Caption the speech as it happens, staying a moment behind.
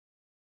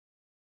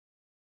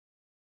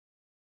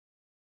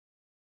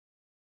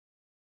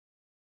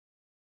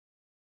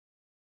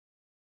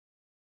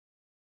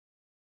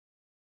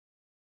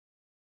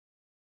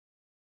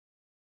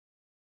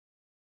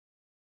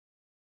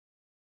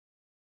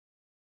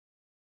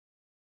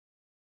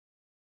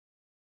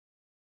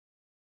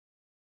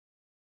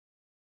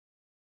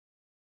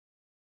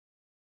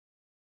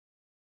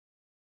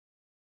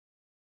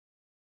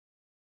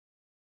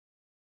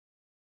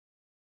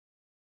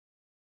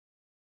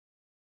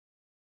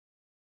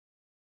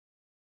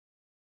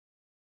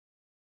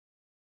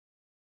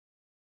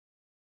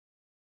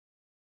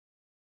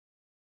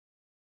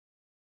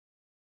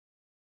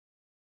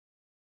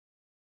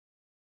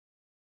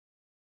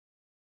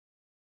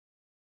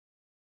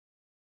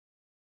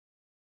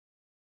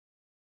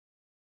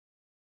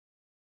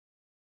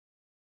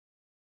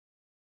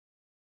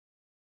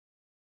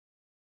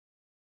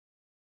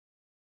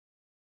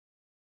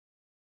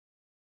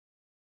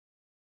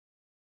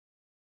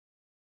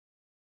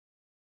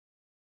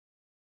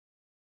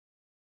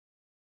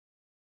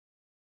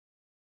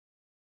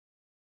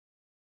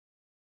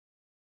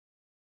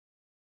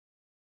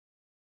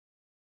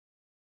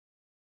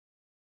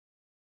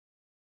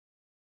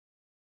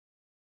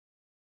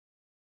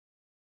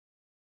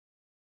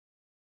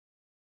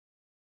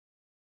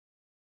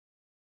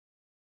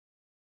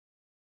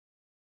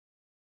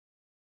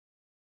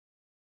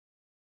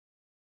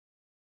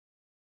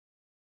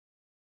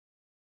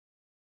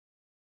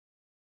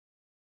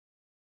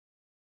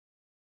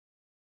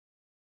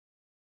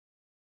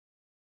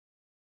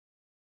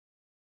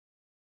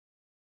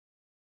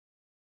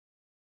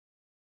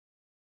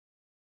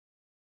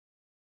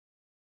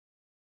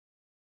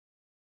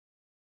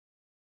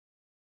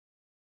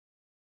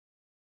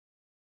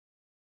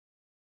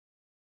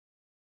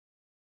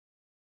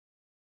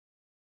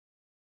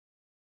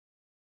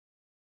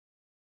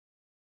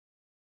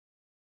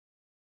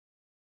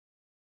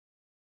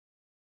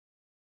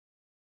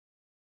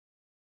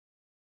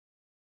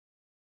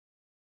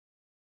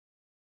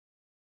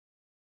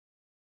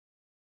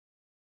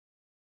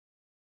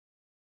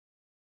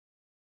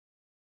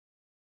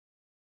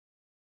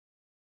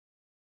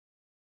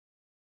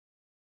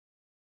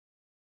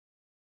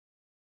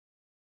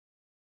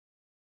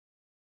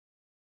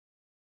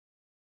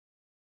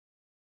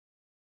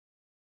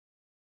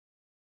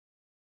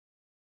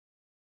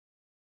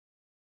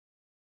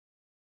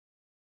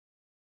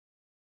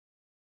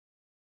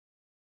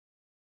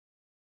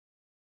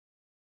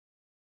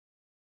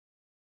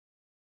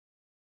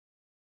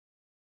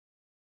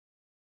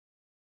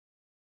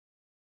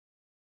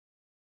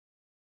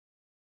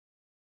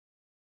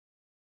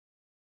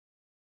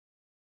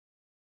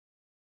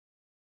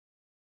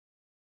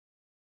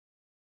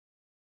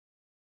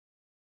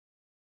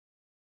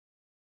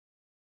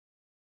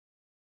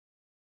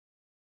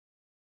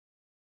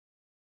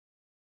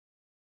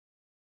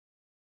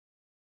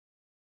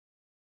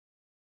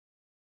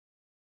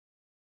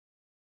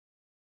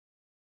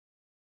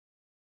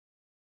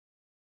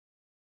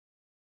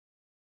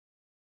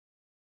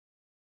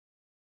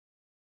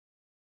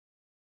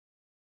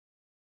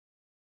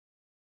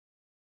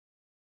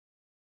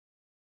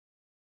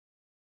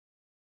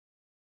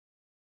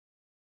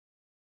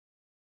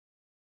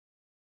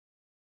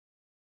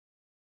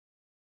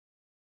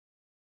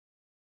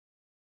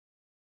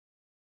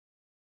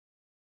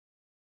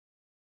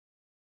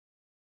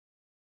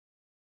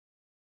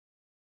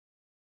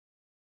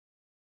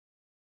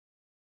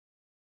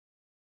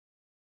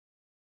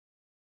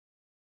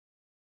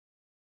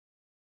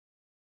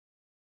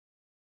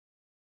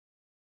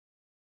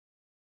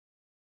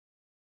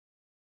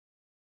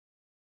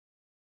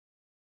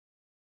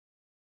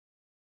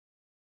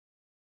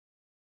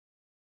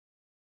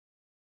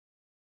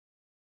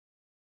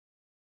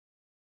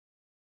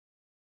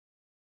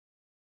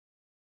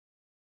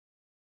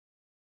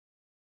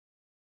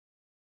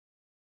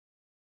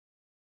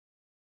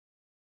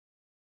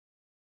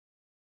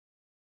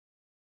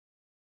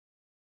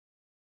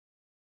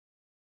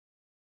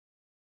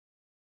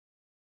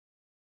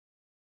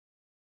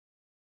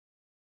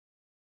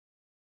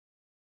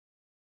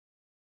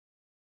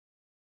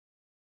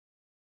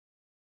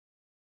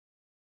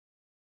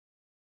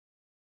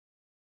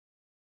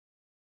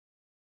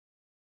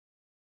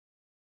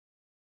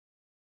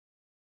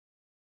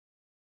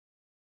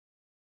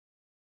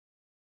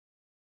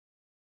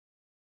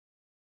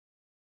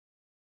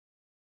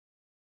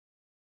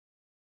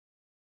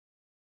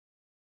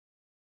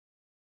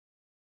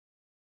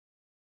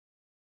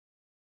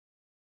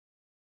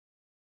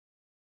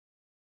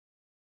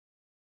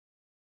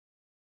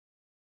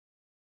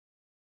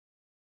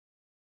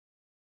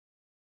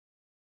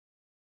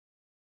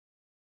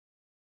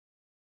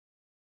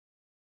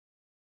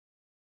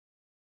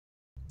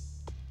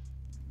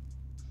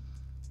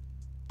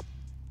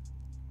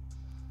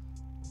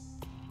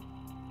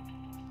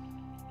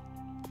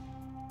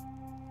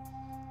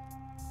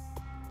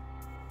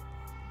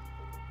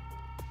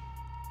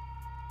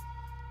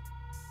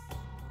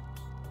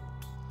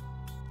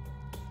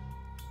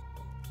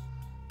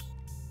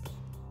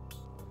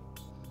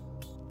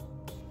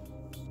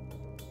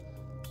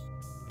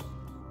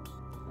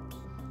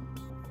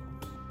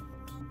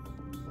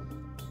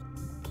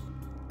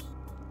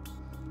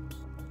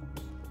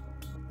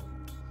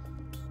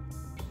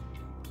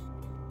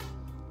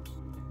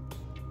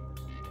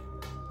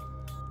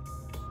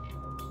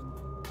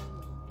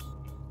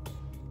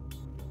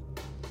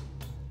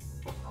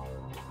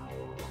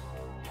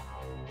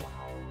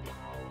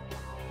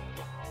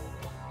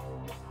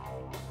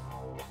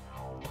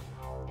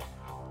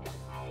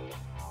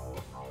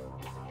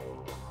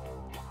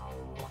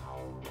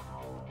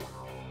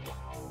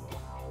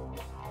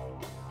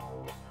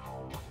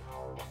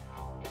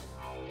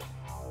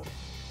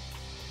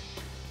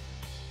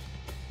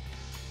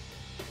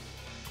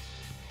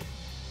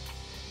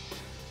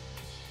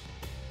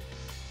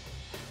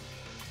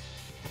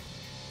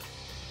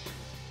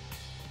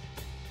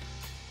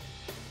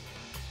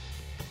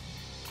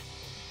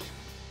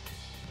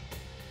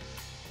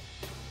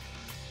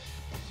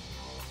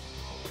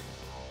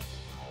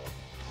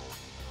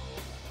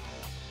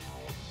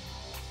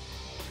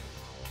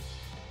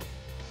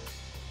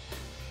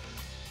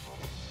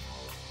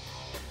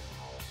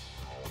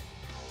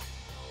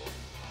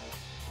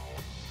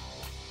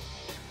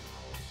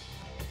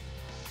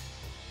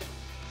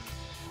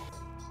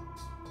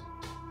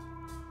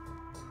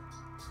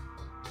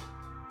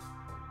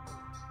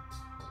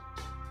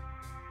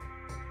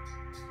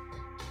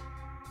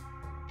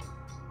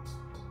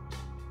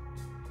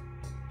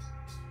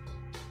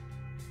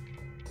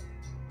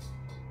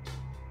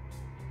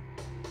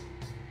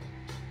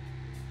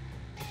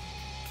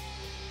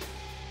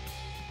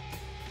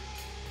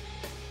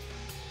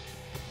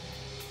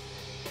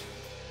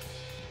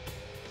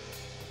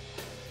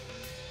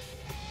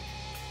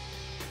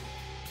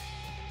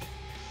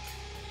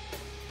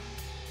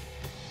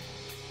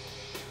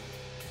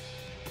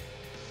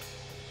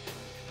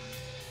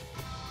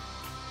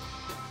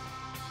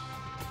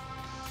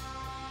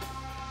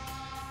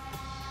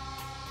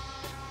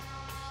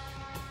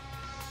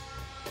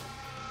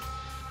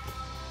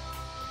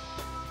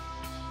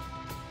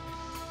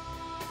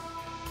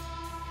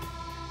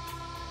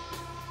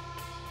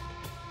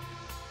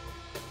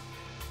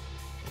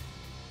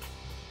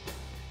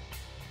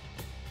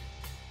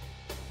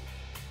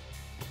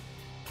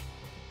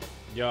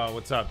Yo,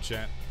 what's up,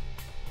 chat?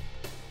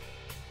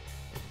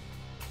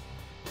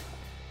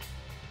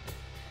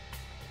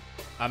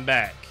 I'm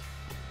back.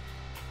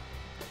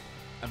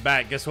 I'm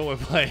back. Guess what we're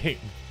playing?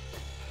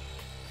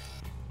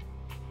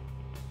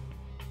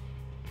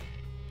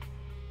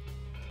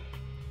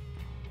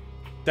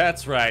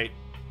 That's right.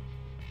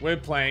 We're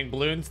playing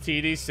Bloons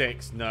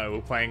TD6. No,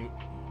 we're playing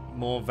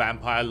more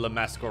Vampire La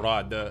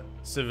Masquerade, the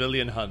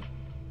civilian hunt.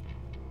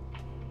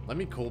 Let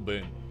me call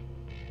Boone.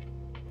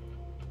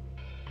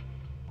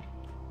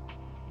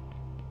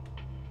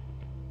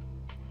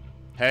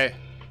 Hey.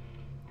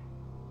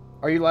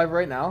 Are you live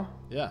right now?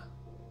 Yeah.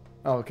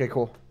 Oh, okay,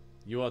 cool.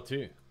 You are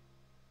too.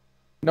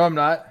 No, I'm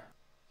not.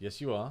 Yes,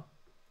 you are.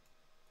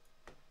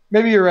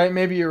 Maybe you're right.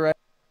 Maybe you're right.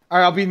 All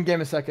right, I'll be in game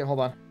in a second.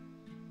 Hold on.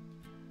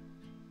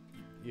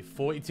 Your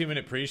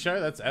 42-minute pre-show?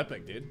 That's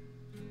epic, dude.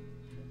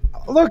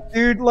 Look,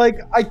 dude, like,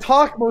 I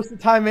talk most of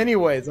the time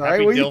anyways, all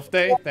right? Happy DILF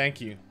Day. Thank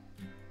you.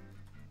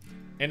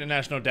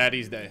 International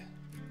Daddy's Day.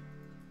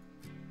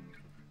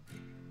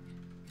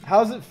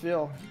 How's it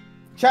feel?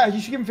 Chat,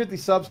 you should give him 50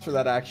 subs for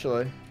that,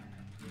 actually.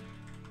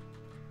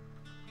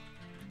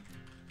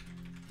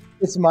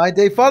 It's my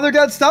day. Father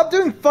Dad, stop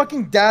doing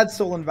fucking dad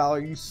soul and valor,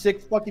 you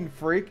sick fucking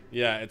freak.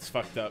 Yeah, it's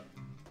fucked up.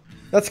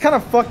 That's kind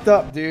of fucked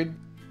up, dude.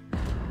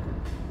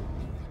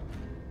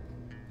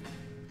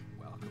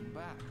 Welcome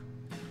back.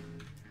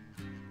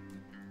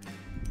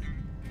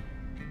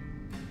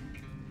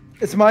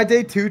 It's my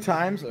day 2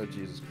 times? Oh,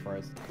 Jesus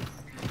Christ.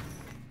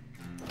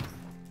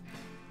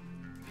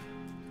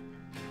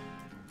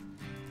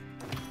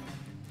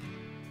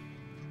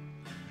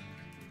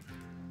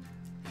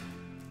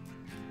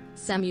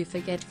 Sam, you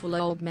forgetful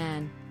old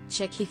man.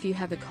 Check if you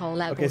have a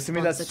collab. Okay, send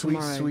me that sweet,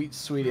 tomorrow.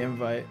 sweet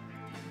invite.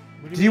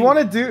 Do you want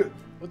to do...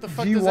 What the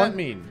fuck does that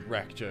mean,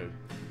 Rack Joe?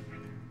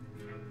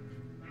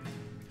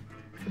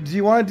 Do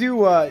you want to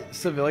do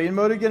civilian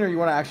mode again, or you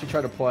want to actually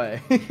try to play?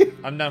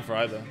 I'm down for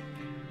either.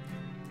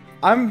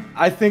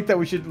 I think that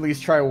we should at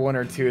least try 1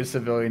 or 2 as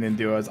civilian and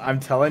duos. I'm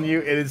telling you,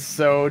 it is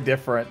so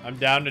different. I'm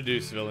down to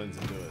do civilians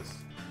and duos.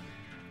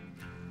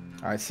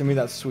 All right, send me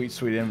that sweet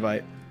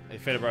invite. Hey,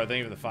 Feder, bro, thank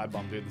you for the 5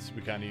 bomb, dude. This is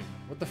kind of...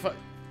 What the fuck?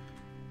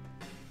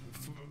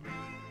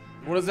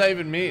 What does that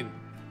even mean?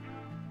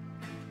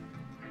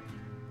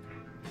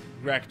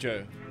 Rack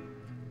Joe.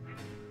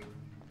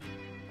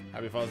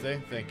 Happy Father's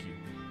Day? Thank you.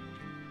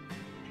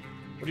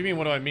 What do you mean,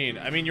 what do I mean?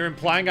 I mean, you're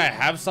implying I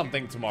have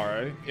something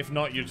tomorrow. If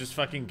not, you're just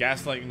fucking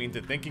gaslighting me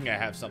into thinking I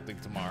have something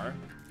tomorrow.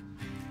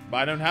 But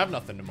I don't have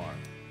nothing tomorrow.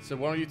 So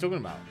what are you talking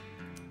about?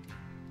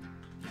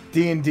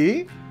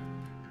 D&D?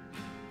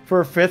 For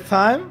a 5th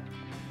time?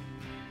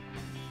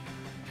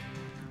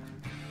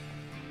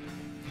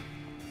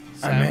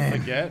 Sam,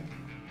 forget?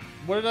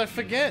 What did I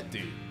forget,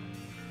 dude?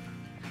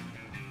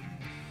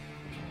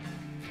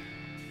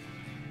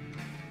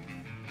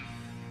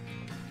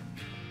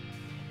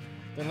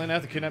 Then Lena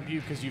have to kidnap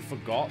you because you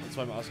forgot. That's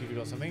why I'm asking if you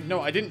got something.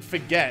 No, I didn't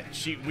forget.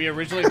 We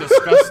originally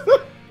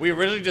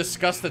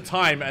discussed the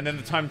time, and then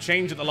the time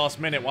changed at the last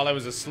minute while I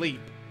was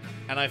asleep,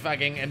 and I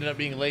fucking ended up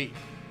being late.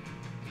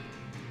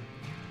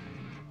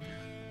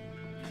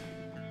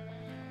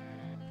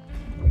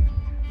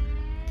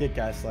 Get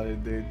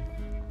gaslighted, dude.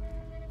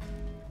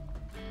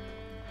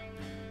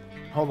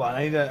 Hold on,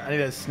 I need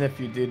to sniff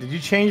you, dude. Did you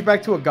change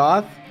back to a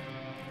goth?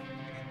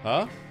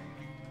 Huh?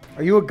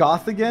 Are you a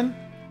goth again?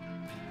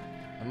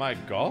 Am I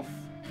goth?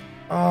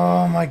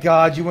 Oh my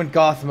god, you went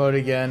goth mode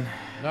again.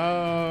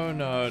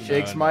 No.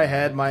 Shakes my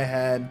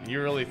head.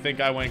 You really think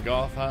I went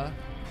goth, huh?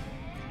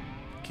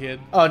 Kid.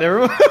 Oh, never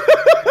mind.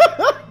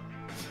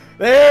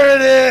 There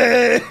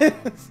it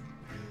is.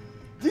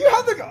 Do you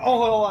have the... Oh,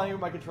 hold on, I need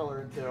my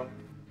controller in too.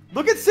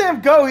 Look at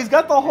Sam go. He's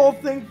got the whole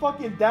thing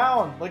fucking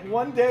down. Like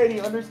one day and he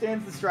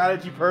understands the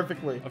strategy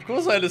perfectly. Of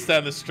course I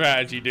understand the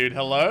strategy, dude.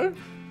 Hello?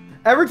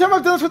 Every time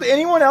I've done this with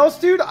anyone else,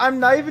 dude, I'm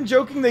not even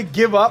joking, they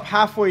give up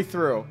halfway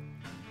through.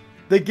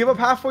 They give up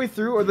halfway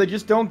through, or they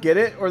just don't get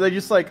it, or they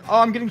just like, oh,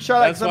 I'm getting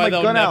shot at because I'm like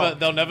gun out.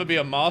 They'll never be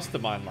a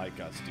mastermind like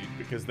us, dude,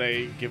 because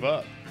they give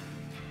up.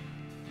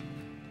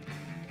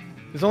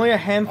 There's only a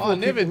handful of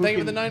people Niven, who thank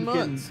you can, for the 9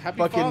 months. Happy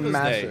Father's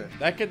Day.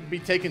 That could be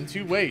taken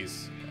 2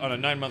 ways on a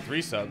 9-month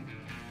resub.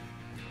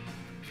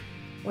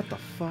 What the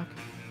fuck?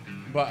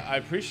 But I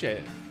appreciate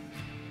it.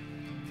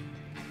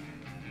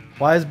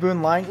 Why is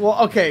Boone lying? Well,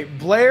 okay,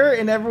 Blair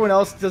and everyone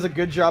else does a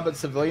good job at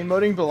civilian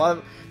moding, but a lot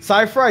of...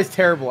 Sci-Fi is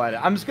terrible at it.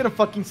 I'm just gonna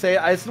fucking say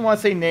it. I just don't want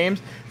to say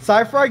names.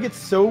 Sci-Fi gets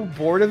so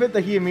bored of it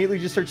that he immediately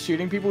just starts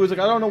shooting people. He's like,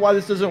 I don't know why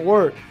this doesn't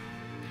work.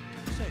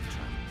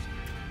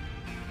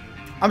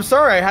 I'm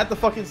sorry, I had to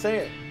fucking say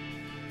it.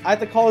 I had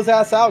to call his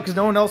ass out because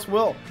no one else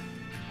will.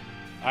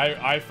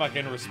 I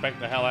fucking respect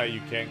the hell out of you,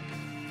 King,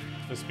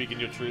 for speaking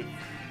your truth.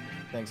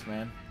 Thanks,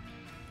 man.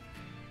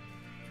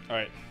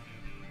 Alright.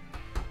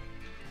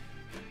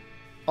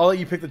 I'll let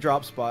you pick the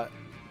drop spot.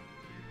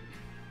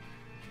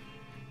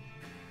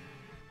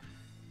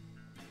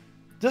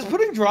 Does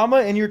putting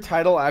drama in your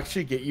title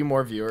actually get you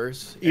more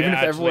viewers? Even if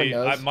everyone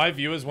knows? My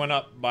viewers went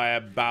up by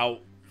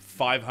about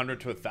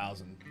 500 to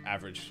 1,000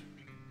 average.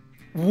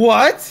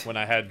 What? When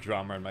I had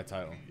drama in my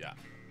title, yeah.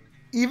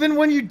 Even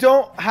when you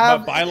don't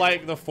have... But by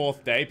like the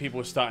 4th day, people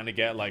were starting to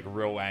get like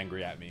real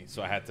angry at me.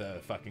 So I had to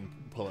fucking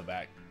pull it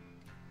back.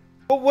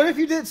 But what if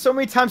you did it so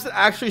many times that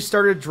actually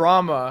started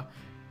drama,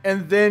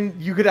 and then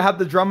you could have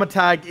the drama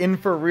tag in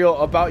for real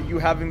about you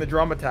having the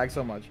drama tag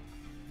so much?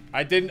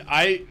 I didn't.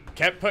 I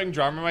kept putting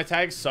drama in my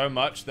tags so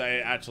much that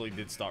it actually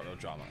did start real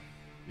drama.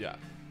 Yeah.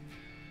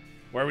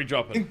 Where are we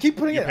dropping? And keep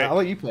putting it. Pick. I'll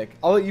let you pick.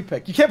 I'll let you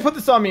pick. You can't put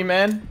this on me,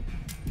 man.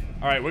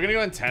 All right, we're gonna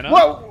go antenna.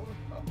 What?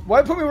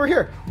 Why put me over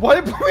here? Why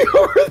did you put me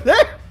over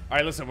there? All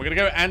right, listen. We're gonna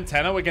go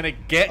antenna. We're gonna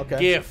get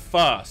gear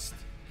first,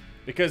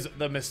 because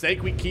the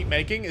mistake we keep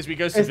making is we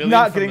go civilian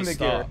not from getting the the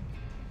start. gear.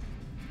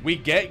 We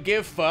get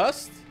gear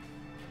first,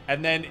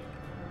 and then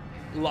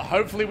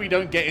hopefully we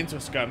don't get into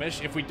a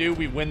skirmish. If we do,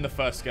 we win the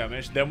first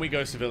skirmish. Then we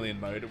go civilian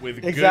mode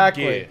with good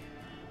gear.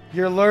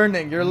 You're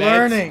learning. You're Meds,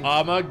 learning.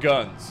 Armor,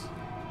 guns.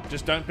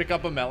 Just don't pick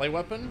up a melee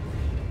weapon.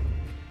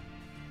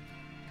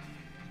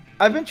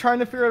 I've been trying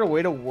to figure out a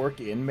way to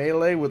work in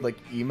melee with like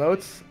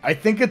emotes. I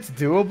think it's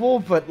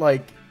doable, but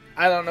like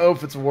I don't know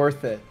if it's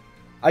worth it.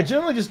 I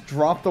generally just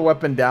drop the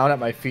weapon down at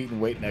my feet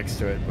and wait next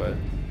to it, but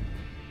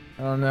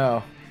I don't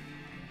know.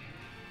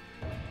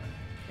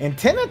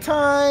 Antenna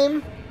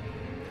time!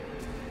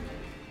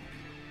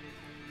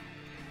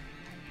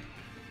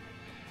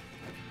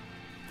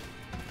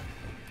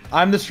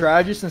 I'm the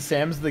strategist and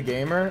Sam's the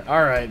gamer?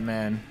 Alright,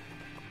 man.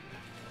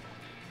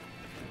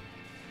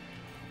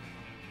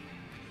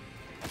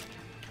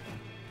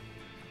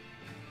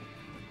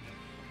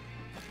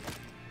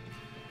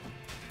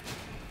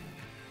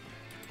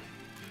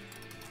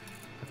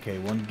 Okay,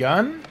 one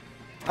gun.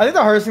 I think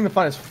the hardest thing to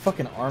find is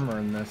fucking armor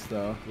in this,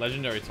 though.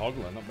 Legendary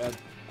toggler, not bad.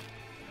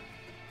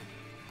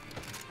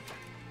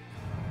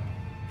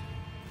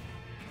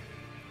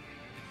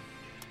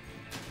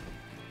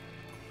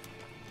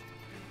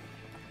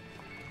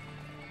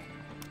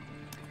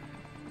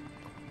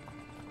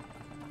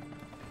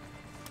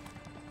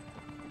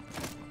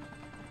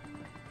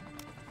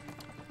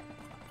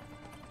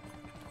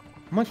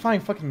 I'm like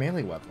finding fucking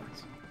melee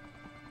weapons.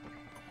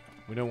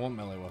 We don't want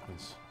melee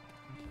weapons.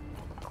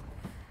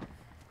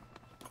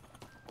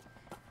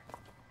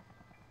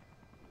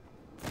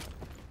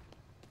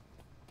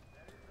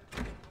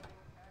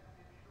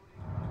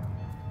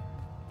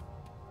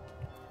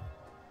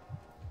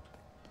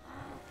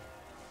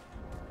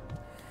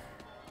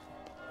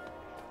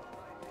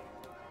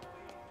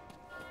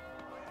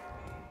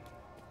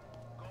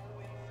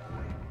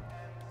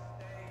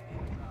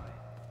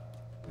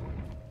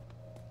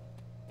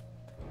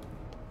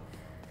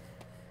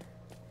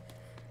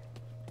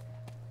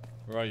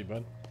 Where are you,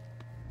 bud?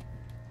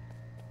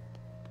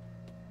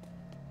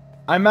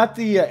 I'm at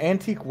the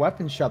antique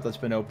weapon shop that's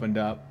been opened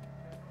up.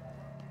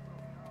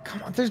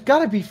 Come on, there's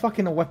gotta be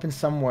fucking a weapon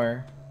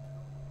somewhere.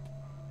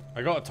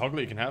 I got a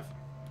toggler you can have.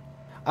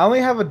 I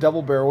only have a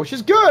double barrel, which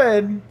is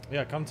good.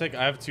 Yeah, come take.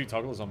 I have 2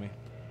 togglers on me.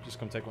 Just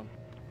come take one.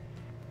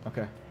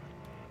 Okay.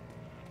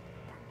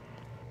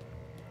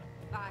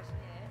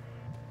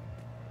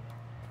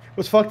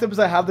 What's fucked up is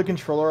I have the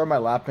controller on my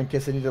lap in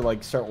case I need to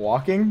like start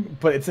walking,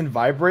 but it's in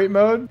vibrate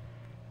mode.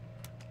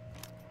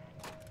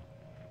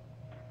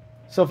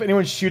 So if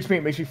anyone shoots me,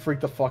 it makes me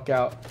freak the fuck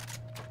out.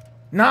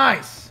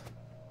 Nice!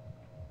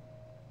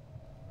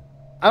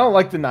 I don't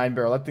like the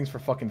 9-barrel. That thing's for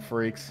fucking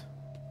freaks.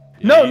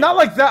 Yeah, No, not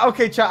like that.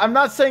 Okay, chat. I'm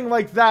not saying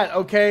like that,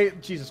 okay?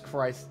 Jesus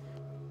Christ.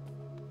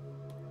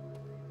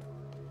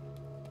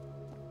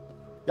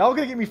 Y'all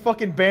gonna get me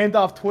fucking banned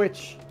off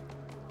Twitch.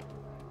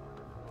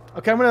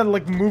 Okay, I'm gonna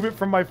like move it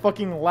from my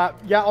fucking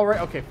lap. Yeah, alright.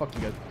 Okay, fuck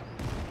you guys.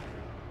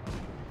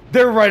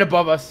 They're right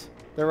above us.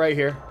 They're right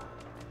here.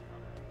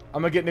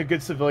 I'm gonna get in a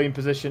good civilian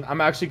position. I'm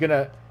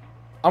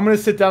gonna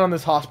sit down on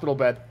this hospital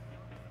bed.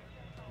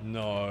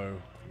 No,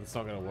 that's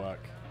not gonna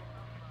work.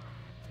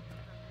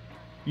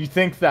 You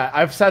think that?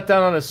 I've sat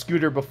down on a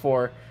scooter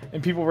before,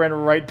 and people ran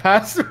right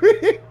past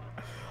me.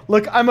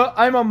 Look, I'm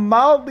a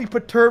mildly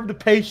perturbed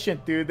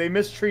patient, dude. They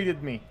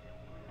mistreated me.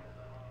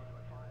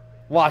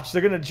 Watch,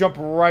 they're gonna jump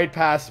right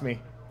past me.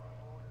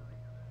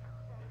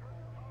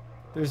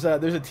 There's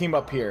a team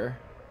up here.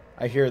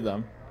 I hear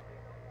them.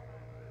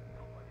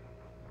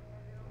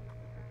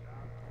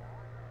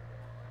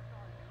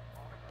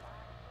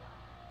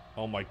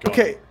 Oh my god.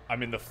 Okay.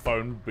 I'm in the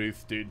phone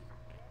booth, dude.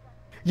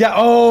 Yeah.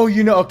 Oh,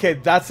 you know. Okay,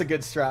 that's a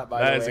good strat. By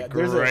the way, That is a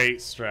great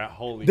strat.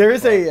 Holy.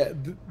 There's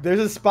fuck. there's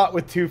a spot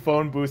with 2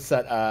 phone booths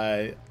that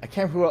I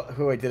can't remember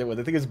who I did it with.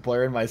 I think it was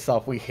Blair and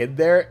myself. We hid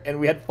there and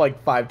we had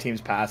like 5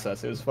 teams pass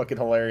us. It was fucking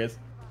hilarious.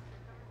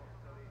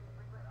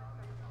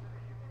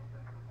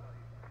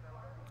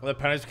 Are the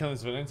penalties for killing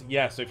civilians?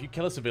 Yeah, so if you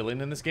kill a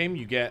civilian in this game,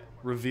 you get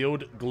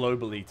revealed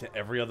globally to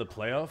every other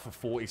player for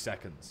 40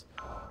 seconds.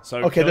 So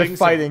okay, they're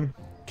fighting.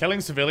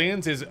 Killing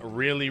civilians is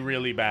really,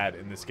 really bad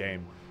in this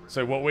game.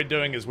 So what we're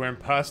doing is we're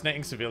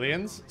impersonating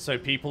civilians, so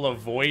people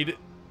avoid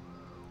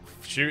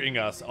shooting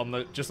us on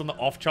the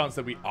off chance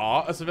that we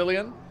are a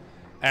civilian.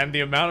 And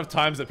the amount of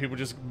times that people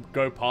just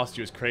go past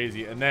you is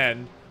crazy. And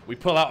then we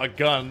pull out a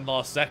gun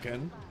last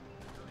second,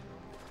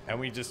 and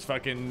we just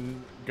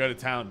fucking go to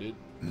town, dude.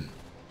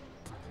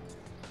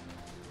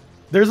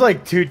 There's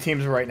like 2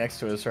 teams right next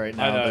to us right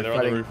now. I know, they're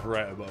fighting. on the roof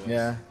right above us.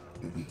 Yeah.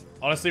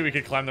 Honestly, we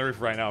could climb the roof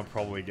right now and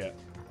probably get...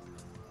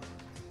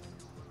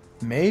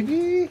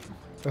 Maybe? Wait,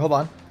 hold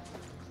on.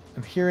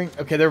 I'm hearing...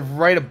 Okay, they're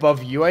right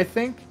above you, I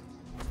think.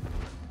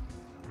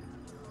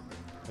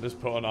 I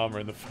just put on armor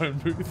in the phone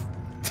booth.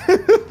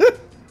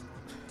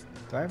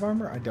 Do I have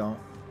armor? I don't.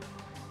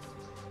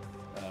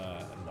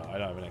 No, I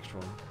don't have an extra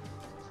one.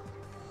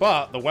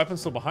 But the weapon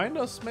still behind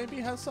us maybe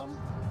has some?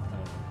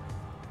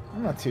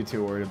 I'm not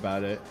too worried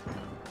about it.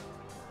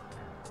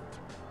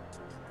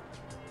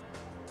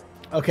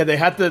 Okay, they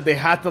had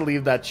to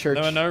leave that church.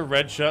 There are no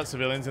red shirt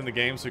civilians in the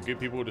game, so good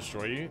people will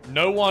destroy you.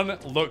 No one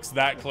looks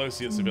that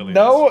closely at civilians.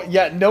 No,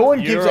 yeah, no one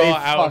gives a You're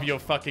out fuck. of your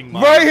fucking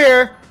mind.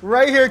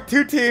 Right here,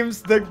 2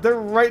 teams. They're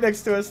right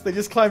next to us. They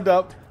just climbed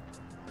up.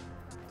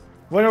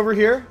 One over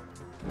here.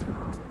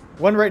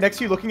 One right next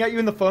to you, looking at you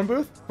in the phone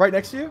booth. Right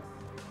next to you.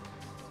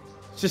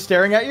 Just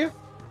staring at you.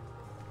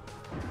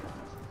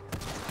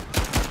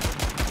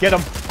 Get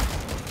him.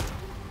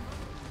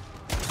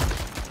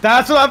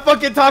 That's what I'm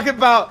fucking talking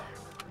about.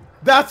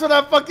 That's what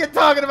I'm fucking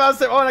talking about.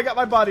 So, oh, and I got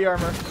my body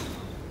armor.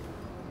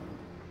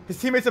 His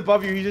teammate's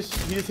above you. He just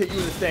hit you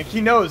with a stank. He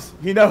knows.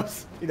 He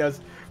knows. He knows.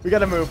 We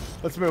gotta move.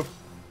 Let's move.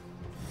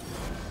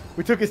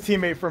 We took his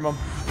teammate from him.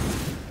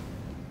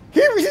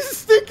 He's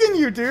stinking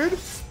you, dude.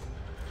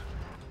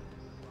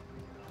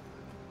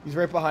 He's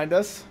right behind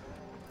us.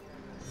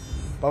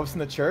 Above us in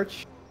the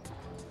church.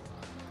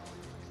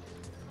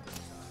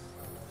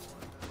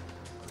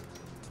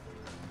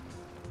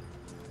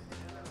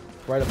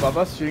 Right above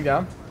us, shooting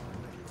down.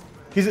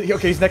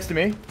 Okay, he's next to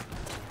me.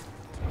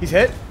 He's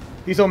hit.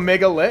 He's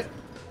Omega lit.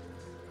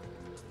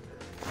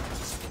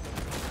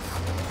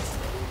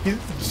 He's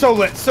so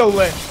lit, so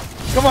lit.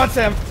 Come on,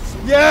 Sam.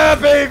 Yeah,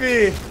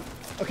 baby.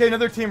 Okay,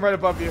 another team right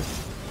above you.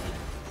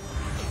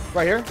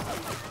 Right here.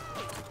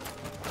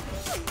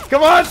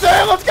 Come on,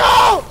 Sam, let's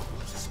go!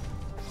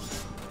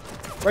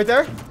 Right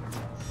there.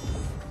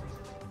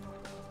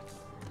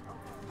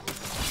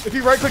 If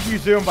you right click, you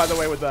zoom, by the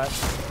way, with that.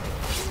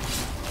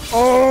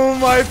 Oh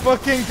my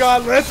fucking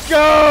god, let's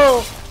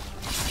go!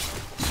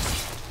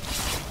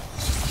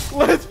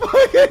 Let's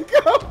fucking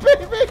go,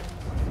 baby!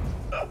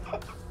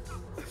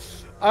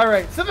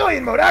 Alright,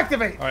 civilian mode,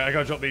 activate! Alright, I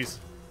gotta drop these.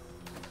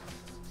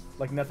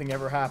 Like nothing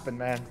ever happened,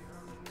 man.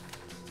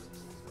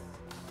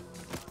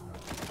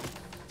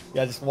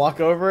 Yeah, just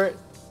walk over it.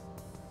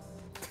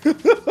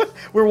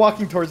 We're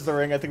walking towards the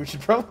ring. I think we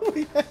should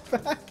probably head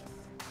back.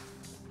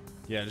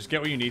 Yeah, just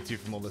get what you need to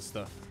from all this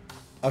stuff.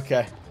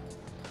 Okay.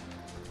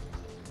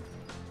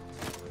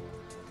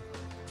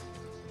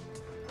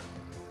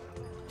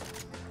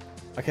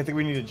 I think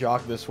we need to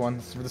jock this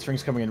one. This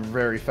ring's coming in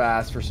very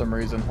fast for some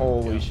reason.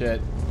 Holy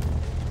shit.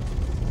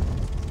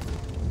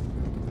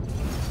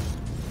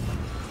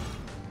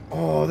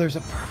 Oh, there's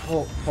a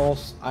purple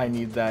pulse. I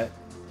need that.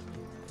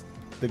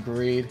 The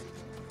greed.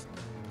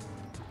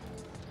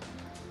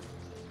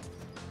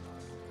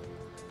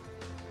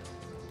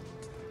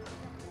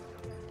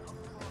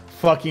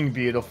 Fucking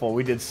beautiful.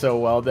 We did so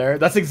well there.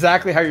 That's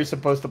exactly how you're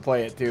supposed to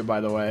play it too,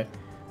 by the way.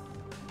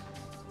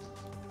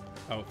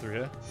 Oh, through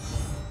here?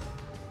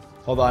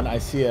 Hold on, I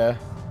see a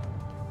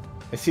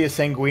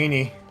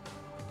Sanguini.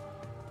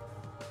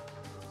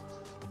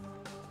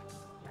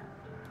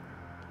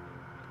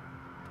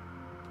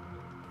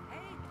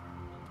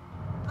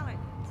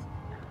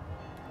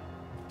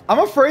 I'm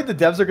afraid the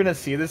devs are gonna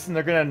see this and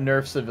they're gonna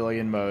nerf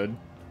civilian mode.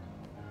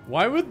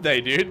 Why would they,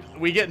 dude?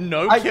 We get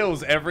no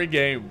kills every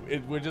game.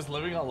 We're just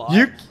living our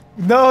lives.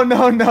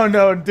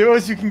 No.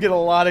 Duos, you can get a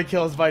lot of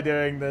kills by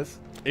doing this.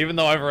 Even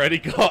though I've already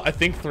got, I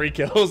think, 3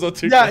 kills or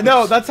 2 Yeah, kills.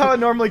 no, that's how it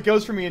normally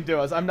goes for me in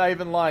duos. I'm not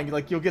even lying.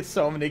 Like, you'll get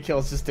so many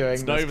kills just doing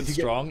this. It's not even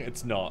strong.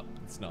 It's not.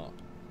 It's not.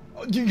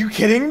 You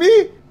kidding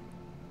me?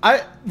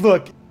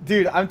 Look,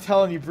 dude, I'm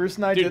telling you, Bruce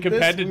and I did this. Dude,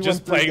 compared to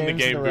just playing the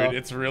game, dude,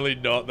 it's really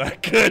not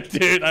that good,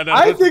 dude.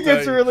 I think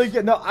it's really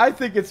good. No, I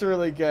think it's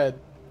really good.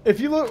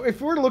 If we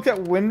were to look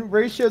at win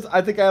ratios,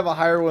 I think I have a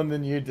higher one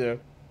than you do.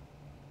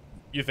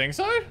 You think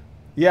so?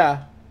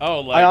 Yeah. Oh,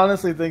 like I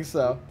honestly think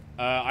so.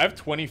 I have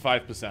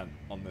 25%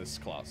 on this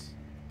class.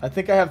 I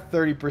think I have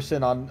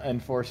 30% on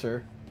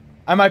Enforcer.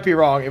 I might be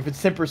wrong. If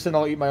it's 10%,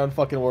 I'll eat my own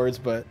fucking words,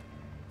 but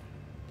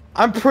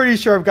I'm pretty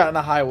sure I've gotten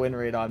a high win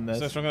rate on this.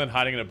 It's no stronger than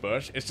hiding in a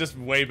bush. It's just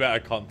way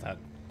better content.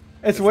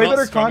 It's way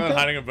better stronger content? than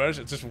hiding in a bush.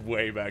 It's just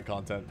way better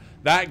content.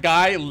 That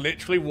guy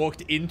literally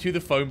walked into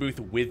the phone booth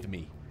with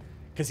me.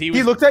 Because he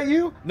looked at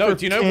you? No,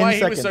 do you know why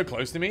he was so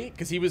close to me?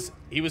 Because he was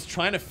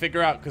trying to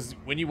figure out, because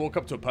when you walk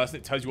up to a person,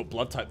 it tells you what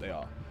blood type they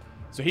are.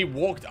 So he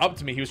walked up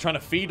to me, he was trying to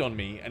feed on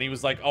me, and he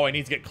was like, oh, I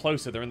need to get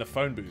closer, they're in the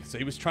phone booth. So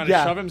he was trying to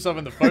shove himself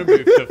in the phone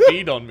booth to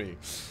feed on me.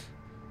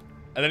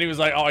 And then he was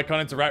like, oh, I can't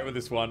interact with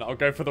this one, I'll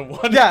go for the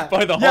one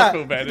by the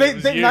hospital bed.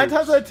 9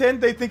 times out of 10,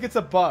 they think it's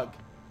a bug.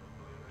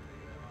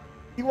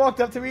 He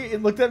walked up to me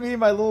and looked at me in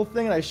my little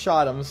thing, and I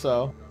shot him,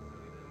 so.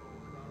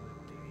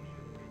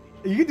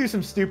 You can do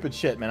some stupid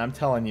shit, man, I'm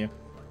telling you.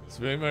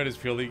 Civilian mode is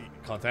purely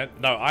content?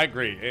 No, I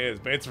agree, it is,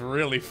 but it's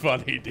really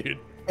funny, dude.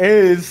 It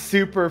is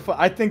super fun.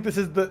 I think this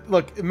is the...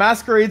 Look,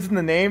 Masquerade's in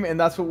the name, and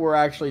that's what we're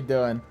actually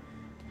doing.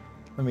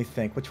 Let me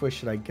think. Which way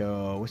should I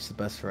go? What's the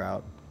best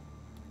route?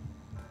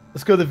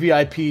 Let's go to the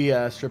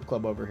VIP strip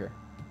club over here.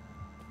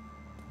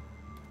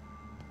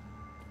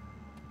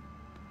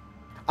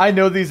 I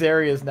know these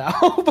areas now,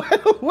 by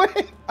the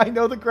way. I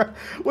know the ground.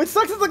 What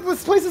sucks is like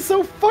this place is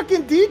so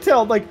fucking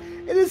detailed. Like,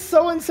 it is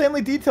so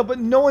insanely detailed, but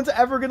no one's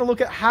ever going to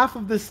look at half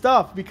of this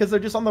stuff because they're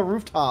just on the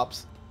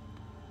rooftops.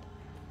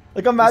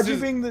 Like, imagine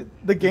being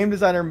the game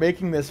designer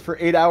making this for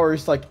 8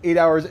 hours, like 8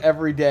 hours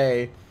every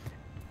day,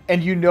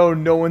 and you know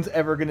no one's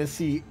ever going to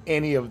see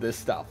any of this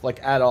stuff,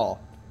 like, at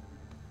all.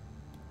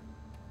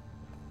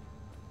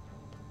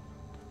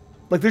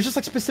 Like, there's just,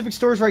 like, specific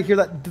stores right here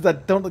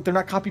that don't, like, they're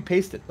not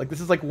copy-pasted. Like,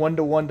 this is, like,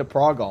 one-to-one to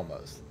Prague,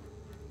 almost.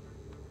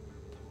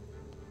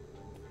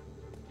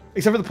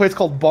 Except for the place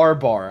called Bar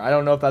Bar. I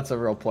don't know if that's a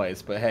real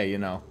place, but hey, you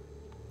know.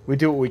 We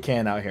do what we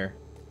can out here.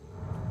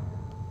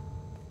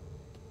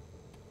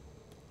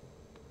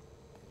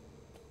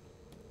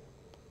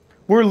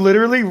 We're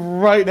literally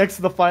right next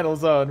to the final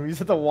zone. We just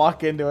have to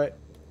walk into it.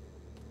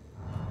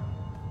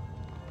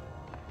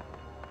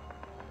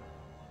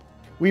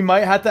 We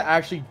might have to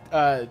actually,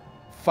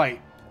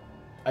 fight,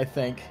 I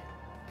think,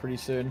 pretty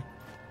soon.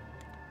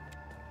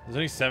 There's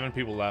only 7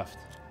 people left.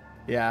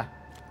 Yeah.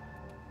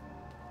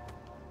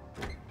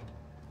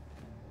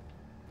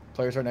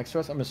 Players are next to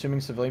us. I'm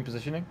assuming civilian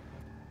positioning.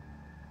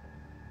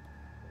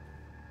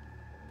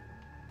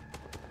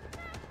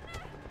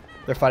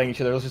 They're fighting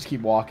each other. Let's just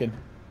keep walking.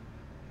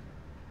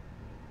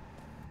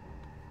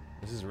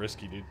 This is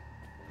risky, dude.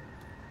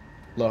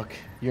 Look,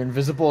 you're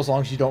invisible as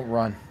long as you don't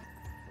run.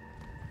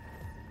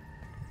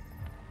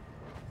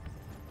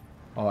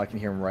 Oh, I can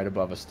hear him right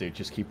above us, dude.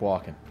 Just keep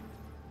walking.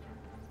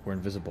 We're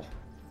invisible.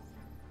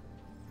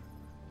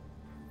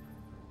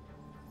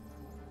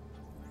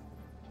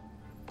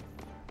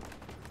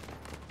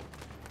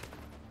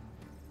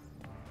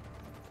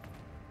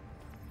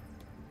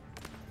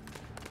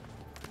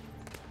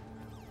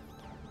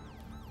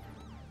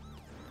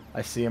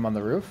 I see him on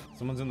the roof.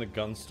 Someone's in the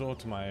gun store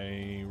to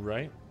my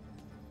right.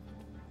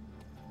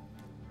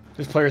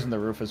 There's players on the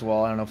roof as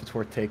well. I don't know if it's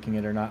worth taking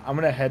it or not. I'm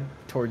gonna head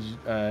towards you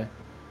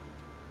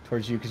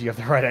because you have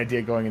the right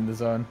idea going in the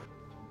zone.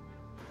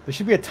 There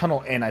should be a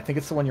tunnel in. I think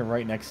it's the one you're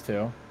right next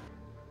to.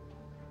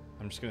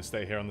 I'm just gonna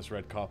stay here on this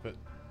red carpet.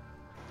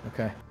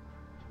 Okay.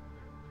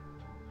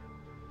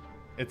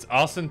 It's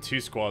us and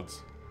 2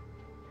 squads.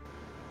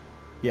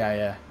 Yeah,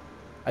 yeah.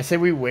 I say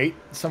we wait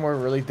somewhere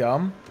really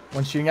dumb.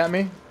 One shooting at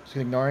me. Just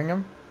ignoring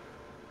him.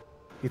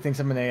 He thinks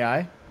I'm an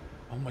AI.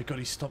 Oh my god,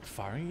 he stopped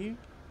firing at you?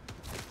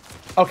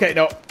 Okay,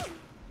 no.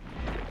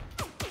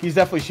 He's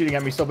definitely shooting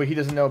at me still, but he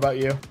doesn't know about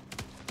you.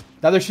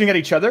 Now they're shooting at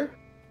each other.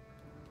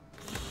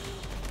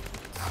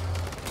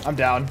 I'm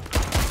down.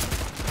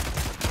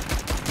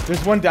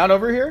 There's one down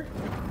over here.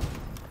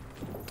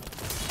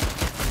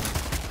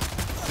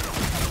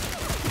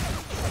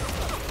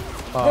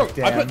 Oh, bro,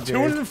 damn, I put dude.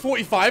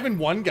 245 in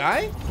one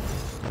guy?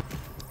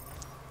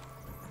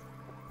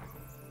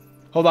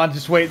 Hold on,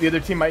 just wait. The other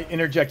team might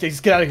interject. Yeah,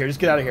 just get out of here. Just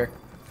get out of here.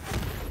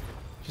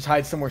 Just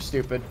hide somewhere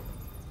stupid.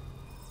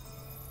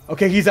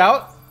 Okay, he's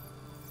out.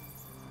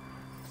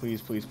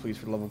 Please, please, please,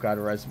 for the love of God,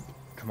 res.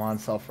 Come on,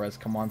 self-res.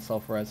 Come on,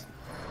 self-res.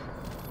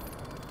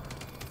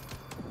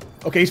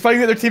 Okay, he's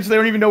fighting the other team, so they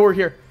don't even know we're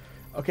here.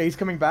 Okay, he's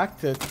coming back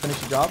to finish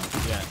the job.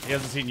 Yeah, he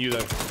hasn't seen you,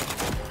 though.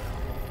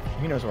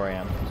 He knows where I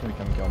am. He's gonna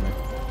come and kill me.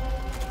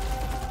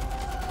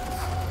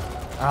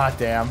 Ah,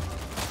 damn.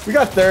 We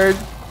got third.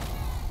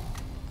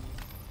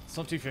 It's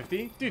not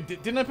 250? Dude,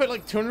 didn't I put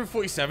like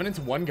 247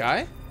 into one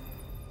guy?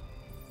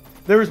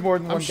 There was more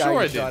than one I'm guy sure you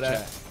I did, shot at.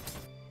 chat.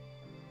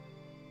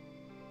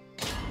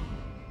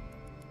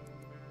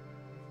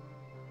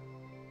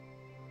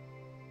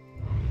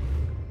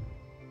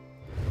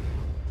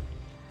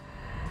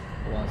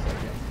 Hold on a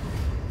second.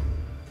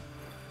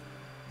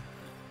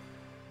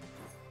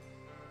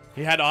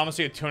 He had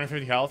honestly at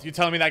 250 health. You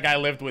telling me that guy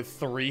lived with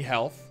 3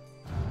 health?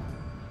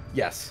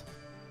 Yes.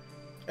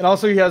 And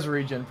also he has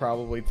regen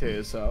probably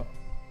too, so.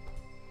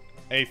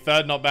 A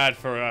third not bad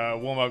for a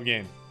warm-up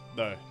game,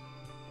 though.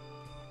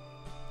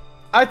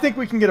 I think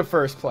we can get a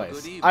first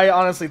place. I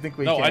honestly think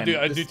we can. No, I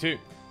do too.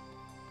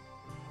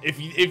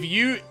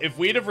 If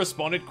we'd have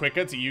responded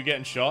quicker to you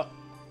getting shot,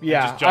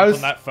 yeah, and just jumped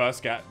on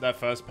that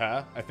first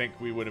pair, I think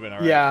we would have been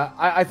alright. Yeah,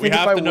 I think we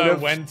have to know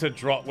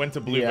would've... when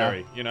to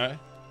blueberry, you know?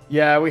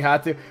 Yeah, we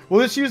had to. Well,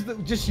 let's use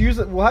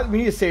it. We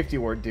need a safety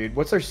word, dude.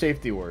 What's our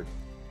safety word?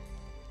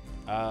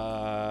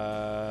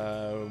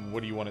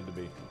 What do you want it to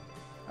be?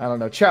 I don't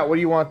know. Chat, what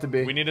do you want it to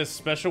be? We need a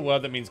special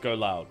word that means go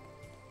loud.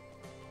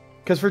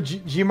 Because for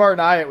G-Mart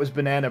and I, it was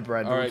banana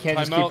bread. But All right, we can't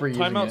just keep reusing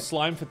time out it.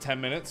 slime for 10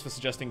 minutes for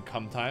suggesting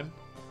cum time.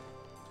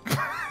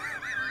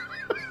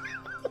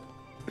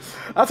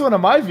 That's one of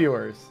my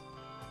viewers.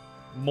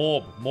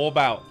 Morb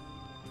out.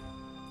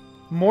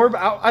 Morb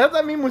out? I thought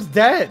that meme was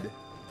dead.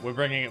 We're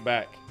bringing it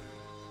back.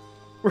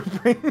 We're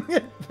bringing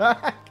it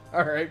back.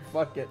 All right,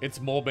 fuck it. It's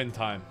Morbin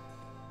time.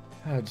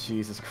 Oh,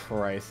 Jesus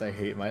Christ. I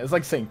hate my... It's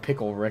like saying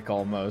Pickle Rick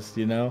almost,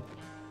 you know?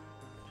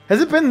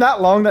 Has it been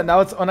that long that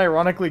now it's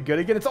unironically good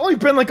again? It's only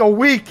been like a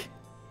week.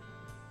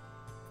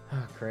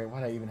 Oh, great.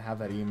 Why did I even have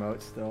that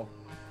emote still?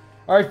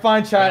 All right,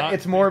 fine, chat.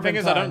 It's more the thing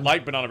than is, I don't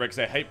like banana bread because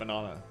I hate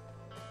banana.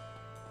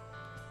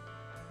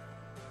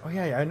 Oh,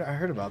 yeah, I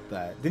heard about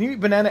that. Didn't you eat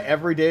banana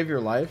every day of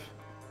your life?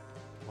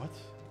 What?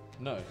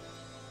 No.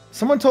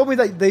 Someone told me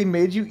that they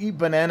made you eat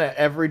banana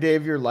every day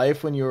of your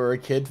life when you were a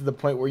kid to the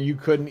point where you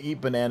couldn't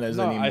eat bananas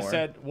anymore.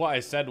 What I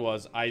said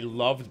was I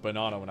loved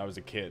banana when I was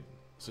a kid.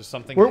 So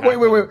something Wait.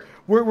 We're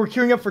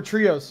queuing up for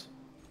trios.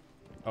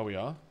 Oh, we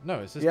are? No,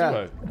 it says Yeah.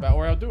 duo. Battle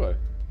Royale duo.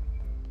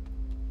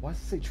 Why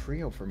does it say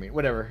trio for me?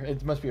 Whatever.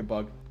 It must be a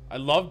bug. I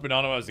loved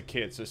banana when I was a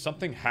kid, so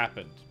something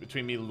happened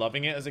between me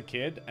loving it as a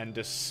kid and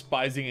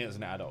despising it as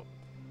an adult.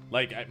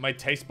 Like, my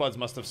taste buds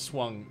must have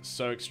swung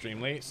so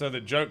extremely. So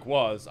the joke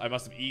was, I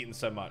must have eaten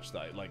so much that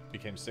I, like,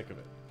 became sick of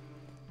it.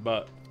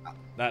 But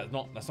that's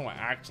not what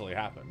actually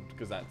happened,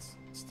 because that's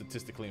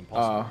statistically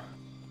impossible.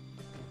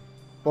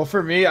 Well,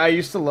 for me, I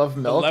used to love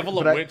milk. The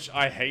level at which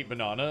I hate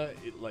banana,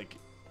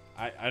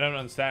 I don't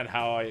understand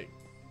how I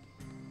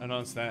don't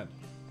understand.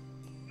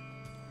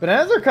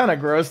 Bananas are kind of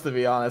gross, to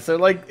be honest. They're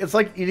like, it's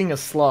like eating a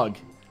slug.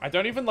 I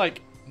don't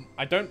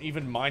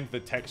even mind the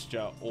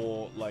texture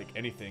or like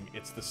anything.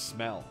 It's the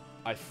smell.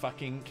 I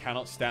fucking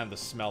cannot stand the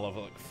smell of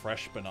like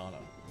fresh banana.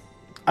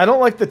 I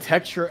don't like the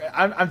texture.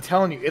 I'm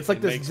telling you, it's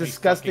like this makes me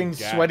disgusting,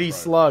 fucking gag, sweaty bro.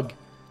 slug.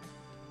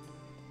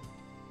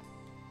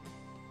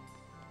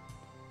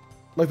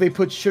 Like they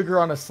put sugar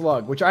on a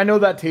slug, which I know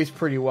that tastes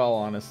pretty well,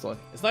 honestly.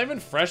 It's not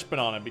even fresh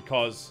banana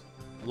because,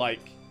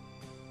 like,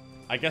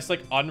 I guess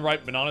like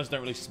unripe bananas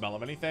don't really smell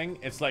of anything.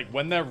 It's like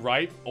when they're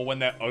ripe or when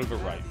they're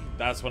overripe.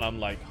 That's when I'm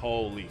like,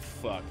 holy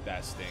fuck,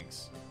 that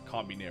stinks.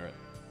 Can't be near it.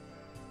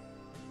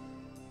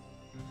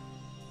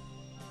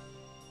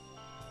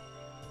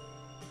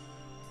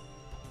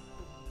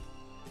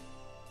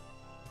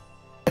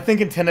 I think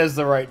antenna is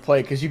the right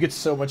play because you get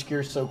so much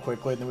gear so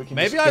quickly, and then we can.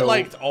 Maybe just I go...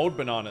 liked old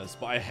bananas,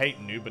 but I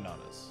hate new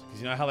bananas.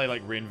 Because you know how they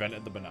like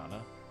reinvented the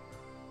banana?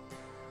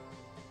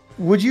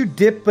 Would you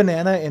dip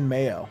banana in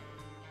mayo?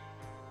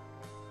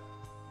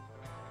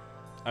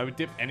 I would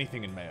dip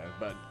anything in mayo,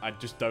 but I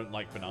just don't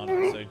like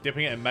banana. So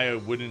dipping it in mayo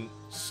wouldn't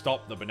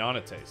stop the banana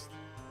taste.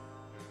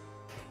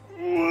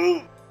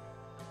 I'm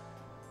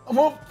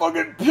gonna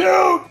fucking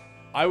puke!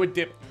 I would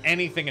dip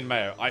anything in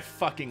mayo. I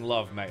fucking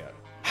love mayo.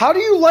 How do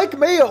you like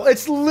mayo?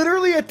 It's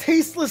literally a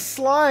tasteless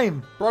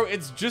slime. Bro,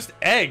 it's just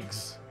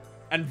eggs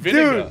and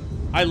vinegar. Dude,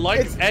 I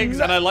like eggs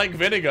and I like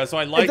vinegar, so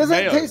I like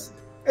mayo.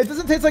 It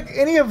doesn't taste like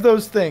any of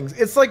those things.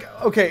 It's like,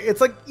 okay,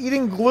 it's like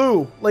eating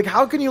glue. Like,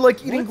 how can you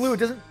like eating glue? It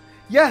doesn't...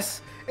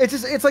 Yes, it's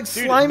just, it's like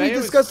Dude, slimy, mayo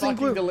disgusting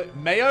glue.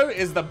 Mayo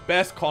is the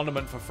best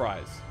condiment for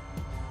fries.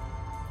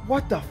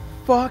 What the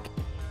fuck?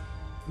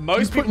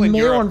 Most put people in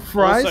mayo Europe on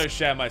fries? also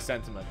share my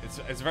sentiment. It's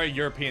a very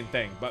European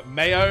thing, but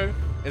mayo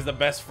is the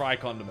best fry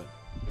condiment.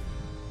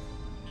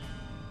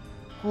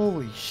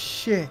 Holy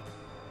shit.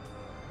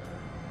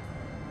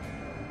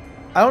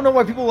 I don't know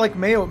why people like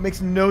mayo. It makes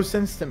no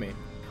sense to me.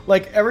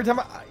 Like, every time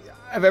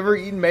I've ever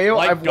eaten mayo,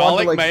 Like, I've garlic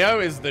wanted to, like... mayo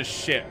is the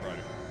shit, bro.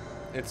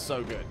 It's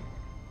so good.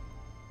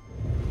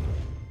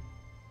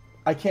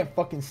 I can't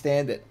fucking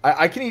stand it.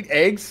 I can eat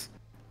eggs.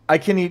 I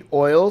can eat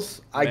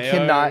oils. I Mayo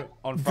cannot...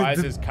 on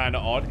fries is kind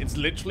of odd. It's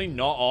literally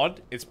not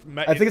odd. I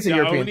think it's a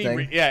European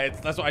thing. Yeah,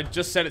 that's what I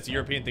just said. It's a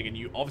European thing, and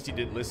you obviously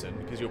didn't listen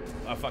because you're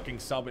a fucking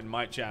sub in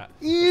my chat.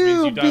 Which means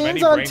Ew, you don't have any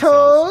beans on brain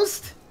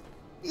cells. toast?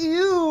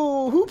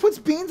 Ew, who puts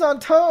beans on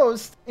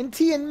toast? And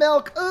tea and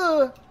milk?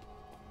 Ugh.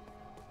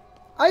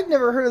 I've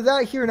never heard of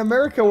that here in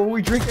America where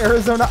we drink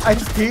Arizona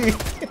iced tea.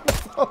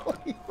 That's all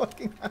we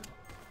fucking have.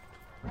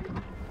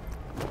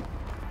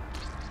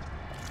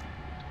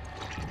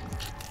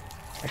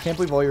 I can't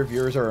believe all your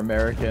viewers are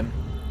American.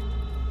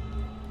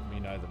 Me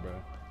neither, bro.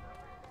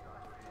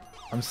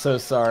 I'm so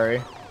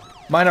sorry.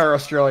 Mine are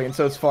Australian,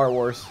 so it's far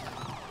worse.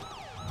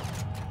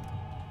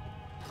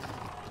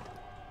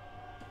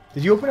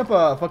 Did you open up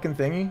a fucking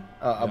thingy?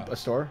 A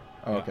store?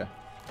 Oh, Yeah. okay.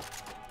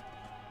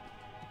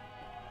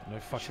 No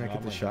fucking. Should I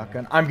get the armor,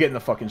 shotgun? I'm getting the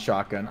fucking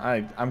shotgun.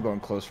 I'm going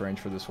close range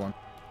for this one.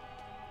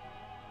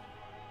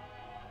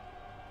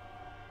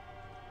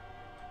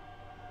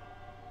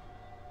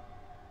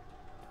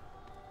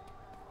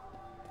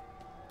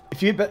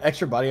 If you get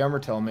extra body armor,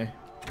 tell me.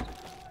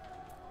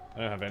 I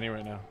don't have any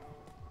right now.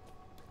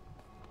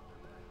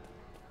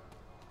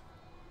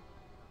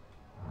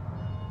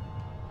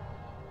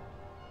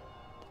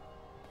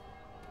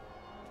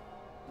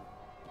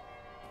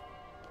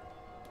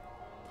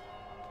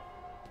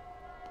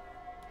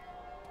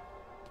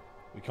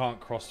 We can't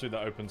cross through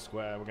the open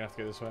square. We're gonna have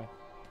to go this way.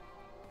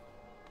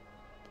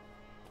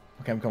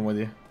 Okay, I'm coming with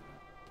you.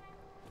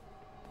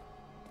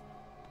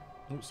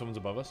 Ooh, someone's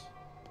above us.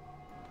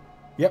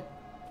 Yep.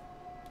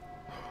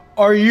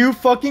 Are you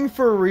fucking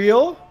for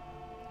real?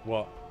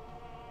 What?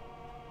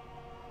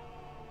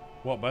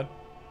 What, bud?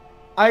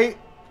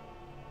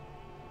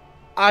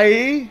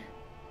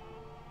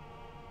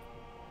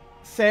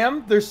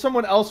 Sam, there's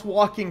someone else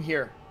walking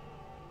here.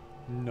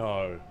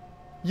 No.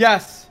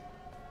 Yes.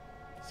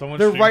 Someone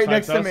They're stream right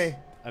sniped next to us? me.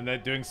 And they're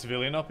doing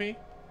civilian oppie?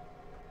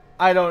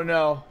 I don't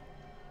know.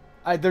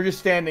 They're just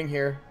standing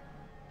here.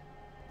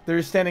 They're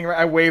just standing right.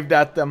 I waved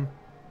at them.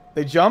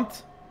 They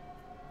jumped.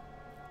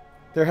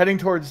 They're heading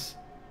towards...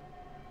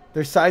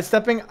 They're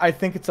sidestepping. I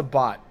think it's a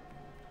bot.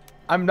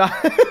 I'm not...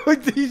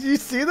 Did you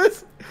see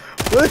this?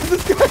 What is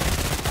this guy?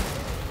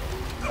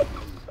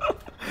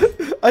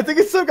 I think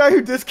it's some guy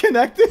who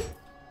disconnected.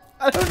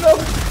 I don't know.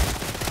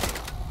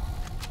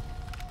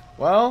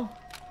 Well...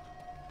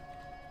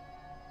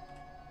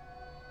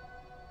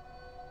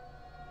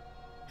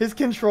 His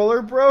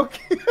controller broke.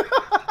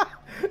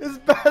 His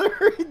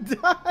battery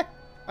died.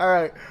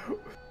 Alright.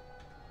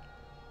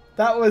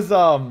 That was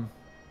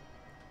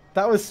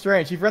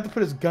strange. He forgot to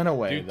put his gun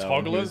away. Dude, though,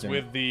 togglers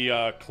with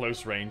the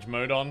close range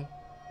mode on.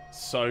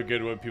 So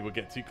good when people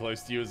get too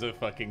close to you as a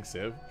fucking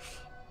civ.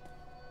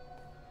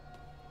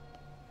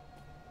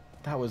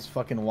 That was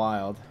fucking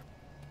wild.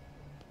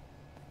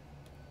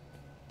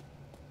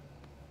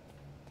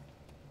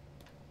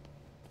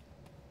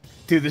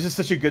 Dude, this is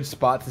such a good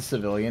spot to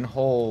civilian.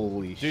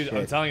 Holy shit. Dude,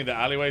 I'm telling you, the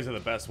alleyways are the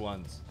best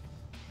ones.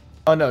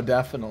 Oh no,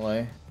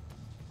 definitely.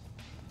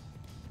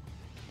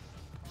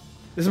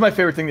 This is my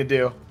favorite thing to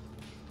do.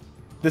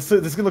 This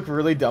can look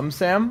really dumb,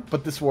 Sam,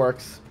 but this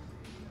works.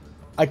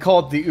 I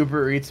call it the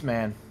Uber Eats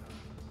man.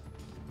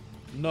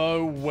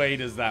 No way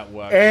does that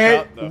work.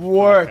 It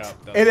worked.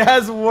 Fuck up, it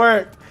has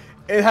worked.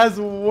 It has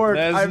worked.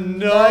 There's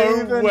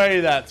no way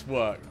that's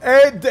worked.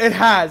 It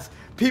has.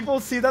 People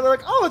see that, they're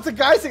like, oh, it's a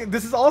guy sitting.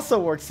 This is also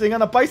works, sitting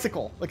on a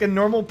bicycle, like a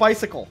normal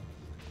bicycle.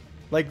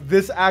 Like,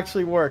 this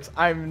actually works.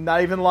 I'm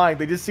not even lying.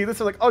 They just see this,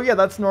 they're like, oh yeah,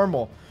 that's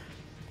normal.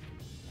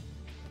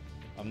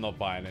 I'm not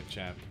buying it,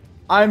 champ.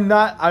 I'm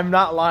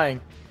not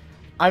lying.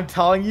 I'm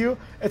telling you,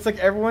 it's like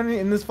everyone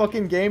in this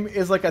fucking game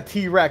is like a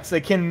T-Rex.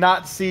 They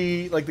cannot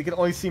see, like, they can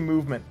only see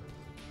movement.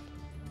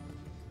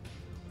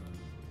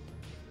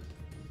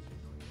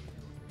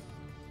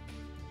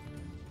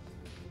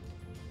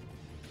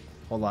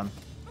 Hold on.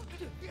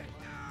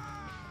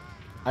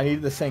 I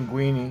need the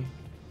Sanguini.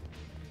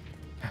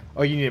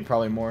 Oh, you need it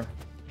probably more.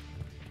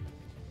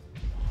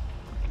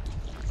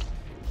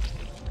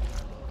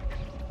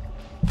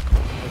 I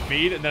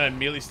feed and then I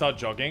immediately start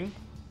jogging.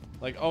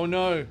 Like, oh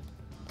no.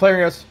 Player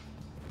goes.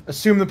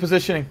 Assume the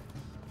positioning.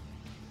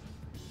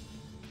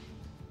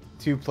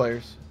 2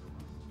 players.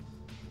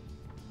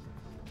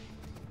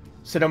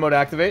 Sit mode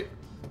activate.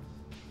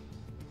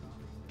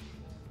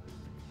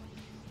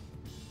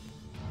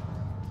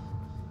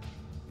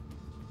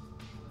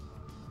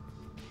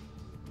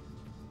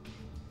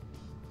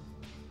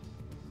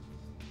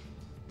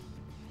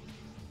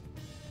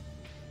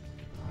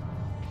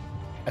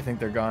 I think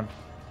they're gone.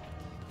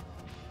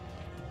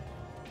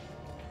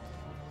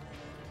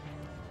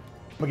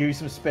 I'm gonna give you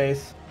some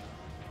space.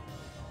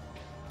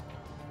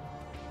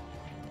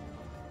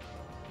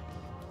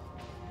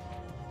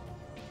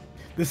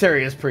 This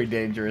area is pretty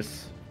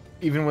dangerous.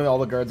 Even when all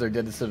the guards are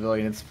dead to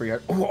civilian, it's pretty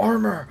hard. Oh,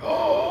 armor!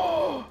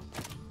 Oh!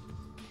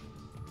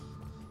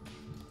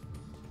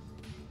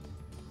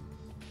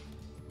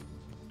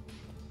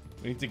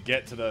 We need to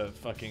get to the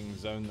fucking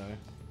zone though.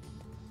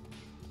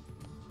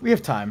 We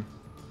have time.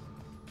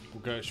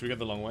 We'll go. Should we go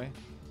the long way?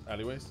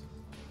 Alleyways?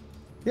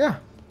 Yeah.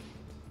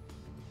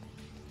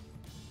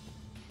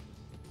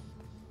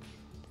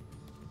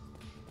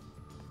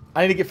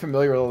 I need to get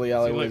familiar with all the See,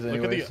 alleyways look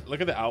anyways.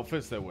 look at the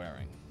outfits they're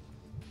wearing.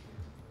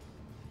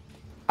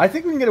 I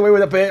think we can get away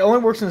with it, but it only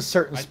works in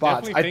certain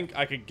spots. I definitely think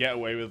I could get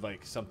away with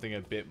like something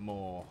a bit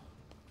more...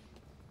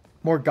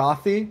 More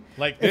gothy?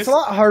 Like this? It's a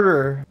lot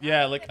harder.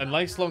 Yeah, like a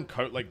nice long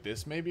coat like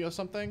this maybe or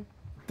something.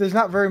 There's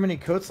not very many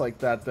coats like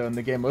that though in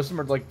the game. Most of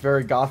them are like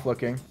very goth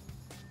looking.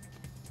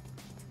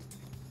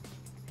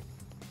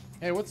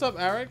 Hey, what's up,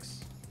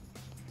 Arix?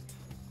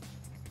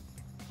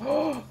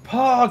 Oh,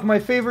 Pog, my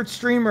favorite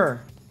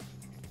streamer.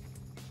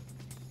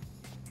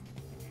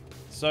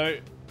 So,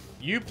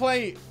 you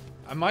play...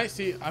 I might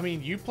see... I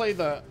mean, you play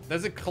the...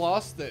 There's a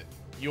class that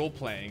you're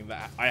playing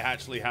that I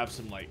actually have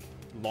some, like,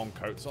 long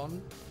coats on.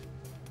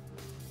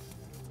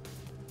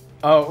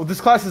 Oh, well,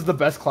 this class is the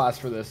best class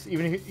for this.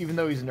 Even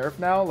though he's nerfed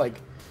now, like,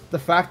 the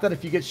fact that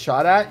if you get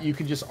shot at, you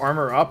can just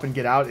armor up and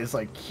get out is,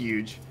 like,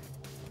 huge.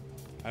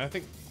 I don't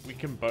think we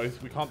can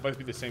both... We can't both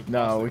be the same class.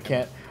 No, we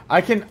can't.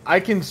 I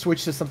can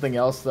switch to something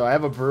else, though. I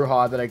have a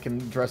Bruja that I can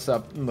dress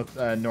up and look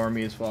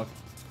normie as fuck.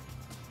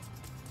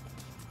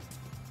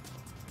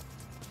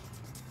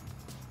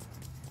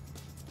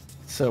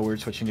 So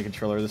weird switching to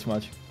controller this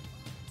much.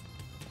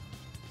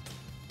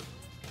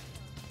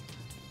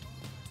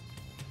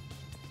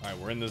 Alright,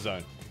 we're in the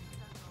zone.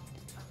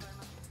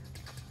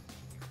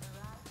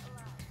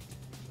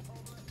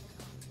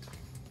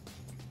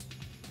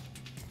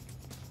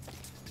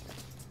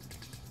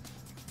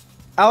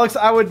 Alex,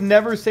 I would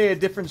never say a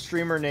different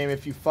streamer name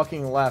if you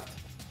fucking left.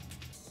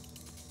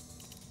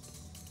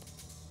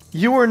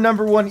 You were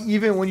 #1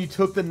 even when you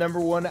took the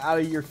 #1 out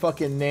of your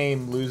fucking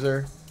name,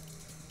 loser.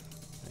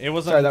 It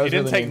wasn't... Sorry, that was he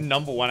didn't really take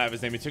mean. #1 out of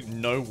his name. He took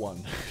no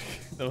one.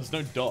 There was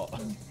no dot.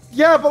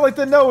 Yeah, but like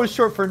the no was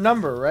short for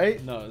number,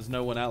 right? No, there's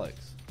no one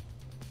Alex.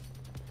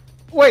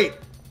 Wait.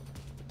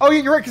 Oh,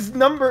 yeah, you're right, because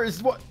number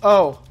is what?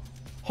 Oh.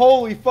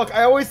 Holy fuck.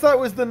 I always thought it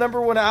was the number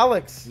 1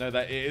 Alex. No,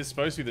 that it is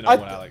supposed to be the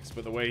number 1 Alex,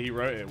 but the way he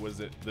wrote it was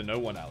the no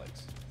one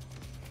Alex.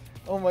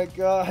 Oh my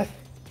god.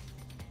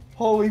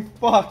 Holy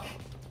fuck.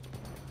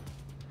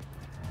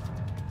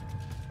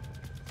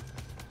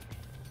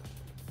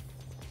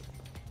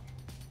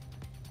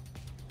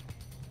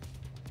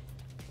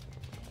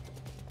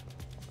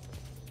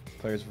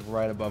 Player's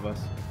right above us.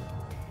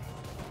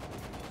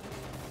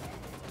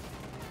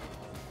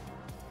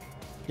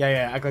 Yeah,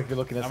 act like you're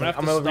looking at something.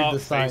 I'm gonna have to read start the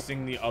sign.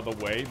 facing the other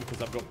way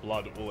because I've got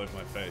blood all over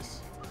my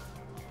face.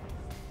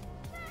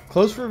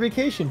 Closed for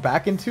vacation,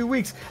 back in 2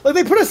 weeks. Like,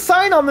 they put a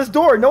sign on this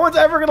door. No one's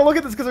ever gonna look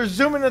at this because they're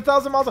zooming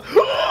 1,000 miles.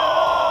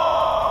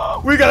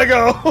 We gotta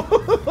go.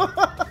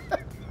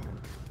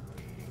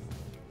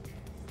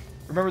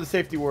 Remember the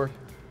safety word.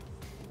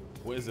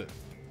 What is it?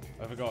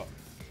 I forgot.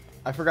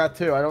 I forgot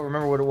too. I don't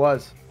remember what it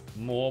was.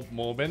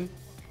 Morbin?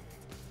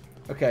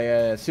 Okay,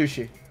 yeah,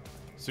 sushi.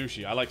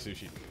 Sushi. I like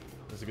sushi.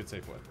 That's a good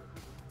safe word.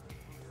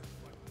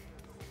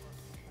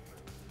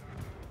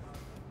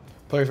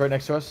 Player's right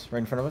next to us, right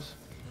in front of us.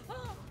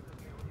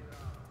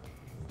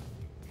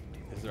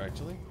 Is there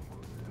actually?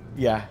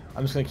 Yeah,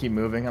 I'm just gonna keep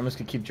moving. I'm just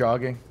gonna keep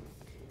jogging.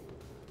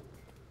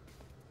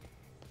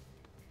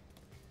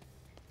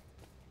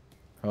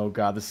 Oh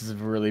god, this is a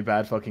really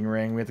bad fucking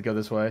ring. We have to go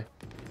this way.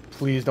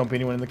 Please don't be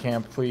anyone in the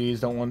camp. Please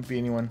don't want to be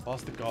anyone.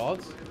 Past the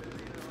guards?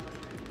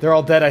 They're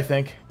all dead, I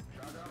think.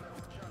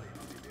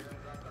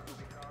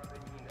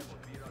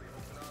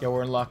 Yeah,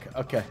 we're in luck.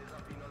 Okay.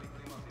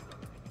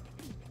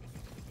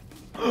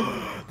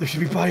 There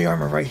should be body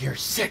armor right here.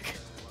 Sick.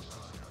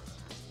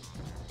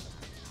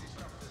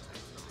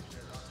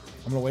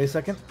 I'm gonna wait a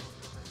second.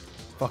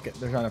 Fuck it.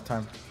 There's not enough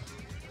time.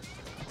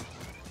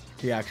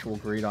 The actual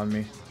greed on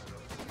me.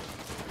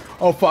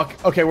 Oh, fuck.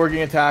 Okay, we're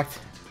getting attacked.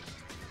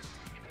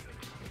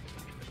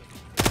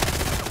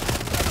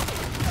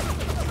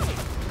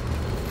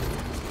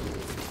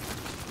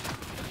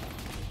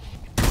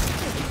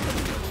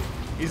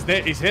 He's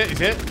there. He's hit. He's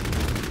hit.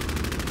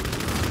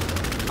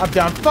 I'm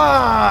down.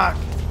 Fuck!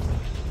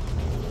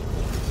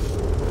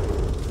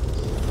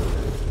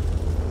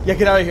 Yeah,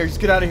 get out of here. Just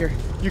get out of here.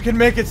 You can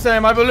make it,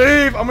 Sam. I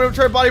believe. I'm gonna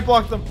try to body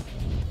block them.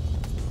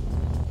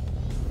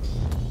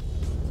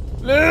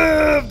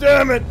 Live,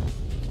 damn it.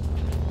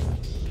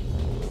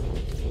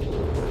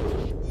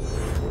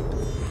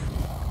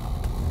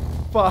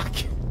 Fuck.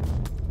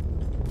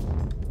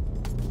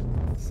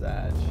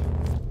 Sag.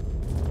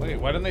 Wait,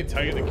 why didn't they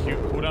tell you the Q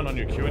cooldown on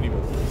your Q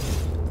anymore?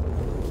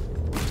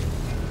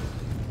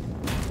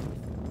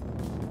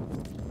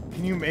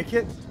 Can you make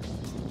it?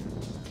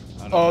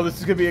 I don't Oh, know. this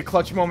is gonna be a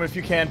clutch moment if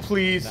you can,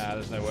 please. Nah,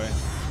 there's no way.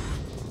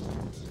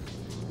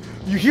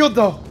 You healed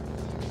though.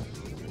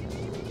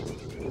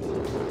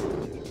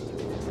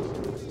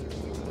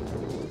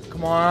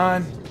 Come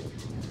on.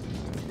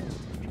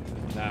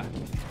 Nah.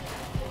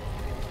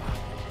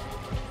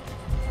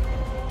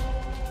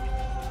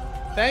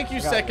 Thank you,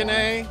 Second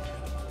A.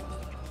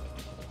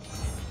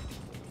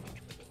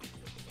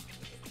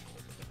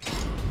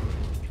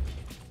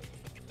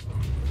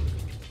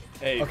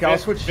 Hey, Okay, I'll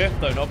switch. Fifth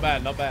though, not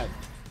bad, not bad.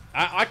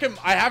 I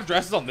have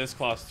dresses on this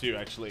class too,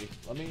 actually.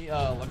 Let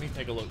me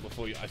take a look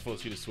before I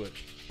force you to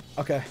switch.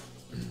 Okay.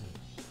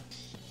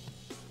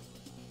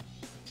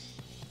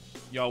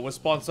 Yo, we're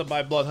sponsored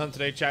by Bloodhunt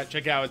today, chat.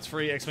 Check out, it's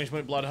free. Exclamation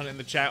point Bloodhunt in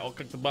the chat, or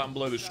click the button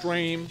below the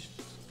stream.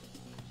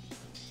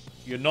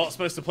 You're not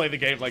supposed to play the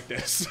game like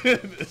this.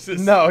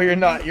 No, you're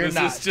not. You're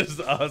not. This is just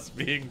us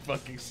being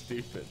fucking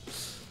stupid.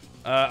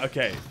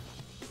 Okay.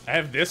 I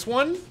have this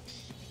one.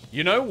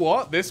 You know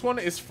what? This one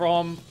is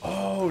from...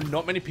 Oh,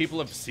 not many people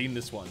have seen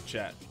this one,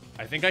 chat.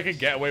 I think I could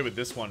get away with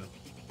this one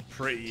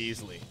pretty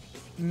easily.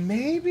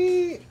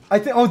 Maybe I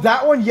think. Oh,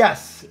 that one.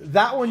 Yes,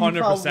 that one.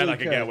 100% I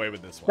could get away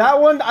with this one. That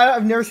one.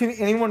 I've never seen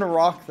anyone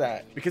rock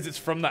that. Because it's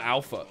from the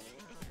alpha.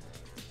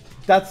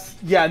 That's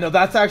yeah. No,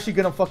 that's actually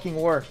gonna fucking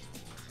work.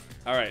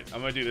 All right,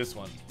 I'm gonna do this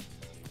one.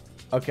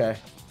 Okay,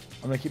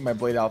 I'm gonna keep my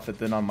blade outfit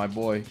then on my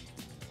boy.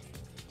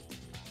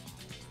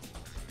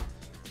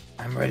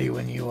 I'm ready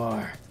when you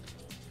are.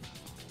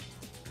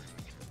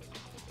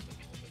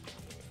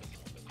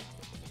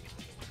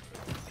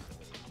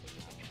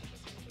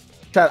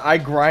 Chat, I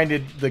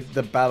grinded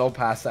the battle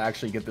pass to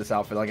actually get this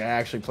outfit. Like, I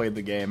actually played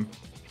the game.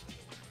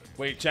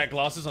 Wait, chat,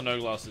 glasses or no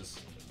glasses?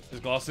 Is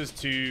glasses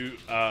too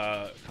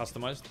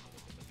customized?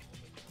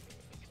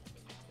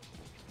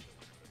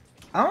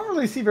 I don't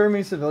really see very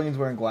many civilians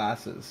wearing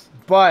glasses,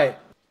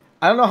 but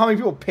I don't know how many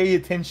people pay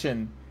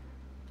attention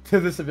to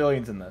the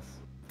civilians in this,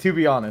 to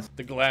be honest.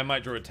 The glare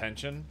might draw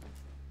attention.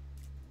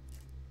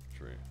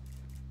 True.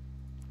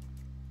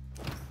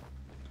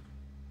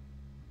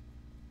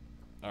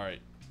 Alright.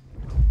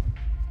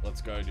 Let's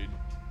go, dude.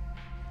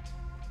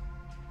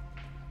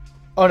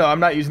 Oh no, I'm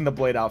not using the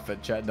blade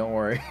outfit, chat. Don't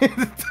worry. It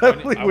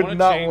definitely I would wanna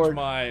not change work.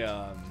 my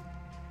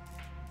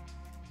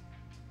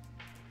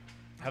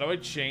how do I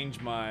change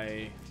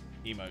my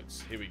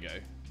emotes? Here we go.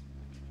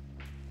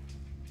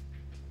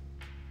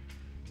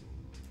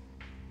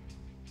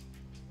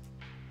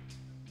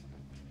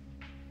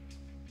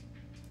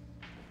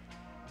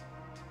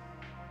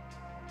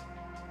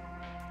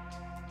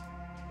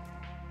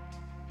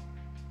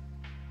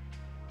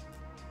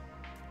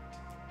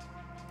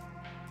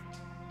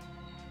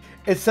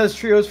 It says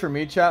trios for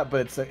me, chat,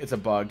 but it's a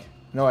bug.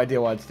 No idea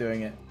why it's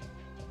doing it.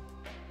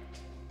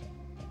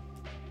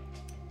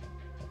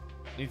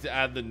 Need to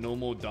add the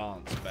normal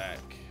dance back.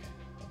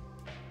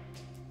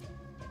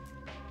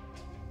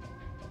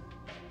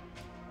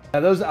 Yeah,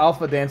 those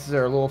alpha dances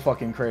are a little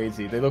fucking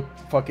crazy. They look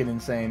fucking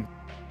insane.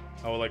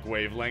 Oh, like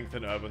wavelength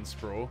and urban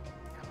sprawl.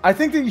 I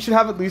think that you should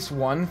have at least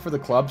one for the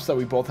club so that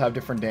we both have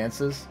different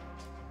dances.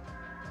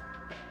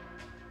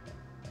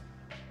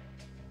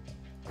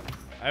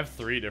 I have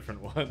 3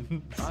 different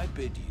ones. I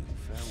bid you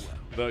farewell.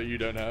 Though you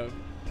don't have.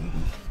 I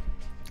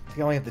think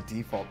I only have the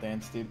default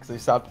dance, dude, because they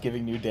stopped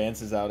giving new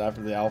dances out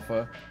after the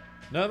alpha.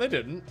 No, they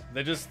didn't.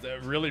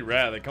 They're really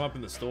rare. They come up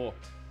in the store.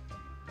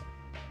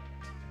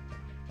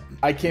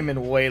 I came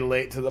in way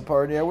late to the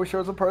party. I wish I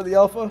was a part of the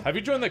alpha. Have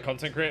you joined the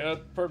content creator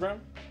program?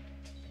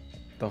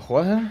 The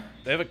what?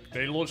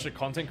 They launched a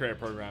content creator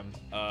program,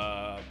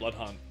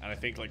 Bloodhunt, and I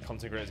think like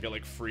content creators get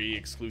like free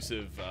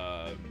exclusive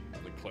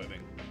like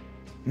clothing.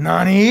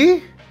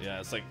 Nani? Yeah,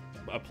 it's like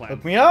a plan.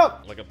 Look me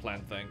up. Like a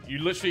planned thing. You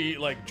literally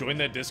like join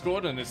their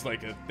Discord, and it's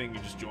like a thing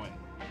you just join.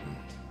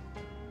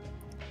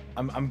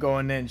 I'm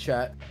going in,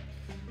 chat.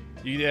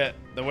 Yeah,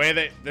 the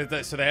way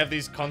so they have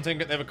these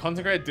they have a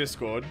content creator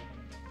Discord.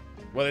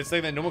 Well, it's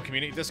like their normal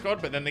community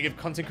Discord, but then they give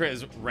content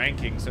creators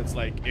rankings. So it's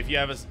like if you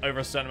have over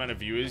a certain amount of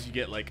viewers, you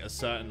get like a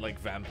certain like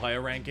vampire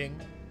ranking.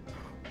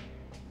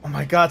 Oh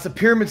my god, it's a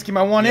pyramid scheme.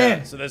 I want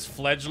in. So there's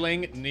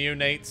fledgling,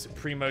 neonates,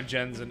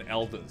 primogens, and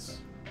elders.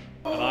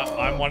 And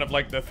I'm one of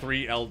like the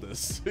 3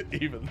 elders,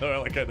 even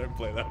though like I don't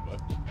play that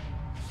much.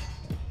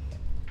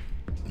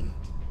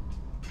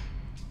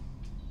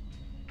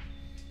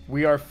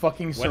 We are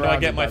fucking surrounded. When do I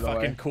get my by the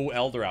fucking way. cool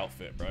elder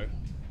outfit, bro?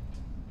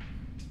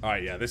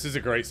 Alright, yeah, this is a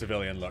great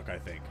civilian look, I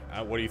think.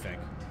 What do you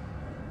think?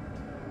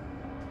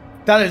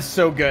 That is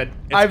so good.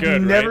 It's I've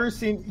good, never right?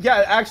 seen.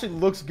 Yeah, it actually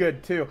looks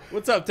good too.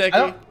 What's up,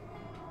 Techie?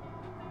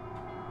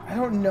 I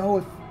don't know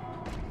if.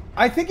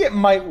 I think it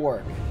might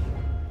work.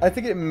 I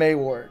think it may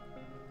work.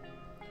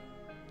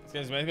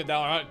 This guy's making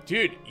 $1.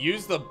 Dude,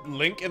 use the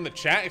link in the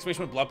chat,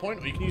 exclamation point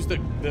Bloodpoint, or you can use the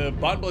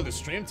button below the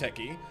stream,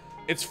 Techie.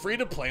 It's free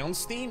to play on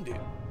Steam, dude.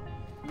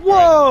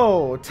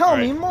 Whoa! Right. Tell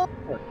me more.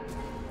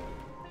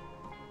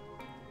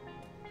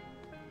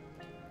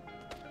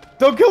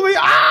 Don't kill me!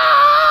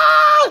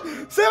 Ah!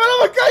 Sam, I'm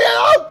gonna kill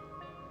you!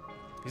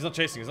 He's not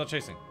chasing, he's not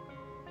chasing.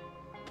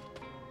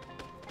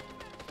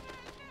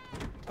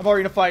 I'm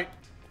already in a fight.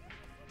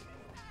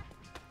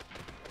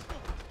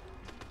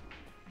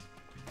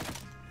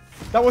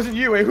 That wasn't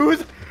you, eh? Who's...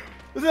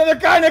 There's another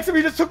guy next to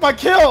me who just took my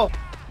kill!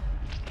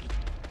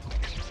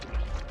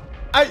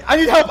 I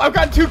need help! I've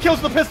gotten 2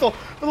 kills with the pistol!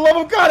 For the love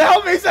of God,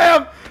 help me,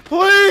 Sam!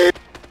 Please!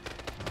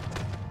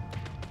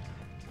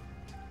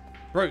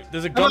 Bro,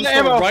 there's a I'm gun on the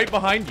store ammo. right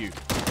behind you.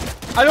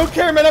 I don't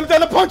care, man. I'm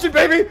done punching,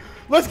 baby.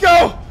 Let's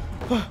go.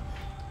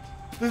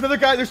 There's another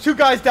guy. There's 2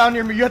 guys down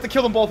near me. You have to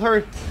kill them both.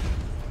 Hurry.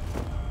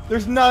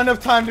 There's not enough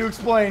time to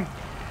explain.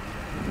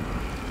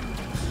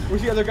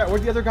 Where's the other guy?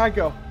 Where'd the other guy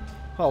go?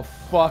 Oh,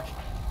 fuck.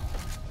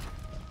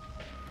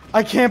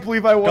 I can't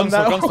believe I won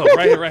that. Gun store,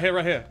 right here, right here,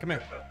 right here. Come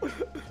here.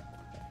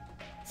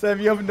 Sam,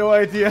 you have no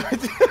idea.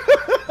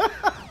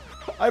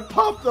 I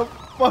popped the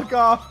fuck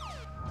off.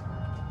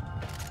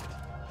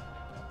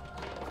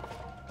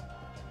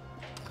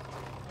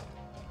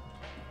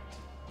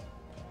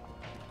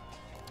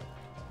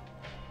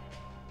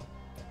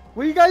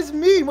 What do you guys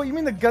mean? What, you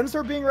mean the gun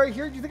store being right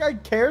here? Do you think I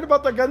cared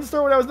about the gun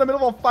store when I was in the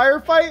middle of a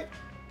firefight?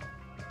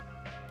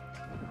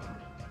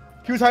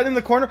 He was hiding in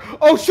the corner.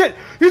 Oh shit!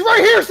 He's right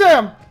here,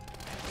 Sam!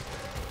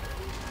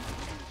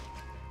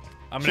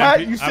 I'm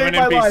Chat, an, you I'm an saved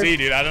my NPC, life.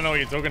 dude. I don't know what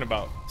you're talking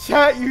about.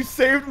 Chat, you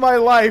saved my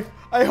life.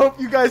 I hope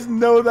you guys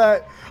know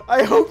that.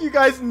 I hope you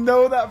guys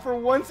know that for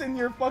once in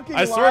your fucking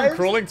I lives. saw him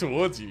crawling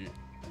towards you.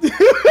 he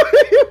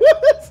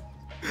was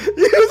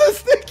a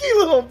sneaky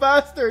little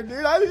bastard,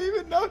 dude. I didn't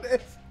even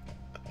notice.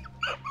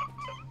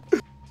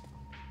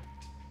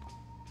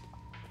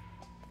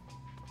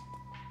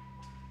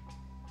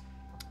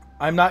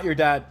 I'm not your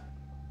dad.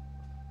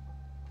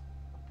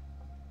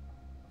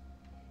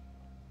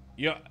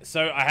 Yeah,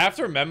 so I have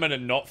to remember to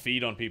not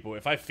feed on people.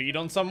 If I feed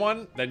on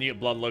someone, then you get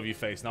blood all over your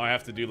face. Now I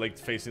have to do like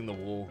facing the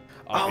wall.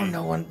 Oh,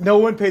 no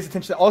one pays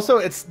attention. Also,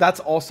 that's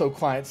also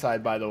client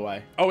side, by the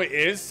way. Oh, it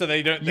is? So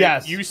they don't.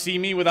 Yes. You see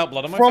me without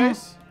blood on my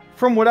face?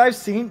 From what I've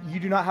seen, you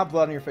do not have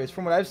blood on your face.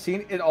 From what I've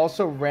seen, it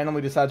also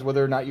randomly decides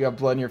whether or not you have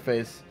blood on your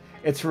face.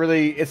 It's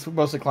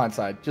mostly client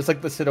side, just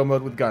like the Cito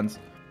mode with guns.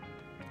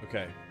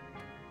 Okay.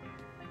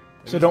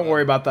 So don't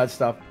worry about that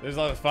stuff. There's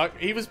like fuck.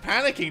 He was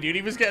panicking, dude.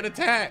 He was getting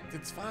attacked.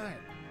 It's fine.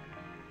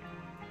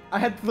 I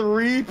had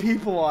 3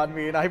 people on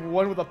me, and I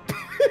won with a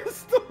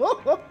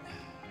pistol.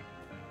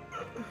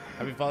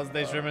 Happy Father's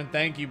Day, Strippin.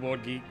 Thank you,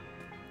 Board Geek.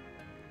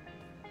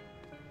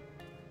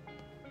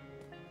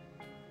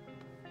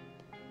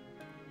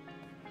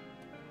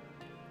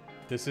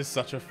 This is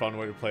such a fun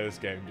way to play this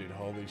game, dude.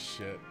 Holy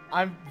shit.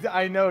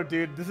 I know,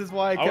 dude. This is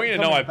why I want you to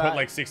know coming I put back.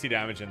 like 60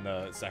 damage in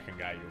the second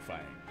guy you were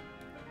fighting.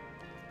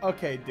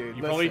 Okay, dude.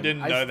 You probably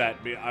didn't know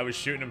that. But I was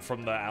shooting him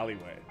from the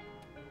alleyway.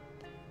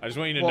 I just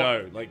want you to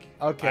know, like,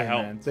 Okay, I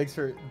helped. man. Thanks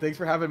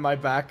for having my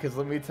back, because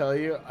let me tell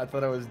you, I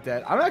thought I was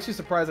dead. I'm actually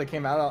surprised I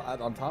came out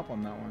on top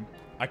on that one.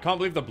 I can't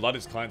believe the blood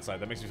is client side.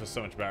 That makes me feel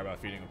so much better about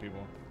feeding on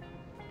people.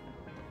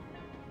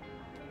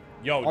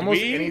 Yo, Almost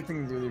do we...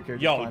 anything to do with your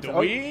character. Yo, do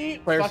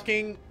we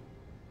fucking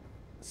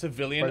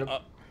civilian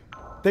up?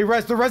 They're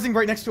rezzing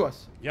right next to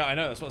us. Yeah, I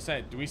know. That's what I'm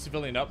saying. Do we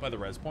civilian up by the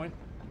res point?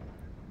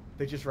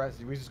 They just res.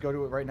 We just go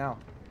to it right now.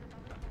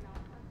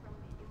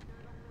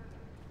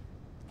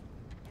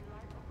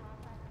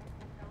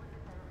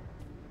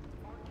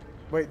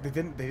 Wait, they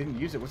didn't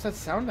use it. What's that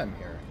sound I'm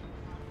hearing?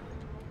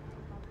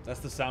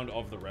 That's the sound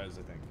of the res,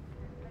 I think.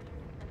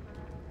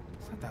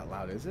 It's not that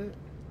loud, is it?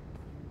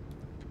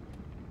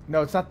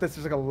 No, it's not this.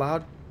 There's like a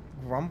loud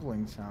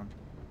grumbling sound.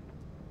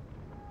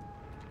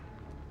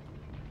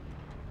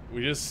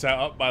 We just set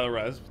up by the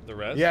res.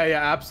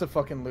 Yeah,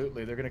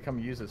 abso-fucking-lutely. They're gonna come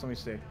use this. Let me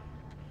see.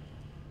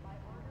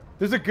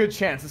 There's a good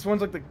chance. This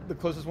one's like the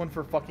closest one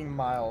for fucking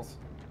miles.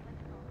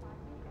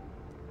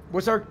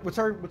 What's our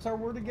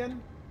word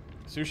again?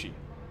 Sushi.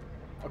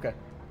 Okay.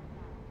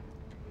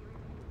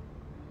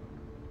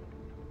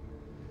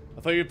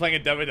 I thought you were playing a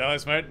Dead by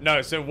Daylight mode.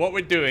 No, so what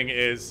we're doing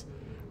is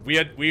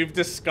we've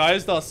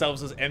disguised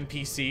ourselves as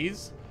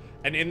NPCs,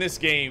 and in this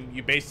game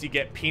you basically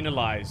get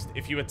penalized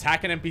if you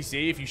attack an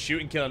NPC. If you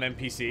shoot and kill an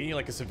NPC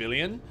like a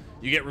civilian,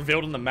 you get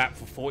revealed on the map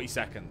for 40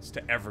 seconds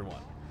to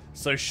everyone.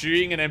 So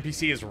shooting an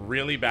NPC is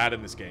really bad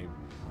in this game.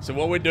 So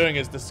what we're doing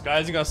is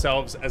disguising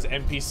ourselves as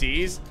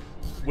NPCs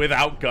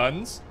without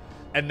guns,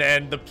 and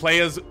then the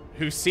players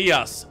who see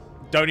us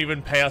don't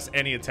even pay us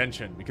any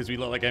attention because we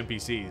look like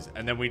NPCs,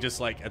 and then we just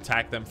like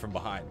attack them from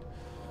behind.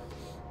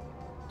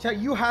 Chat,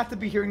 you have to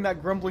be hearing that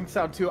grumbling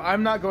sound too.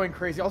 I'm not going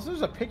crazy. Also,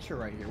 there's a picture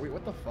right here. Wait,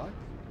 what the fuck?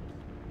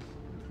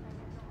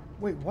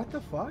 Wait, what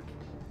the fuck?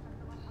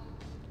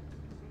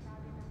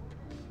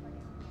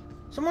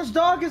 Someone's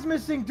dog is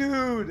missing,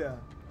 dude!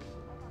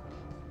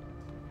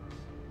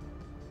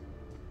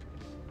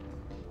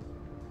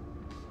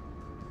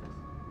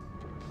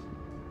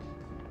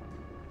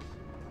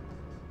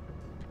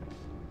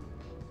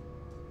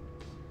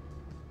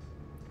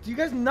 Do you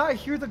guys not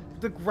hear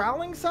the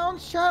growling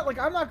sounds, chat? Like,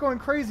 I'm not going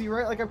crazy,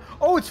 right? Like,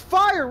 oh, it's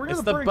fire! We're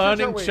It's the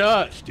burning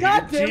church, dude.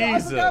 God damn it, I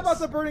Jesus. forgot about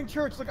the burning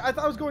church. Like, I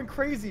thought I was going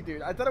crazy,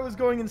 dude. I thought I was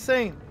going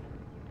insane.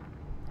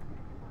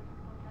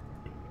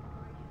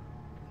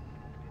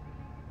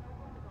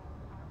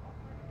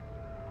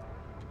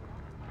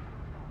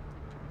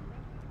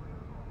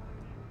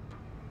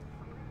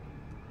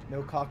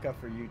 No caca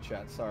for you,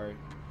 chat. Sorry.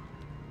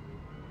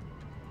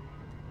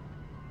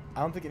 I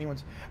don't think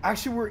anyone's...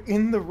 Actually, we're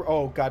in the...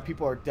 Oh, God.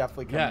 People are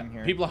definitely coming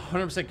here. People are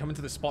 100% coming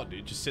to the spot,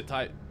 dude. Just sit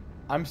tight.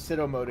 I'm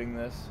Sito-moding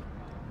this.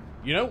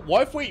 You know,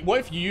 what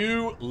if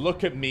you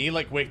look at me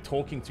like we're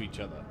talking to each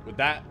other? Would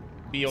that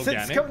be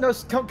organic?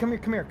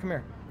 Come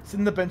here. Sit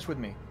in the bench with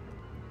me.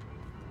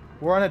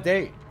 We're on a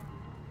date.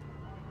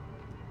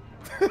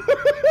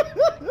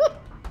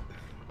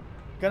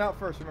 Gun out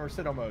first. Remember,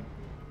 Sito mode.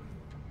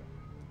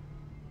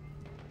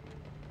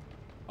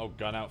 Oh,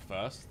 gun out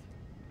first?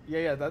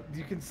 Yeah, that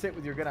you can sit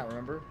with your gun out,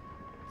 remember?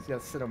 So you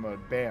got Sito mode.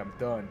 Bam,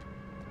 done.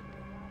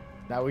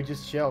 Now we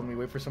just chill and we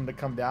wait for someone to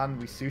come down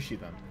and we sushi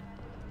them.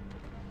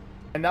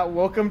 And now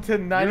welcome to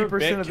 90% You're a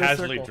bit of the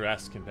casually circle.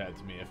 dressed compared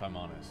to me, if I'm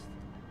honest.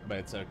 But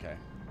it's okay.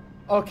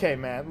 Okay,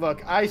 man.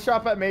 Look, I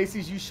shop at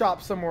Macy's. You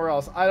shop somewhere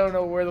else. I don't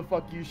know where the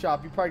fuck you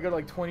shop. You probably go to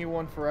like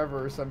 21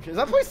 Forever or some shit. Is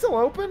that place still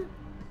open?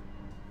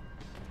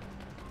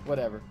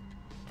 Whatever.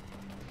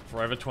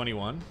 Forever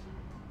 21?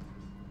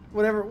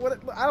 Whatever.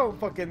 I don't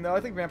fucking know.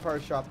 I think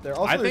vampires shop there.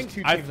 Also, there's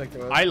two teams like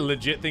those. I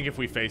legit think if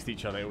we faced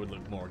each other, it would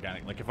look more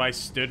organic. Like if I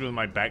stood with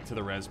my back to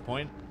the res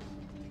point,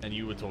 and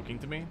you were talking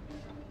to me.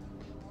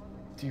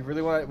 Do you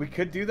really want to? We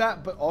could do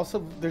that, but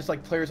also there's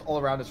like players all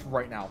around us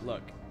right now.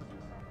 Look.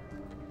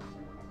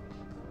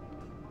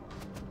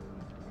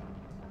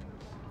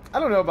 I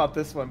don't know about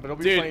this one, but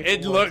it'll be funny.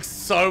 Dude, it looks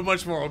so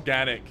much more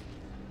organic.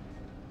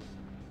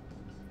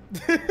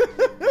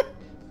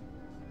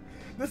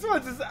 This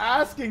one's just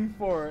asking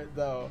for it,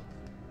 though.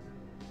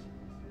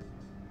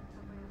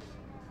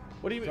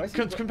 What do you mean?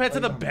 Compared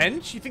to the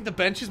bench? You think the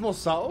bench is more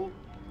subtle?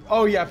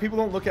 Oh, yeah. People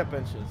don't look at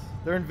benches.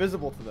 They're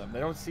invisible to them. They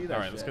don't see that.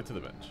 Alright, let's go to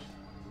the bench.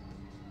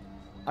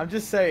 I'm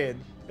just saying.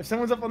 If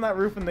someone's up on that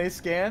roof and they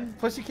scan,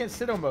 plus you can't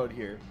Sito mode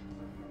here.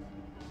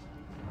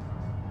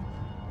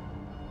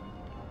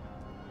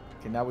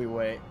 Okay, now we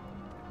wait.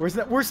 Where's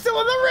that? We're still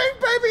in the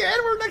ring, baby,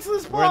 and we're next to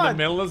the spawn. We're in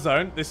the middle of the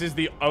zone. This is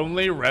the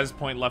only res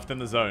point left in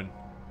the zone.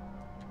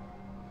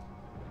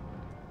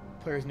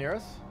 Players near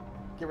us.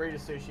 Get ready to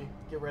sushi.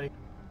 Get ready.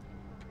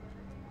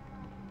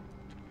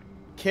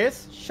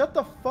 Kiss? Shut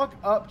the fuck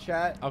up,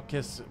 chat. I'll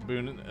kiss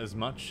Boone as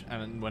much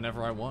and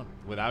whenever I want,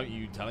 without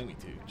you telling me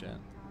to, chat.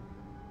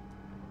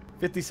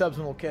 50 subs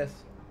and we'll kiss.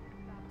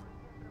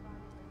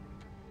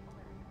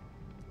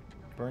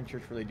 Burn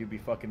Church really do be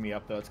fucking me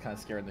up, though. It's kind of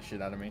scaring the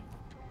shit out of me.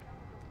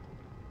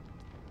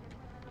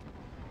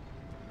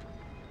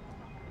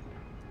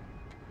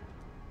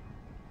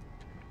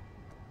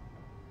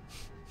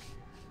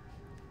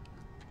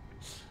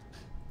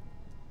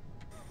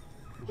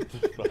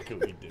 the fuck are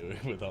we doing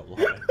with our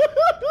life?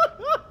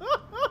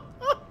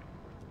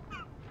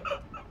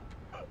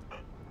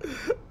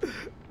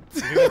 You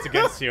think that's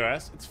against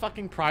US? It's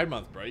fucking Pride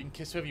Month, bro. You can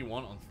kiss whoever you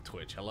want on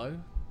Twitch. Hello?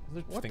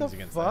 There's What things the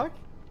against fuck?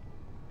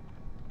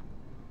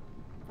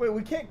 Wait,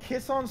 we can't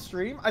kiss on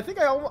stream? I think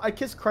I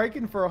kissed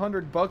Kraken for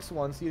 $100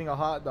 once eating a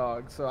hot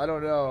dog, so I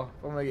don't know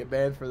if I'm gonna get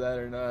banned for that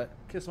or not. that.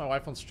 Kiss my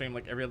wife on stream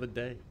like every other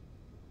day.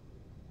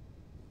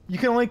 You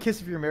can only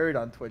kiss if you're married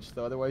on Twitch,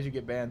 though. Otherwise, you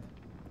get banned.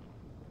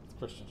 It's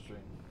Christian stream.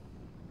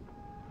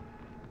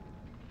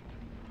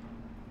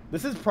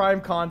 This is prime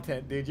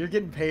content, dude. You're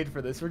getting paid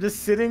for this. We're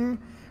just sitting.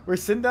 We're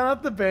sitting down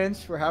at the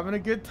bench. We're having a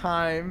good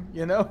time,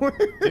 you know.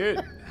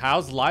 Dude,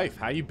 how's life?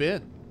 How you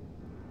been?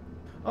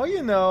 Oh,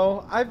 you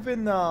know, I've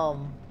been,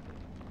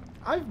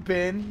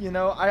 you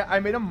know, I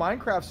made a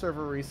Minecraft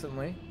server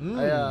recently.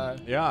 Yeah,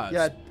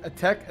 a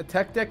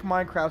tech deck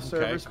Minecraft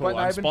server. Okay, cool.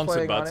 I'm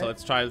sponsored, bud, so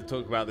let's try to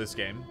talk about this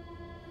game.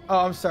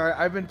 Oh, I'm sorry.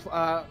 I've been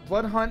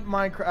Bloodhunt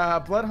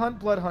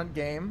Bloodhunt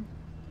game.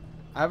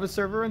 I have a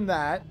server in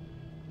that.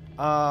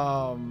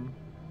 How's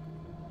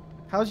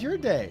your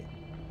day?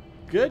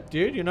 Good,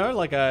 dude. You know,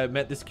 like I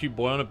met this cute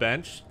boy on a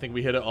bench. Think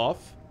we hit it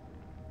off.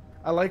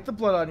 I like the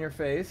blood on your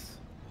face.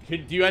 Do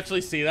you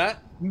actually see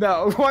that?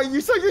 No. Why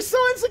you're so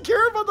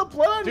insecure about the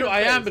blood on Dude, your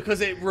I face? am, because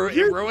it ruins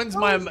it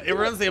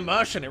ruins the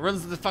immersion. It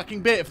ruins the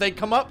fucking bit. If they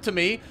come up to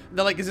me,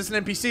 they're like, "Is this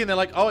an NPC?" and they're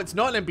like, "Oh, it's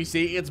not an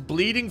NPC. It's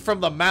bleeding from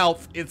the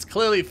mouth. It's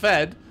clearly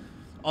fed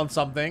on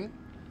something."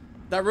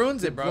 That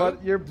ruins it, bro.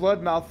 Your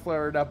blood mouth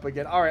flared up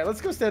again. All right, let's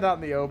go stand out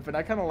in the open.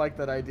 I kind of like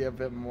that idea a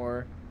bit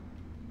more.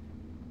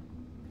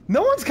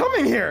 No one's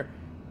coming here.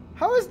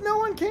 How has no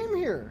one came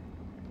here?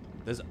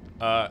 There's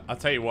I'll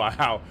tell you why.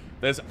 How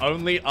there's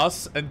only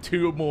us and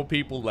 2 more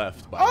people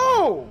left. By the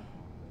Oh!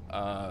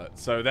 way.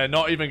 So they're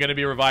not even going to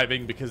be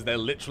reviving because they're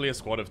literally a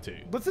squad of 2.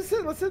 Let's just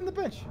sit. Let's sit on the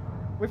bench.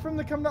 Wait for them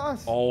to come to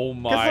us. Oh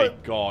my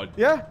god.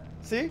 Yeah.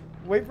 See?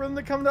 Wait for them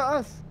to come to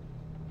us.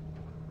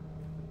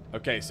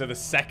 Okay, so the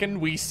second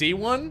we see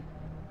one,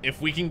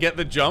 if we can get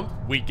the jump,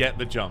 we get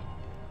the jump.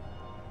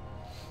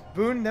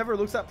 Boone never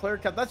looks at player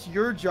cap. That's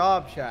your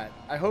job, chat.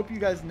 I hope you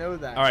guys know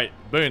that. All right,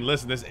 Boone,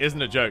 listen, this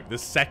isn't a joke. The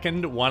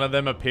second one of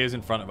them appears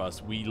in front of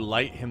us, we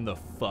light him the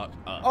fuck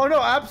up. Oh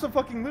no,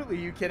 absolutely.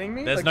 You kidding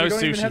me? There's Like, no we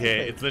don't even sushi here.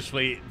 hesitate. It's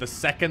literally the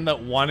second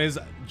that one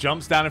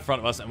jumps down in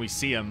front of us and we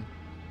see him.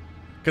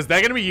 Because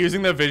they're going to be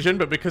using their vision,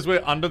 but because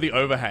we're under the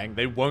overhang,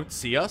 they won't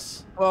see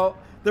us. Well,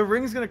 the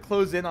ring's gonna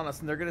close in on us,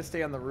 and they're gonna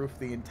stay on the roof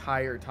the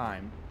entire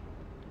time,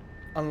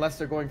 unless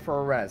they're going for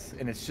a res,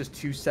 and it's just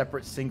 2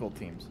 separate single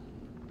teams.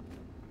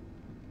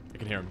 I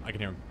can hear him. I can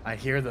hear him. I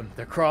hear them.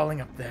 They're crawling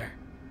up there.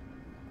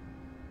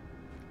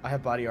 I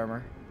have body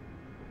armor.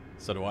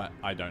 So do I.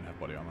 I don't have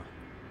body armor.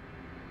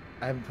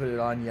 I haven't put it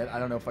on yet. I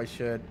don't know if I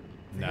should.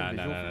 No.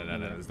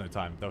 There's no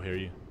time. They'll hear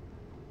you.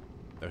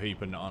 They'll hear you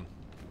putting it on.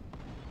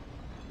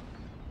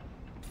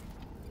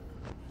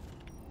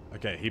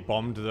 Okay, he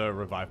bombed the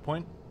revive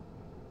point.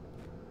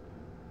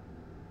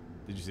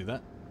 Did you see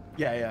that?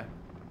 Yeah.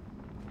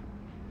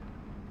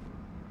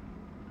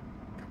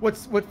 What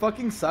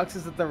fucking sucks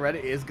is that the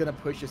Reddit is gonna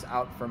push us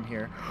out from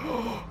here.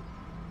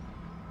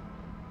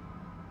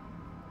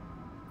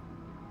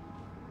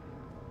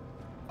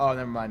 Oh,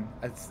 never mind.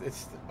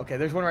 It's okay.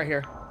 There's one right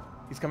here.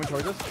 He's coming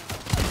towards us.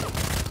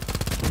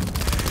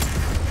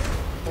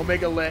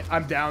 Omega lit.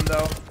 I'm down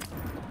though.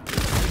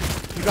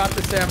 You got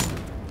this, Sam.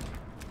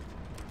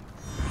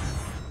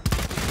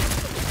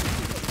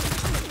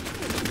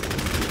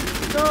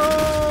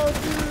 No,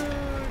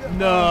 dude.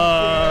 No.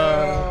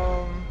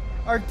 Oh,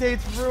 damn. Our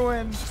date's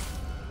ruined.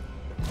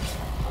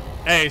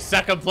 Hey,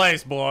 second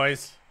place,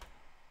 boys.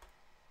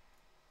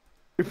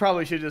 We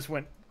probably should just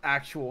went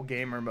actual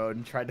gamer mode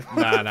and tried to.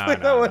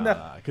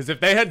 Nah. Because if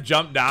they had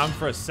jumped down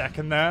for a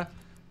second there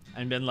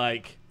and been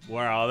like,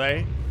 "Where are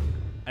they?"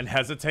 and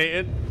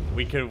hesitated,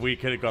 we could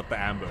have got the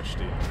ambush,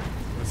 dude.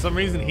 For some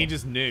reason, he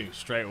just knew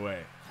straight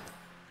away.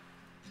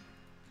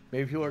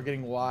 Maybe people are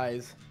getting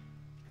wise.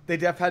 They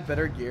def had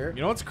better gear.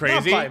 You know what's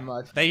crazy? Not by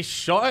much. They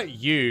shot at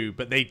you,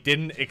 but they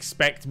didn't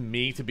expect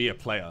me to be a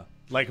player.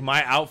 Like,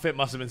 my outfit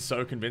must have been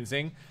so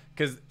convincing.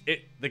 Because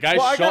the guy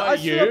shot at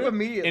you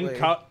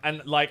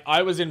and like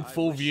I was in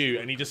full view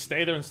and he just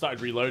stayed there and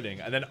started reloading.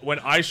 And then when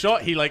I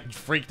shot, he like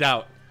freaked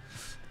out.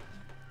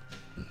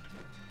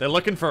 They're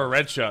looking for a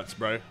red shirts,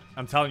 bro.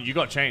 I'm telling you, you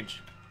got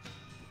change.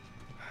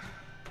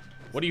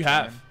 What do you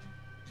have?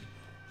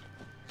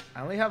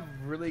 I only have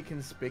really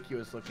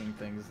conspicuous looking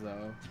things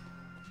though.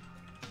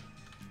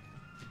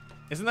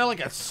 Isn't there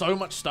like so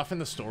much stuff in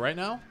the store right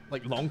now?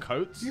 Like long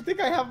coats? You think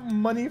I have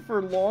money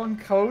for long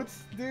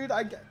coats, dude?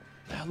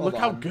 Look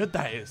how good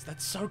that is.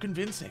 That's so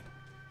convincing.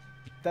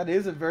 That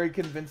is a very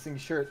convincing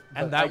shirt.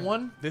 And that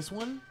one? This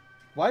one?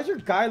 Why does your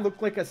guy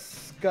look like a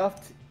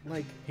scuffed,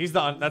 like...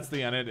 That's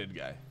the unedited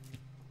guy.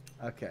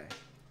 Okay.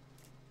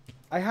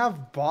 I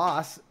have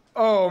Boss.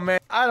 Oh, man.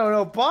 I don't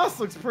know. Boss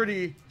looks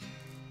pretty...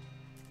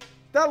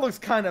 That looks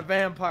kind of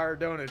vampire,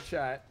 don't it,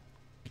 chat?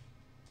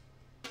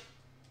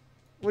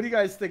 What do you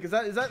guys think? Is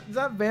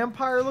that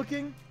vampire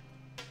looking?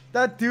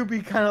 That do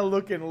be kind of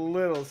looking a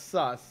little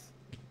sus.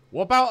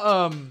 What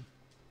about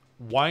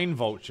Wine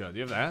Vulture? Do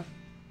you have that?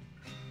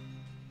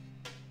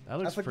 That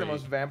looks That's like pretty... the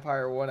most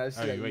vampire one I've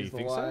seen. Oh, wait, you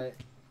think so?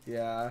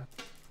 Yeah.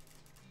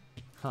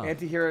 Huh.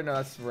 Anti-hero, no,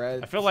 that's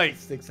red. I feel like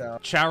sticks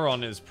out.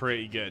 Charon is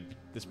pretty good.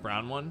 This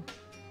brown one.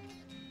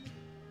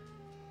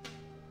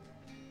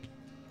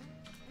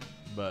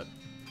 But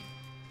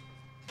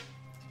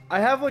I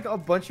have like a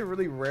bunch of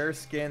really rare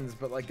skins,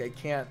 but like I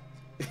can't.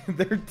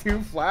 They're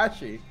too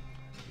flashy.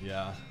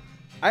 yeah.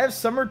 I have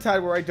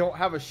Summertide where I don't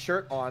have a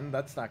shirt on.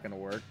 That's not gonna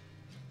work.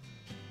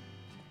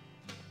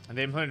 And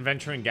they implemented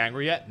Ventrue and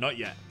Gangrel yet? Not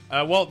yet.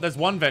 Well, there's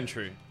one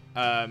Ventrue.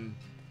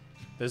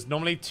 There's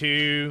normally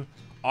 2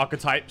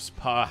 archetypes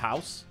per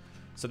house.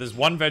 So there's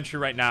one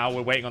Ventrue right now.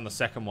 We're waiting on the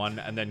second one,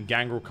 and then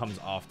Gangrel comes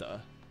after.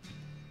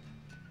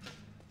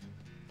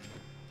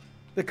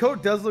 The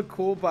coat does look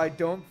cool, but I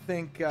don't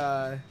think.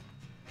 I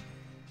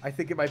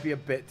think it might be a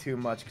bit too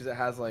much because it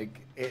has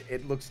like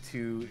it looks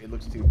too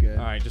good.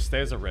 All right, just stay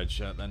as a red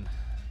shirt then.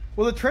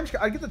 Well, the trench.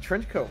 I get the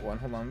trench coat one.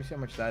 Hold on, let me see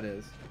how much that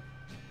is. Do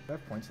I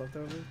have points left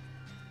over?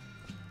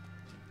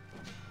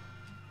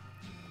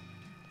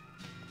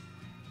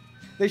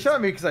 They shot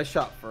at me because I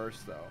shot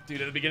first, though.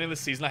 Dude, at the beginning of the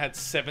season, I had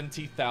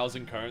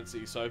 70,000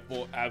 currency, so I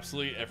bought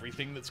absolutely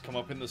everything that's come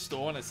up in the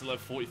store, and I still have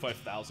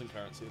 45,000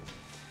 currency.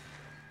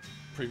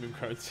 Premium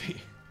currency.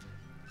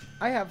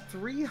 I have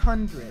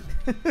 300.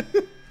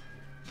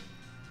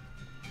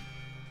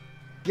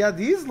 Yeah,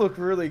 these look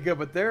really good,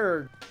 but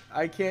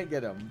I can't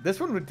get them. This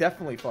one would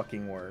definitely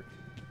fucking work.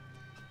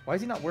 Why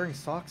is he not wearing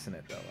socks in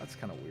it, though? That's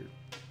kind of weird.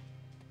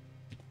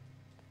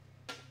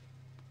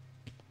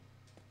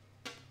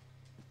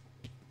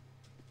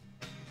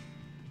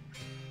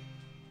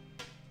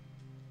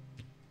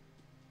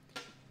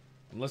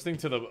 I'm listening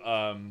to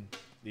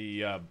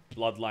the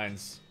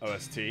Bloodlines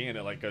OST, and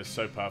it like goes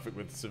so perfect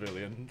with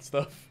civilian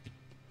stuff.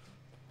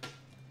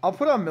 I'll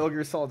put on Metal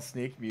Gear Solid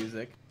Sneak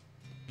music.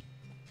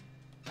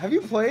 Have you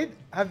played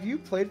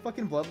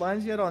fucking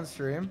Bloodlines yet on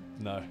stream?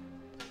 No.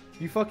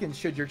 You fucking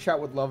should. Your chat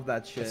would love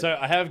that shit. So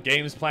I have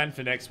games planned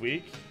for next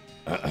week.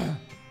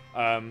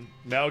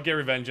 Metal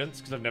Gear Revengeance,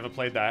 because I've never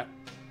played that.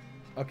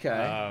 Okay.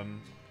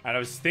 And I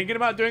was thinking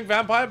about doing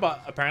Vampire,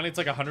 but apparently it's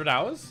like 100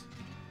 hours.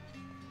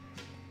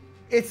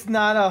 It's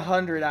not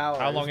 100 hours.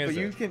 How long is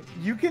it? it?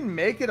 You can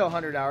make it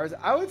 100 hours.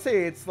 I would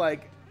say it's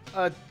like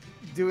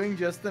doing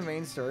just the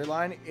main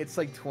storyline. It's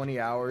like 20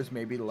 hours,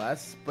 maybe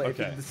less. But if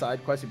you did the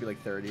side quest, it'd be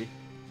like 30.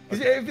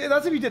 Because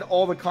that's if you did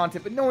all the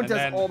content, but no one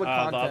does all the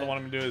content. The other one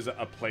I'm gonna do is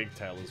a Plague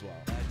Tale as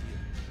well.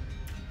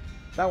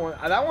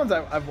 That one's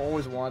I've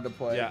always wanted to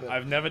play. Yeah, but...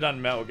 I've never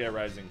done Metal Gear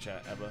Rising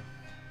chat ever.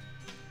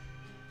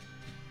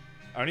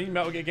 Only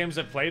Metal Gear games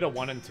I've played are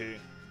 1 and 2.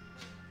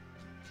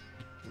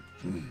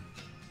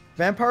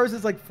 Vampires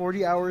is like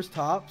 40 hours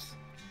tops.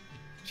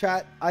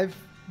 Chat, I've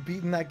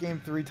beaten that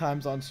game 3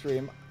 times on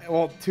stream.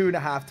 Well,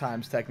 2.5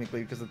 times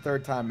technically, because the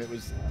third time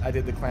I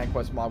did the Clan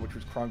Quest mod, which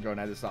was Krungo, and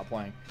I just stopped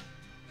playing.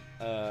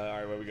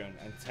 Alright, where are we going?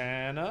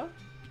 Antenna?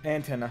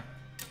 Antenna.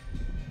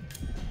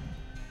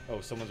 Oh,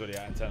 someone's already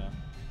at Antenna.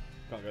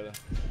 Can't go there.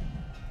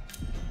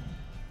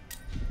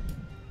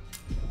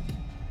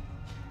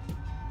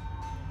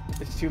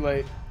 It's too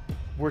late.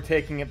 We're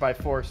taking it by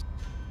force.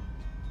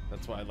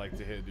 That's what I'd like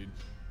to hear, dude.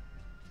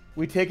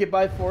 We take it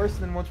by force,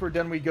 and then once we're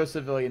done, we go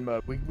civilian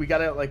mode. We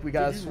gotta swap.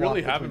 You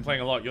really have been playing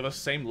a lot. You're the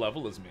same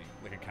level as me,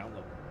 like account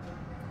level.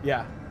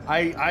 Yeah,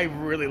 I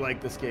really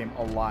like this game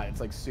a lot.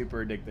 It's like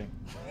super addicting.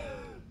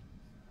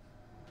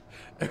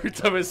 Every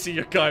time I see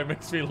your guy, it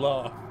makes me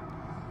laugh.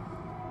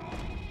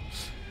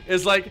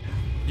 It's like,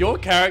 your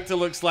character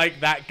looks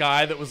like that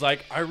guy that was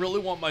like, I really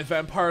want my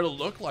vampire to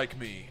look like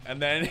me. And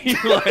then he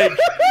like,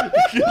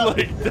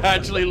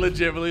 actually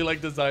legitimately like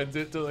designs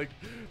it to like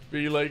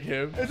be like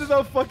him. This is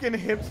a fucking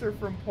hipster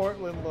from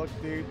Portland look,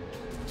 dude.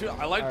 Dude,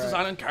 I like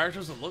designing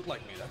characters that look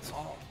like me, that's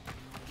all.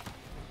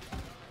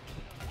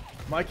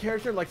 My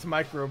character likes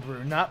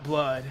microbrew, not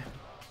blood.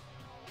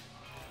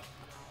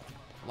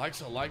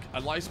 Likes a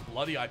nice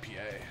bloody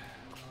IPA.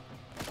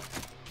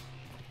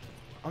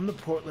 I'm the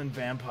Portland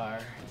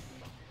vampire.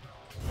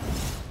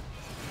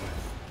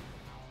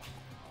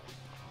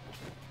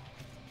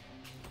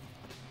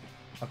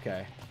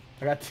 Okay.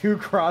 I got 2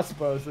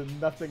 crossbows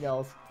and nothing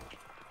else.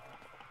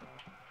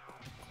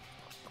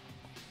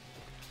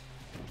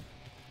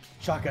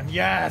 Shotgun.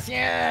 Yes,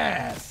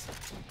 yes!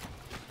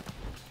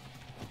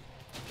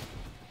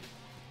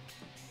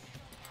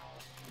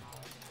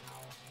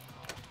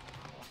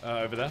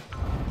 Over there.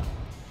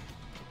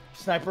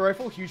 Sniper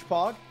rifle, huge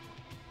pog.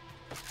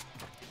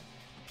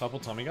 Purple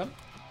Tommy gun.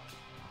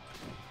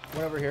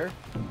 One over here.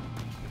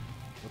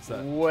 What's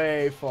that?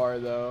 Way far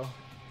though.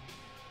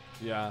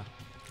 Yeah.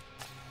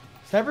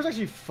 Sniper's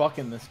actually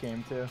fucking this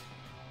game too.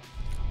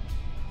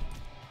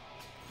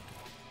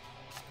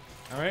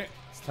 Alright,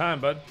 it's time,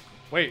 bud.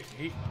 Wait,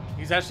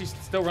 he's actually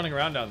still running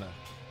around down there.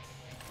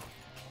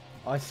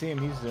 Oh, I see him,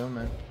 he's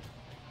zooming.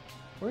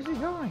 Where's he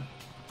going?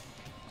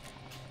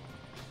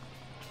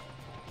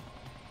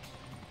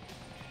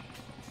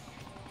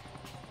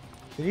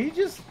 Did he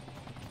just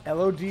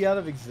LOD out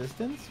of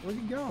existence? Where'd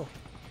he go?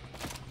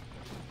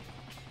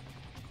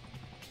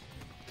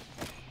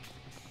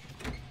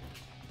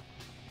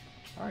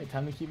 All right,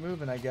 time to keep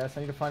moving, I guess. I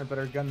need to find a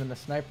better gun than a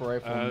sniper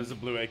rifle. There's a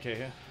blue AK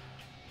here.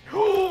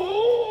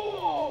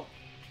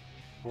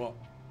 What?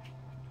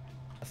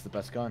 That's the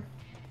best gun.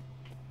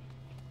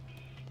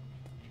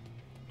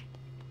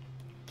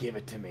 Give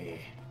it to me.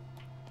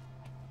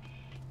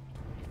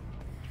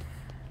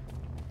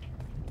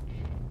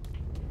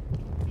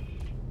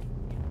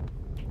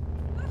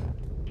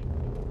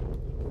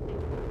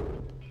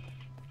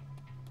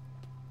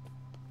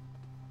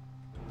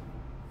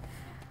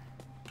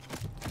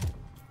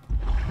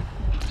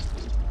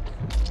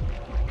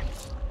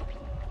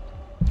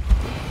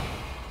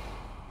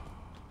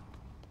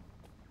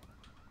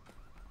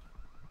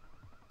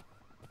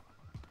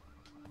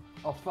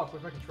 Oh fuck,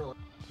 where's my controller?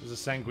 There's a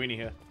Sanguini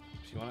here,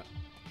 if you want it.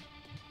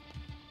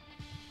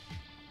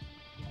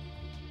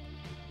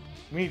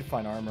 We need to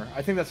find armor.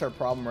 I think that's our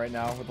problem right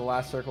now. With the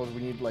last circles,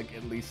 we need like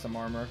at least some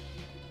armor.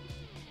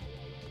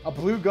 A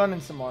blue gun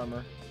and some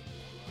armor.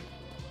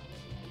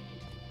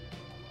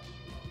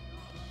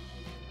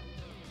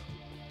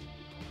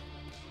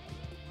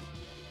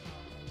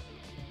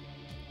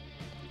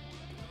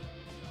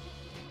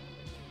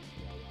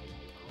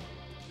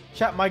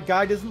 Chat, my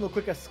guy doesn't look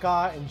like a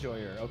ska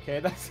enjoyer, okay?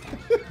 That's...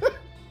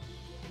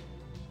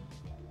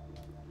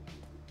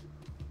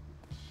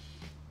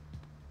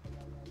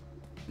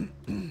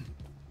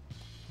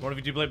 What if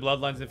you do play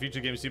Bloodlines in the future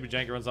game? Super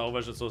Janky runs the whole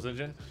version of Source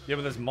Engine? Yeah,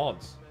 but there's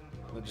mods.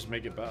 That just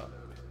make it better.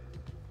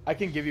 I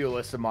can give you a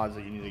list of mods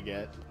that you need to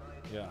get.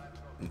 Yeah.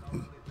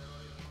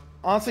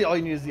 Honestly, all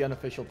you need is the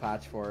unofficial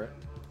patch for it.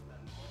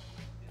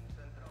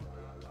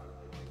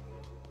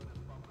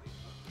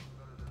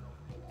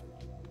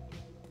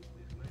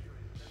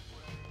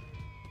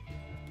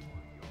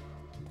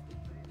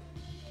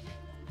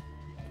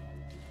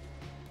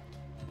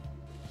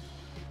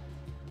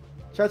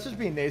 Chat's just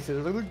being naysayers.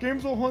 They're like, the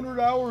game's 100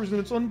 hours and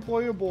it's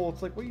unplayable.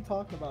 It's like, what are you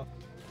talking about?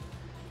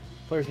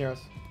 Players near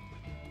us.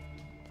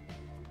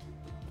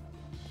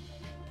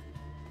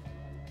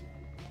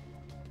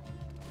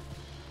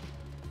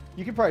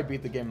 You could probably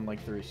beat the game in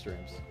like 3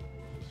 streams.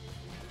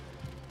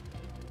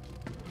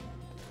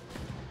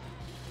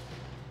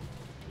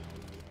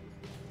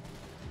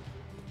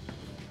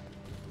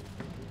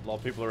 A lot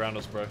of people around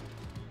us, bro.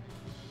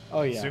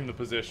 Oh yeah. Assume the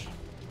position.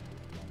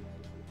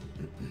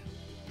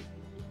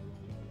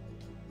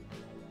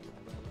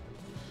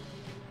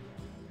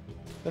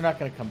 They're not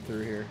gonna come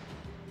through here.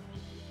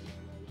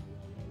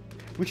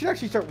 We should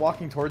actually start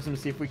walking towards them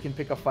to see if we can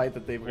pick a fight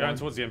that they've We're going won.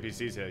 towards the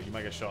NPCs here. You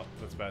might get shot.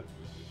 That's bad.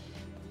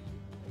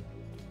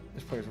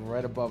 This player's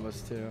right above us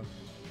too.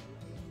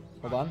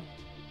 Hold on.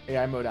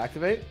 AI mode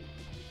activate.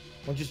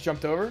 One just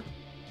jumped over.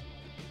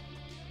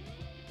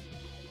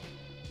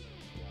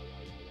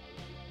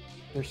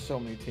 There's so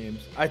many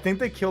teams. I think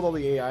they killed all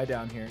the AI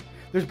down here.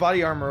 There's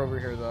body armor over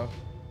here though.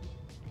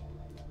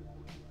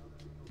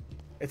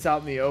 It's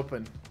out in the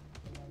open.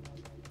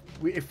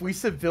 If we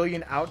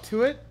civilian out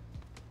to it,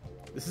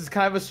 this is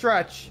kind of a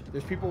stretch.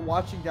 There's people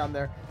watching down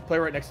there.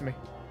 Player right next to me.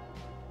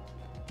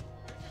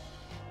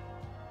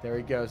 There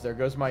he goes. There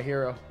goes my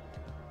hero.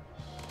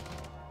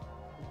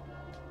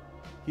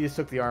 He just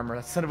took the armor.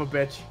 That son of a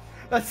bitch.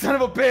 That son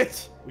of a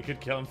bitch! We could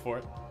kill him for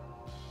it.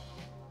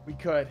 We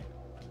could.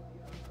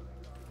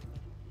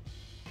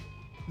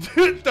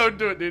 Don't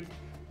do it, dude.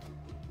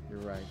 You're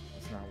right.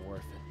 It's not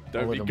worth it.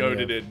 Don't be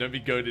goaded in. Don't be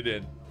goaded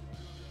in.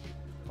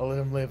 I'll let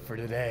him live for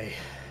today.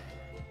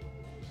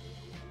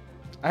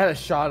 I had a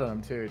shot on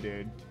him too,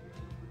 dude.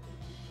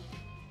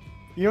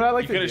 You know what I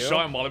like to do? You could have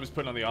shot him while he was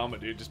putting on the armor,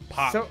 dude. Just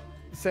pop. So,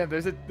 Sam,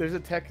 there's a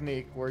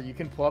technique where you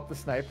can pull up the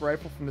sniper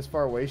rifle from this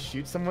far away,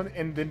 shoot someone,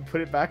 and then put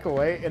it back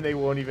away, and they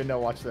won't even know.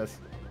 Watch this.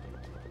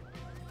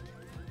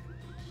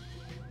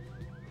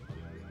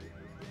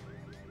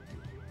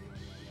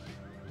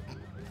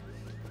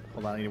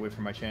 Hold on, I need to wait for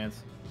my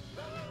chance.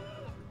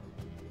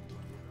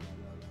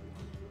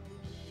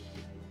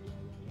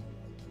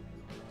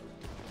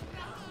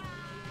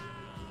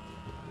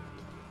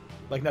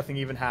 Like nothing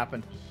even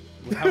happened.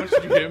 How much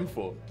did you hit him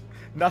for?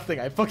 Nothing.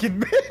 I fucking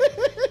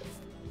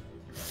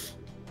missed.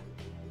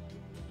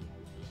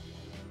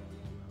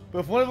 But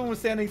if one of them was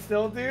standing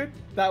still, dude,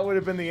 that would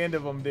have been the end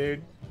of them,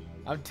 dude.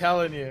 I'm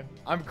telling you.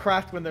 I'm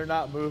cracked when they're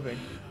not moving.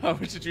 How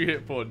much did you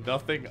hit for?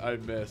 Nothing. I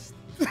missed.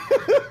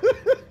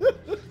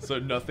 So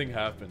nothing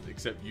happened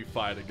except you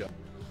fired a gun.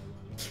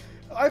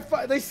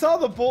 They saw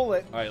the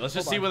bullet. All right, let's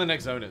just see where the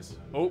next zone is.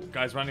 Oh,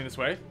 guys running this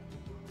way.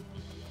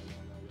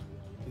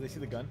 Did they see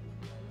the gun?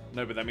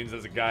 No, but that means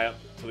there's a guy up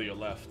to your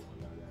left.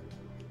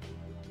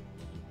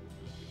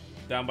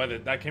 Down by the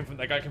that guy came from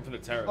the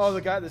terrace. Oh,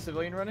 the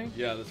civilian running?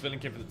 Yeah, the civilian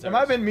came from the terrace. It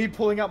might have been me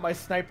pulling out my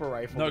sniper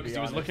rifle. No, because he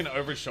was looking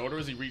over his shoulder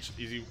as he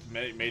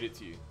made it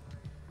to you.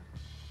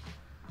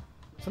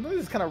 Sometimes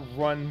just kind of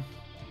run.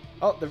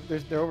 Oh,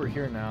 they're over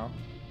here now.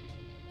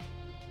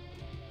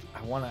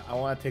 I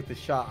wanna take the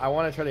shot. I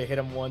wanna try to hit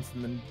him once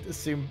and then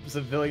assume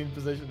civilian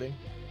positioning.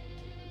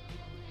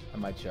 I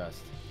might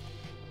just.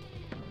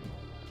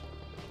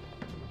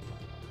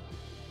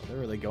 They're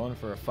really going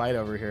for a fight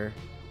over here.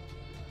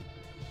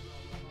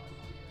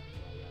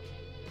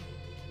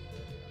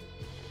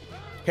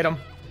 Hit him.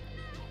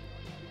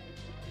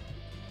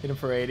 Hit him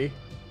for 80.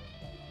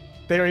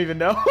 They don't even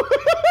know.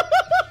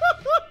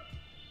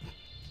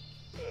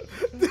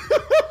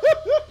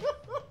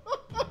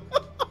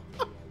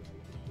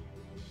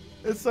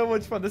 It's so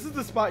much fun. This is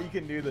the spot you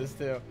can do this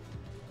too.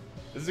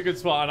 This is a good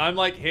spot, and I'm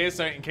like here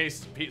so in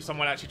case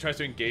someone actually tries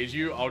to engage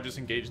you, I'll just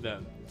engage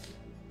them.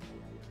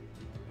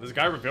 There's a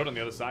guy revealed on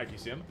the other side. Can you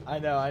see him? I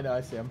know,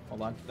 I see him.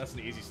 Hold on. That's an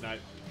easy snipe.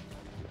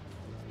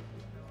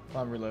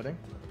 I'm reloading.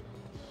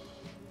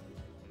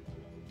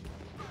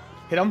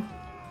 Hit him.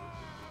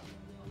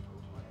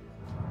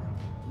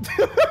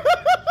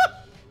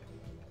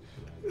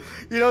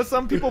 You know,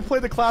 some people play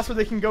the class where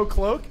they can go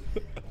cloak.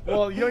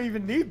 Well, you don't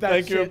even need that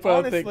Thank shit, you,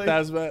 honestly.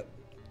 Tasmat.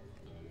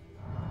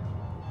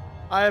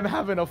 I am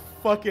having a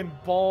fucking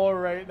ball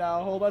right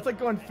now. Hold on. It's like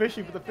going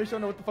fishing, but the fish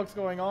don't know what the fuck's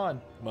going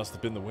on. Must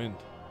have been the wind.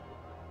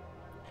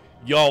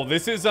 Yo,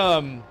 this is,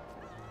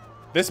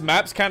 this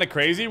map's kind of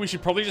crazy. We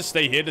should probably just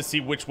stay here to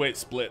see which way it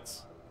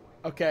splits.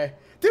 Okay.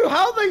 Dude,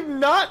 how they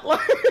not like...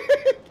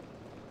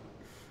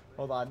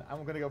 Hold on.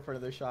 I'm gonna go for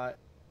another shot.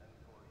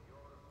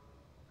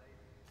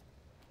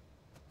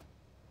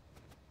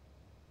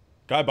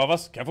 Guy above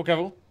us. Careful,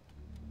 careful.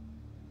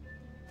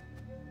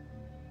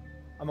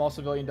 I'm all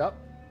civilianed up.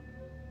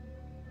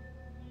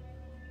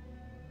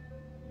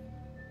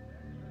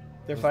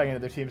 They're fighting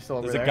another team still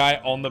over There's there. a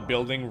guy on the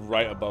building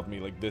right above me,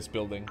 like this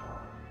building.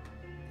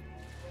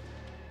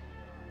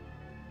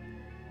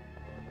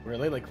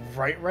 Really? Like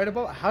right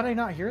above? How did I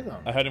not hear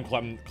them? I heard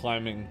him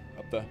climbing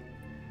up there.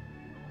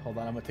 Hold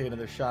on, I'm gonna take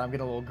another shot. I'm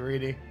getting a little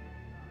greedy.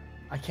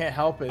 I can't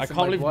help it. I It's in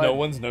can't my believe blood. no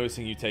one's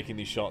noticing you taking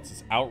these shots.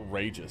 It's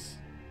outrageous.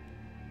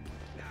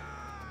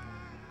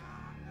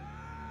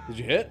 Did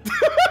you hit?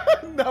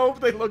 No,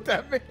 they looked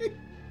at me.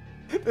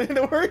 They didn't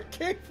know where it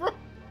came from.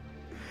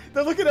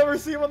 They're looking over,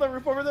 see him on the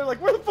roof over there,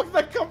 like, where the fuck did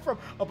that come from?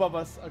 Above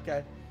us.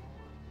 Okay.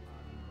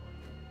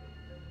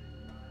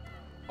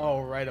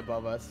 Oh, right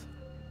above us.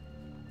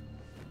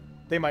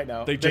 They might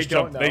know. They just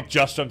don't jumped. know. They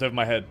just jumped over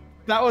my head.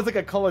 That was like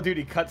a Call of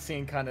Duty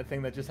cutscene kind of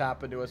thing that just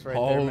happened to us right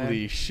there, man.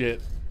 Holy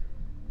shit.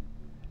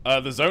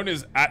 The zone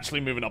is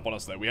actually moving up on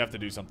us, though. We have to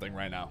do something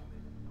right now.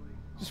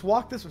 Just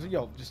walk this way.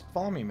 Yo, just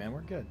follow me, man.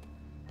 We're good.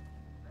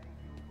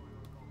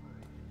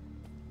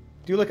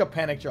 Do like a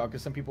panic jog,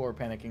 because some people are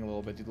panicking a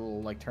little bit. Do the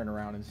little, like, turn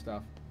around and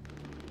stuff.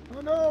 Oh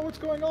no, what's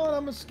going on?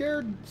 I'm a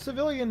scared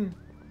civilian.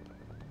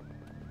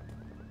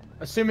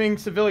 Assuming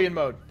civilian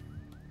mode.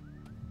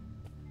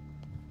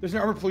 There's an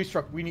armored police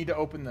truck. We need to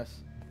open this.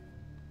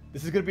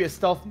 This is going to be a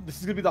stealth. This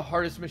is going to be the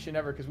hardest mission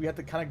ever, because we have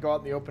to kind of go out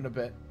in the open a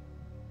bit.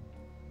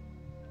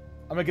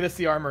 I'm going to get us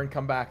the armor and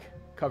come back.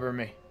 Cover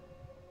me.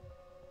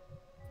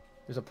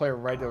 There's a player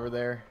right over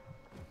there.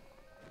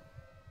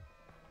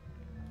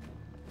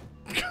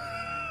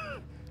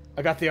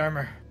 I got the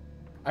armor.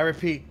 I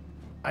repeat,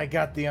 I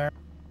got the armor.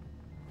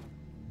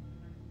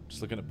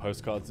 Just looking at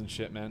postcards and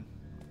shit, man.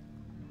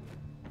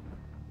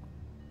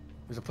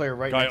 There's a player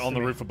right Guy next on to the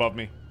me. roof above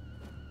me.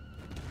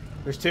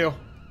 There's two.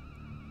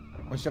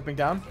 One's jumping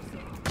down.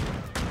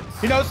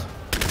 He knows.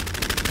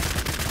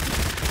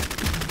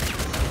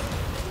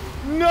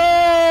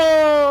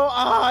 No!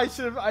 Ah, I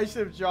should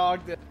have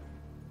jogged it.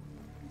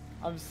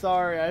 I'm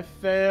sorry, I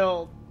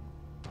failed.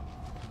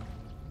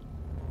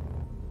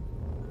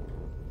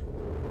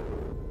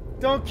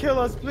 Don't kill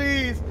us,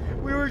 please.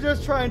 We were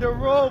just trying to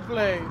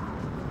roleplay.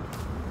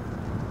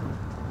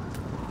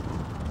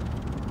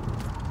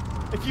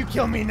 If you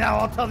kill me now,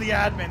 I'll tell the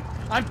admin.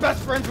 I'm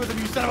best friends with him,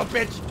 you son of a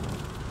bitch.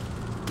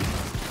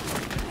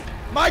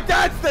 My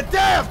dad's the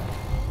dev!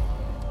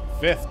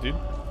 Fifth, dude.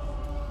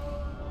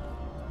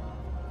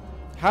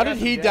 How did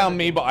he down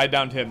me, but I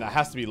downed him? That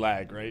has to be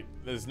lag, right?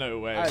 There's no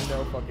way. I have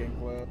no fucking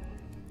clue.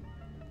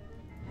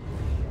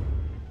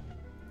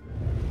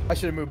 I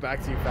should have moved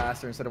back to you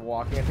faster instead of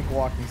walking. I think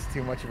walking's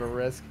too much of a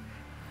risk.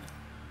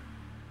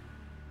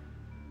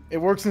 It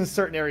works in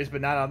certain areas,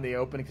 but not on the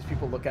open, because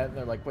people look at it and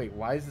they're like, wait,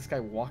 why is this guy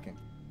walking?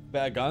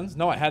 Bad guns?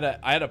 No, I had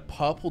a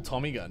purple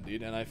Tommy gun,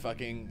 dude, and I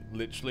fucking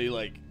literally,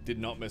 like, did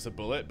not miss a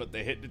bullet, but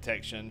they hit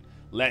detection,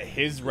 let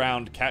his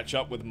round catch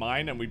up with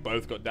mine, and we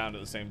both got down at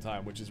the same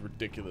time, which is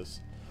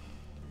ridiculous.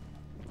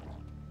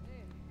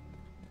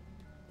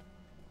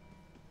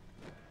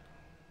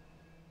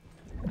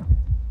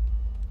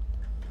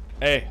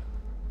 Hey,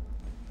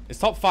 is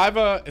top five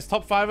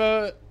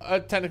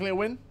technically a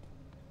win?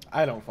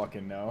 I don't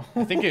fucking know.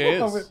 I think it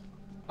is.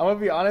 I'm gonna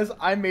be honest,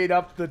 I made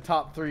up the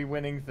top 3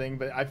 winning thing,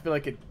 but I feel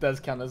like it does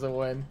count as a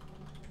win.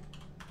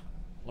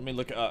 Let me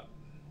look it up.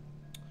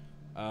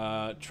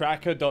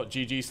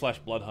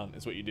 Tracker.gg/bloodhunt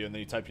is what you do, and then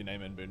you type your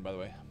name in, Boone, by the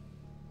way.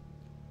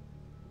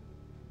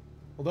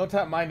 Well, don't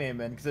type my name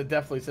in, because it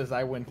definitely says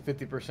I win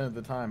 50% of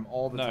the time,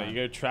 all the time. No, you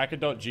go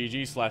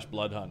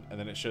tracker.gg/bloodhunt, and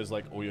then it shows,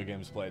 like, all your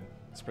games played.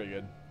 It's pretty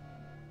good.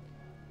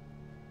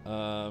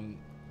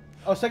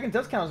 Oh, second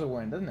does count as a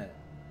win, doesn't it?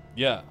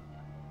 Yeah.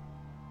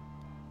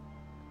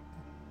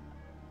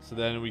 So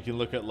then we can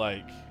look at,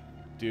 like,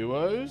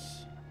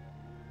 duos.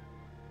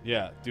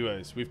 Yeah,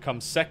 duos. We've come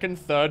second,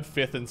 third,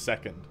 fifth, and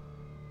second.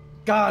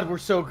 God, we're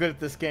so good at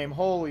this game.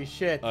 Holy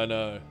shit. I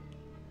know.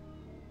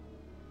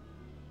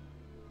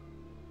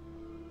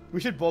 We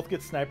should both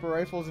get sniper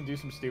rifles and do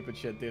some stupid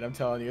shit, dude. I'm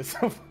telling you.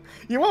 So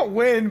you won't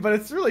win, but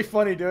it's really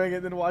funny doing it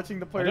and then watching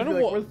the players. I don't be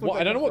know like,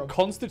 what I don't know what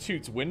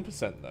constitutes win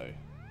percent though.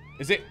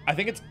 Is it? I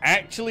think it's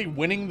actually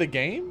winning the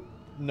game.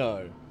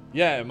 No.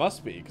 Yeah, it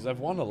must be because I've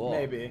won a lot.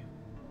 Maybe.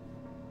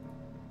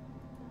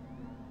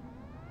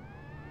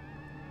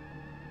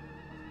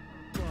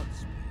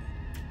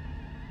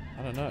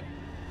 I don't know.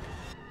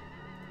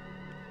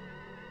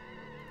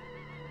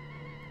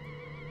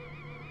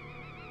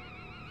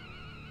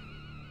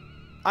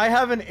 I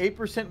have an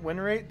 8% win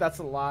rate. That's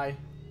a lie.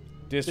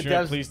 Dear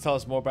streamer, please tell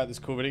us more about this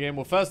cool video game.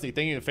 Well, firstly,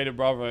 thank you to Faded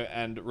Bravo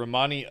and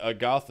Romani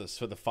Agarthus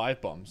for the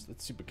 5 bombs.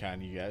 That's super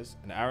kind of you guys.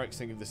 And Arex,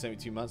 thank you for the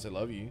 72 months. I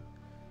love you.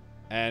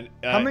 And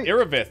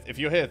Iravith, if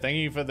you're here, thank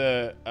you for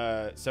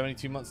the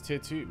 72 months tier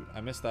 2.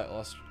 I missed that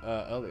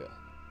earlier.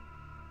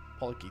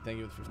 Poliki, thank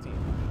you for the 15.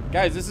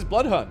 Guys, this is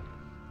Bloodhunt.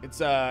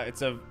 It's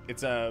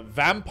a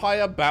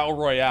vampire battle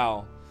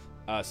royale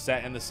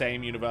set in the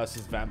same universe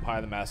as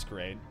Vampire the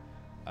Masquerade.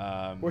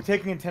 We're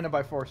taking Antenna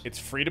by force. It's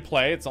free to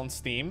play. It's on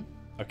Steam.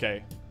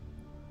 Okay.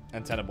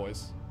 Antenna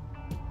boys.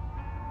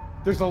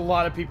 There's a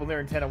lot of people near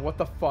Antenna. What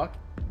the fuck?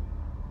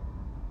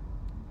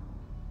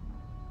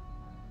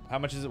 How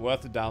much is it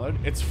worth to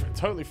download? It's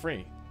totally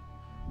free.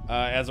 It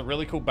has a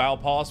really cool battle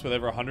pass with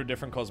over 100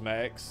 different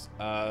cosmetics.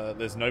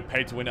 There's no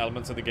pay-to-win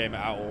elements of the game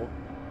at all.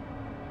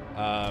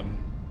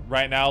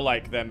 Right now,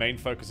 like, their main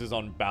focus is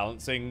on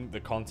balancing the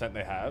content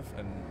they have,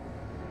 and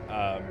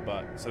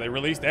so they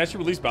actually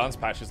release balance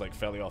patches like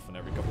fairly often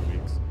every couple of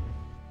weeks.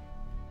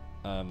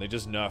 They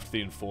just nerfed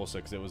the Enforcer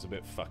because it was a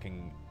bit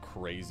fucking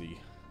crazy.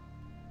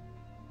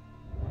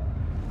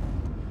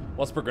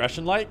 What's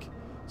progression like?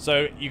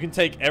 So you can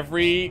take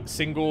every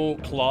single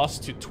class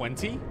to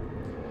 20,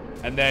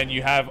 and then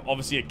you have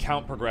obviously a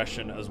count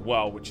progression as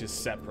well, which is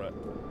separate.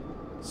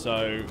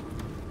 So,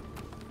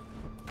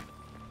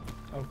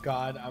 oh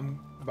god, I'm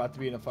about to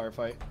be in a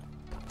firefight.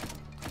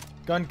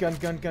 Gun, gun,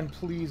 gun, gun,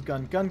 please,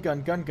 gun, gun,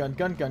 gun, gun, gun,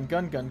 gun, gun,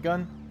 gun, gun,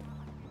 gun.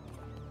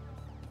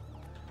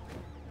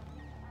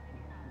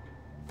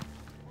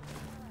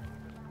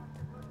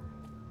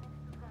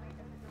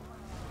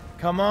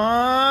 Come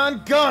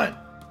on, gun!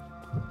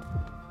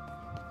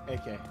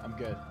 AK, I'm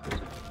good.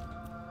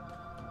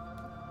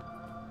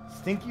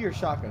 Stinky or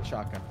shotgun?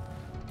 Shotgun.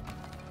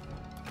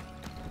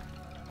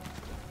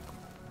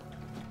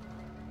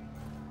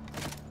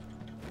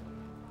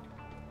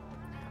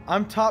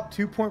 I'm top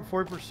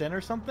 2.4% or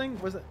something?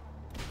 Was it?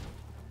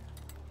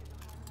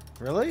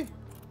 Really?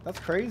 That's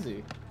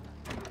crazy.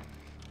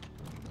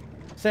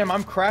 Sam,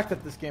 I'm cracked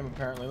at this game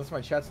apparently, unless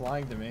my chat's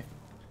lying to me.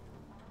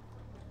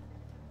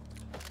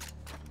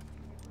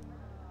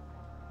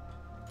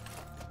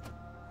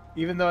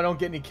 Even though I don't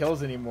get any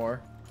kills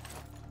anymore.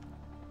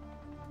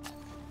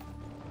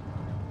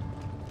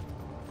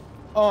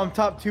 Oh, I'm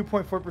top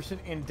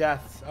 2.4% in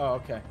deaths. Oh,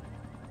 okay.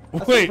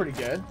 That's pretty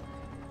good.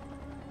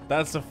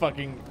 That's a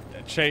fucking...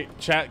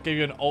 Chat gave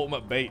you an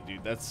ultimate bait,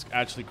 dude. That's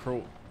actually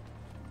cruel.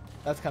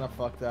 That's kind of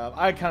fucked up.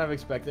 I kind of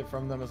expect it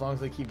from them as long as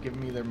they keep giving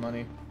me their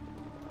money.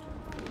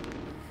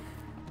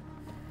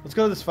 Let's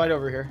go to this fight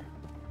over here.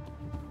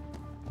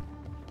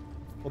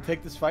 We'll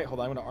take this fight. Hold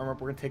on, I'm going to armor up.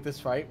 We're going to take this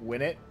fight,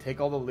 win it,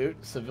 take all the loot,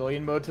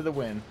 civilian mode to the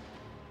win.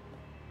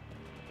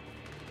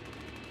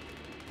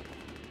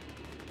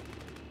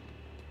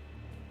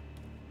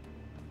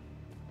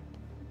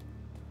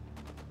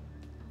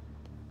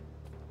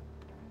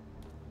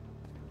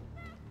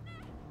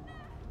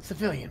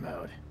 Civilian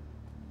mode.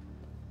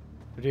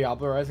 Are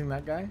Diablo-rising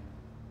that guy?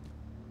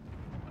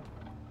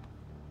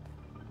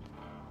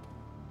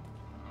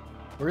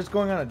 We're just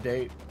going on a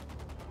date.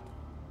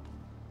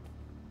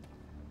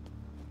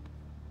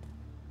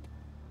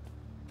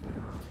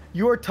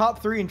 You are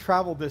top 3 in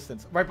travel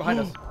distance. Right behind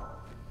us.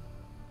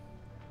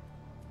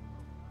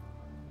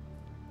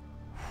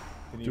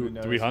 Do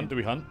we hunt? Do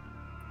we hunt?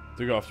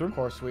 Do we go after him? Of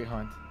course we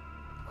hunt.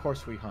 Of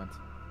course we hunt.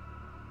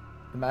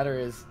 The matter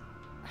is,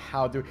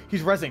 how do...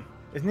 He's rezzing,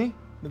 isn't he?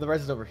 No, the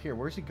res is over here.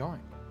 Where's he going?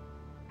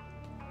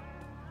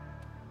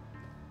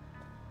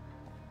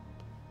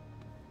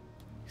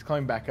 He's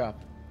coming back up.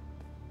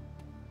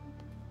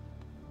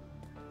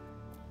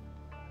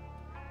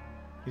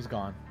 He's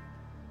gone.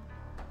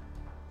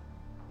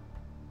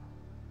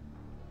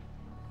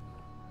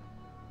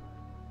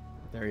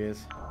 There he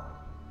is. Are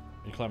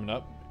you climbing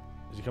up?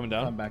 Is he coming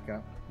down? I'm back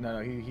up. No,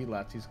 no, he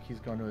left. He's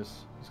going to his.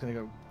 He's gonna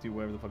go do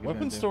whatever the fuck he's gonna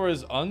do. Weapon store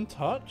is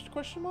untouched?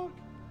 Question mark.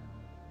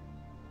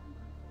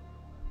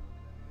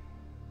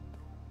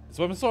 Is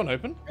the weapon store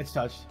open? It's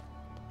touched.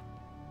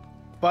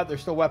 But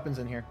there's still weapons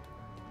in here,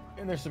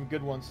 and there's some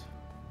good ones.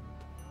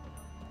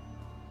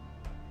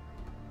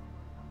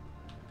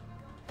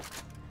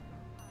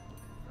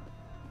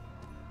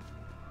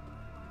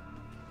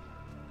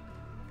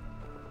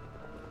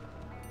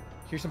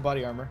 Here's some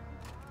body armor.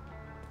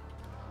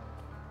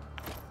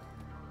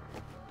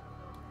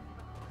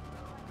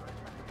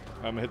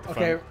 I'm gonna hit the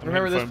phone. Okay,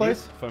 remember this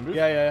place? Phone booth?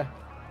 Yeah, yeah, yeah.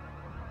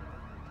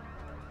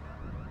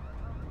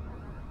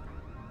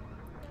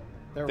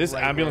 They're This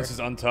right ambulance here. is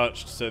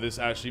untouched, so this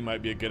actually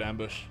might be a good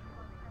ambush.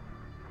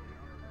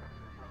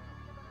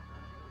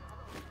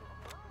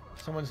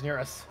 Someone's near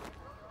us.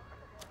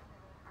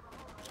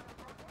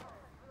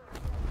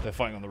 They're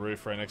fighting on the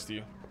roof right next to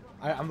you.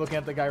 I'm looking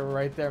at the guy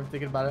right there. I'm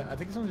thinking about it. I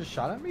think someone just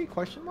shot at me?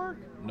 Question mark?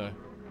 No.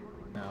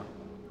 No.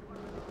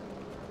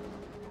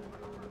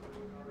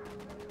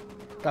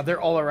 God,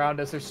 they're all around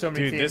us. There's so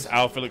many Dude, teams. this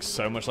outfit looks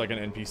so much like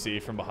an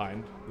NPC from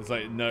behind. It's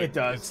like no. It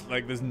does. It's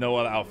like there's no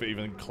other outfit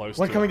even close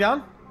One to coming it.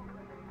 down?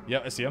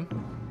 Yep, I see him.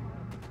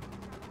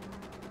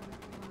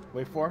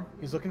 Wait for him.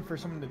 He's looking for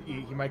someone to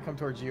eat. He might come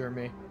towards you or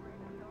me.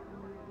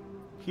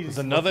 There's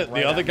another.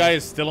 The other guy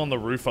is still on the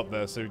roof up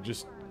there, so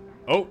just.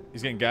 Oh,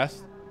 he's getting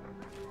gassed.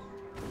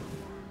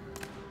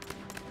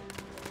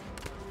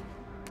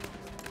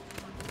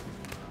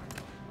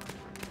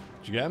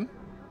 Did you get him?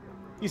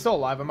 He's still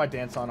alive. I might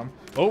dance on him.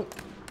 Oh.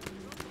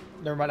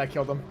 Never mind. I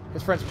killed him.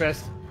 His friend's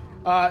pissed.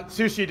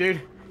 Sushi,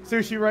 dude.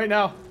 Sushi right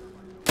now.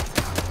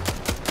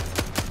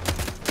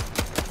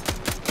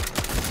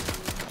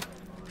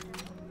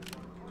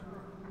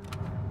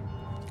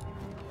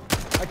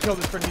 I killed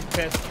his friend. He's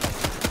pissed.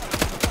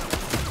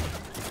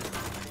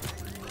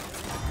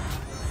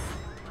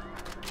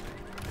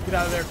 Get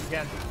out of there if you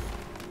can.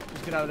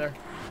 Just get out of there.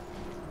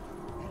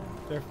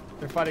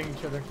 They're fighting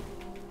each other.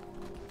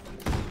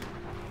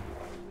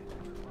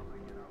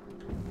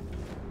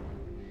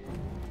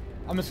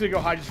 I'm just gonna go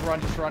hide. Just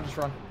run. Just run. Just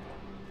run.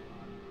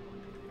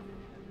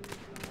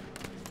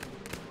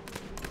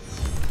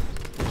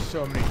 There's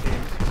so many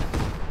teams.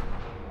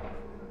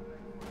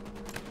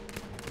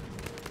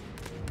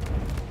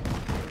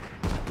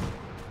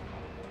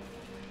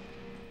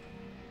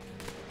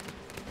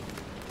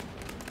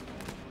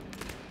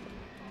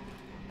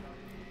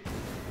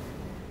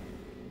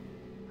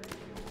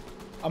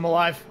 I'm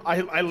alive.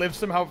 I lived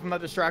somehow from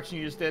that distraction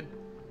you just did.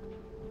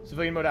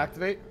 Civilian mode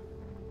activate.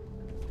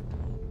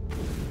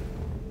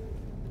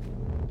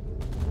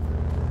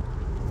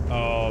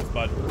 Oh,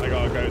 bud. I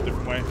gotta go a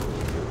different way.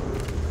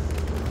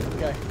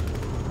 Okay.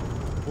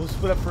 We'll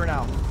split up for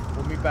now.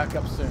 We'll meet back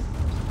up soon.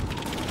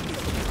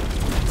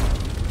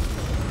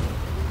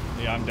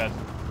 Yeah, I'm dead.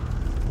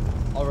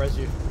 I'll res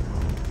you.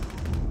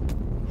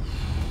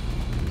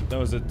 That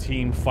was a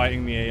team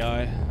fighting the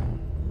AI.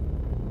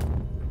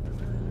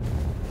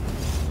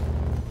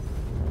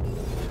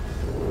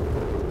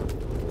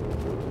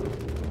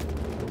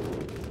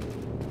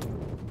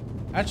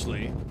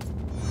 Actually,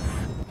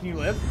 Can you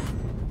live?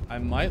 I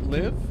might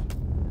live.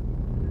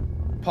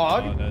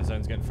 Pog? Oh, no, the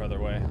zone's getting further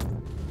away.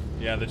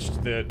 Yeah, the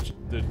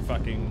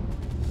fucking...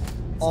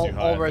 It's too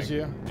high, I'll I res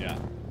think. you. Yeah.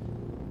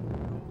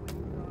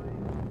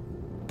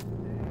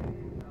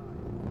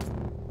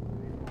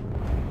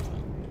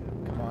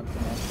 Come on,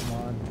 come on, come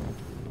on.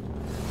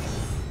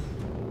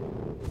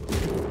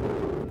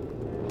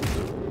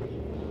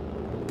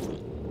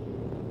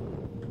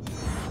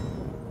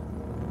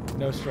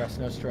 No stress,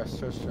 no stress,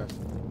 no stress.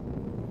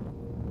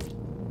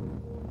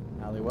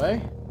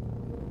 Alleyway?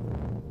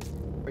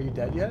 Are you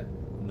dead yet?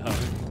 No.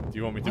 Do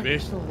you want me to What? be? You're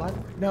still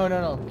alive? No,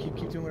 no, no. Keep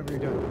doing whatever you're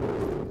doing.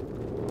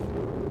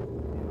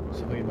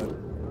 Civilian mode.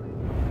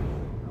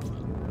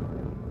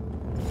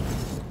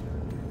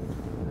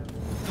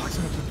 Fuck,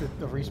 someone took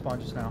the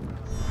respawn just now.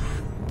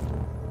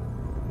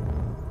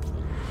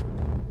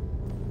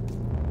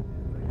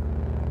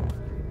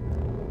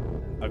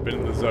 I've been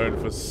in the zone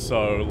for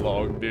so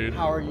long, dude.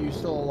 How are you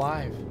still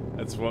alive?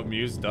 That's what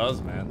Muse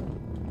does, man.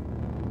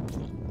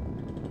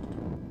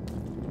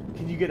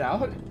 Can you get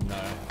out? No.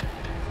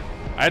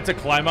 I had to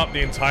climb up the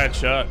entire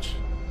church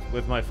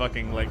with my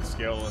fucking, like,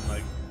 skill and,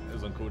 like, it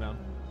was on cooldown.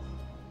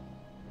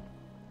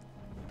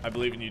 I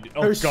believe in you.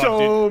 Oh, There's God,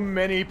 so dude.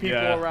 many people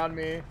Yeah. around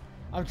me.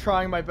 I'm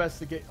trying my best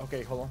to get...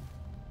 Okay, hold on.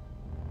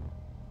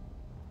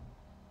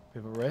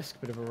 Bit of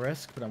a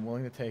risk, but I'm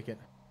willing to take it.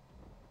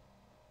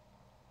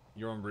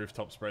 You're on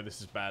rooftop spray.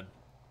 This is bad.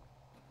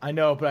 I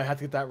know, but I have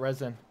to get that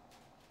resin.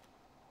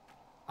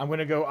 I'm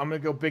gonna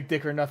go big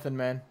dick or nothing,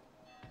 man.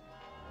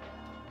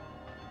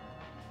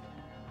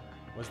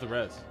 Where's the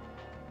res?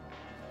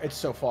 It's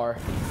so far.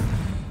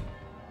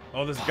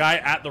 Oh, there's a guy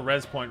at the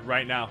res point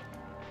right now.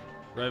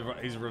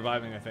 He's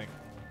reviving, I think.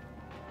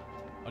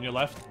 On your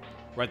left?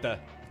 Right there.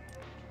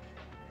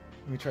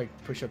 Let me try to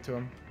push up to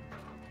him.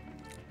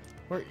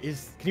 Where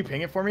is... Can you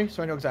ping it for me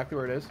so I know exactly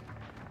where it is?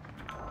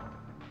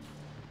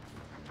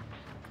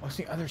 Oh, it's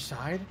the other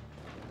side?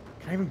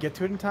 Can I even get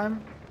to it in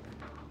time?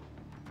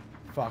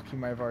 Fuck, he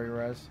might have already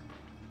res.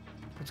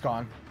 It's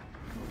gone.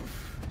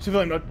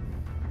 Civilian mode.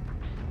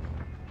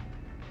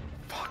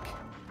 Fuck.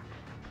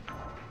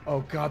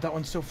 Oh god, that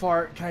one's so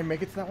far. Can I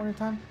make it to that one in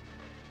time?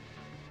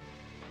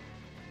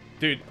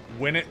 Dude,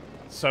 win it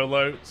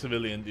solo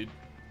civilian, dude.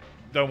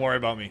 Don't worry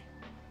about me.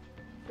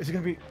 Is it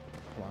gonna be...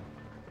 Hold on.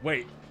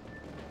 Wait.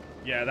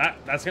 Yeah,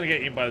 that's gonna get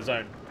eaten by the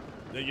zone.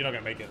 You're not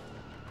gonna make it.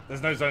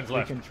 There's no zones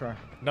left. We can try.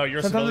 No, you're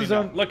a Sometimes the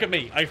civilian now. zone- Look at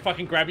me. I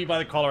fucking grab you by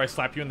the collar. I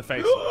slap you in the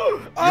face.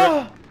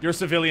 Ah! You're a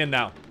civilian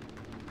now.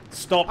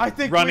 Stop I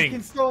think running. we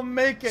can still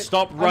make it.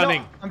 Stop I know,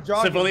 running. I'm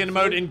jogging. Civilian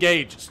mode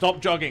engage. Stop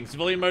jogging.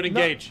 Civilian mode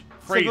engage.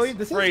 Freeze. Civilian,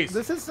 Freeze.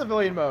 This is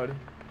civilian mode.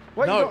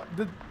 What? No.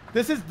 You don't-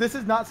 this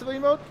is not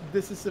civilian mode.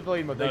 This is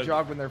civilian mode. No, They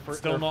jog when they're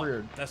Still they're not.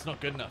 freered. That's not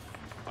good enough.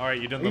 All right,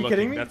 you're doing Are the you looking.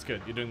 kidding me? That's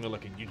good. You're doing the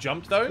looking. You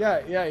jumped though?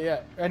 Yeah.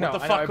 I know. What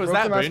the I know. fuck I was broke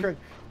that, the Boone? Masquerade.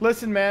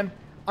 Listen, man.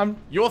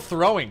 You're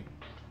throwing.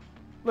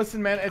 Listen,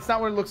 man. It's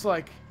not what it looks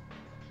like.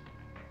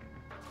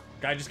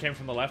 Guy just came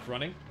from the left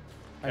running.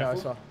 I know. I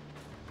Careful. saw.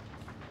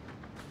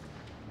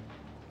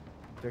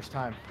 There's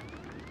time.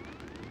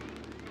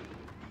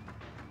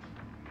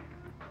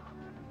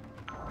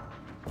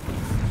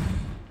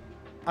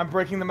 I'm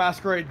breaking the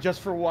Masquerade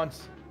just for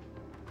once.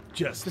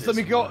 Just let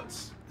me go.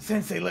 once.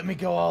 Sensei, let me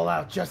go all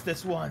out just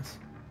this once.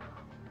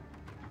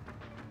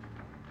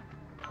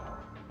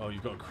 Oh,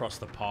 you've got to cross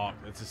the park.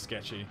 That's a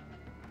sketchy.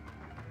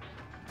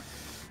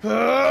 I'm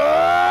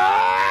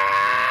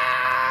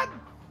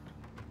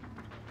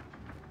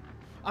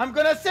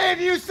gonna save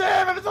you,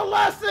 Sam, if it's the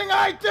last thing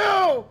I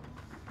do!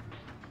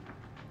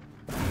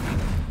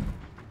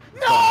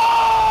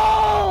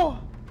 No!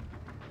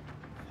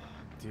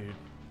 Dude.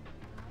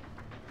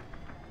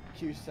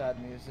 Cue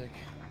sad music.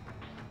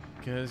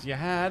 Cause you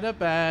had a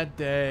bad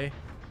day.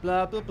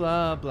 Blah blah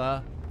blah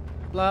blah.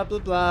 Blah blah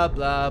blah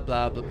blah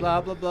blah blah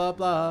blah blah blah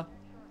blah.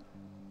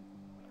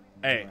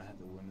 Hey, I had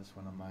to win this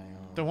one on my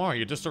own. don't worry,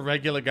 you're just a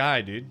regular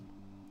guy, dude.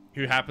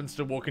 Who happens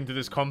to walk into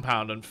this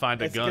compound and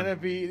find a gun. It's gonna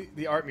be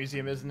the art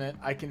museum, isn't it?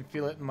 I can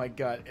feel it in my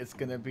gut. It's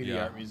gonna be the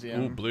art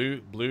museum. Ooh,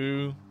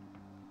 blue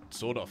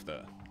sword off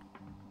there.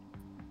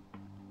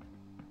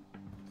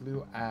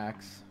 Blue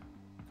axe.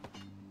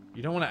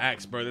 You don't want to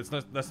axe, bro.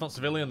 That's not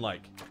civilian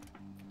like.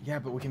 Yeah,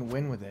 but we can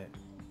win with it.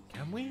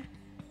 Can we?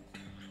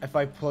 If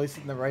I place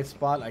it in the right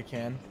spot, I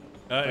can.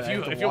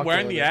 If you're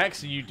wearing the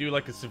axe and you do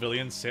like a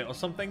civilian sit or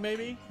something,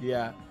 maybe.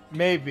 Yeah,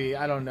 maybe.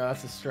 I don't know.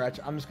 That's a stretch.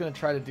 I'm just gonna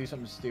try to do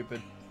something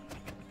stupid.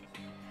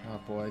 Oh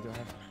boy, do I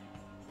have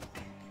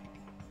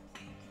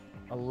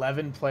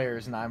 11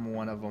 players and I'm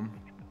one of them.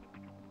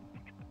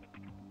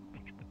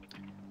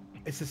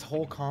 It's this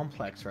whole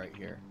complex right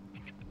here.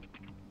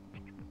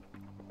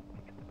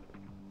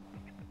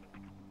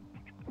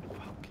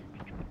 Fuck.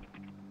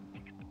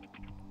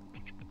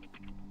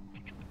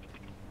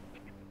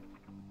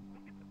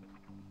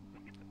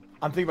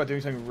 I'm thinking about doing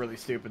something really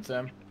stupid,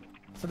 Sam.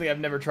 Something I've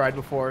never tried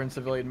before in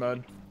civilian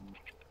mode.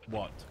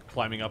 What?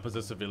 Climbing up as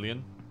a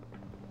civilian?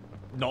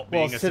 Not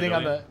being a sitting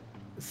civilian?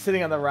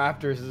 sitting on the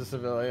rafters as a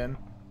civilian.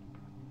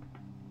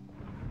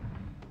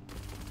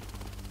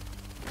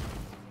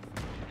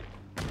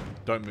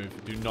 Don't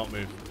move. Do not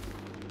move.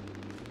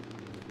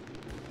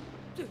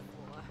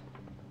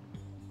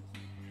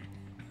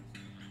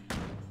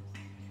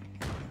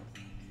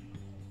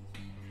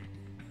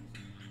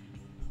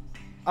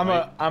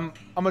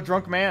 I'm a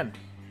drunk man.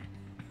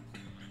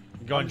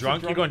 You going I'm just a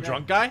drunk? You going man.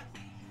 drunk guy?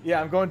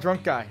 Yeah, I'm going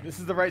drunk guy. This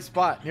is the right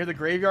spot, near the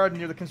graveyard and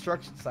near the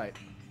construction site.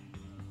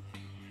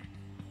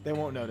 They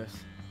won't notice.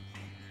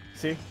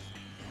 See?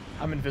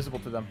 I'm invisible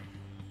to them.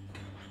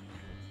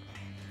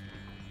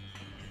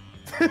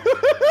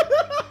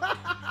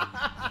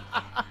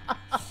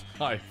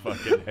 I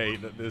fucking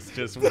hate that this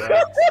just works.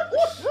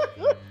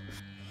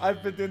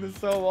 I've been doing this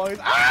so long.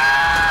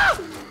 Ah!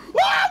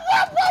 Mama!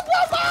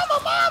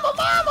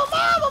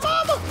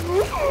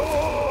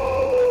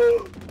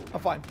 I'm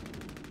fine.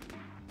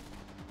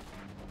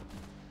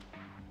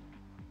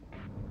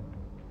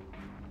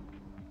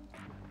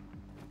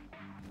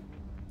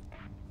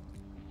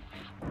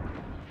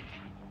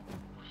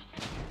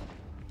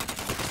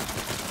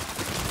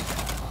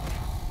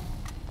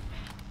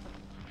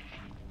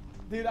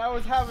 Dude, I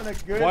was having a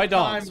good Why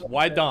time. dance?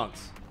 Why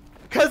dance?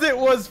 Cause it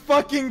was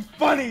fucking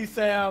funny,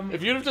 Sam.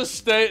 If you'd have just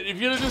stayed, if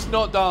you'd have just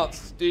not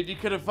danced, dude, you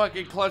could have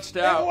fucking clutched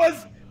out. It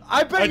was.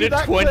 I bet I you did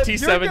that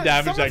 27 clip,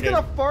 damage that someone's game.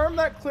 gonna farm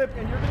that clip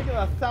and you're gonna get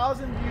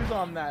 1,000 views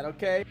on that,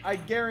 okay? I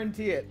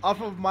guarantee it.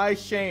 Off of my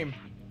shame.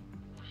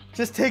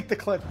 Just take the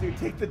clip, dude.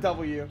 Take the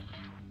W.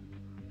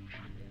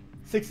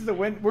 6 is a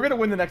win. We're gonna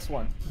win the next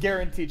one.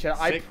 Guarantee, chat.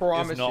 I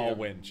promise is not you. a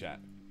win, chat.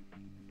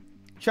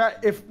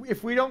 Chat,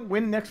 if we don't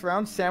win next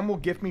round, Sam will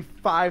gift me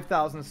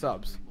 5,000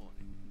 subs.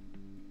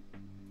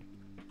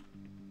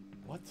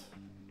 What?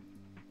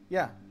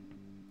 Yeah.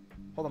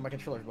 Hold on, my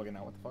controller's bugging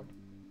out. What the fuck?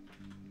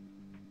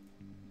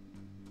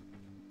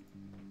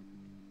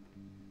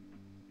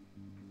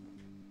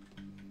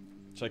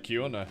 Should I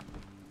queue or no?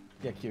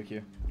 Yeah,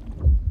 Q.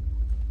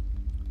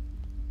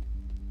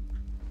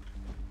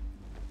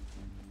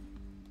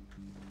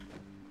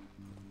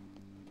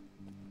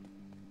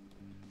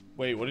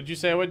 Wait, what did you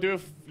say I would do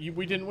if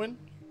we didn't win?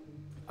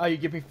 Oh, you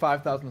give me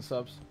 5,000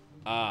 subs.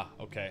 Ah,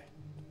 okay.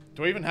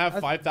 Do I even have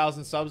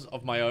 5,000 subs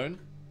of my own?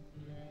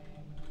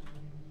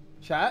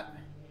 Chat?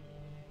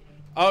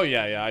 Oh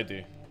yeah, I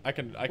do. I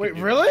can. Wait,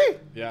 do really? that.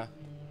 Yeah.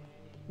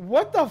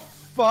 What the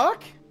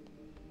fuck?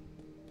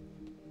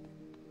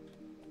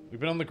 We've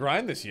been on the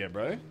grind this year,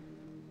 bro.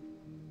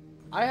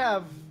 I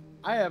have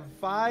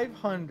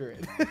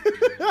 500.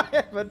 I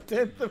have a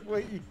tenth of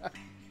what you have.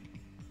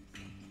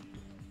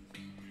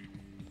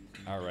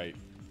 All right,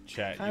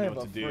 chat. Kind You know of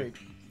what to a do.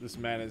 freak. This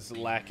man is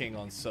lacking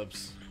on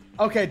subs.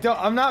 Okay,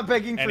 I'm not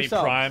begging for Any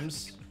subs.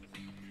 primes?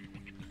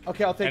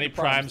 Okay, I'll take Any your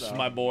primes, primes for though.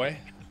 my boy?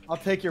 I'll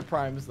take your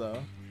primes though.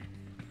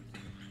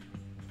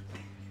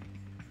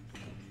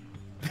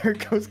 There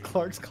goes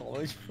Clark's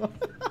college fund.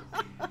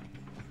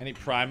 Any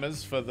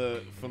primers for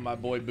my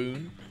boy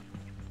Boone?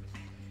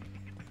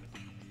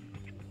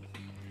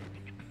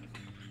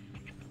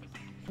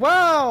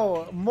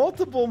 Wow!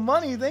 Multiple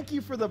money. Thank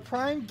you for the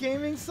Prime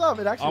Gaming sub.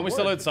 It actually Aren't we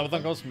still worked. at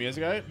subathon goals from years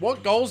ago?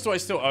 What goals do I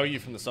still owe you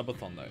from the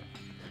subathon though?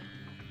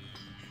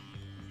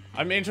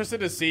 I'm interested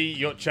to see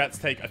your chat's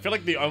take. I feel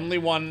like the only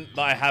one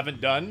that I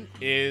haven't done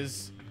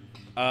is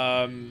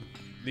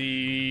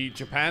the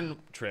Japan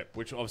trip,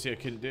 which obviously I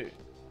couldn't do.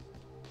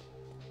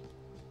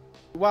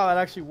 Wow, that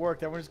actually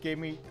worked. Everyone just gave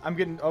me... I'm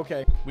getting...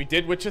 Okay. We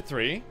did Witcher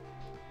 3.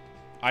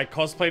 I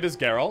cosplayed as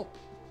Geralt.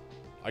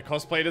 I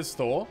cosplayed as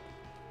Thor.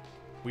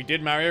 We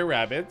did Mario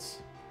Rabbids.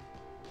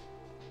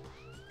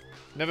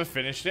 Never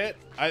finished it.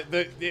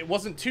 It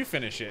wasn't to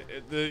finish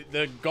it.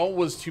 The goal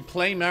was to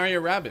play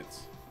Mario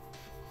Rabbids.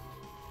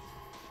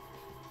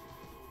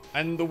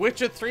 And the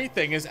Witcher 3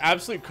 thing is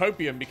absolute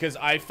copium because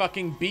I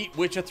fucking beat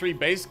Witcher 3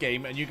 base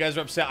game and you guys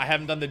are upset I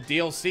haven't done the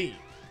DLC.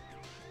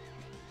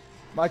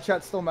 My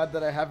chat's still mad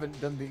that I haven't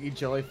done the Eat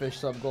Jellyfish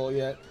sub goal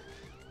yet.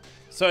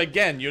 So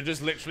again, you're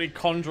just literally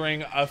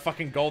conjuring a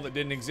fucking goal that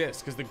didn't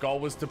exist because the goal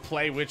was to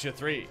play Witcher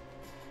 3.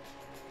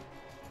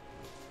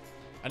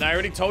 And I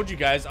already told you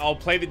guys I'll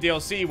play the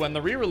DLC when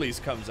the re-release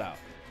comes out.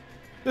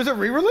 There's a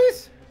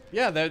re-release?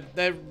 Yeah,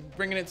 they're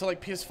bringing it to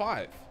like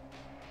PS5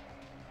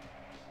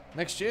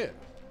 next year.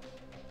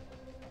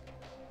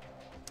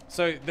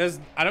 So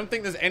I don't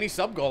think there's any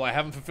sub goal I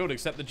haven't fulfilled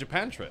except the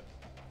Japan trip.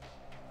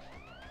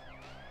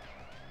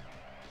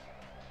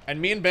 And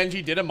me and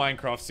Benji did a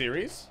Minecraft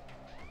series.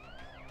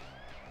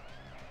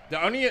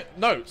 The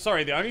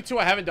only two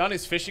I haven't done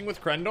is Fishing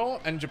with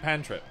Krendor and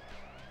Japan trip.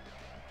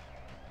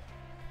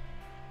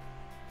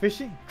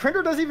 Fishing?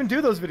 Krendor doesn't even do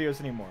those videos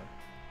anymore.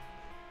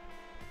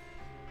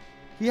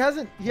 He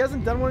hasn't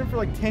done one for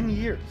like 10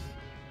 years.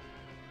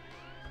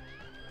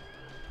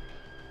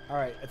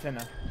 Alright,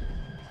 Athena.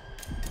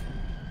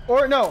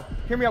 Or no,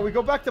 hear me out. We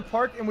go back to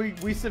park and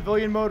we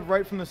civilian mode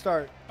right from the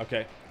start.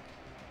 Okay.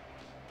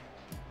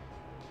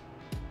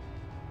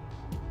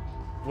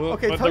 Well,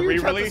 okay, but tell the your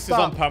chat to re-release is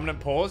stop. on permanent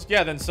pause.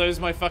 Yeah, then so is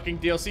my fucking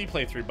DLC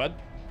playthrough, bud.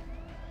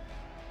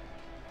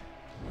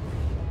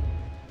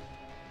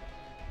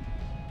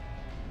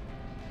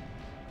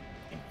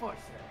 Enforcer.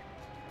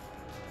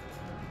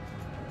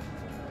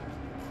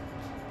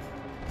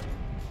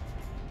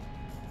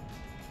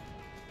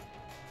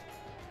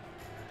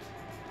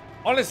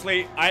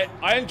 Honestly,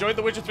 I enjoyed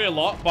The Witcher 3 a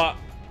lot, but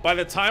by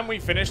the time we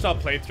finished our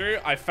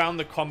playthrough, I found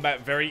the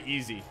combat very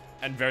easy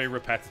and very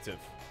repetitive.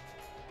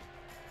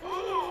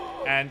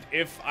 And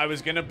if I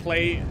was gonna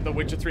play The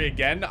Witcher 3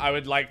 again, I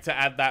would like to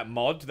add that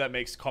mod that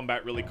makes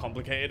combat really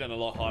complicated and a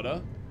lot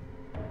harder.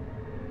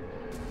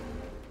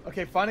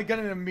 Okay, find a gun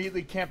and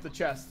immediately camp the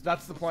chest.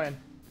 That's the plan.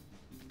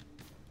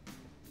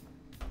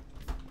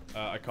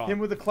 I can't. Him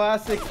with the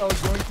classic, oh,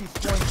 jointy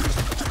spointy.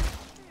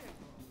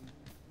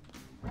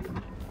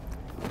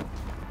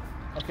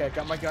 Okay,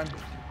 got my gun.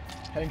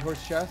 Heading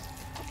towards chest.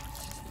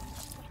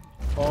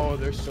 Oh,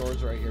 there's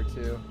swords right here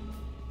too.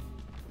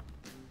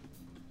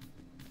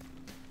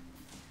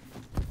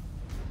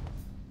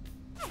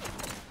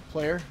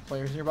 Players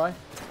nearby.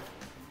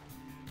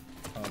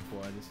 Oh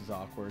boy, this is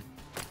awkward.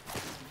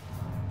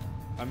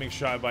 I'm being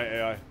shot by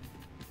AI.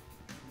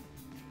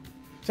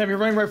 Sam, you're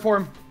running right for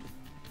him.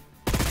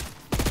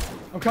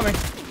 I'm coming.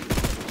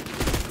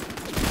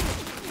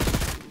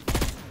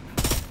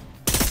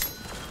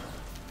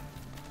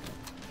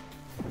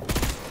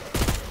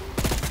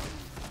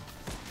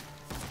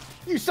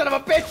 You son of a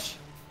bitch!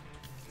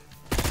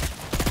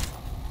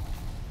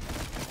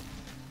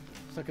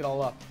 Suck it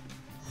all up.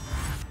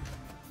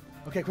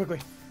 Okay, quickly.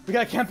 We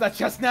gotta camp that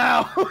chest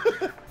now!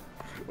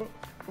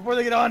 Before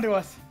they get onto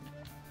us.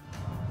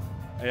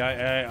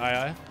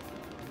 AI.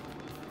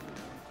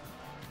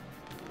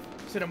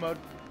 Sit in mode.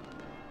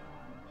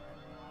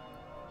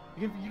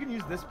 You can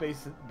use this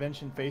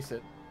bench and face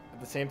it at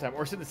the same time,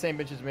 or sit the same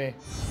bench as me.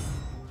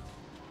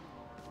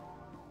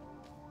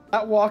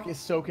 That walk is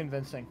so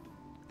convincing.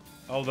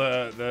 Oh,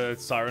 the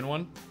siren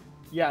one?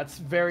 Yeah, it's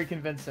very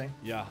convincing.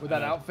 Yeah. With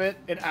that outfit,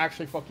 it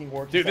actually fucking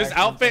works. Dude, It's this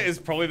actually outfit insane. is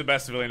probably the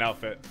best civilian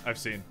outfit I've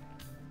seen.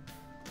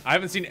 I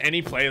haven't seen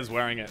any players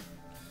wearing it.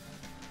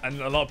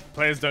 And a lot of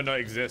players don't know it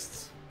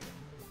exists.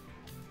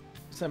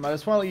 Sam, I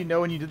just want to let you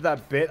know when you did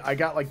that bit, I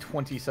got like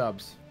 20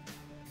 subs.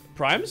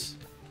 Primes?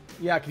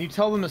 Yeah, can you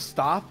tell them to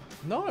stop?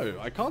 No,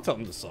 I can't tell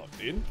them to stop,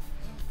 dude.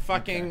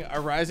 Fucking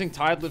a rising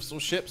tide lifts all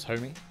ships,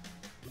 homie.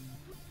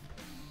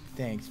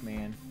 Thanks,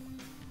 man.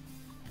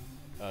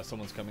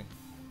 Someone's coming.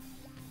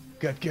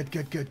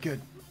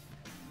 Good.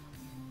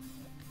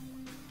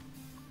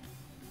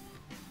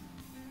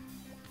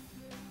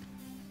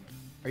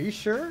 Are you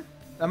sure?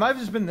 That might have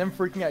just been them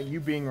freaking out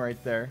you being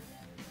right there.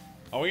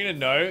 I want you to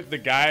know, the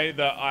guy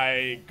that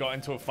I got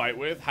into a fight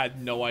with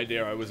had no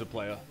idea I was a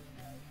player.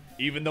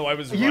 Even though I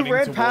was running You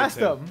ran towards past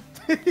him.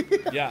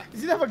 Yeah.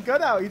 He didn't have a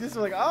gun out. He just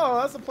was like,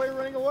 oh, that's a player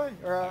running away.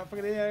 Or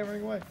fucking AI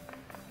running away.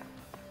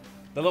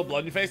 The little blood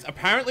in your face.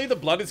 Apparently the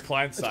blood is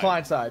client side. It's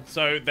client side.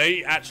 So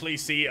they actually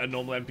see a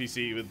normal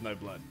NPC with no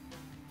blood.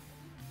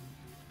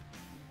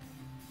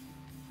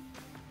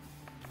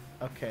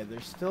 Okay,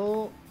 there's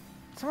still...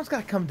 Someone's got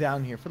to come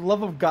down here. For the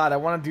love of God, I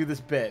want to do this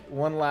bit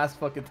one last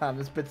fucking time.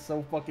 This bit's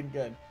so fucking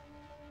good.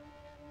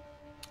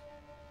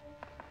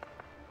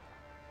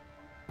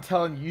 I'm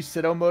telling you,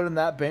 Sitto mode in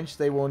that bench,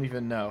 they won't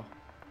even know.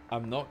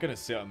 I'm not gonna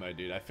sit on mode,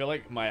 dude. I feel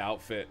like my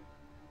outfit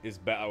is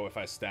better if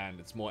I stand.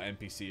 It's more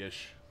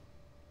NPC-ish.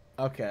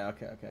 Okay.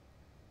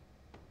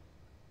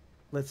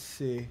 Let's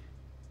see.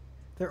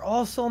 They're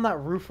all still on that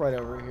roof right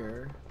over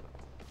here.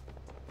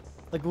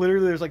 Like,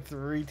 literally, there's like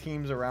 3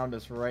 teams around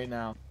us right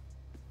now.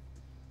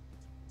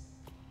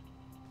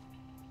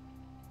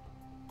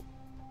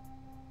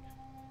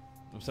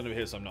 I'm standing over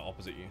here so I'm not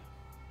opposite you.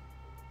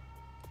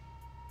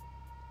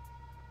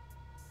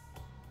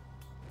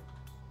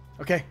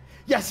 Okay.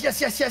 Yes.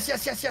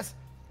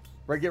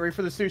 Right, get ready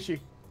for the sushi.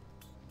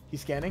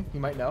 He's scanning. He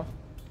might know.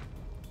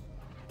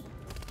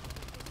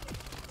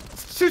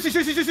 Sushi.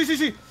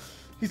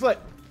 He's lit.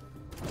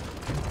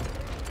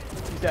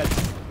 He's dead.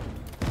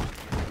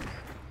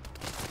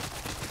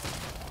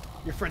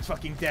 Your friend's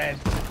fucking dead.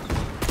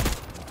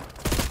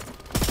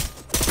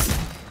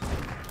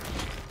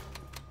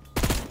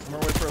 I'm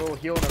gonna wait for a little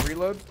heal and a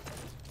reload.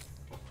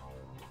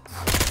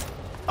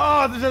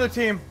 Oh, there's another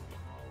team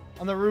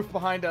on the roof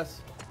behind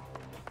us.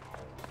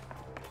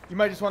 You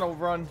might just want to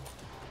run.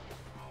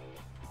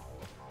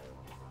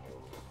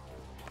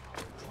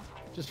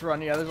 Just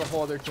run. Yeah, there's a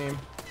whole other team.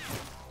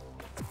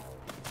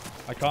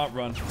 I can't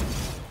run.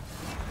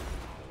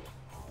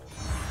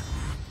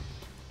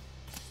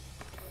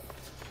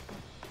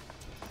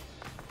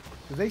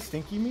 Did they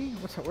stinky me?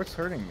 What's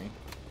hurting me?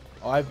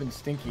 Oh, I've been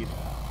stinkied.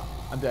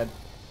 I'm dead.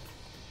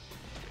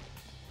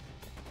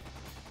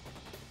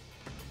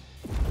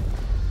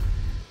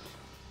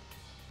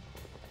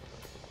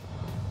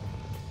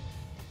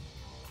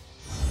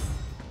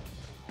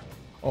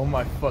 Oh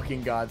my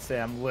fucking God,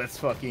 Sam. Let's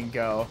fucking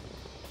go.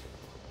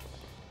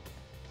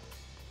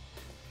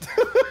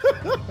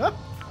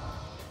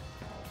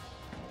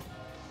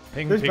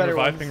 Ping There's better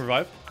revive, ones. ping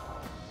revive.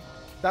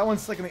 That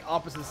one's like on the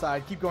opposite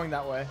side. Keep going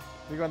that way.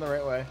 You're going the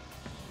right way.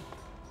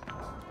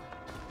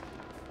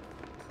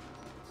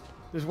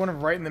 There's one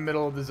right in the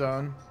middle of the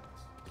zone.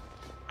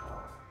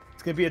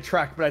 It's going to be a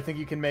trek, but I think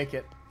you can make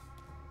it.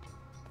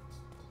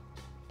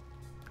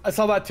 I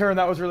saw that turn.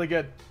 That was really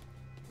good.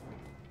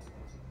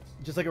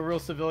 Just like a real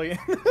civilian.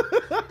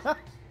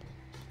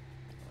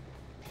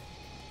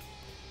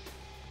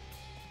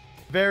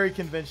 Very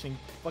convincing.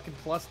 Fucking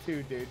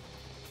 +2, dude.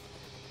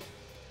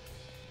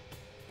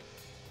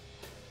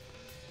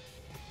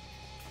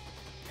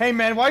 Hey,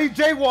 man, why are you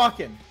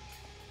jaywalking?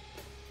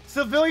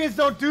 Civilians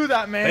don't do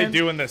that, man. They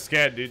do when they're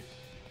scared, dude.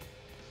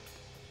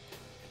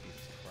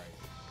 Jesus Christ.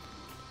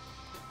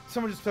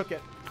 Someone just took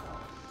it.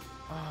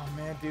 Oh,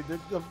 man, dude.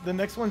 The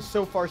next one's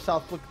so far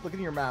south. Look at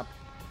your map.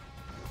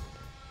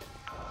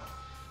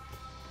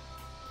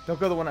 Don't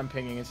go the one I'm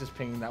pinging. It's just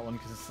pinging that one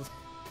because it's...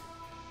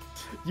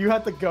 You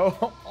have to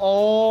go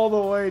all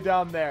the way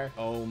down there.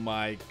 Oh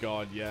my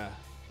God, yeah.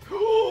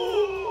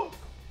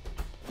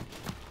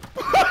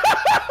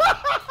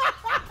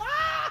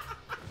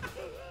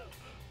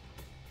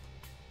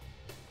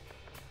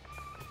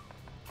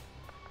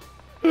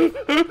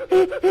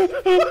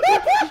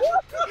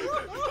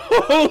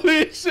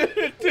 Holy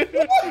shit,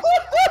 dude.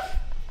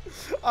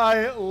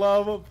 I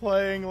love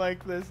playing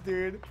like this,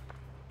 dude.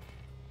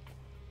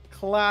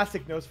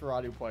 Classic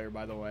Nosferatu player,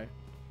 by the way.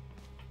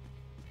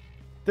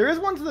 There is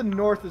one to the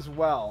north as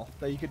well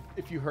that you could,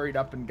 if you hurried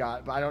up and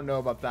got, but I don't know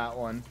about that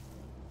one.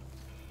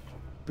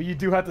 But you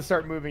do have to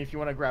start moving if you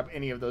want to grab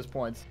any of those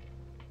points.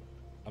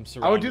 I'm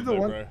surrounded. I would do the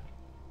one. Bro.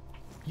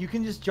 You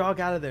can just jog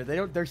out of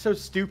there. They're so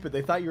stupid.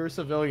 They thought you were a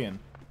civilian.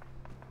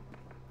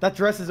 That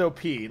dress is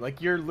OP.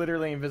 Like, you're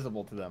literally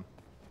invisible to them.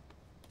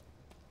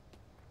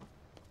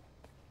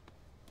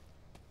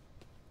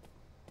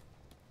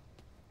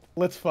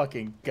 Let's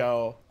fucking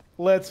go.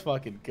 Let's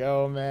fucking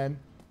go, man.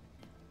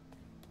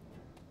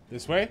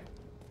 This way?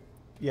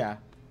 Yeah.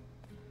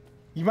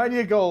 You might need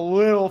to go a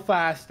little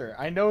faster.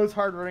 I know it's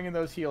hard running in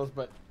those heels,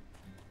 but...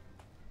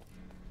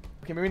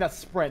 Okay, maybe not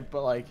sprint,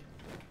 but like...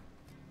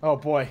 Oh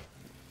boy.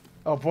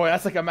 Oh boy,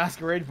 that's like a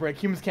Masquerade break.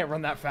 Humans can't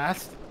run that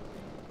fast.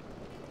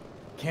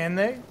 Can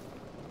they?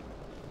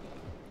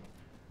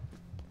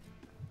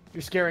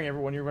 You're scaring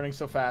everyone. You're running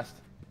so fast.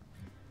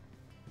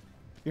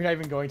 You're not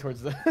even going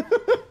towards the...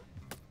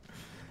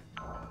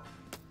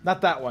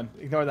 Not that one.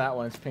 Ignore that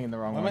one. It's pinging the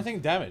wrong Why one. am I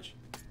taking damage?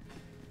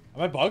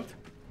 Am I bugged?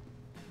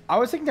 I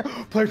was thinking...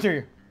 Players near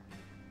you.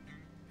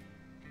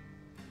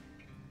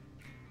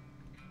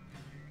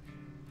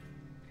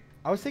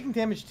 I was taking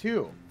damage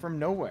too, from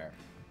nowhere.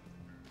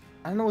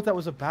 I don't know what that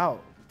was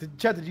about.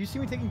 Chad, did you see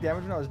me taking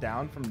damage when I was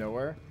down from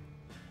nowhere?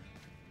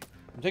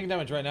 I'm taking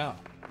damage right now.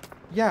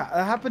 Yeah,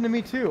 that happened to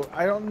me too.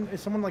 I don't...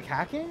 Is someone like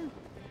hacking?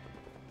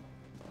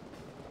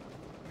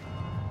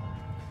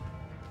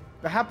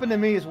 That happened to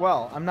me as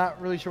well. I'm not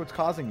really sure what's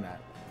causing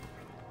that.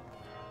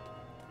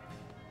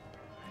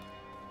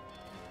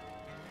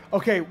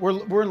 Okay,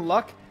 we're in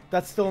luck.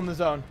 That's still in the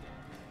zone,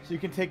 so you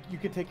can take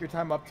your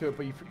time up to it,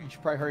 but you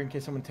should probably hurry in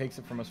case someone takes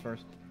it from us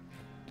first.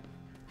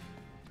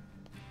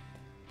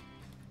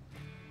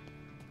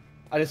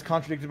 I just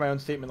contradicted my own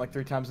statement like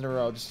 3 times in a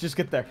row. Just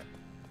get there.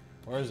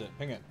 Where is it?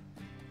 Ping it.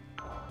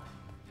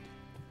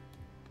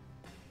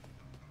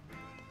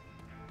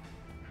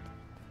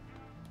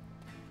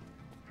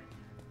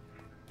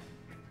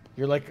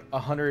 You're like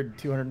 100,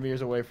 200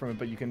 meters away from it,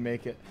 but you can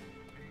make it.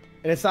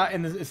 And it's not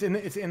in the, it's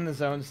in the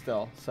zone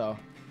still, so.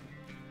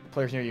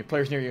 Players near you,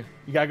 players near you.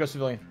 You gotta go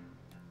civilian.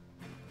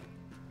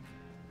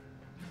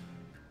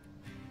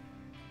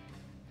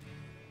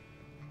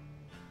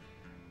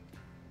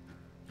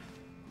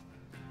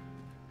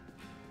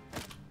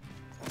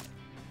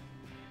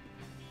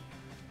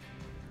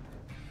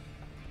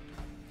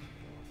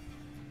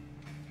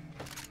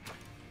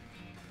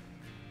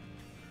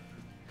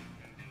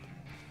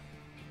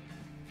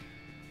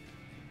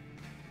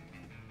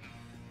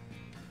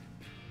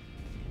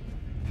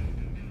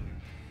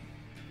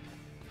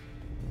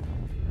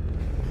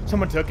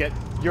 Someone took it.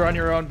 You're on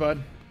your own,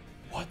 bud.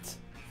 What?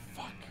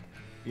 Fuck.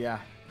 Yeah.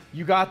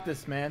 You got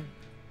this, man.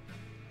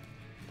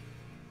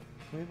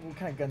 What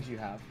kind of guns do you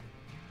have?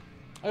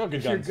 I got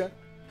good guns.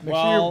 Make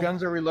sure your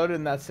guns are reloaded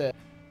and that's it.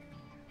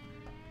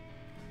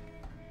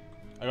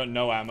 I got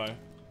no ammo.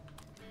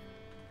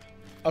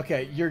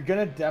 Okay, you're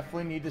gonna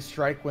definitely need to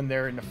strike when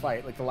they're in a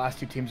fight. Like the last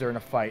 2 teams are in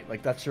a fight.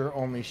 Like that's your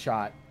only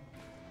shot.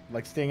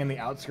 Like staying in the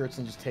outskirts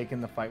and just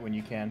taking the fight when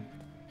you can.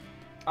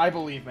 I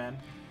believe, man.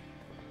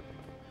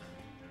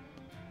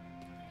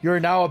 You're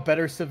now a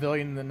better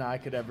civilian than I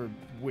could ever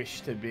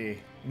wish to be.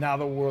 Now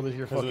the world is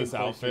your fucking place,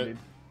 outfit. dude.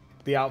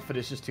 The outfit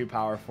is just too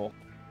powerful.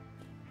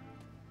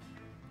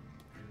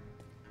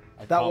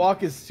 That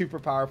walk is super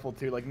powerful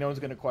too. Like no one's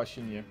gonna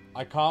question you.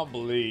 I can't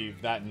believe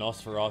that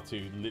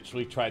Nosferatu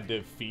literally tried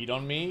to feed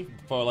on me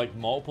for like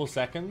multiple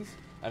seconds,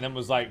 and then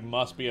was like,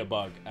 "Must be a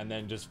bug," and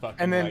then just fucking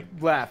and then like,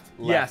 left.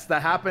 Yes,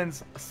 that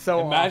happens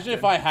so Imagine often.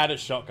 if I had a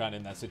shotgun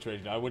in that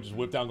situation. I would just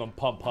whip down, going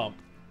pump, pump.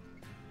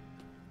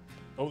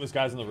 Oh, this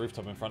guy's on the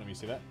rooftop in front of me.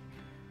 See that?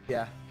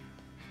 Yeah.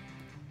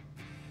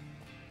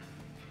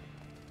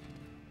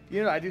 You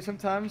know what I do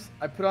sometimes?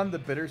 I put on the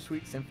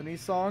Bittersweet Symphony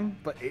song,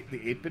 but the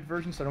 8-bit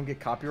version so I don't get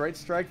copyright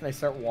striked, and I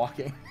start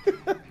walking.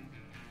 It's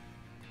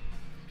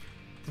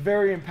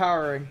very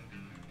empowering.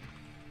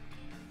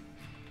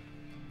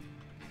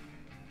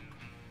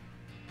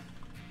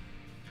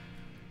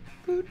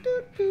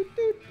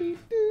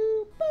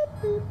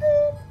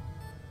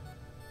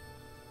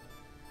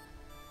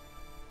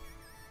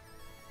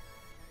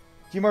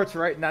 Gmart's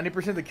right.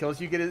 90% of the kills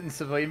you get in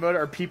civilian mode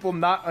are people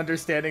not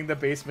understanding the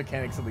base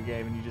mechanics of the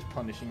game, and you just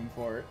punishing them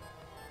for it.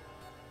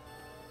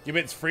 Yeah,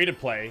 but it's free to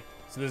play,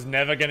 so there's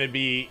never gonna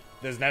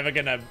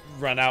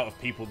run out of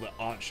people that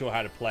aren't sure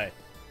how to play.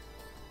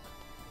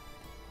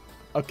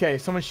 Okay,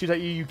 if someone shoots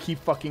at you, you keep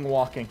fucking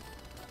walking.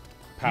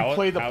 Power, you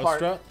play the power part.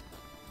 strut?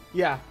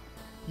 Yeah.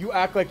 You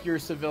act like you're a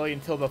civilian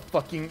until the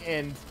fucking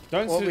end.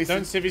 Don't Well,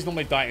 don't civvies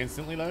normally die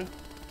instantly though?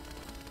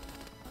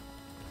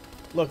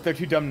 Look, they're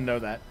too dumb to know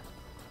that.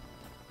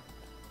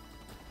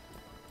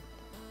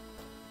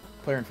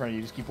 Player in front of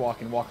you, just keep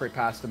walking. Walk right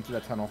past them through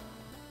that tunnel.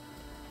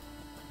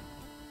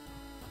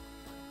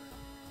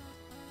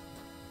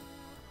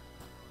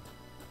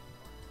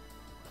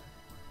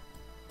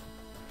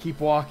 Keep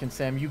walking,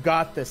 Sam. You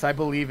got this. I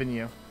believe in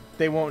you.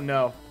 They won't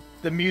know.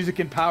 The music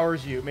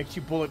empowers you. It makes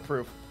you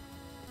bulletproof.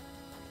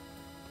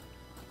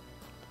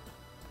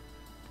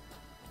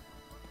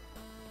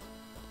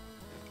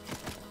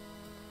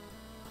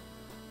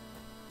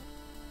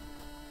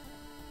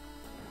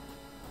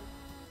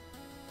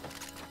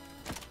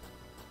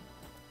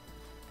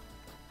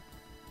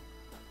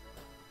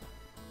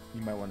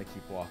 You might want to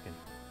keep walking.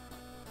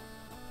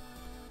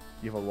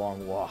 You have a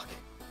long walk.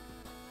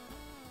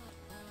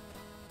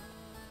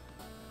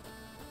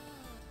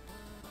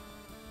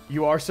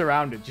 You are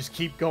surrounded. Just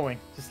keep going.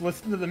 Just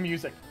listen to the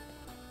music.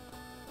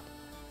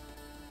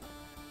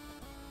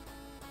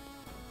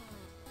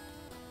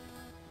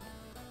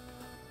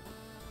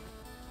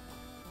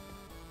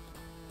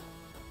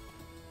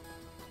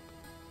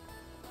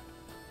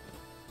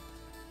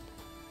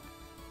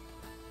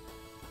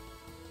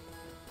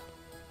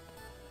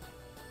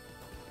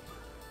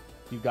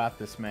 You got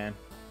this, man.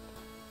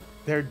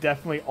 They're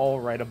definitely all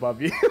right above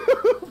you,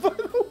 by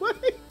the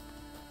way.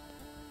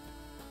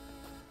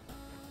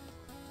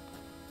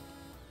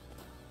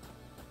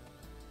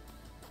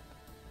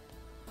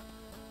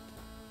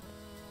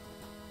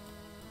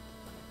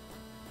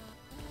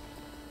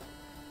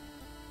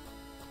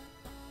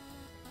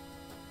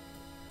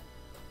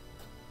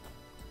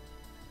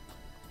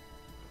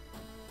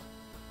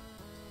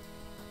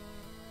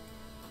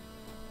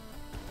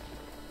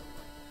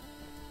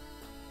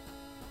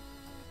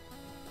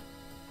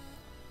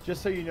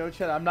 Just so you know,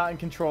 Chad, I'm not in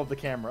control of the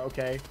camera,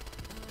 okay?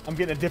 I'm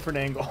getting a different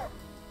angle.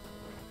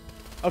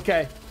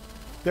 Okay.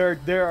 There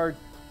are...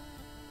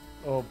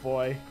 Oh,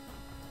 boy.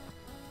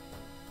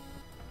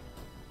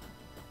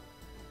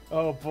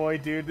 Oh, boy,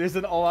 dude. There's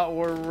an all-out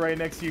war right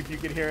next to you if you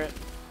can hear it.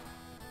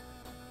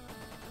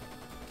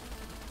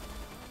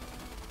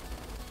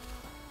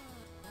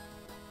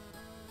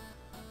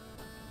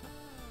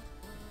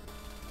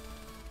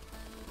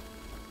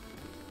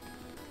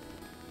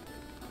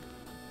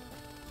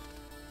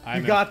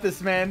 You got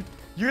this, man.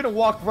 You're gonna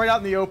walk right out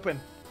in the open.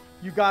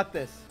 You got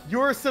this.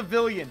 You're a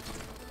civilian.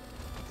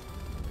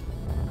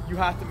 You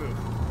have to move.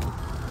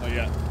 Oh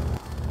yeah.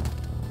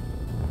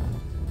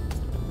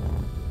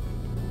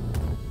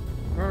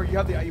 Remember,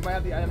 you might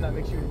have the item that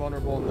makes you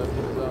invulnerable in the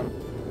zone.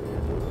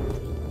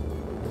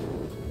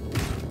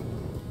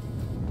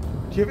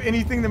 Do you have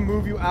anything to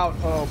move you out?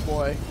 Oh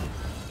boy.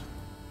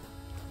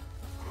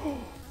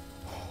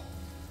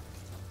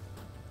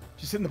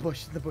 Just sit in the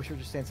bush, or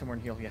just stand somewhere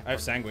and heal. Yeah. I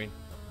have sanguine.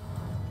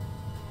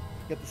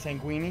 Get the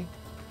sanguini.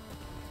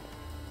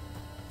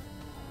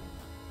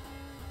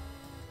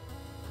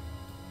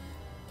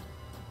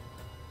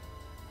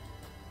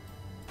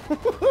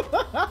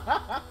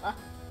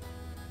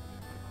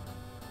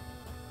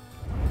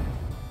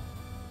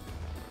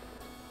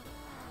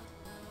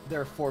 There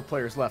are 4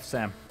 players left,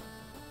 Sam.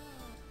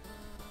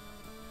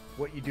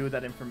 What you do with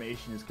that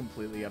information is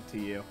completely up to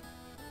you.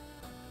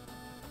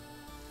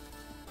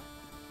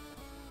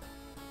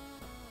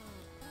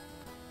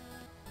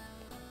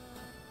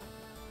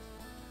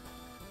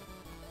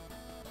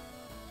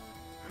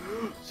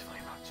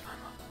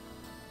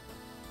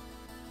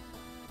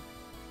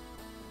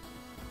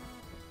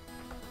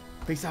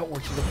 Face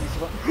outward to the piece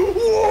of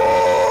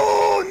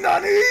Whoa!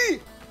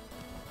 Nani?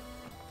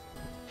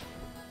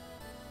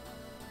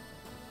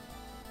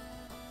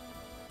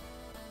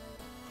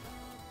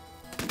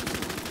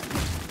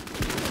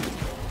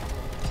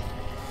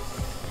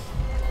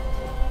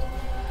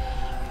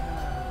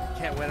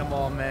 Can't win them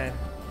all, man.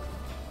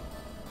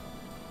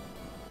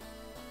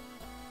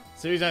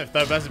 Seriously,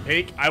 third person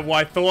peek.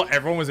 I thought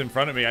everyone was in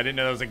front of me. I didn't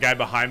know there was a guy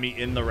behind me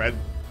in the red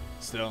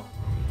still.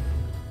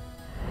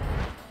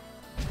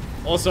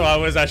 Also, I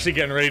was actually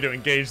getting ready to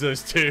engage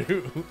those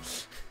two.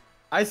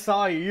 I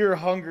saw you. You're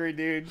hungry,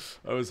 dude.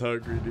 I was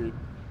hungry, dude.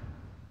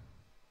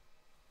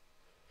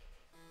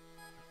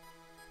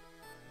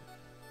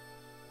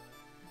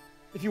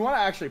 If you want to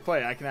actually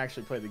play, I can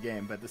actually play the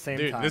game, but at the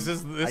same time, this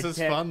is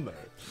fun though.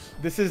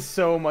 This is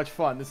so much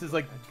fun. This is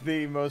like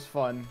the most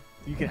fun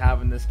you can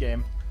have in this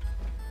game.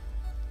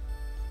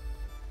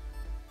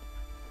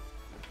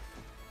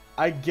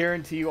 I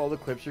guarantee you all the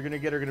clips you're gonna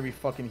get are gonna be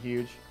fucking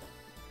huge.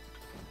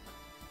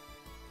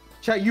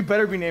 Chat, you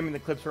better be naming the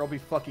clips or I'll be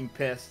fucking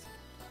pissed.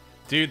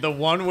 Dude, the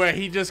one where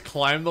he just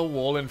climbed the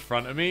wall in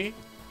front of me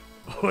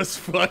was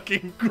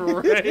fucking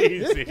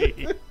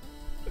crazy.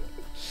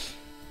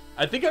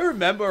 I think I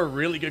remember a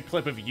really good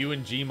clip of you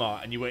and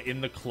Gmar, and you were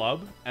in the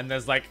club, and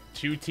there's like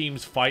 2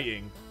 teams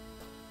fighting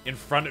in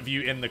front of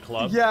you in the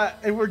club. Yeah,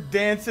 and we're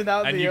dancing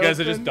out in the open. And you guys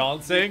are just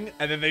dancing,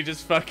 and then they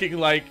just fucking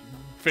like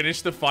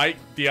finish the fight,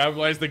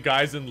 diabolize the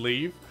guys, and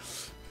leave.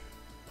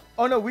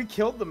 Oh no, we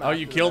killed them. Oh,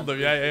 you killed them.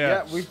 Yeah.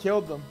 Yeah, we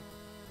killed them.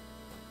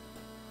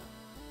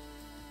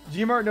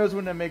 Gmart knows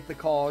when to make the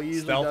call. He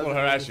usually Stealth does or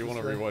her actually want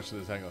to rewatch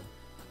this. Hang on.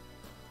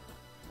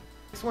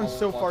 This one's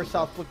so far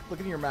south. Look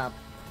at your map.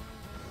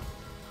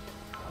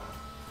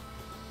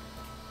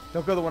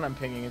 Don't go the one I'm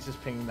pinging. It's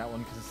just pinging that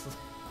one because it's.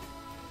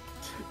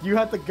 You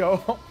have to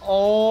go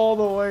all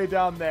the way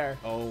down there.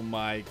 Oh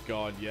my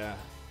god, yeah.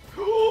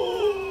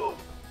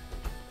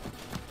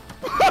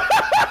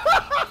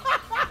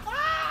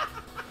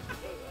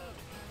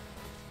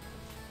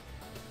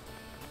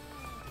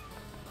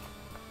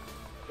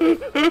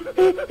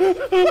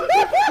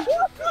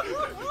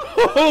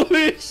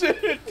 Holy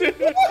shit,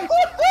 dude.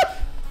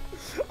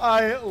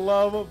 I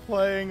love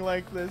playing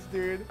like this,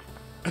 dude.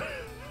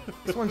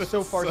 This one's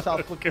so far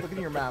south. Look at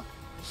your map.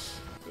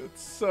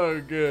 It's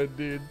so good,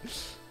 dude.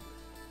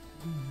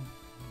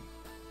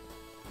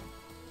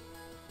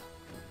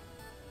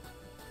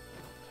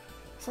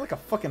 It's like a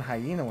fucking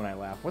hyena when I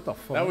laugh. What the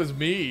fuck? That was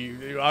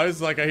me. I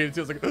was like, I hated it.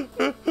 I was like,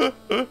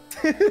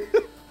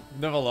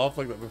 never laughed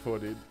like that before,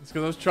 dude. It's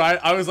because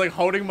I was like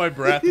holding my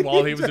breath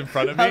while he was in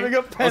front of me. Having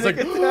a panic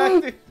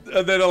attack.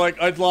 And then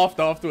I'd laughed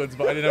afterwards,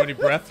 but I didn't have any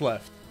breath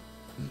left.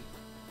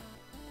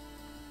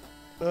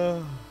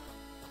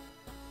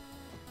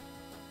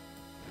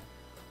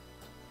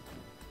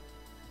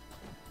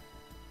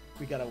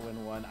 We gotta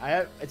win one.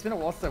 It's been a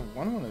while since I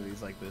won one of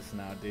these like this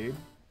now, dude.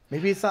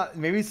 Maybe it's not.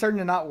 Maybe it's starting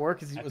to not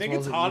work. I think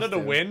it's harder to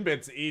win,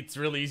 but it's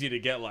really easy to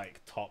get like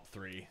top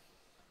 3.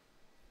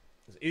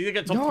 It's easy to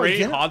get top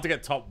 3, hard to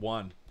get top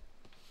 1.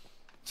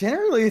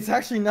 Generally, it's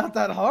actually not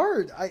that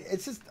hard.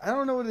 It's just I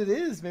don't know what it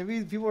is.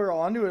 Maybe people are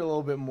onto it a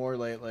little bit more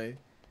lately.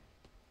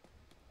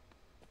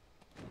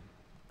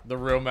 The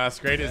real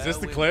Masquerade. Is this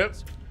the clip?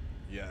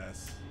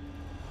 Yes.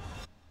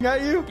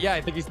 Got you? Yeah,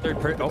 I think he's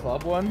third person.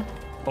 Club one.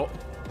 Oh.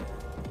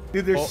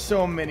 Dude, there's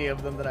so many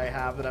of them that I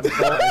have that I'm so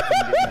I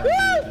can get more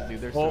views,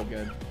 dude. They're so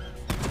good.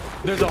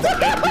 There's a. We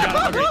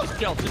got it. Just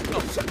chill.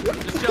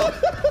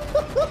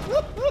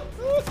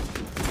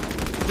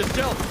 Just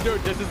chill.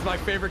 Dude, this is my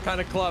favorite kind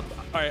of club.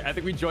 All right, I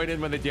think we join in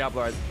when they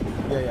Diablo.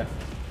 Yeah.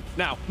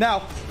 Now.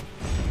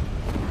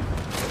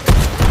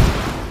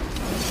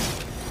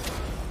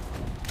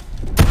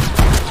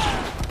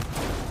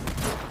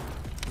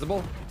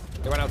 Visible.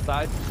 They went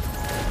outside.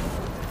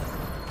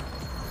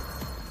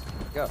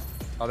 Go.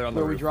 Oh, they're on the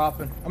Where are we roof.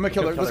 dropping? I'm gonna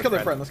kill their. Let's kill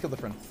their friend. Let's kill their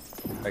friend.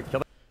 Right,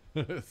 kill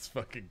It's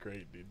fucking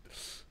great, dude.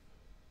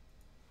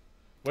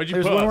 Where'd you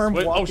There's put one where us? I'm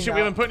Oh walking shit, we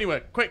haven't out. put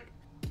anywhere. Quick.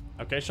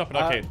 Okay, shopping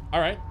arcade.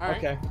 Alright, alright.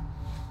 Okay.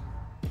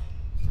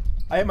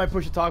 I hit my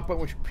push to talk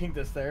button, which pinked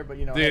us there, but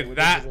you know. Dude,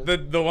 hey,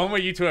 the one where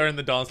you two are in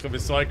the dance club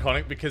is so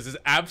iconic because there's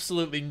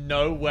absolutely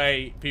no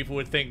way people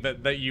would think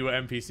that you were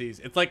NPCs.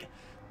 It's like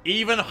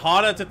even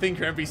harder to think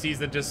you're NPCs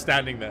than just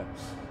standing there.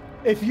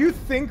 If you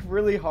think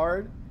really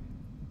hard,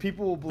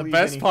 people will believe. The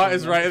best part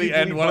is right at the If you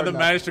end, believe one of hard them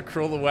enough. managed to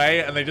crawl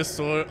away and they just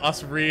saw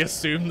us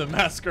reassume the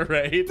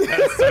masquerade.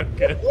 That's so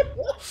good.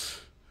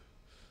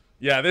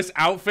 Yeah, this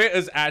outfit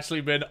has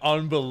actually been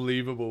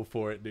unbelievable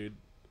for it, dude.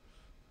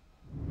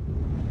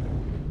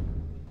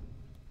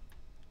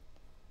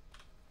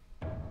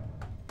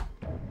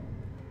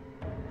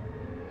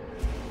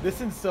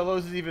 This in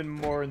solos is even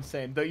more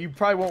insane. Though you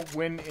probably won't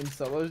win in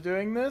solos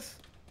doing this.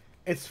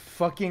 It's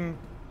fucking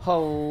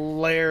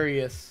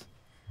hilarious.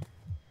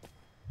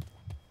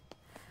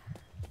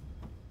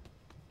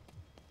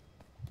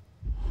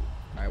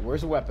 Alright,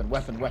 where's the weapon?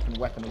 Weapon.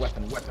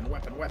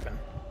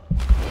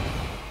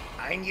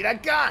 I need a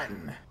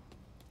gun!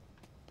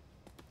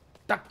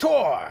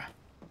 Doctor!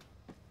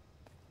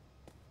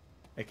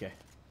 Okay.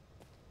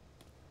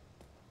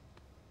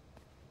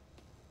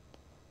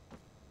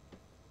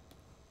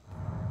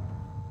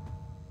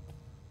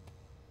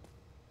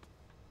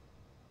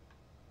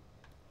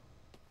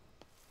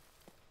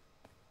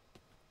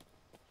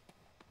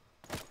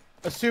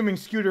 Assuming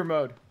scooter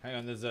mode. Hang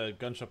on, there's a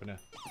gun shop in here.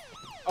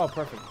 Oh,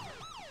 perfect.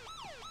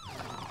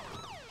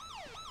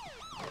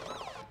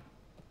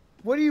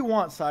 What do you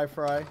want,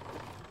 Sci-Fry?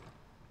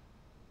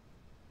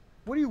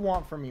 What do you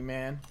want from me,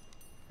 man?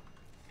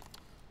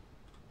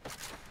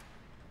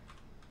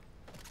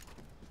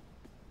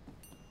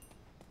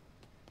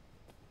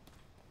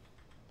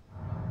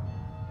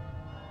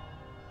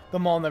 The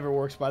mall never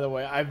works, by the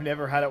way. I've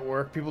never had it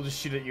work. People just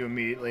shoot at you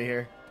immediately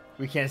here.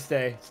 We can't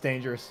stay. It's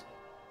dangerous.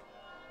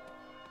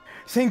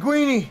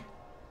 Sanguini!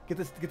 Get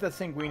that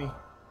Sanguini.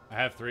 I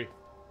have 3.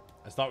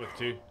 I start with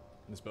 2 in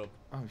this build.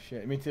 Oh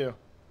shit, me too.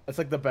 That's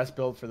like the best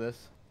build for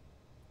this.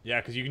 Yeah,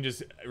 because you can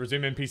just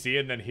resume NPC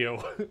and then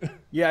heal.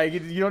 Yeah,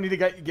 you don't need to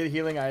get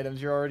healing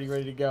items. You're already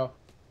ready to go.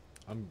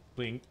 I'm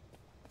being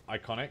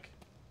iconic.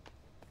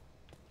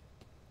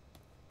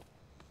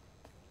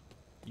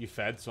 You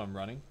fed, so I'm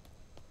running.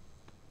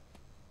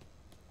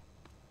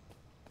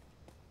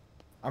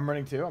 I'm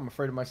running too. I'm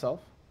afraid of myself.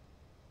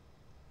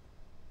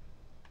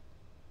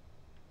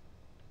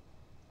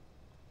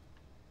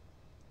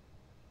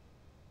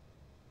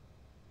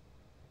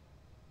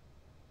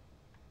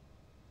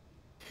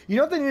 You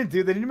know what they need to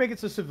do? They need to make it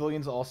so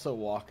civilians also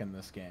walk in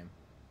this game.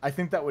 I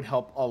think that would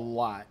help a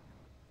lot.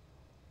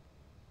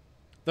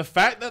 The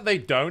fact that they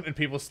don't and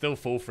people still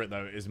fall for it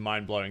though is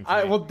mind blowing.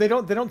 Well, they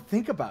don't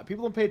think about it.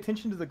 People don't pay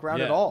attention to the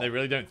ground at all. They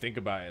really don't think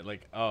about it.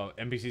 Like, oh,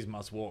 NPCs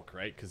must walk,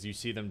 right? Because you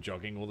see them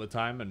jogging all the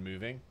time and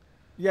moving.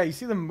 Yeah, you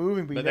see them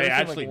moving, but you But never they see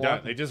them, actually like, don't.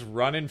 walking. They just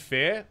run in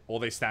fear or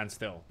they stand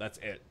still. That's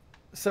it.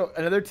 So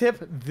another tip: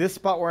 this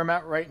spot where I'm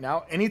at right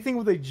now, anything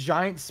with a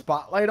giant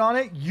spotlight on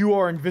it, you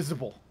are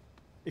invisible.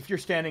 If you're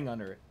standing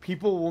under it,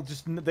 people will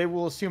they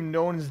will assume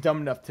no one is dumb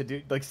enough to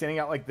do like standing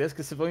out like this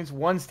because civilians,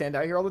 one, stand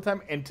out here all the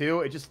time, and two,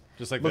 it just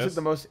like looks this? like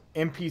the most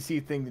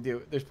NPC thing to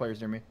do. There's players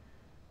near me.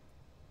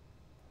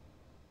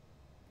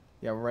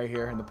 Yeah, we're right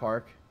here in the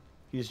park.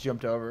 He just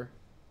jumped over.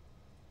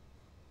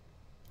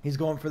 He's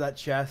going for that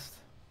chest.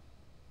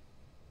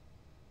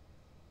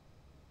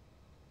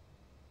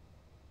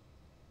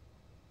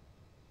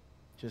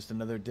 Just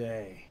another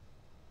day.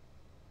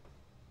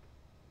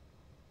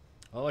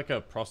 I look like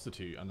a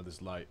prostitute under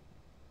this light.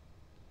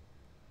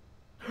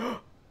 I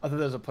thought there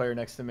was a player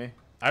next to me.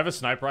 I have a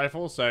sniper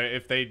rifle, so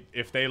if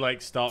they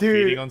like start Dude.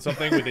 feeding on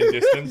something within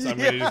distance, I'm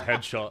gonna just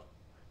headshot.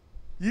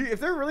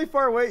 If they're really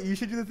far away, you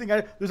should do the thing.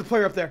 There's a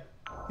player up there.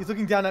 He's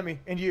looking down at me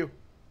and you.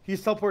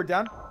 He's teleported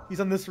down. He's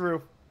on this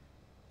roof.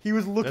 He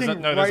was looking There's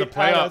a right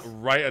player at us.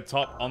 right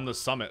atop on the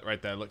summit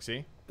right there. Look,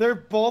 see? They're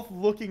both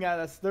looking at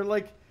us. They're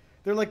like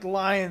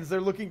lions.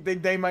 They're looking.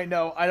 They might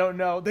know. I don't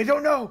know. They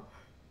don't know.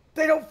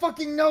 They don't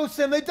fucking know,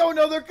 Sim. They don't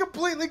know. They're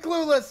completely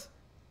clueless.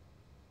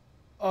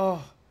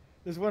 Oh,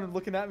 there's one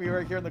looking at me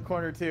right here in the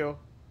corner too.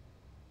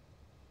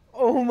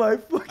 Oh my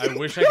fucking I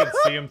wish I could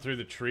see him through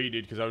the tree,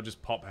 dude, because I would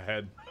just pop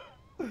ahead.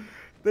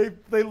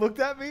 They looked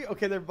at me.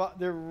 Okay,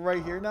 they're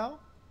right here now.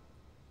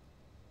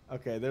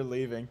 Okay, they're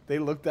leaving. They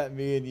looked at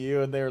me and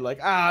you, and they were like,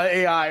 "Ah,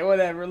 AI,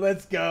 whatever.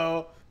 Let's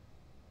go."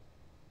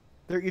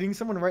 They're eating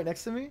someone right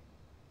next to me.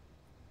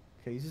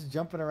 Okay, he's just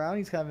jumping around.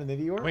 He's kind of an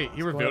idiot. Wait, he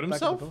He's going revealed back to the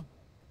himself? building.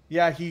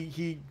 Yeah,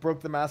 he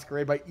broke the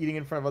masquerade by eating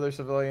in front of other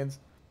civilians.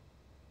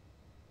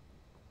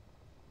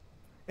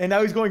 And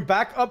now he's going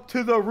back up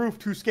to the roof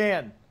to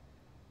scan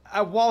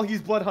while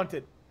he's blood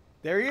hunted.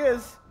 There he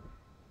is.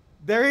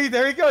 There he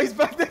go. He's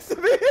back next to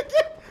me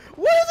again.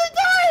 What is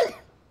he doing?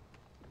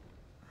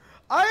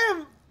 I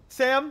am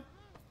Sam,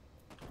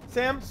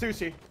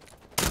 sushi.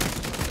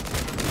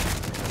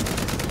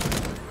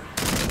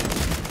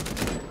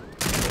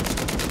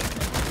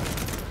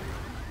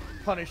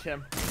 Punish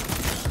him.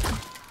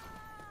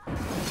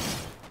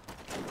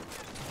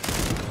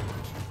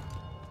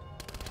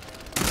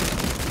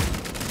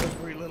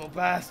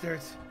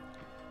 bastards.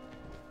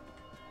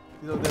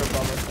 They're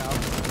above us now.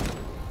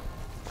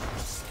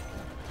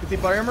 Get the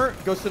body armor.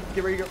 Go.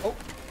 Get ready to go. Oh,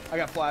 I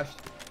got flashed.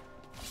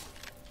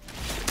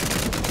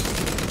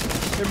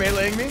 They're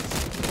meleeing me.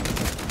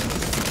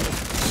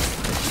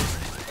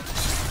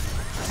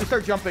 Just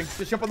start jumping.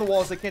 Just jump on the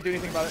walls. They can't do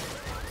anything about it.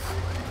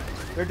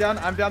 They're down.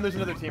 I'm down. There's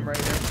another team right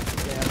here.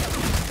 Damn.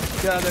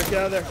 Get out of there. Get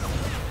out of there.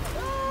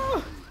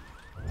 Ah!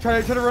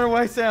 Try to run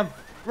away, Sam.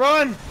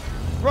 Run!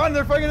 Run!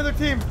 They're fighting another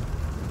team.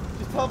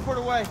 Just teleport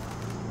away.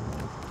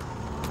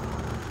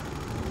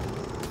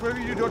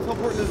 Whatever you do, don't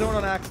teleport in the zone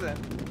on accident.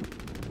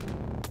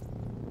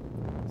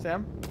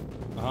 Sam?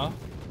 Uh-huh.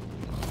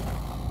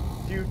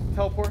 Do you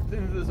teleport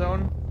into the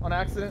zone on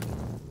accident?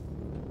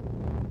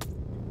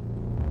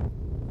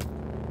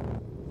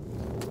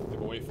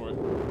 We'll wait for it.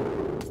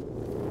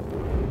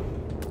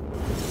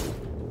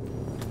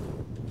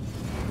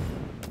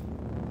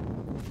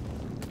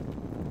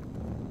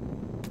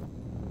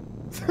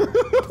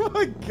 Oh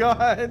my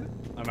god.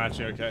 I'm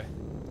actually okay.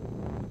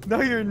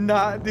 No, you're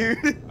not,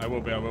 dude. I will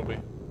be, I will be.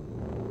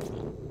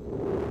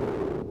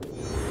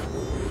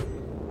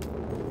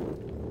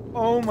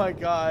 Oh my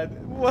god.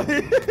 What?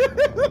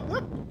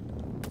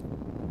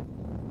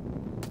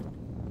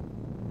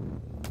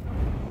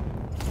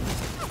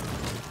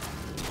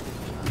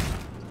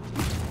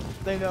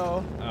 They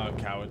know. Oh,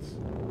 cowards.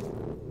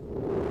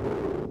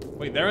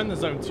 Wait, they're in the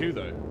zone too,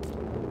 though.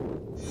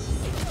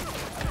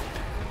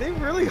 They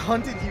really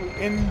hunted you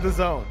in the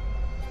zone.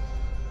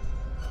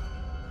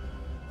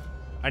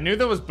 I knew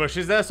there was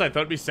bushes there, so I thought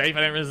it'd be safe. I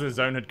didn't realize the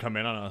zone had come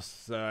in on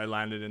us, so I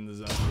landed in the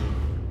zone.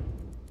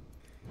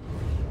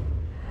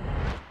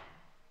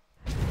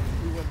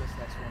 We win this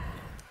next one.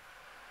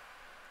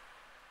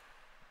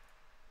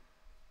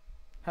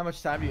 How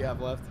much time do you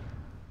have left?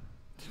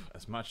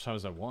 As much time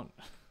as I want.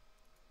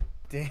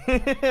 Damn.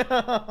 Let's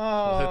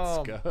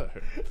go.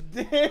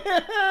 Damn.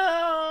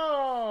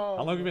 How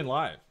long have you been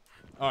live?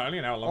 Oh, only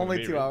an hour longer. Only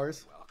than me, 2 really.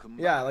 hours.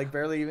 Yeah, like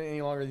barely even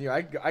any longer than you.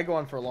 I go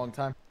on for a long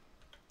time.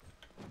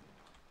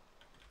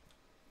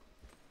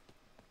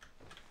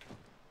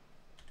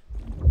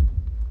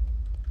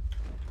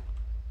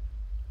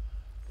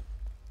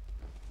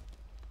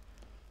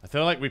 I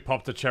feel like we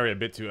popped the cherry a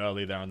bit too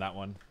early there on that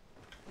one.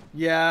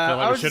 Yeah, I feel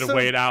like I we should have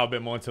waited out a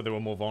bit more until they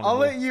were more vulnerable.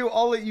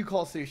 I'll let you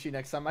call sushi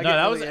next time. No,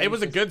 that was it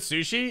was a good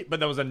sushi, but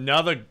there was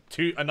another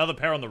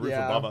pair on the roof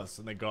Yeah. above us,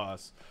 and they got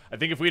us. I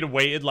think if we'd have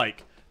waited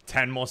like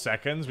 10 more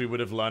seconds, we would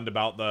have learned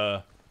about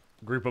the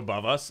group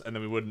above us, and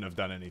then we wouldn't have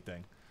done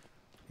anything.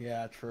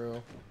 Yeah,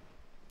 true.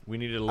 We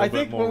needed a little I bit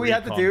think more. what we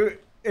have to recon. do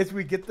is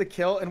we get the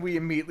kill and we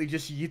immediately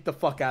just yeet the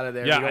fuck out of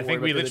there. Yeah, don't I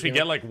think worry we about the literally other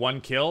get team. like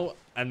one kill,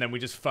 and then we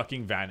just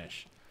fucking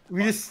vanish.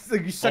 We just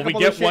like, you suck Or we up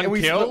all the get shit one and we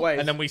split kill, ways.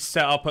 and then we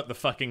set up at the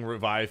fucking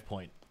revive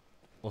point,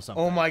 or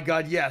something. Oh my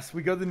god, yes.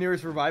 We go to the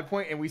nearest revive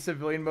point and we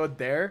civilian mode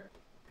there.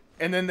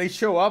 And then they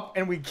show up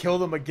and we kill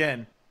them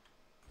again.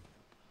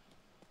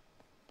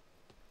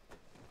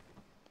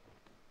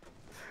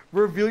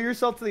 Reveal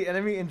yourself to the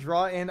enemy and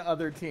draw in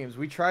other teams.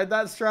 We tried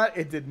that strat.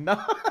 It did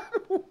not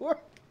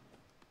work.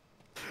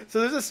 So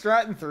there's a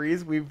strat in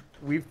threes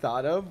we've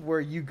thought of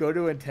where you go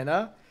to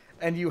antenna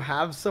and you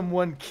have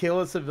someone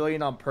kill a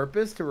civilian on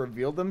purpose to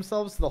reveal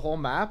themselves to the whole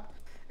map.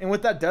 And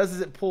what that does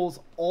is it pulls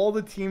all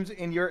the teams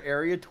in your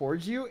area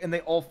towards you, and they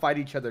all fight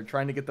each other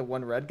trying to get the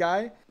one red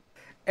guy.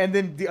 And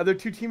then the other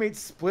two teammates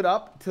split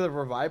up to the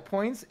revive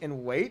points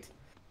and wait.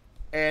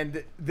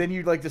 And then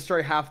you like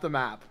destroy half the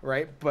map,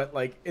 right? But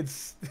like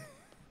it's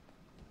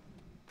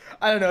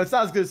I don't know, it's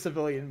not as good as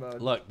civilian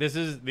mode. Look, these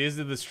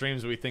are the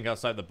streams we think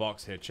outside the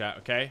box here, chat.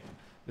 Okay,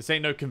 this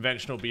ain't no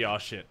conventional BR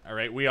shit. All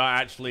right, we are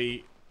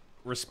actually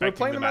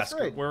respecting the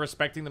masquerade. We're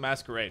respecting the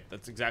masquerade.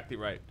 That's exactly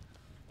right.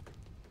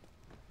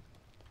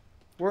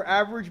 We're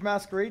average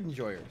masquerade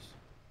enjoyers.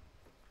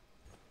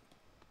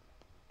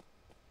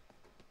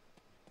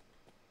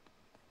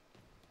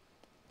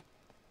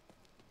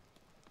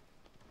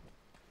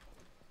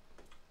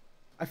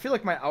 I feel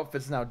like my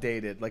outfit's now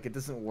dated. Like, it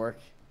doesn't work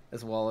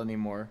as well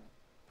anymore.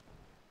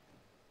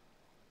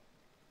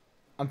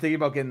 I'm thinking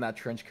about getting that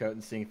trench coat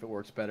and seeing if it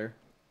works better.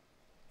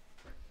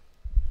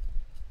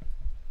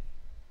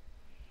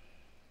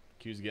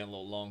 Queue's getting a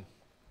little long.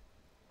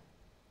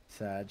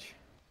 Sag.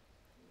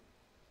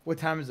 What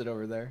time is it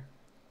over there?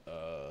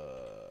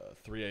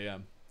 3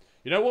 a.m.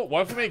 You know what?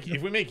 What if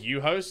we make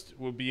you host?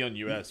 We'll be on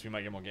US. We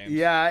might get more games.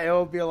 Yeah, it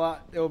will be a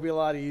lot. It will be a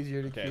lot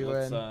easier to Okay, queue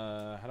let's. in.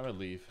 How do I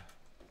leave?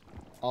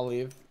 I'll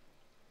leave,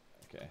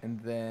 Okay. and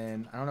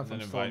then I don't know if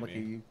Then I'm still on invite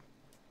like me.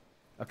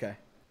 Okay.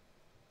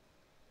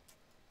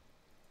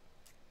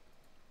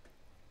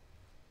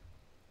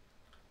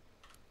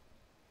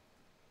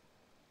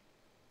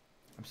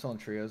 I'm still in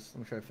trios. Let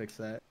me try to fix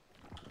that.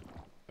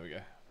 There we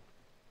go.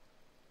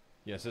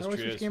 Yes, this How do I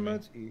trios switch for game me.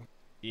 modes? E.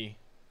 E.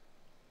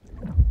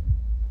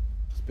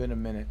 It's been a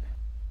minute.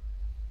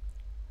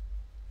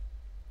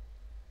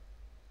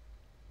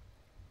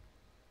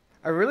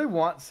 I really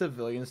want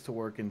civilians to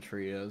work in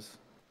trios.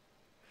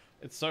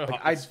 It's so Like,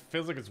 hard. It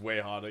feels like it's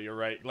way harder. You're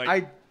right. Like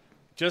I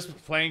just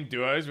playing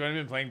duos. We've only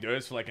been playing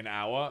duos for like an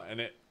hour,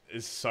 and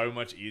is so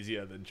much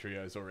easier than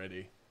trios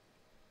already.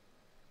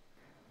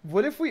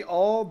 What if we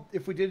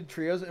did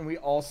trios and we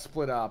all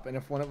split up, and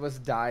if one of us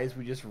dies,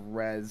 we just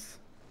res,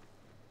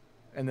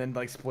 and then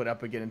like split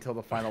up again until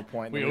the final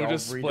point. We all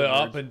just split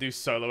up and do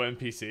solo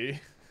NPC.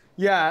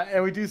 Yeah,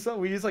 and we just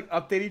like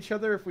update each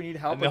other if we need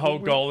help. And the whole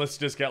goal is to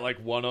just get like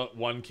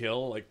one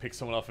kill, like pick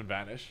someone off and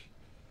vanish.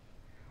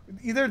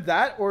 Either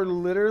that or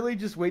literally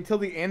just wait till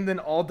the end, then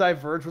all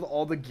diverge with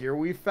all the gear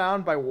we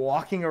found by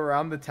walking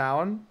around the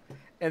town,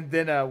 and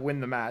then win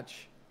the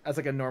match as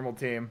like a normal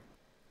team.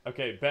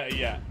 Okay, better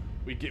yet.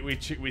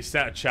 We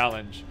set a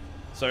challenge,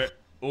 so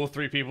all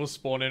 3 people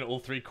spawn in all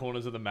 3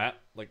 corners of the map,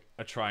 like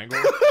a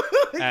triangle,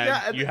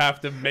 and you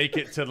have to make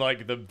it to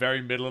like the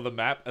very middle of the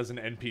map as an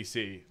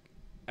NPC,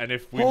 and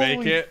if we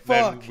make it,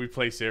 then we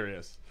play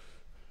serious.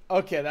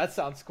 Okay, that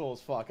sounds cool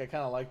as fuck. I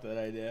kind of like that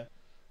idea.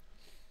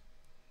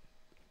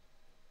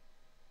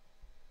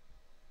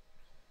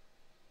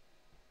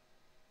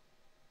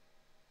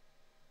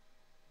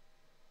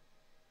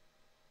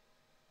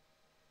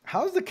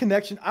 How's the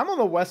connection? I'm on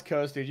the West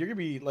Coast, dude. You're gonna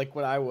be like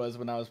what I was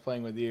when I was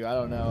playing with you. I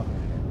don't know.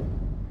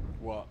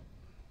 What?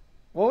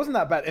 What wasn't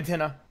that bad?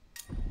 Antenna.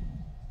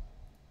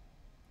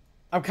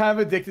 I'm kind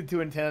of addicted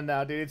to Antenna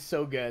now, dude. It's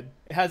so good.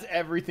 It has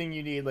everything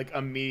you need, like,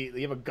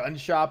 immediately. You have a gun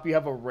shop. You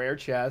have a rare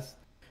chest.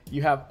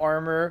 You have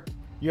armor.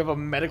 You have a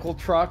medical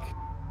truck.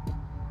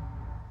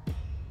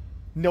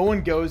 No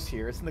one goes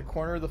here. It's in the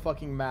corner of the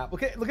fucking map.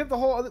 Look at the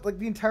whole, like,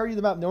 the entirety of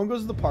the map. No one goes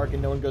to the park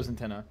and no one goes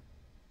Antenna.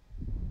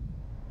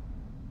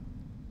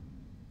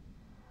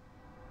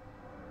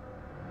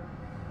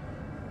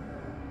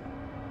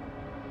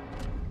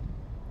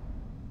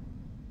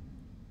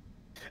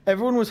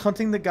 Everyone was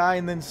hunting the guy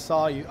and then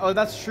saw you. Oh,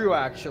 that's true,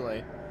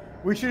 actually.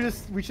 We should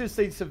have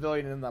stayed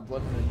civilian and that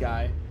bloodhunted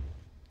guy.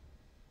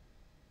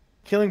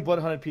 Killing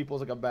bloodhunted people is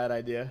like a bad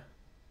idea.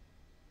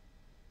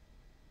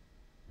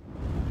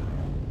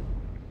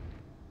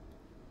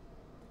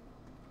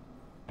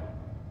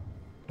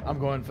 I'm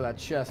going for that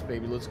chest,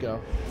 baby. Let's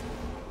go.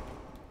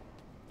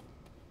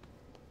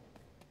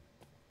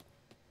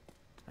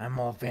 I'm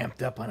all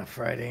vamped up on a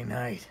Friday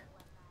night.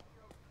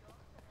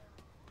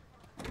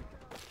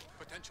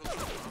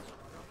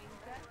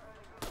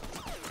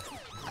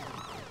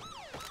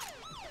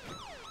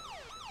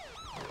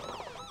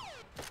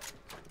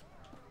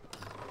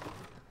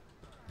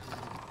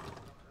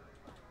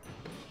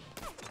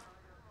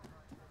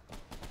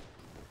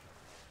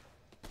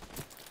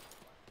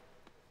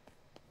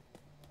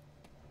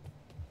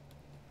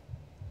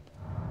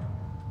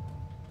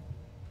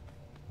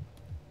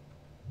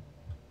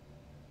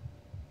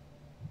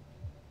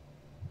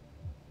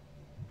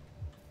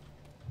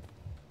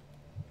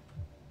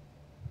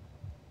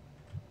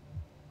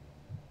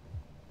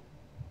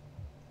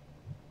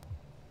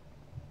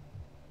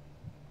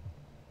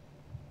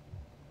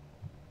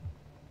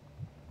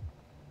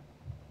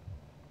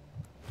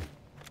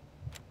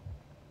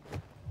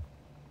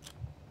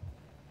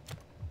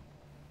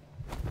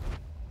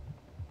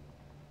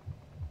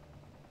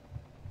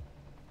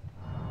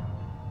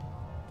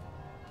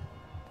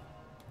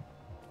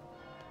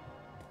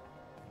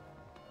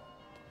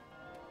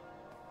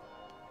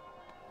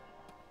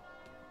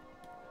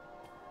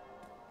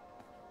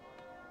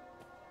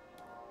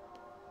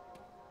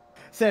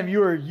 Sam,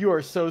 you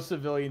are so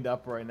civilianed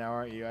up right now,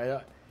 aren't you?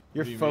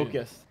 You're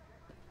focused.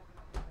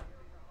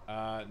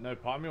 No,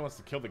 part of me wants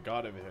to kill the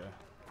guard over here.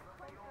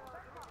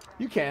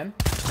 You can.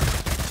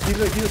 He's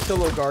a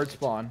solo guard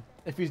spawn.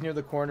 If he's near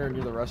the corner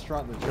near the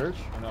restaurant and the church.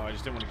 No, I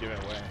just didn't want to give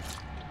it away.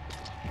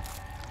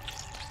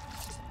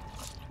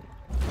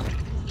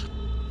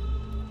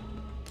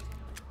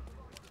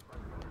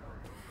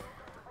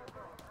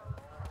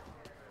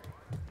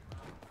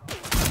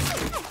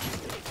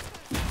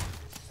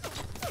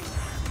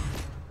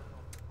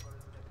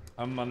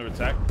 I'm under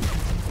attack.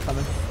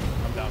 Coming.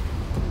 I'm down.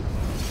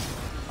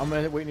 I'm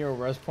gonna wait near a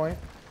res point.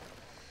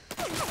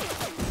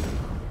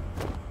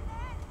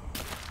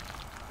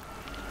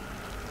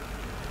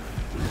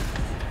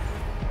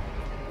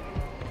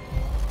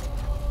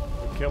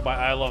 Killed by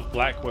I Love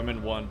Black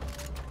Women 1.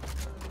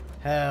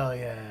 Hell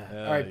yeah.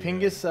 Alright, yeah.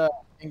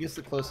 Pingus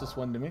the closest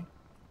one to me.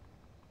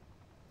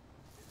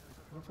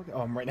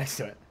 Oh, I'm right next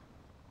to it.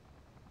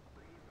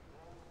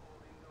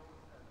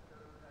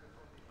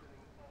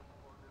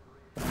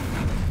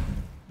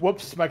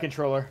 Whoops, my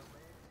controller.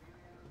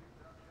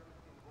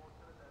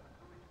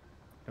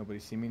 Nobody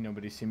see me,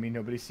 nobody see me,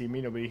 nobody see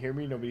me, nobody hear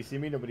me, nobody see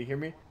me, nobody hear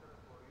me.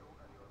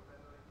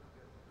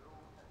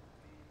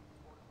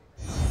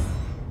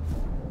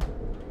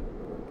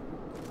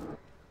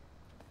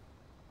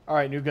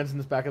 Alright, new guns in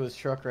this back of this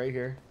truck right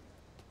here.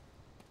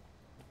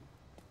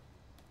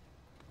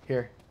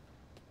 Here.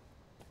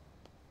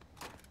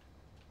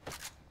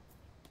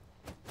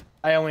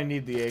 I only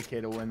need the AK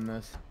to win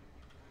this.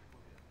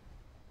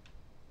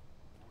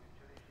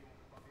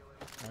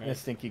 Right. And a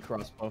stinky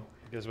crossbow.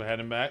 Guess we're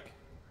heading back.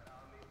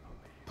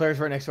 Players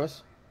right next to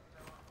us.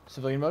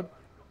 Civilian mode.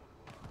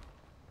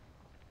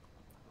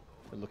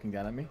 They're looking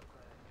down at me.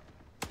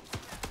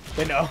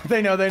 They know.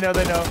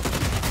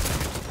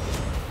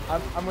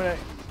 I'm gonna...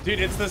 Dude,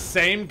 it's the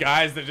same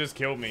guys that just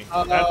killed me.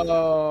 Oh, that's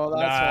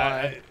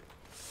why.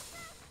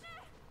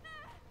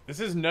 This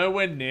is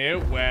nowhere near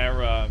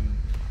where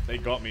they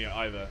got me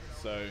either,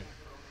 so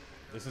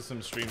this is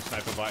some stream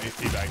sniper vibe. He's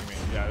teabagging me.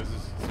 Yeah, this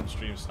is some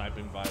stream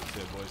sniping vibes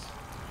here, boys.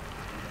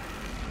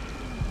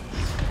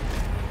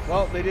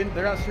 Well,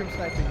 they're not stream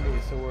sniping me,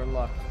 so we're in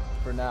luck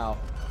for now.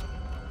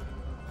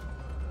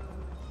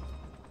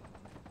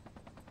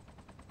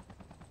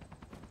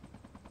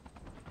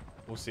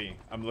 We'll see.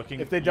 I'm looking.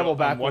 If they double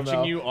back, I'm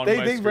watching you on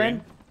my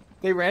screen.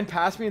 They ran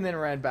past me and then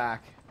ran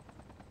back.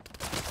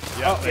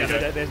 Yeah, oh,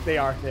 yeah, they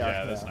are.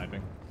 Yeah, they're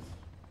sniping.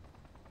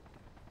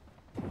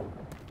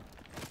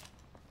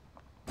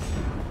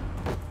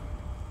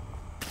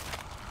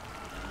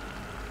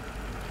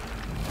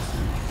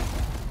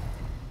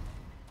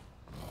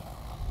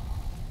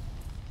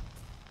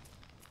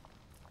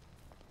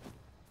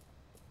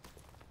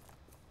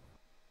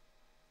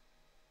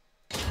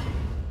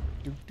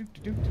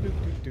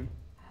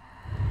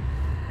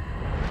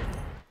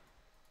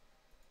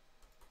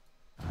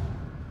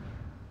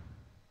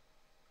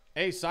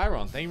 Hey,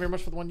 Siron, thank you very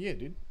much for the 1 year,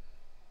 dude.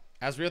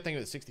 Asriel, thank you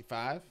for the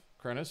 65.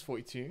 Kronos,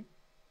 42.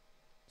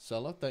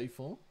 Sola,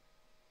 34.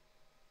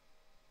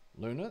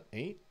 Luna,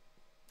 8.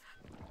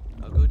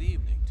 A good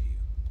evening to you.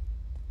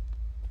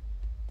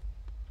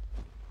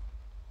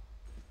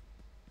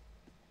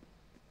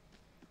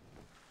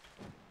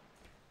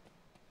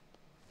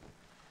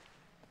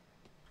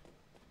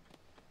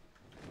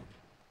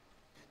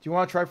 Do you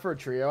want to try for a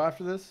trio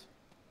after this?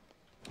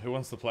 Who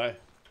wants to play?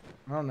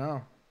 I don't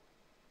know.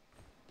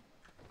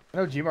 I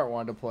know Gmart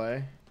wanted to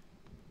play.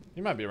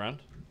 You might be around.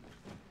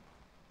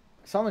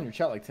 I saw him in your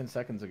chat like 10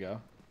 seconds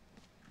ago.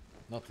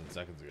 Not 10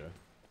 seconds ago.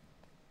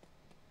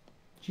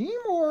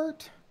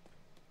 Gmart.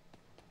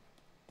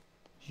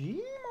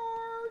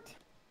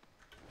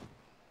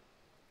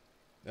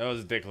 That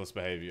was ridiculous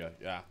behavior.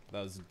 Yeah,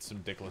 that was some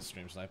ridiculous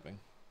stream sniping.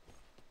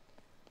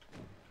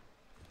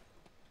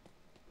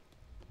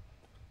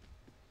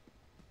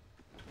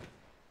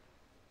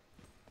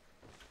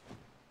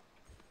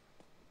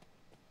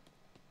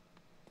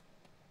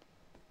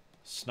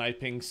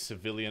 Sniping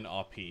civilian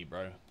RP,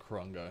 bro.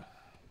 Krongo.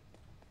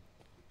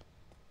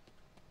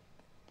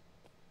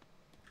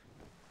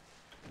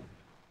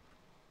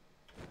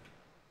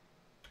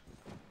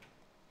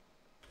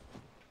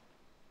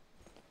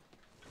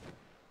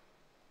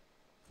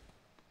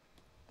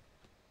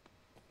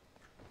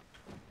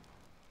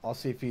 I'll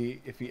see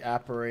if he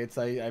apparates.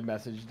 I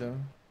messaged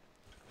him.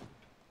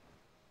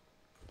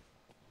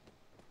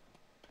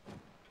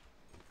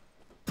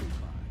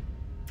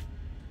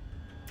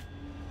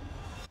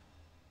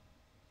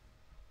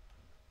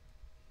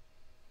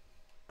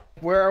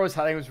 Where I was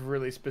hiding was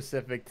really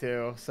specific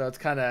too, so it's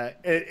kind of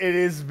it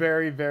is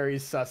very, very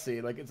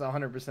sussy. Like it's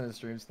 100% a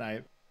stream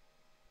snipe.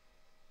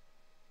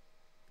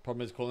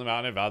 Problem is calling them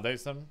out and it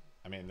validates them.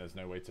 I mean, there's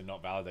no way to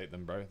not validate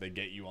them, bro. They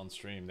get you on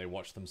stream. They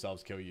watch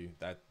themselves kill you.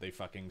 That they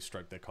fucking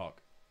stroke their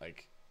cock.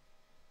 Like,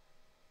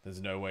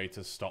 there's no way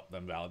to stop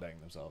them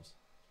validating themselves.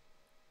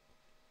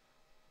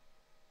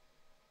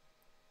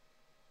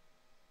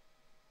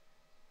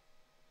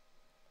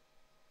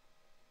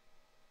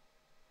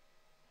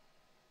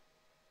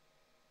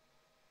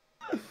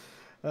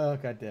 Oh,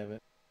 god damn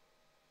it.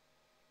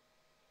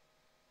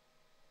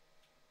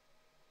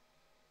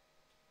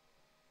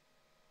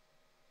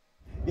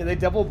 Yeah, they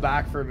doubled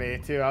back for me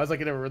too. I was like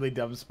in a really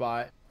dumb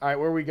spot. All right,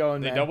 where are we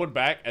going? They doubled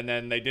back and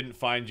then they didn't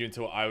find you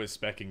until I was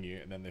specking you,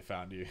 and then they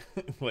found you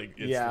like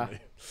instantly. Yeah.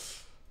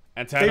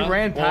 Antenna, they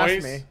ran boys.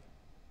 past me.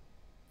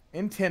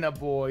 Antenna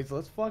boys,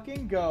 let's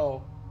fucking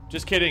go.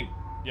 Just kidding.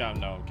 Yeah,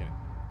 no, I'm kidding.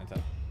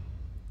 Antenna.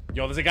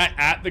 Yo, there's a guy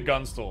at the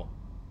gun store,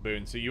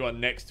 Boone. So you are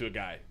next to a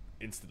guy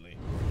instantly.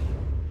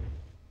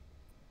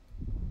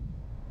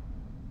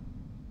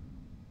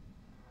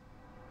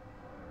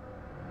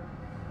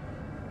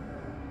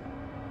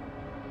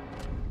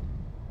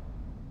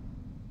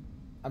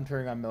 I'm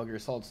turning on Metal Gear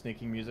Solid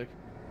sneaking music.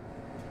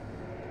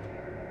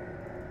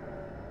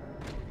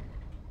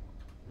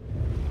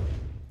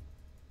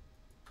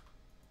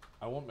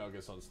 I want Metal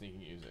Gear Solid sneaking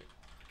music.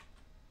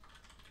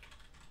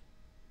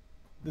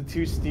 The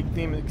 2 sneak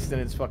theme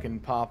extended's fucking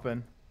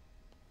popping.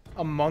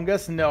 Among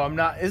Us? No, I'm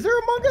not. Is there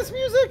Among Us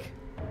music?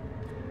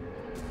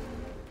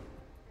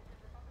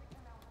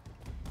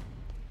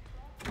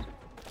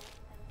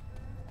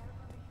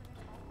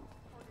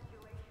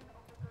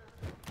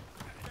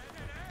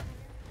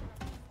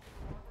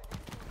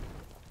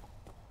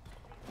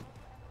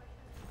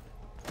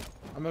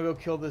 I'm gonna go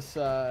kill this,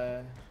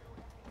 what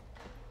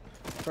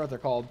they're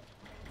called.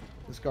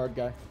 This guard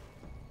guy.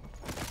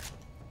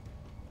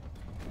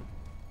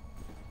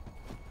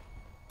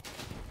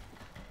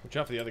 Watch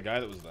out for the other guy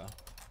that was there.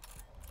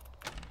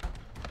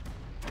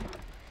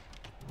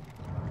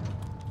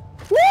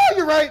 Woo!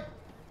 You're right!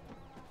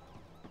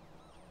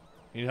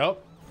 Need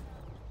help?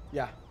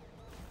 Yeah.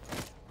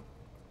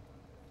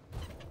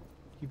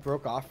 He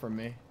broke off from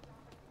me.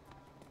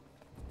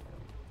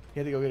 He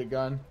had to go get a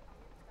gun.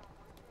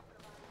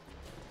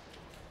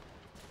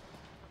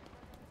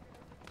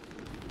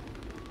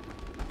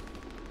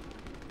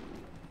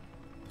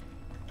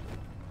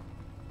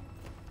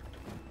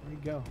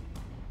 Where'd he go?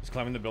 He's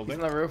climbing the building.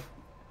 He's on the roof.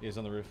 He is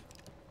on the roof.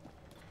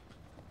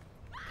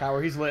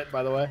 Tower, he's lit,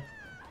 by the way.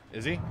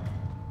 Is he?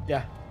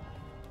 Yeah.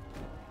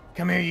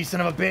 Come here, you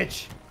son of a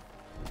bitch.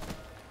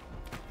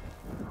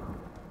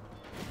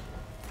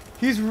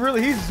 He's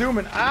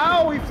zooming.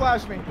 Ow, he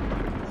flashed me.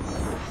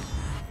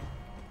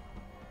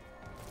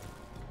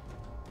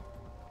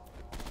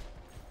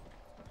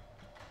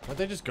 Where'd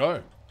they just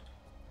go?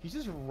 He's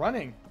just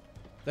running.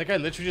 That guy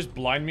literally just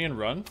blind me and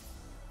run?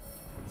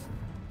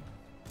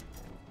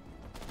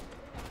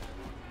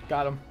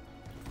 Got him.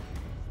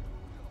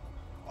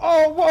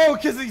 Oh, whoa,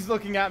 because he's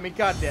looking at me.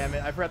 God damn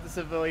it. I forgot the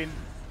civilian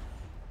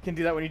can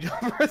do that when you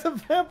jump as a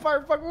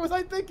vampire. Fuck, what was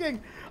I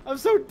thinking? I'm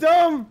so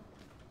dumb.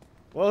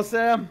 Well,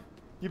 Sam,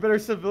 you better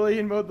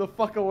civilian mode the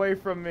fuck away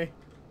from me.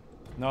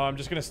 No, I'm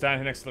just gonna stand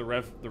here next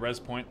to the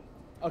res point.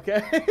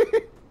 Okay.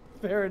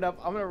 Fair enough.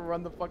 I'm gonna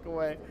run the fuck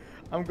away.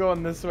 I'm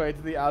going this way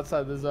to the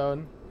outside of the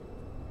zone.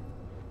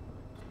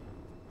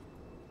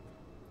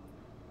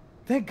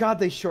 Thank God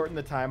they shortened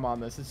the time on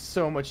this. It's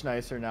so much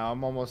nicer now.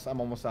 I'm almost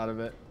out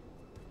of it.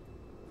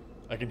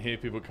 I can hear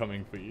people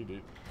coming for you,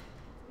 dude.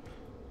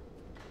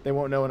 They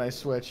won't know when I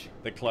switch.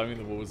 They're climbing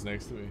the walls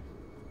next to me.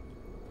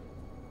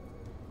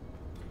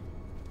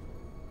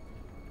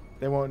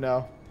 They won't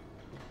know.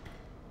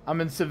 I'm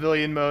in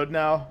civilian mode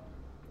now.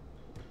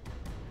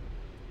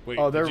 Wait,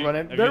 oh, they're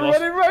running. They're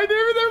running right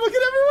there. They're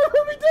looking everywhere.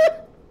 What we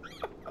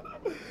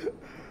did.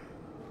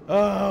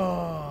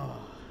 Oh.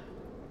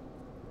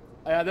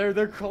 Yeah,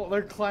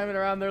 they're climbing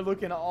around. They're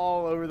looking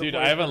all over the place.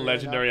 Dude, I have a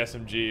legendary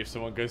SMG if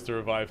someone goes to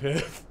revive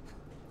here.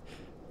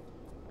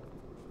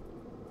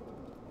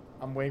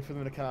 I'm waiting for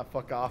them to kind of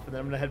fuck off, and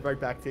then I'm gonna head right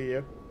back to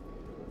you.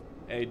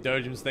 Hey,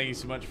 Dojums, thank you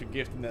so much for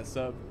gifting that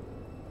sub.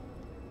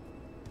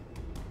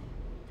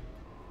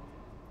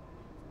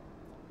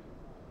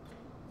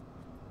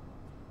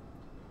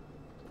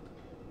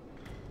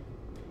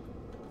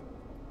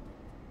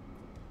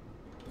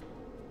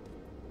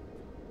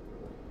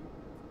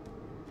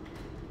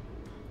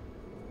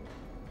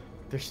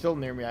 They're still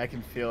near me. I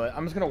can feel it.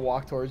 I'm just gonna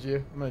walk towards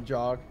you. I'm gonna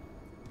jog.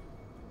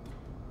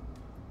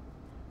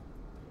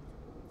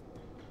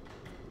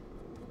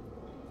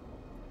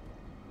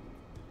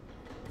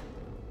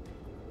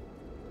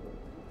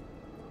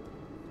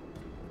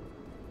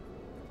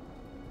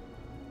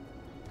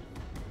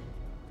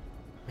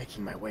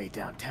 Making my way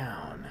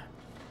downtown.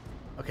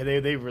 Okay,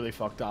 they really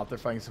fucked up. They're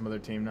fighting some other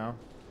team now.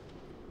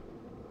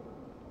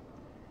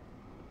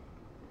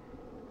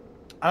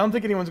 I don't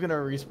think anyone's gonna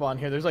respawn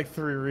here. There's like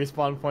 3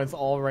 respawn points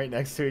all right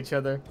next to each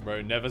other.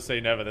 Bro, never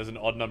say never. There's an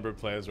odd number of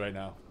players right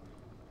now.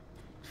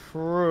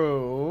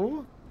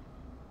 True.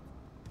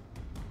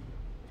 I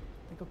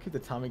think I'll keep the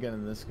Tommy gun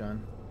in this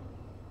gun.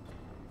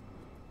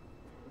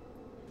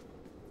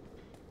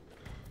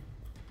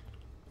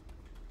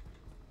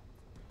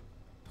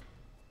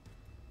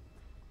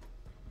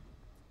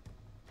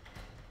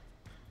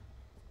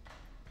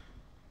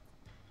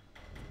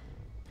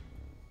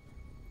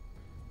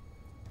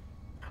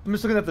 I'm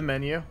just looking at the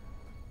menu. Let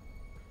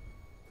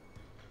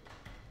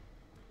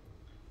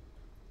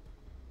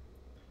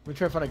me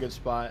try to find a good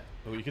spot.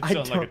 Oh, you can sit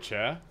on like a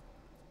chair?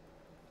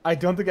 I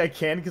don't think I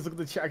can because look at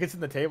the chair. I can sit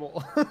in the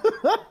table.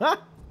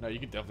 No, you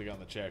could definitely get on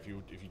the chair if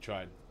you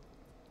tried.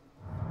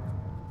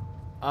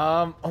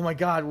 Oh my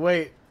god,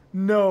 wait.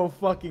 No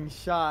fucking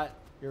shot.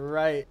 You're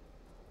right.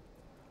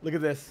 Look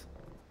at this.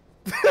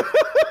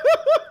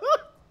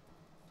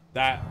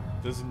 That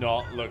does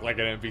not look like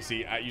an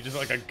NPC. You just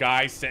look like a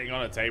guy sitting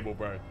on a table,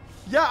 bro.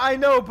 Yeah, I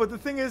know, but the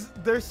thing is,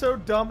 they're so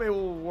dumb it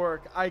will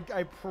work. I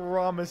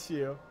promise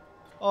you.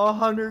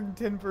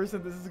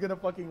 110% this is gonna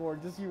fucking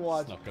work. Just you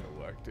watch. It's not gonna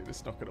work, dude.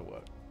 It's not gonna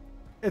work.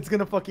 It's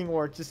gonna fucking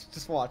work.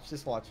 Just watch.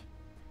 Just watch.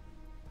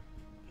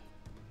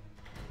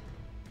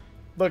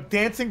 Look,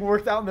 dancing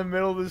worked out in the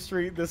middle of the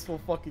street. This will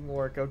fucking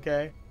work,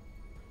 okay?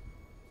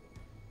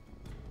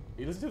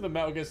 You listen to the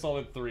Metal Gear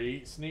Solid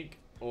 3 sneak,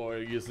 or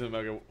you listen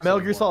to Metal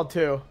Gear Solid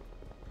 2.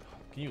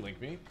 Can you link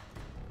me?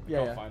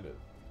 Yeah, I can't yeah. find it.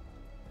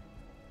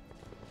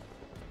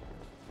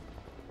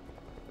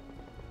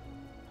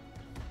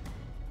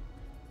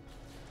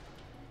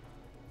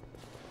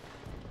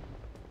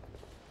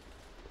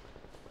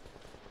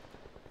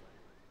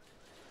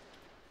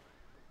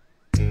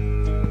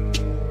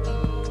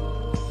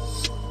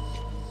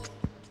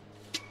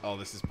 Oh,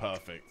 this is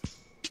perfect.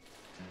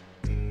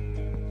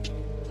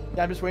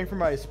 Yeah, I'm just waiting for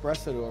my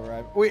espresso to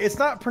arrive. Wait, it's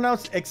not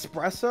pronounced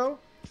espresso?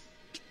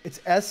 It's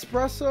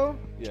espresso?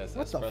 Yes,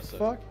 what espresso. the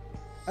fuck?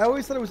 I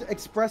always thought it was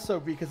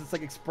espresso because it's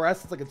like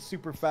express. It's like it's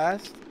super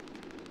fast.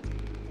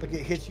 Like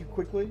it hits you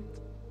quickly.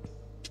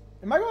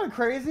 Am I going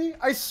crazy?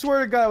 I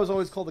swear to God, it was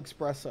always called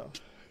espresso.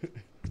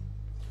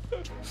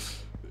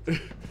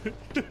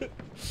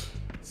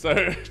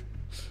 So,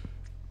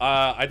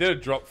 I did a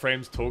Drop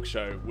Frames talk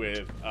show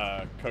with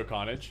Co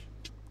Carnage.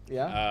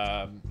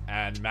 Yeah.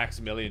 And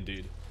Maximilian,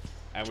 dude.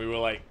 And we were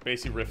like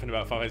basically riffing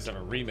about Final Fantasy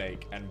VII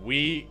Remake, and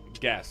we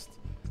guessed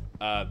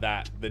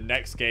that the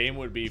next game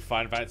would be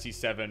Final Fantasy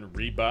VII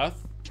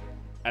Rebirth,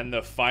 and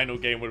the final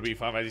game would be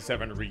Final Fantasy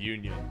VII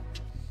Reunion.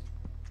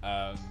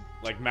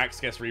 Like Max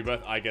guessed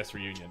Rebirth, I guess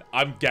Reunion.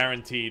 I'm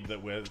guaranteed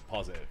that we're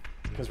positive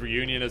because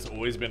Reunion has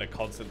always been a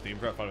constant theme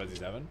throughout Final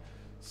Fantasy VII.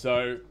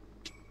 So,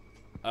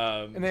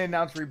 and they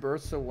announced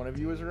Rebirth, so one of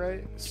you was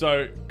right.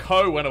 So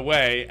Ko went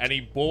away and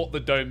he bought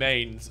the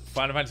domains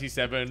Final Fantasy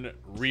VII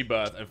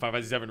Rebirth and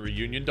Final Fantasy VII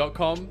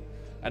Reunion.com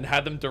and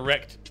had them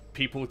direct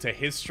people to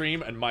his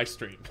stream and my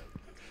stream.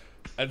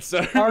 And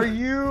so are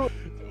you?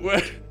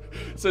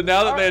 So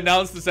now that they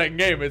announced the second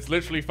game, it's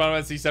literally Final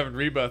Fantasy VII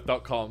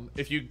Rebirth.com.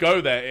 If you go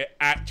there, it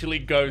actually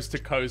goes to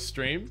Ko's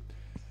stream.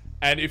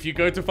 And if you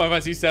go to Final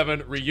Fantasy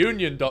VII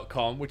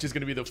Reunion.com, which is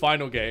going to be the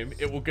final game,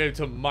 it will go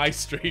to my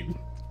stream.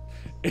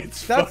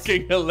 It's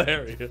fucking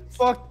hilarious.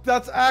 Fuck,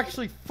 that's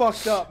actually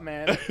fucked up,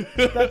 man.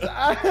 That's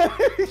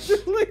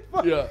actually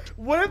fucked. Yeah.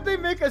 What if they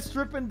make a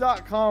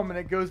strippin.com and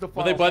it goes to Final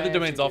Well, they buy the Fantasy?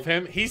 domains off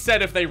him. He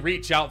said if they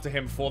reach out to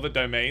him for the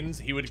domains,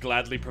 he would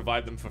gladly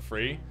provide them for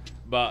free.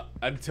 But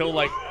until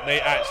like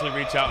they actually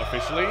reach out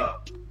officially,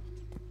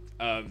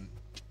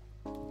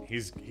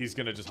 he's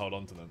gonna just hold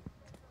on to them.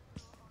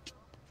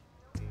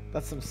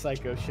 That's some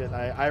psycho shit.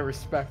 I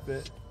respect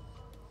it.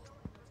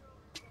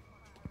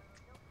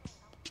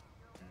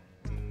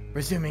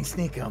 Resuming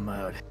sneako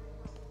mode.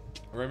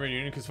 Remember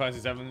Reunion because Final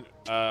Fantasy VII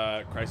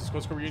Crisis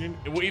Core Squad Reunion?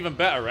 It will even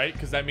better, right?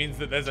 Because that means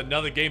that there's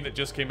another game that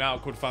just came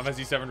out called Final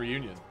Fantasy VII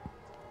Reunion.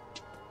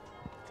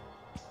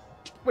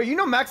 Wait, you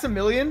know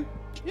Maximilian?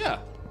 Yeah.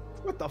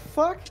 What the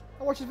fuck?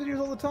 I watch his videos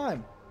all the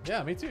time.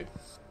 Yeah, me too.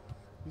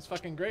 He's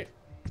fucking great.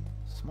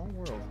 Small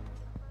world.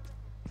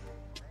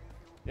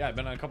 Yeah, I've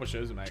been on a couple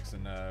shows with Max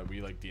and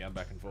we like DM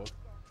back and forth.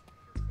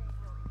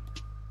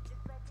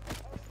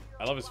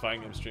 I love his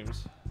fighting game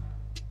streams.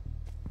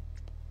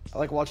 I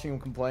like watching him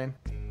complain.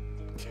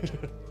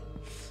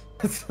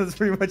 That's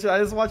pretty much it. I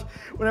just watch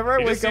whenever I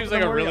wake up. He just seems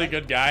like a morning, really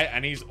good guy,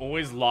 and he's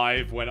always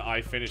live when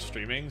I finish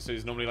streaming. So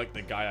he's normally like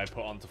the guy I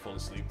put on to fall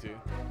asleep to.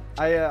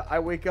 I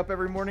wake up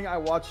every morning. I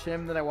watch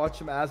him, then I watch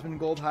some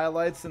Asmongold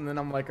highlights, and then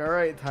I'm like, all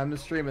right, time to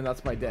stream, and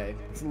that's my day.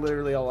 It's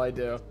literally all I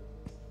do.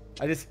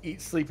 I just eat,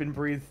 sleep, and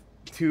breathe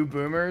 2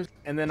 boomers,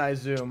 and then I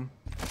zoom.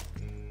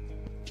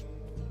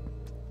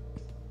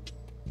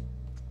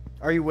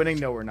 Are you winning?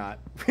 No, we're not.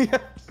 We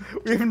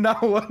have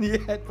not won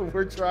yet, but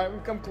we're trying.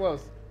 We've come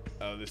close.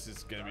 Oh, this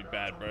is gonna be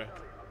bad, bro.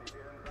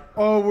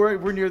 Oh,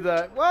 we're near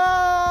that.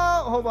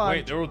 Whoa! Hold on.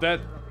 Wait, they're all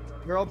dead.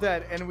 We're all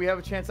dead, and we have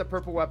a chance at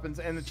purple weapons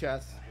and the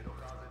chest.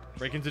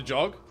 Break into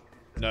jog?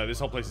 No, this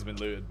whole place has been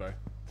looted, bro.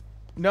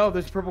 No,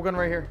 there's a purple gun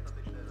right here.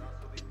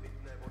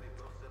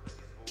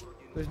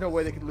 There's no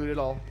way they could loot it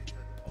all.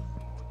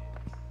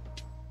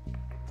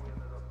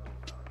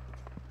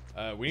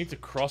 We need to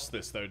cross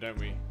this though, don't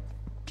we?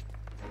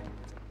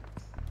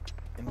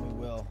 And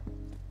we will.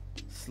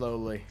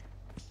 Slowly.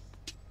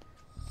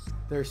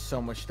 There's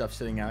so much stuff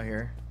sitting out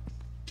here.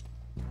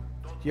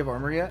 Do you have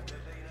armor yet?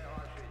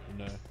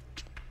 No.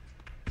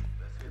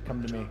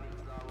 Come to me.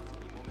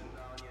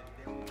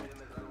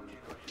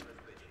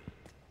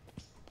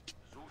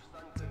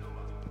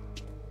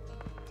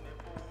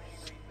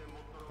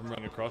 I'm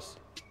running across.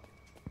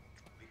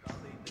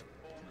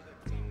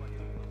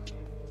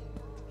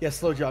 Yeah,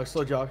 slow jog,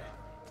 slow jog.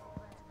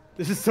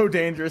 This is so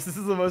dangerous. This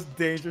is the most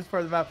dangerous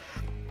part of the map.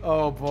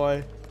 Oh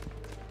boy.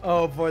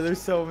 Oh boy,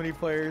 there's so many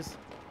players.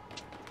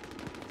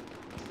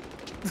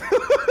 Just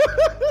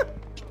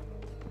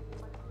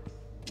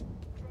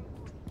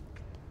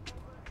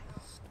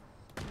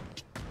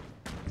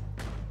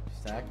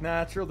act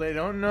natural, they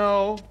don't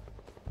know.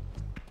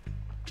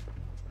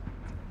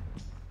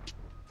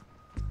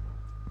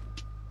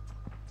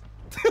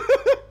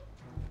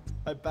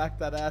 I backed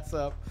that ass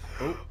up.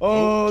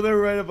 Oh, they're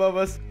right above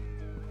us.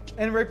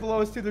 And right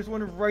below us too. There's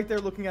one right there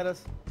looking at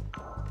us.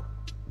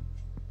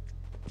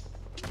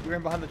 We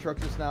ran behind the truck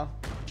just now.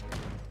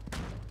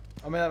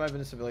 Oh man, that might have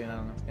been a civilian. I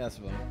don't know. Yeah,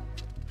 civilian.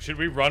 Should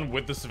we run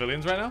with the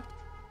civilians right now?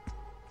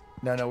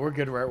 No, we're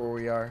good right where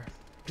we are.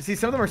 You see,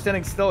 some of them are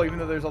standing still even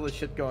though there's all this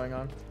shit going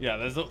on. Yeah,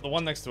 there's the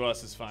one next to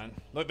us is fine.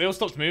 Look, they all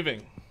stopped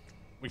moving.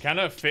 We kind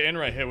of fit in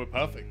right here. We're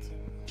perfect.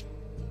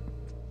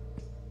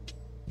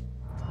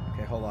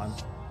 Okay, hold on.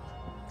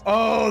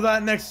 Oh,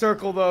 that next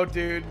circle though,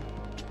 dude.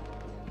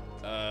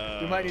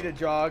 We might need a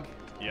jog.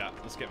 Yeah,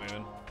 let's get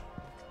moving.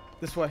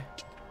 This way.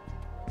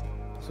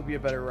 This will be a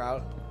better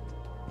route.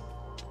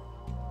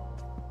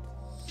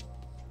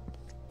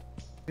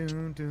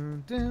 Dun,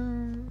 dun,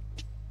 dun.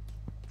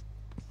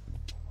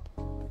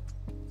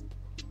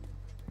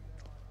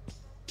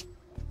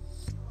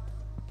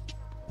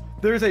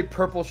 There's a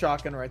purple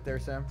shotgun right there,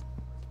 Sam.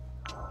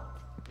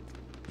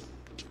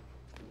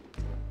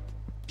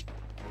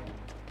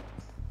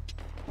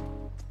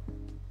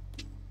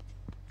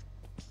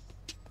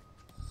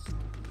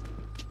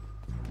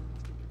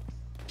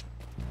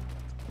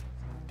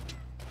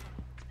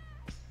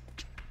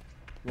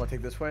 You want to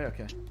take this way?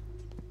 Okay.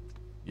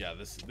 Yeah,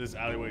 this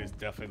alleyway is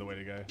definitely the way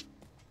to go.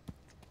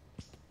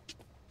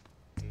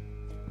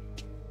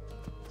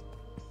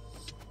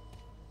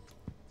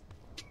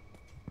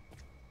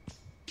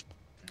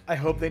 I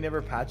hope they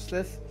never patch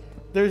this.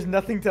 There's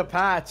nothing to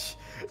patch.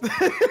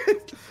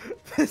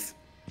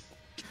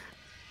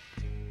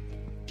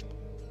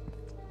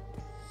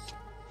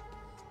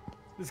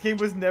 This game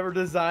was never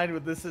designed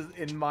with this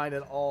in mind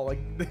at all. Like,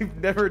 they've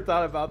never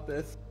thought about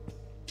this.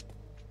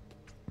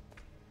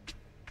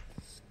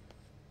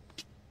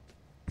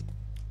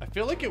 I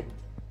feel like it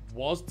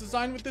was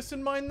designed with this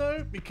in mind,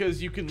 though,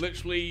 because you can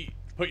literally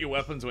put your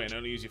weapons away and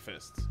only use your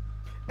fists.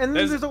 And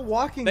then there's a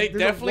walking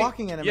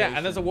animation. Yeah,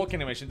 and there's a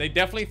walking animation. They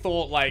definitely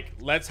thought, like,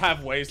 let's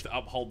have ways to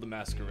uphold the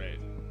Masquerade.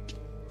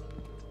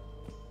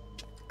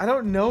 I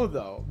don't know,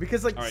 though,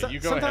 because, like, Alright,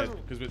 you go ahead,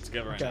 because we're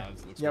together right now.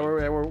 Yeah,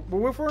 we're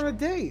on a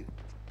date.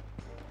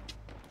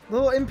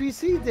 Little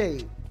NPC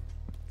date.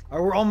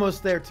 Alright, we're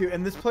almost there, too.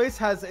 And this place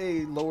has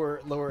a lower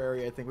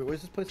area, I think. Wait,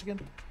 where's this place again?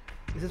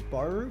 Is this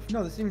Bar Roof?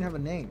 No, this doesn't even have a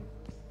name.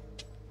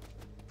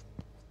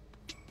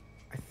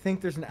 I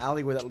think there's an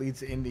alleyway that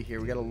leads into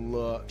here. We gotta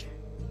look.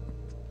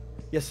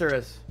 Yes, there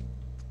is.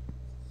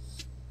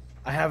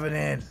 I have an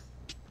inn.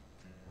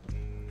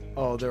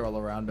 Oh, they're all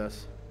around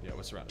us. Yeah,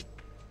 we're surrounded.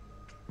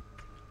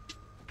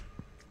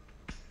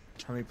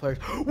 How many players?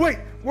 Wait!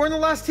 We're in the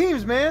last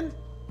teams, man!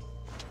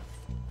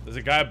 There's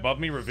a guy above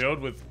me revealed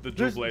with the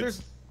dual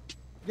blades.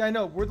 Yeah, I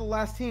know. We're the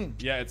last team.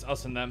 Yeah, it's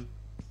us and them.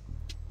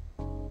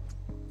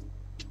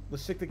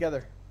 Let's stick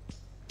together.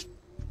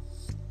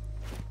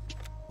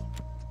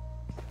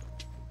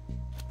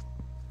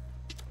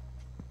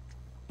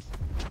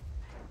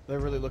 They're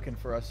really looking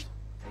for us.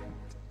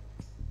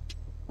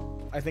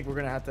 I think we're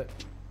gonna have to.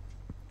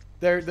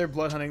 They're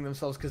blood hunting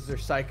themselves because they're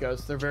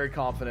psychos. They're very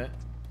confident.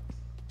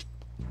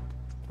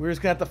 We're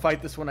just gonna have to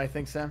fight this one, I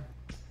think, Sam.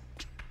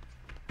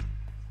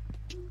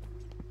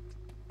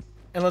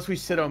 Unless we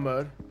Sitto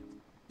mode.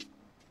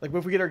 Like, what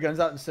if we get our guns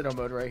out in Sitto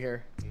mode right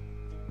here?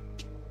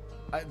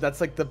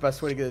 That's like the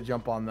best way to get a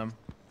jump on them.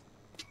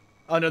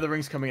 Oh no, the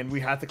ring's coming in. We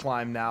have to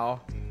climb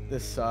now.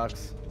 This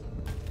sucks.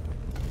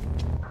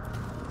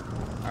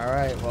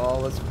 Alright, well,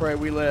 let's pray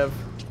we live.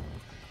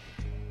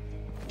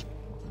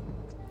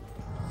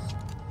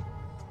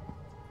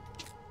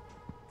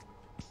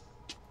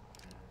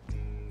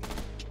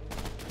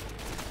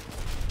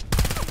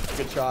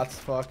 Good shots,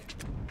 fuck.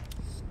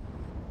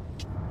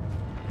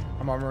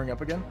 I'm armoring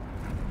up again.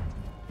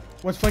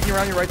 One's flanking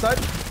around your right side.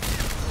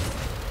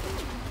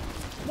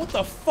 What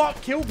the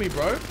fuck killed me,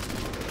 bro?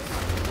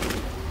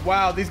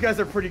 Wow, these guys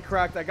are pretty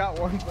cracked. I got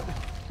one, but...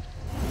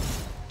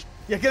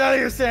 Yeah, get out of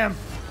here, Sam!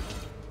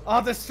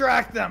 I'll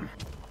distract them!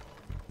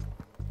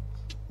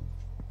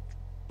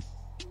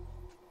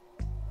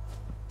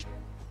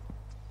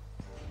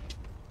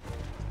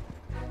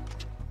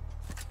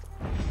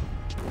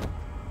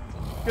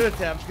 Good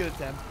attempt, good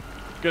attempt.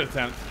 Good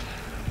attempt.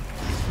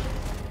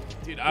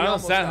 Dude, I don't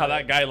understand how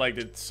that guy, like,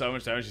 did so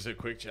much damage. He said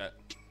quick chat.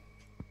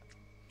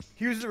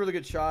 He was a really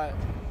good shot.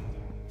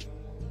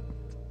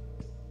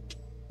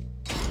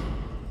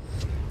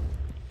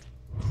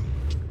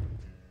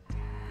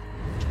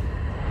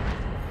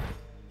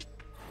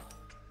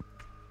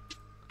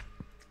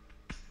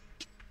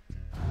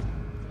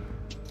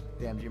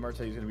 Damn, Gmar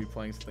said he's gonna be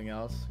playing something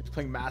else. He's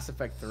playing Mass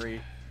Effect 3.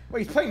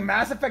 Wait, he's playing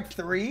Mass Effect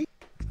 3?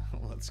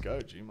 Let's go,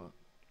 Gmar.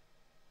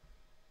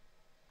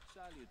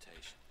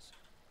 Salutations.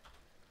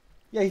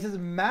 Yeah, he says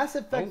Mass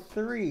Effect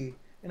 3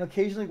 and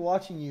occasionally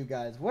watching you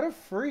guys. What a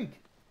freak.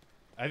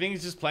 I think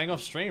he's just playing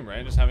off stream,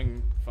 right? Just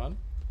having fun.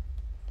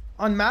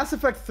 On Mass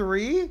Effect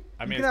 3?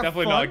 I mean, it's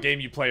definitely not a game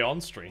you play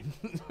on stream.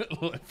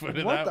 Put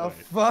it what that the way.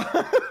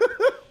 fuck?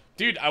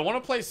 Dude, I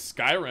want to play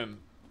Skyrim,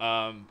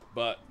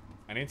 but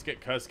I need to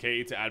get Curse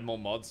Katie to add more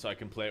mods so I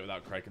can play it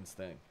without Kraken's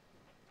thing.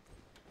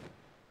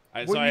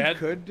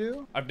 Could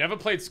do? I've never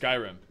played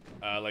Skyrim.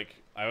 Like,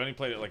 I only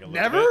played it like a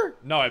little Never?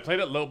 bit. No, I played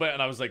it a little bit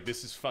and I was like,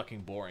 this is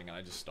fucking boring, and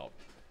I just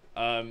stopped.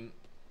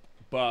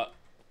 But,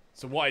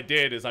 so what I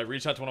did is I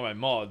reached out to one of my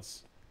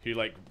mods who,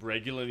 like,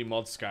 regularly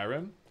mods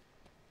Skyrim.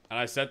 And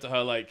I said to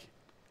her, like,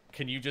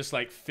 can you just,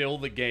 like, fill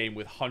the game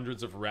with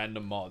hundreds of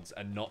random mods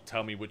and not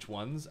tell me which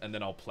ones, and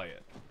then I'll play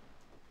it.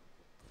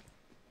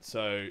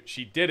 So,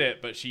 she did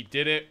it, but she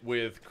did it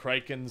with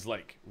Kraken's,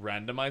 like,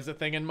 randomizer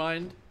thing in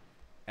mind.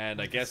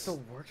 And I guess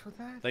still works with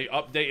that? they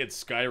updated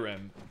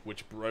Skyrim,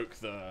 which broke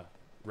the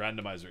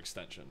randomizer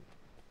extension.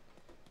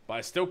 But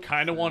I still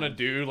kind of want to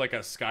do, like, a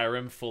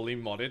Skyrim fully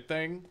modded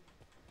thing.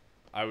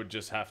 I would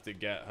just have to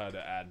get her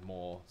to add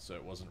more so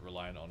it wasn't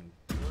reliant on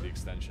the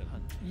extension.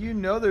 You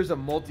know there's a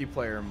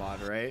multiplayer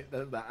mod, right?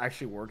 That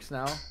actually works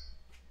now?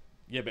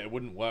 Yeah, but it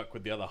wouldn't work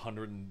with the other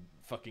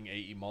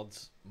 180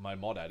 mods my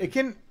mod added.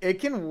 It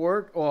can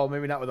work, well,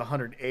 maybe not with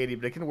 180,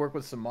 but it can work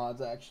with some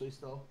mods actually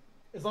still.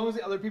 As long as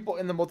the other people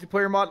in the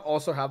multiplayer mod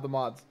also have the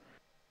mods.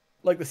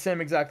 Like the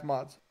same exact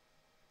mods.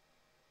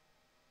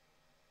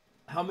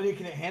 How many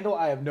can it handle?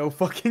 I have no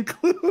fucking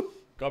clue.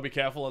 Gotta be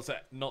careful, it's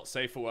not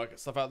safe for work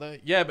stuff out there.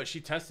 Yeah, but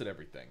she tested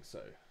everything,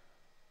 so...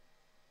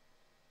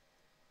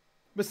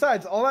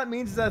 Besides, all that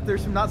means is that if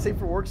there's some not safe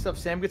for work stuff,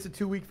 Sam gets a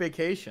 2-week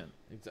vacation.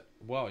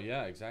 Well,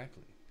 yeah,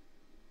 exactly.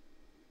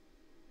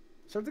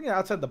 Start thinking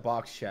outside the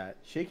box, chat.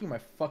 Shaking my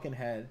fucking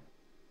head.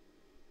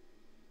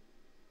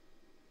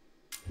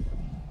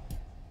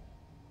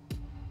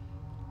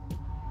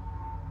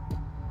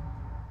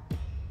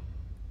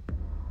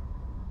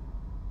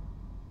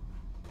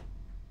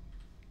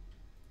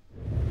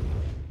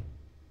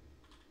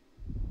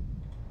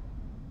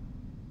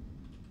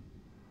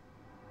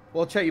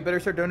 Well, Chet, you better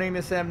start donating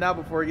to Sam now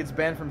before he gets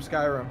banned from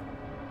Skyrim.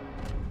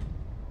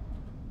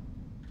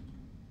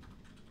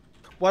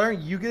 Why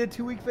don't you get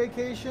a 2-week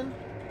vacation?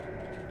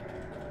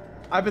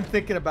 I've been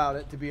thinking about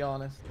it, to be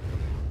honest.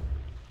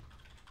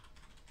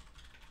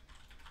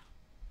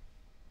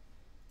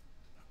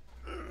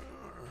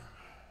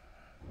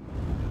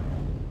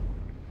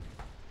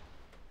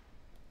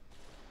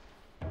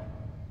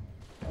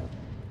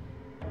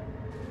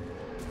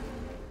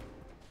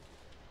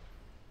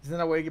 Isn't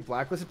that a way to get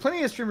blacklisted?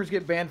 Plenty of streamers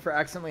get banned for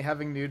accidentally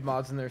having nude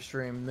mods in their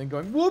stream and then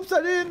going, whoops,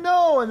 I didn't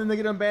know! And then they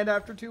get unbanned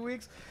after 2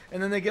 weeks,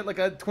 and then they get like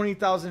a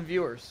 20,000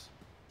 viewers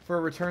for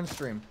a return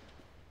stream.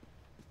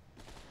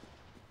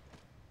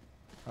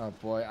 Oh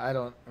boy, I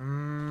don't...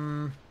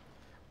 I'm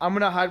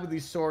gonna hide with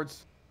these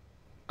swords.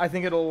 I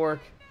think it'll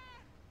work.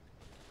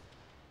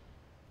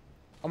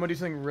 I'm gonna do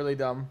something really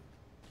dumb.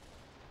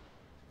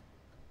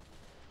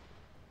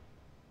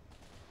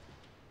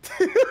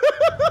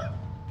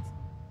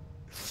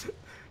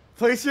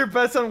 Place your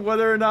bets on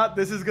whether or not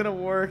this is gonna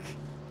work.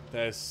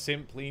 There's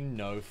simply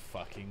no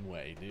fucking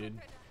way, dude.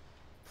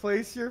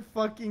 Place your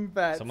fucking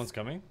bets. Someone's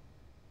coming?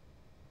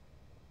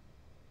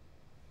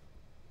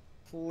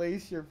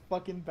 Place your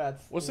fucking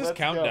bets. What's this Let's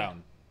countdown?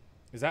 go.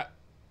 Is that...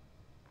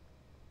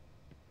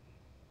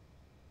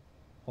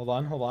 Hold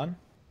on, hold on.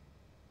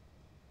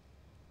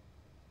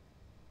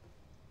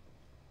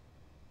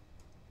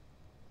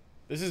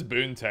 This is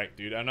Boon Tech,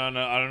 dude. I don't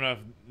know if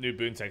new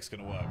Boon Tech's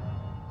gonna work.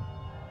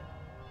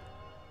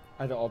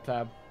 I had to alt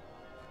tab.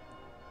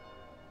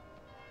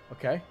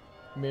 Okay.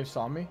 You may have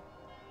saw me.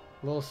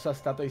 A little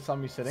sussed out that he saw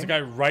me sitting. There's a guy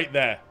right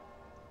there.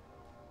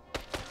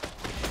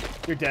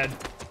 You're dead.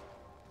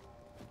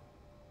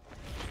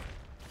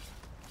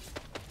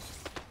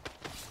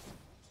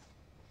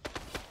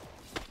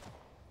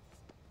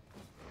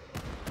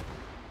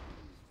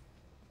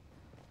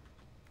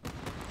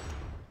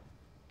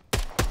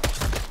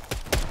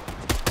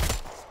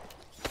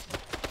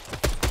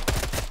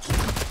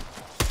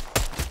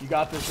 You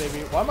got this,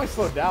 baby. Why am I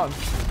slowed down?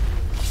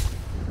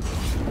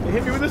 They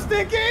hit me with a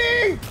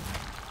stinky!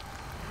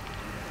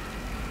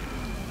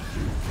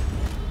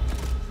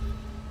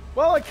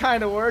 Well, it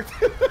kind of worked.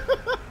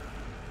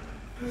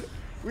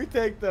 We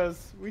take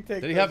those. We take.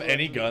 Did he have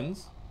any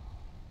guns?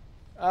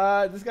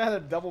 This guy had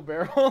a double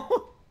barrel.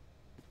 All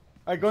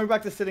right, going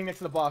back to sitting next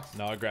to the box.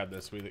 No, I grabbed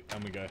this.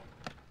 And we go.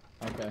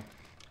 Okay.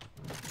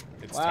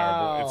 It's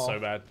Wow. terrible. It's so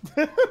bad.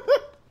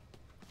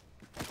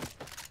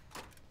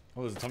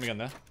 Oh, there's a Tommy gun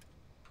there.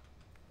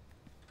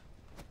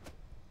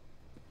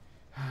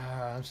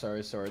 I'm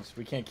sorry, swords.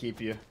 We can't keep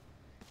you.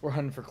 We're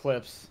hunting for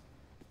clips.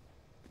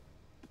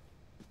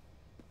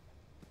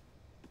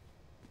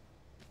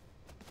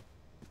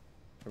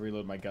 I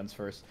reload my guns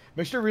first.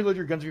 Make sure to reload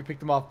your guns if you pick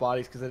them off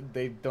bodies, because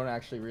they don't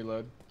actually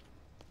reload.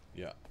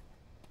 Yeah.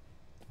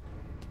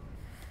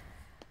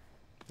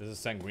 There's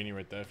a Sanguini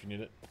right there if you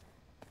need it.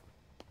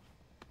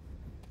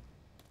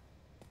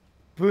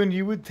 Boone,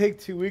 you would take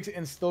 2 weeks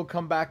and still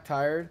come back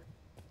tired?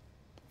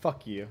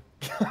 Fuck you.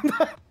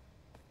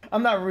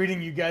 I'm not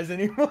reading you guys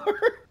anymore.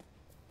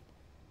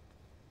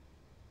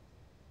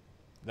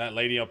 That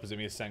lady opposite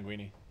me is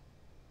Sanguini.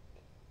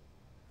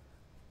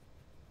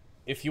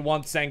 If you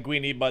want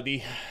Sanguini,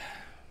 buddy.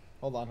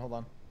 Hold on, hold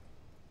on.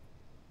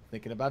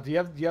 Thinking about. Do you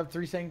have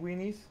 3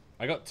 Sanguinis?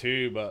 I got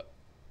 2, but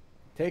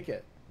Take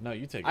it. no,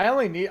 you take it.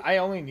 I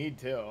only need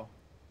 2.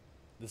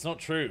 That's not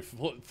true.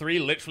 3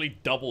 literally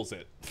doubles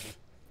it.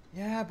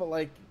 Yeah, but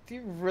like, do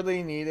you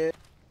really need it?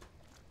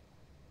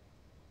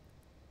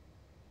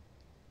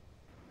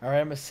 Alright,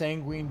 I'm a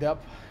sanguined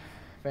up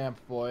vamp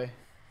boy.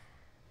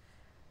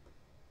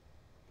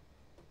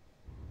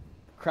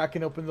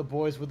 Cracking open the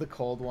boys with the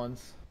cold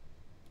ones.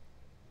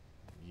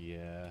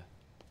 Yeah.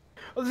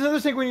 Oh, there's another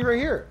sanguini right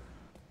here.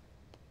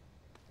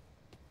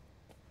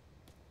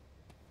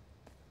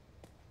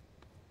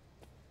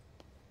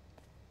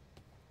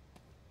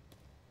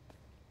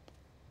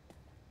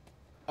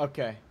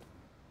 Okay.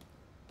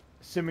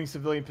 Assuming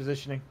civilian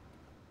positioning.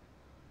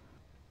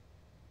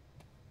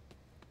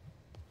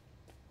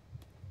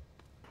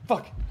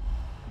 Fuck!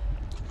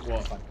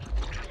 What? Fuck.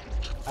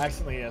 I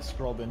accidentally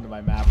scrolled into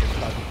my map and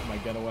tried to put my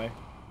gun away.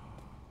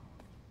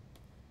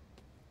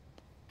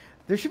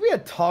 There should be a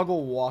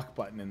toggle walk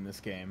button in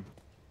this game.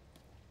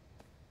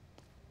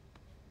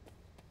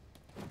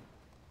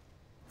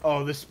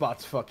 Oh, this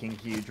spot's fucking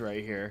huge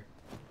right here.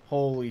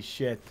 Holy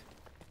shit.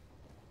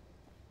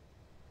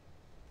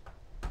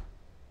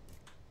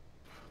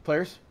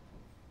 Players?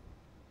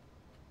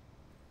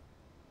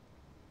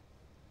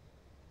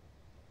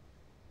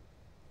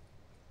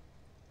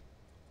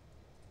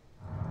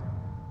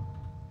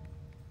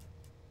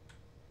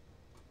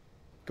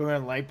 Going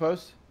on light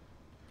post?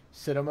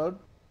 Cito mode?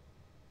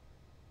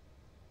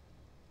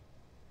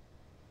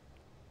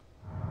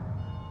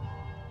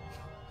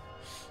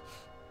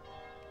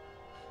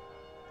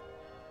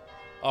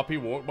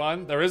 RP walk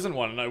button? There isn't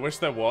one, and I wish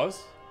there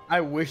was.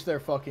 I wish there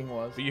fucking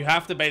was. But you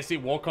have to basically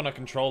walk on a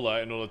controller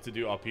in order to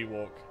do RP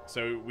walk.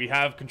 So we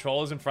have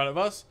controllers in front of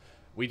us.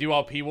 We do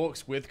RP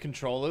walks with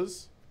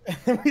controllers. And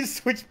then we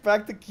switch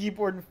back to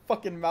keyboard and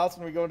fucking mouse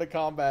when we go into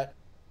combat.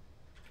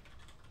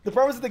 The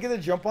problem is if they get to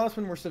jump on us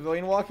when we're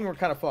civilian walking, we're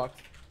kind of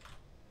fucked.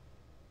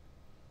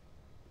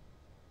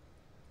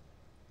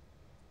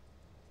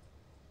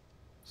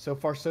 So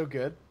far, so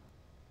good.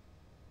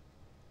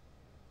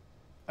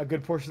 A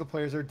good portion of the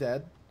players are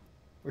dead.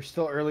 We're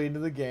still early into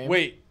the game.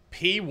 Wait,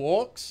 P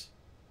walks?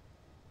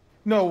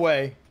 No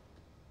way.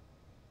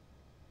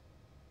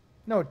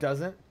 No, it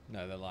doesn't.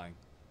 No, they're lying.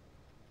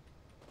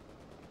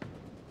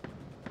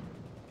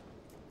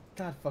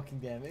 God fucking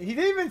damn it. He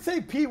didn't even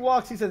say P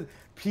walks. He said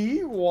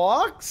P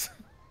walks?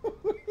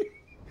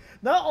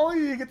 Not only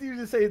did he get to use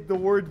to say the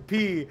word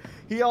P,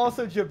 he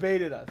also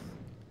jebaited us.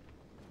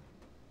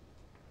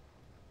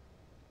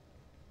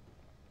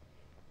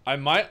 I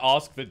might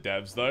ask the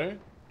devs, though,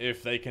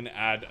 if they can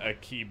add a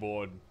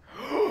keyboard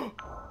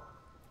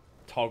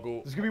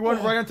toggle. There's going to be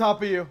one right on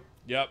top of you.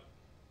 Yep.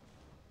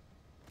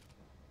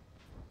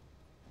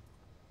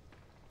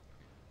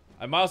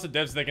 I might ask the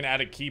devs if they can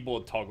add a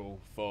keyboard toggle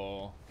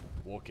for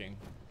walking.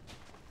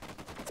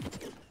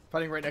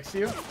 Fighting right next to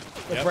you.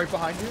 Like Yep. right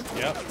behind you.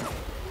 Yep.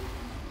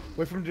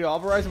 Wait for him to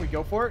alvarize and we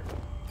go for it.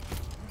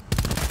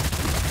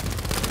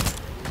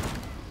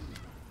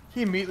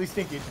 He immediately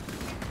stinkied.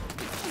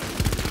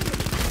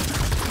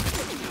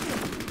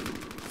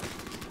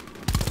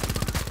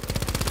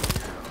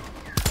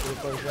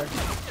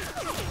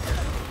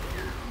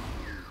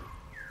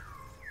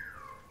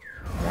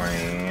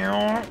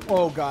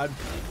 Oh god.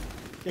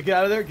 Yeah, get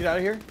out of there, get out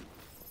of here.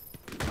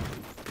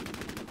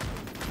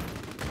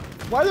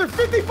 Why are there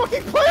 50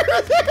 fucking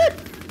players here?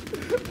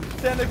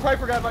 Dan, they probably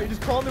forgot about you.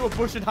 Just crawl into a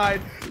bush and hide.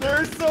 There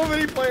are so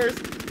many players.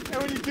 And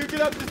when you do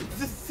get up,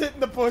 just sit in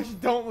the bush.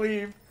 Don't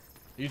leave.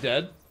 You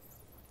dead?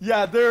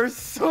 Yeah, there are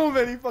so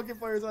many fucking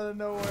players out of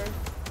nowhere.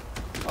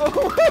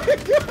 Oh my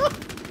god.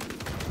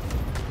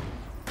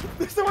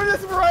 There's someone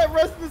that's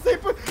rest in the same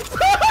bush.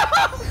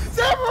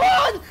 Sam,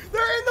 run!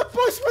 They're in the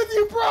bush with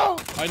you, bro!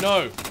 I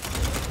know.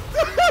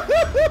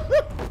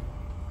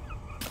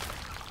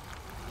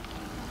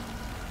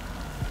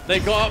 They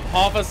got up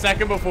half a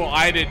second before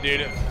I did,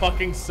 dude. It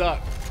fucking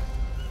sucked.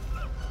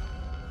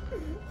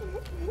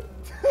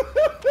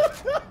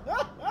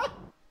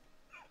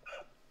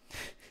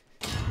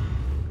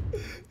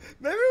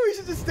 Maybe we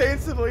should just stay in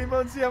civilian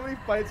mode and see how many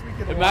fights we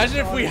can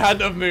Imagine watch if we on.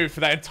 hadn't have moved for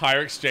that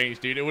entire exchange,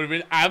 dude. It would have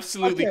been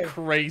absolutely Okay.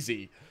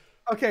 crazy.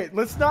 Okay,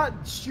 let's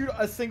not shoot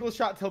a single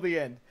shot till the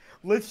end.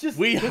 Let's just.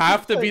 We let's have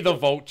just to play. be the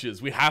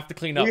vultures. We have to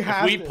clean up. We If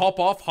have we to. pop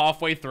off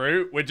halfway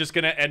through, we're just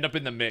gonna end up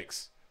in the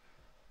mix.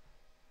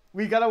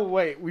 We gotta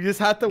wait. We just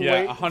have to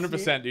Yeah, wait.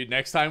 100%, dude.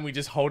 Next time we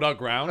just hold our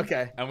ground.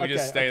 Okay, And we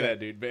just okay, stay okay. there,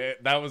 dude.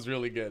 But that was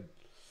really good.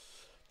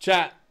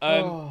 Chat.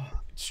 Oh.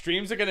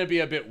 Streams are gonna be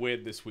a bit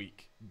weird this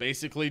week.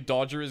 Basically,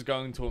 Dodger is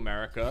going to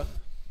America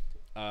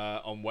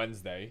on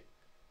Wednesday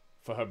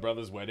for her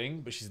brother's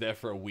wedding, but she's there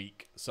for a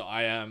week. So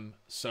I am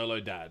solo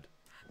dad.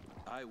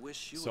 I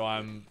wish you So a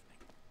I'm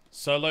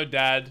solo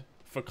dad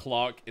for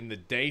Clark in the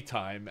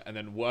daytime and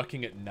then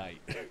working at night.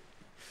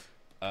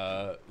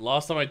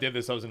 Last time I did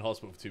this, I was in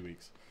hospital for 2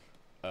 weeks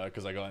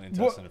because I got an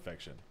intestine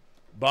infection.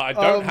 But I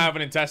don't have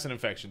an intestine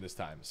infection this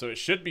time, so it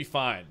should be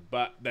fine.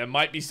 But there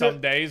might be some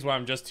days where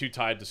I'm just too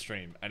tired to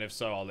stream, and if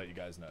so, I'll let you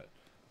guys know.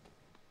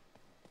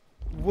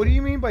 What do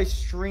you mean by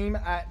stream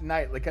at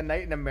night? Like a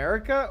night in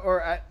America or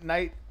at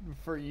night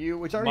for you?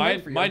 Which are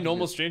My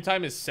normal stream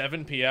time is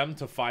 7 p.m.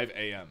 to 5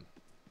 a.m.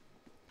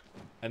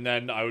 And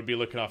then I would be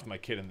looking after my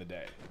kid in the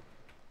day.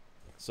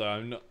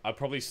 So I'll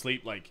probably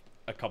sleep like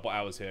a couple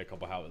hours here, a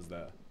couple hours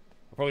there.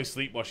 I'll probably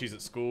sleep while she's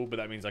at school, but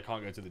that means I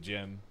can't go to the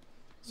gym.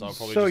 So I'll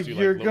probably just do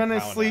like you're little gonna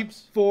power sleep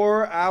naps.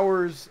 4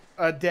 hours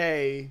a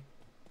day.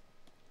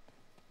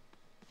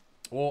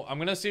 Well, I'm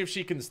gonna see if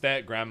she can stay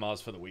at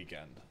grandma's for the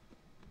weekend.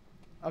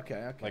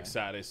 Okay. Like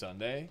Saturday,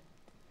 Sunday.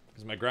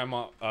 Because my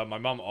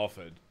mom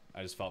offered.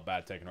 I just felt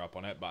bad taking her up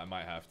on it, but I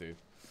might have to.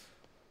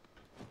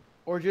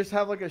 Or just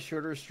have like a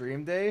shorter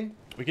stream day.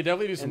 We could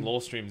definitely do some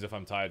lore streams if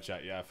I'm tired,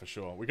 chat. Yeah, for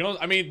sure. We can. Also,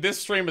 I mean, this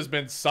stream has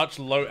been such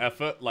low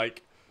effort.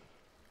 Like,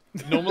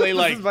 normally,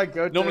 This is my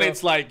go-to. normally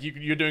it's like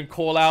you're doing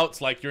call outs,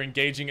 like you're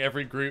engaging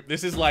every group.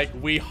 This is like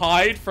we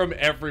hide from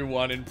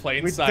everyone in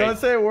plain We sight, don't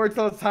say a word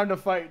till it's time to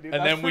fight, dude.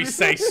 and That's then we pretty-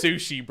 say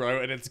sushi,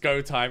 bro, and it's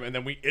go time, and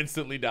then we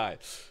instantly die.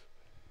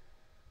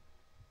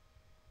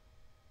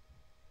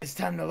 It's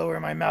time to lower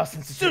my mouse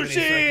sensitivity. so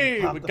I can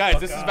Sushi! pop But the guys,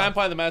 fuck this is off.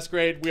 Vampire the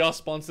Masquerade. We are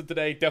sponsored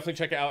today. Definitely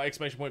check it out.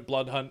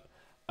 !Bloodhunt.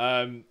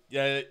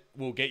 Yeah,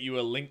 we'll get you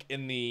a link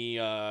in the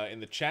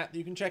chat that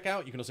you can check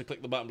out. You can also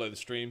click the button below the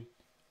stream.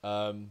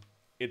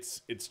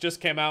 It's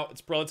just came out.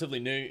 It's relatively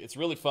new. It's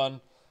really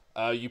fun.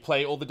 You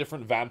play all the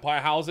different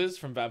vampire houses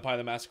from Vampire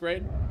the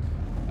Masquerade.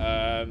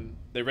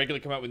 They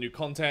regularly come out with new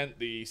content.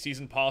 The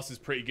season pass is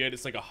pretty good.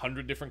 It's like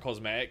 100 different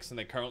cosmetics, and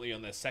they're currently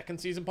on their second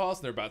season pass,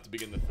 and they're about to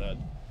begin the third.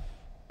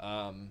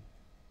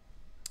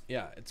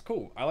 Yeah, it's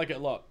cool. I like it a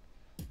lot.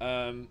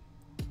 I'm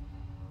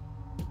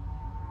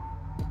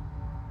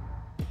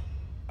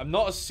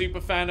not a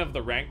super fan of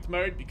the ranked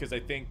mode because I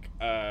think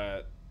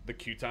the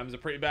queue times are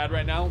pretty bad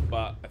right now,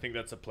 but I think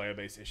that's a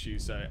player-based issue.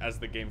 So as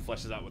the game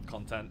fleshes out with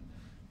content,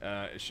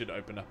 it should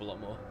open up a lot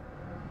more.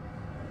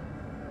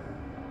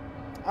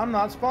 I'm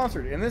not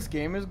sponsored, and this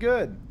game is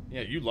good.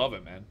 Yeah, you love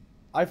it, man.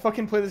 I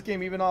fucking play this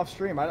game even off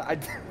stream.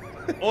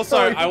 Also,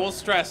 Sorry. I will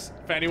stress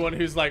for anyone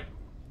who's like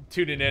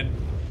tuning in,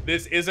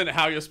 this isn't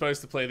how you're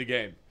supposed to play the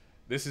game.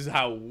 This is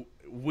how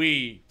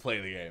we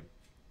play the game.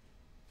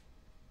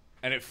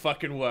 And it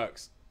fucking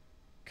works.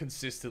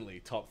 Consistently,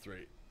 top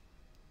 3.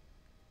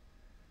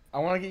 I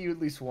want to get you at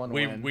least one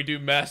win. We do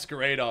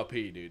Masquerade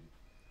RP, dude.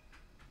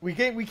 We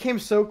came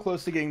so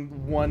close to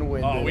getting one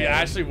win. Oh, today. we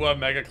actually were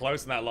mega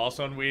close in that last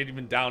one. We had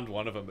even downed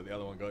one of them, but the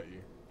other one got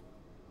you.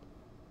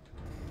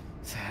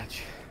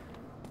 Satch.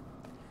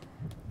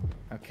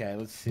 Okay,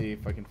 let's see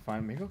if I can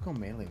find... Maybe I'll go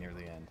melee near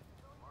the end.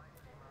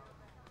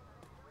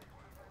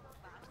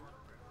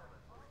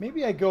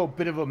 Maybe I go a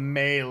bit of a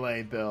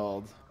melee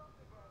build.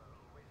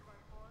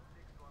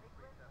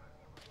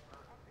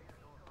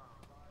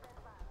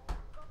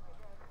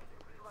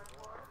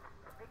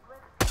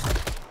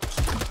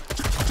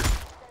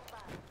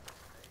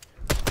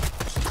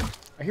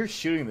 I hear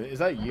shooting. Is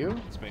that you?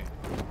 It's me.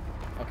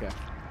 Okay.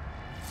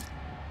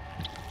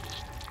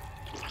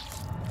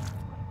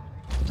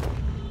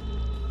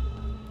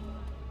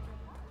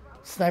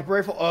 Sniper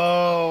rifle.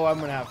 Oh, I'm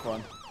gonna have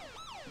fun.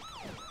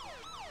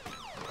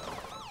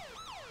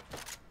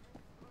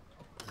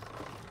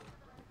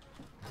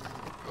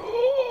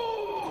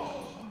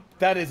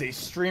 That is a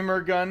streamer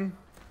gun.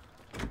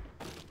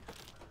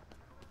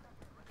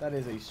 That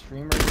is a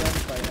streamer gun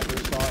if I ever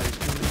saw a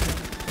streamer gun.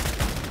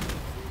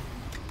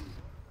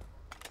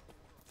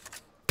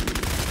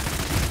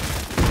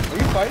 Are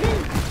you fighting?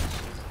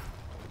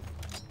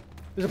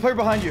 There's a player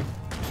behind you.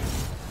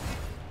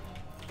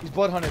 He's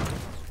bloodhunted.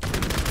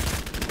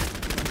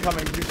 I'm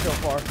coming. You're so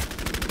far.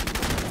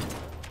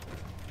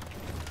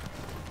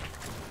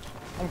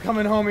 I'm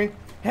coming, homie.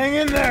 Hang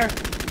in there.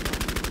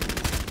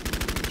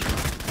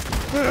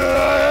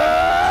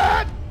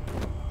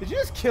 Did you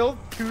just kill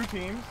 2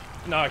 teams?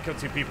 No, I killed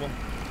 2 people.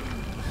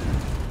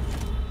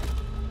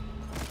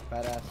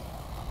 Badass.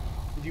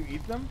 Did you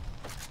eat them?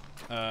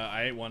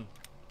 I ate one.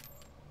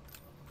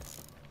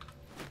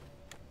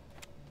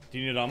 Do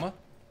you need armor?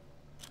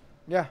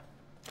 Yeah.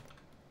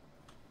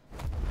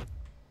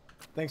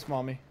 Thanks,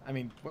 mommy. I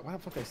mean, why the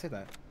fuck did I say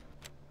that?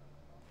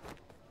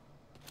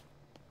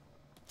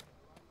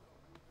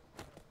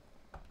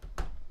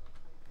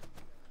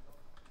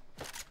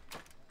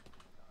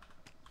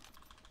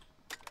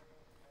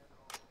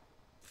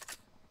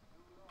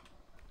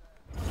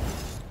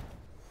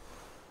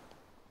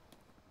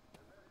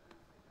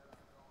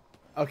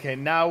 Okay,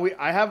 now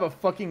I have a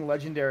fucking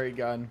legendary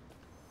gun.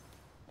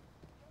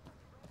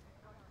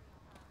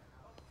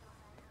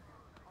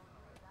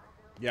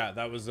 Yeah,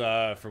 that was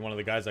for one of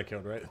the guys I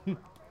killed, right?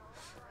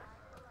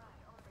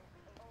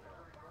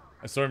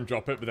 I saw him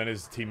drop it, but then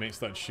his teammates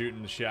started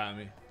shooting the shit at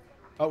me.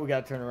 Oh, we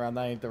gotta turn around.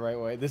 That ain't the right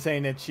way. This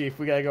ain't it, Chief.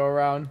 We gotta go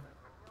around.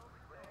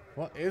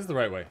 What is the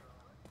right way?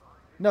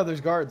 No,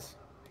 there's guards.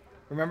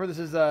 Remember, this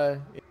is yeah.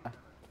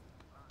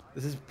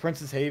 This is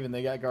Princess Haven.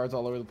 They got guards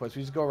all over the place.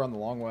 We just go around the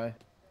long way.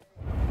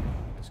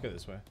 Let's go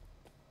this way.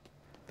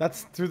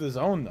 That's through the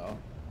zone, though.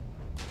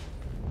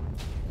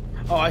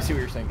 Oh, I see what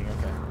you're thinking.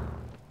 Okay.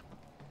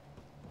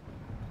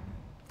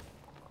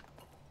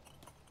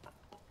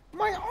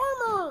 My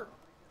armor!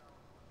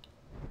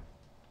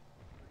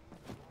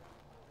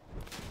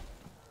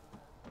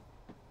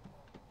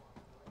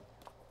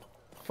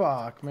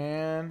 Fuck,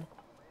 man.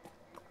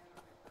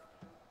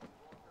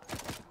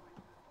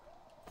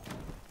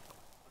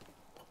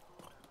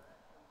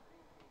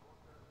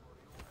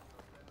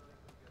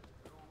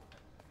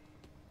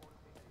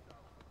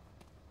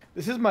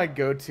 This is my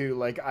go-to,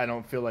 like, I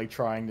don't feel like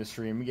trying to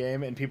stream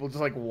game, and people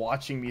just, like,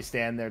 watching me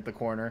stand there at the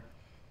corner.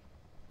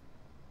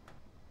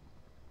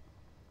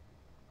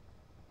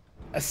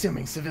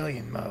 Assuming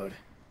civilian mode.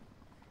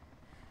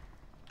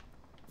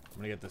 I'm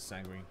gonna get this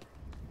sanguine.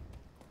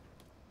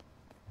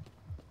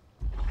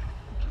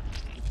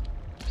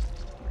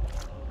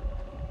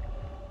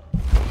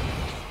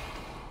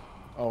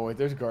 Oh, wait,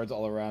 there's guards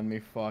all around me.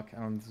 Fuck, I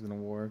don't know if this is gonna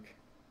work.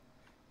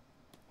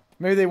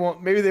 Maybe they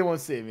won't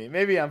see me.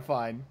 Maybe I'm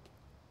fine.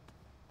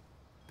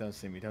 Don't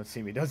see me, don't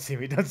see me, don't see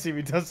me, don't see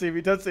me, don't see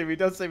me, don't see me,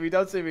 don't see me,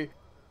 don't see me.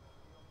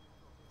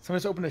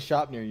 Someone's opened a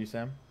shop near you,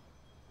 Sam.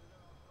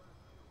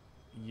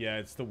 Yeah,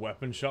 it's the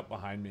weapon shop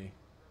behind me.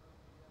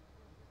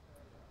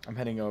 I'm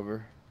heading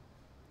over.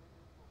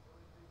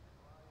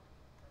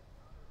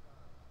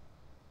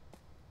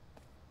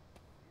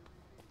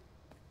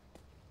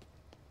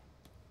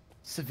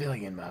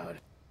 Civilian mode.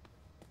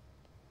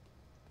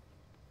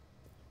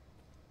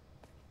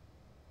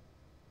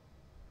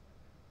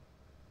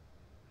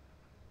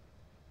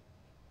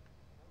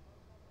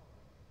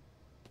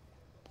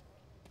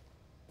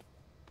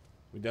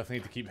 We definitely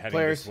need to keep heading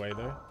Players. this way,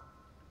 though.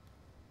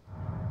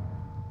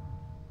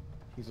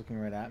 He's looking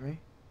right at me.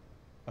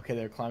 Okay,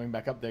 they're climbing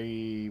back up. What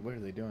are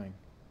they doing?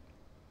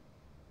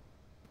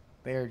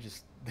 They're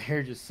just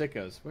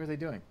sickos. What are they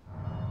doing?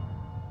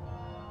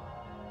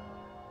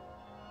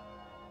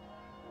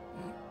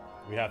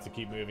 We have to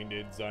keep moving,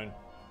 dude. Zone.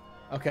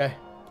 Okay.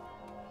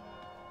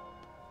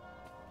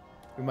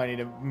 We might need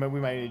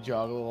to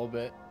jog a little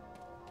bit.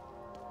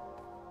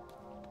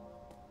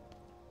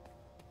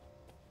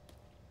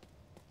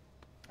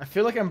 I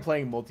feel like I'm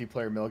playing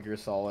multiplayer Metal Gear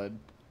Solid.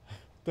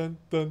 Dun,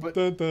 dun, dun,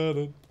 dun,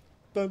 dun,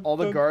 dun, All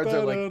the dun, guards are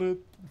dun, like dun.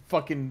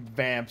 fucking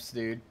vamps,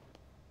 dude.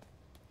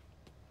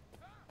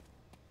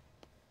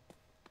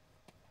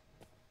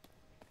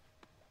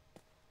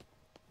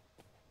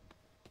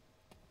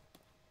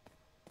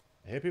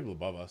 I hear people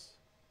above us.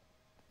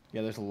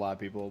 Yeah, there's a lot of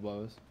people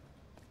above us.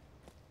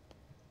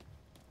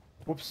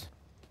 Whoops.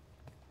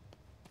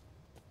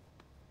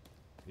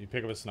 You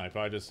pick up a sniper.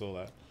 I just saw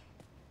that.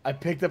 I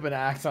picked up an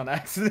axe on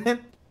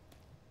accident.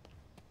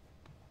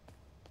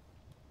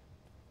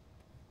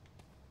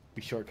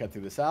 We shortcut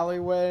through this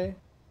alleyway.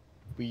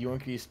 We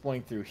yoinkity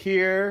sploink through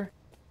here.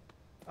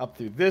 Up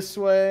through this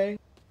way.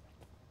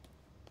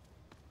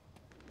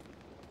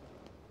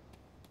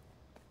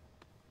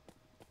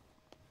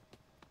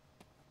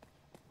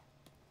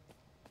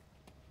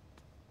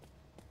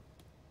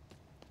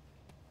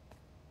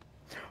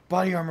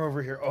 Body armor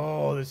over here.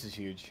 Oh, this is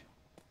huge.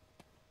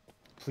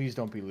 Please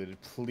don't be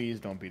looted. Please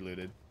don't be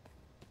looted.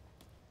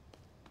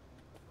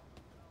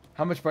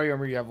 How much body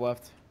armor do you have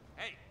left?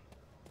 Hey,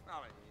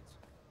 all it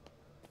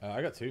needs.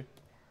 I got 2.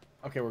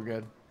 Okay, we're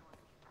good.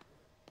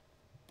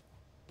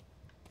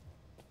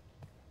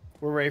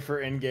 We're ready for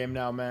in-game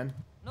now, man.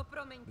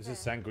 This is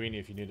Sanguini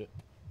if you need it.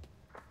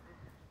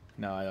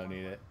 No, I don't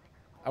need it.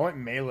 I went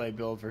melee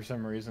build for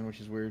some reason, which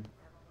is weird.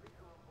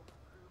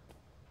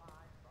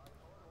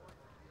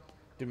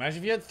 Dude, imagine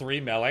if you had 3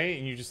 melee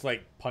and you just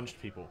like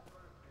punched people.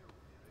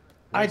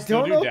 I still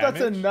don't do know if that's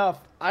damage? enough.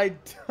 I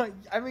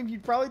mean,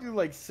 you'd probably do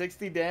like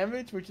 60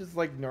 damage, which is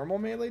like normal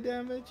melee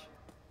damage.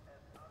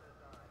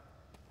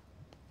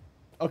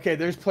 Okay,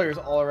 there's players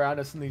all around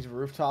us in these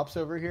rooftops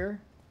over here.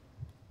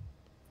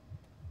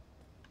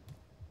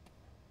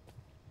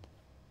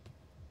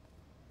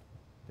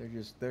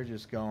 They're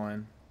just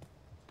going.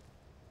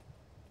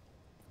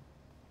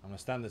 I'm gonna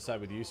stand this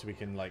side with you so we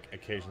can like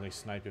occasionally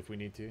snipe if we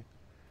need to.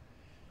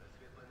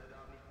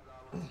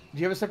 Do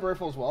you have a separate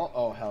rifle as well?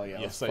 Oh hell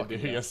yeah! Yes, let's I do.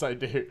 fucking go. Yes, I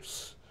do.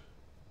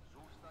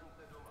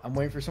 I'm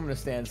waiting for someone to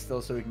stand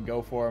still so we can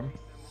go for him.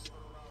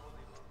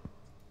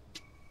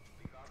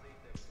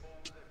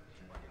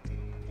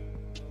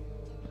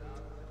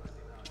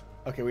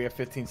 Okay, we have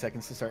 15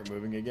 seconds to start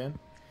moving again.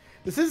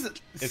 This is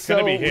It's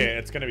gonna be here.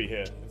 It's gonna be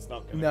here. It's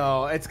not gonna.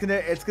 No, it's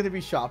gonna be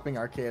shopping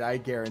arcade. I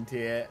guarantee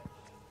it.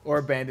 Or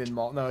abandoned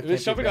mall. No, it If can't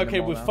it's be shopping abandoned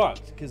arcade, mall we're now.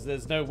 fucked because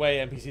there's no way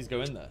NPCs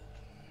go in there.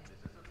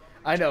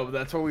 I know, but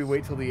that's why we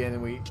wait till the end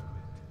and we.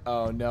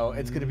 Oh no,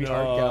 it's gonna be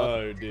art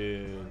gallery. No,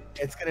 dude.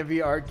 It's gonna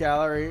be art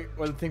gallery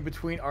or the thing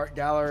between art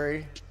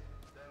gallery.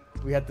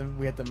 We have to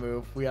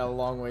move. We got a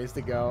long ways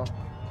to go.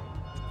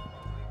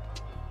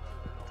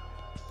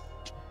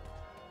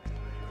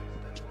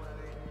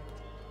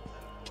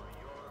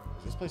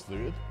 Is this place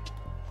looted?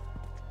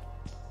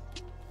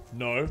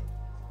 No.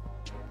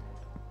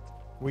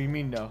 What do you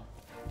mean no?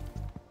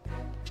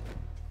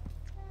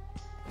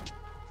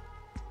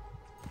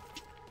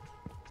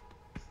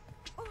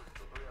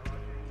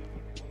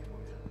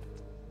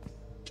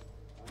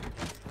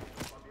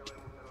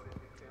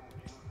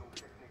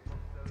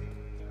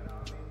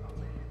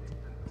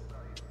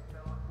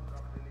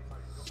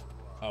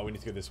 Oh, we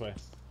need to go this way.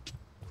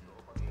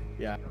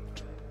 Yeah.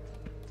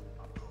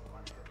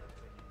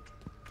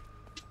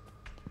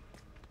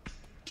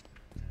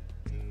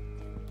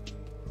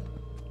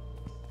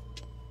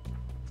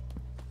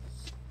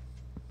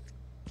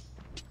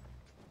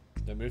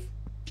 Don't move.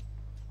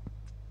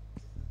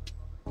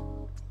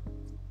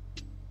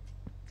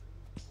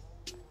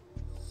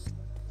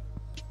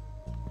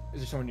 Is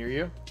there someone near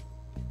you?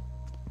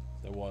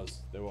 There was.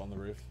 They were on the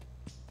roof.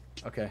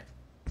 Okay.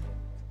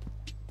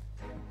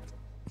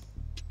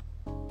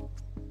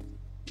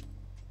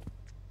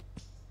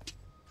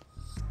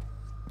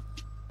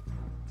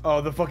 Oh,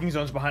 the fucking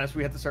zone's behind us.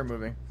 We have to start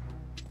moving.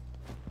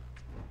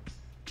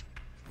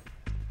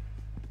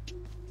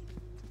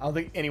 I don't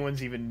think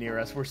anyone's even near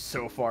us. We're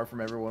so far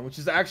from everyone, which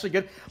is actually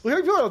good. Look how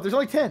many people are out. There's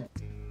only 10.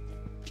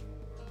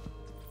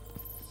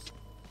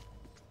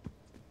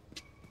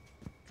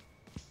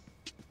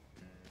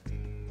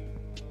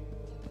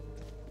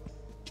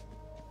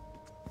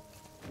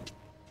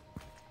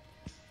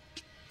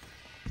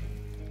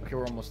 Okay,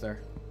 we're almost there.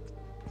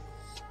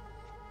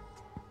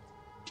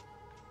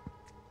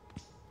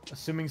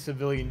 Assuming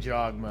civilian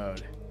jog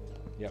mode.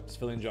 Yep,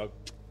 civilian jog.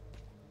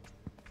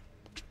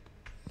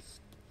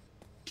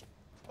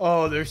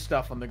 Oh, there's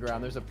stuff on the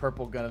ground. There's a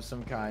purple gun of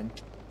some kind.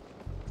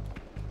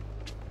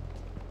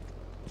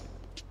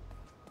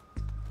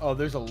 Oh,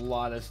 there's a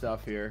lot of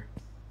stuff here.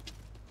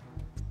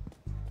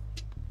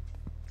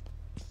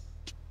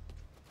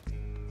 I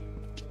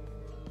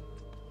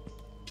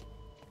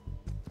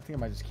think I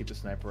might just keep the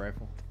sniper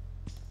rifle.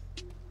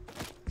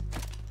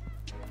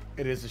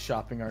 It is a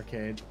shopping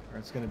arcade, or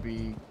it's gonna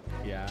be,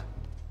 yeah.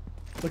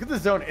 Look at the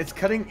zone. It's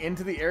cutting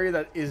into the area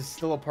that is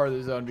still a part of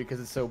the zone because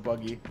it's so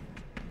buggy.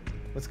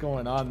 What's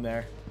going on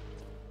there?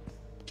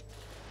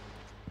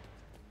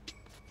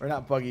 Or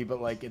not buggy,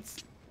 but like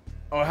it's...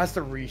 Oh, it has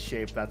to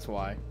reshape, that's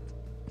why.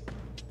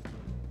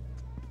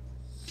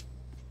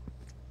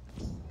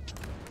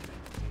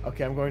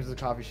 Okay, I'm going to the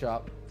coffee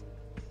shop.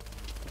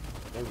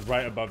 It was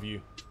right above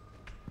you.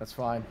 That's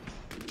fine.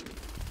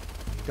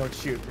 Don't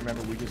shoot,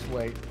 remember, we just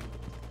wait.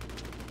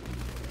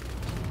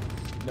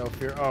 No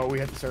fear. Oh, we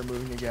have to start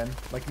moving again.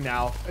 Like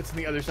now. It's on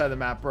the other side of the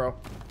map, bro.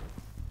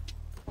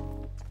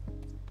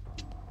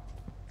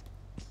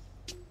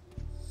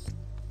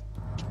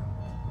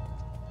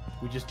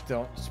 We just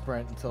don't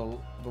sprint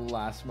until the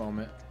last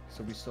moment.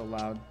 So be so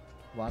loud.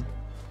 Come on.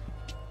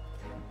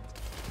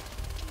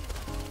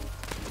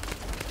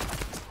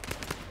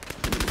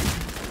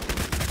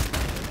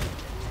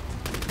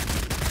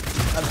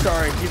 I'm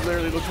sorry, he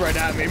literally looked right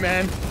at me,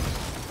 man.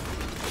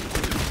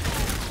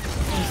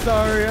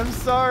 I'm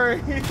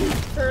sorry. He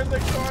turned the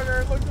corner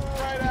and looked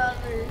right at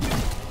me.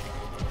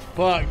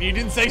 Fuck, you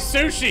didn't say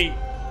sushi!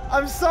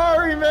 I'm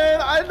sorry, man.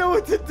 I know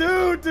what to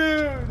do,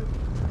 dude.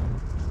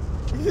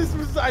 He just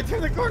was, I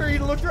turned the corner, he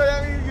looked right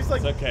at me, he was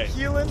like, It's okay.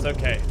 healing. It's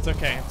okay. It's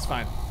okay. It's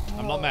fine.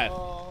 I'm not mad.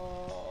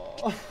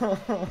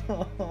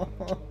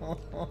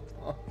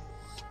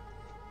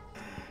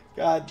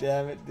 God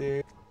damn it,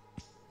 dude.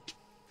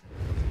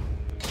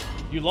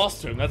 You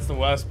lost to him. That's the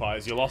worst part,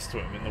 is you lost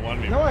to him in the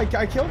 1v1. No,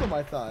 I killed him,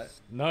 I thought.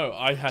 No,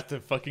 I had to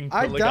fucking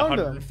I put like downed him.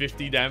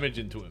 150 damage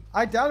into him.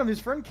 I downed him,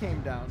 his friend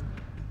came down.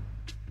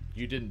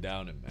 You didn't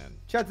down him, man.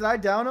 Chat, did I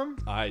down him?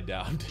 I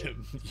downed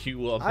him.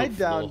 You on the I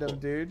downed floor. him,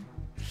 dude.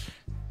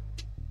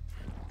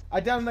 I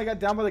downed him, I got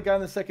down by the guy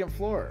on the second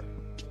floor.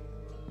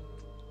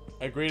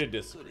 Agree to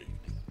disagree.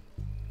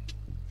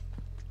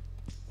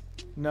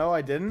 No,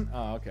 I didn't?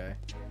 Oh, okay.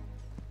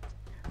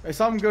 I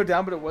saw him go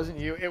down, but it wasn't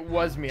you. It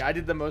was me. I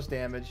did the most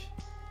damage.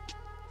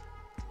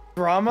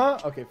 Drama?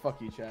 Okay,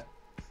 fuck you, chat.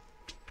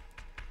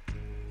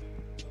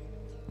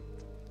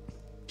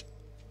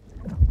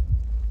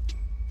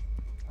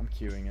 I'm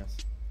queuing us.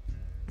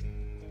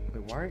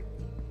 Wait, why?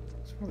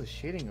 What's wrong with the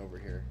shading over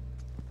here?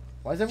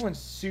 Why is everyone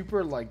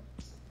super, like...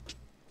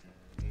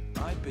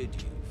 I bid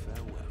you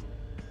farewell.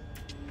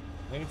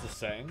 I think it's a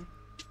saying.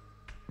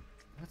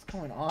 What's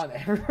going on?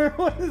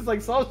 Everyone is,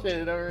 like, soul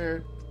shaded over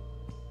here.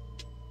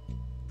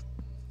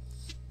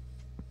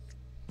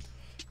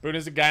 Boone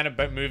is a guy in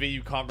a movie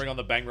you can't bring on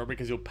the bank robbery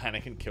because you'll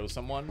panic and kill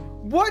someone.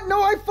 What?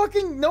 No,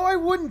 I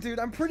wouldn't, dude.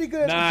 I'm pretty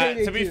good at the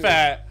Nah, to be K2.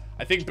 fair,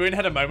 I think Boone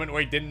had a moment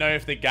where he didn't know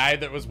if the guy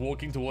that was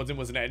walking towards him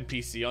was an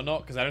NPC or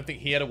not, because I don't think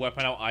he had a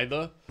weapon out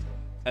either.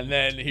 And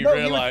then he No,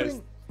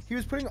 realized... he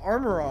was putting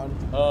armor on.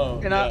 Oh,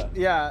 And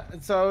yeah.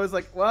 and so I was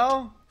like,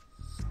 well,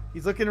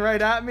 he's looking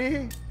right at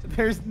me.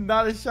 There's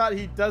not a shot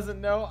he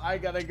doesn't know. I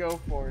gotta go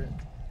for it.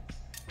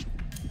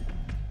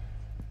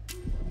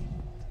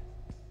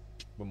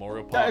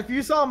 Memorial Yeah, Park. if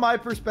you saw my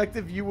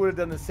perspective, you would have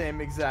done the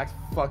same exact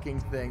fucking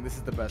thing. This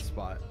is the best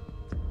spot.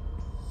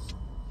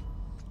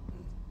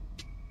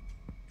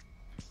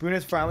 Boone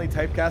is finally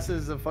typecasted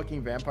as a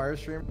fucking vampire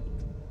streamer.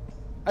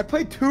 I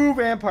played 2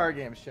 vampire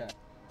games, chat.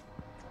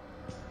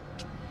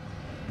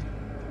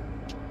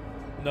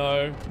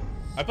 No.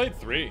 I played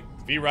 3.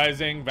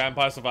 V-Rising,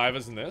 Vampire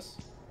Survivors, and this.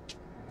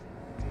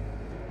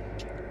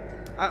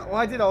 Well,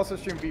 I did also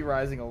stream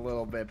V-Rising a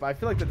little bit, but I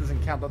feel like that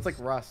doesn't count. That's like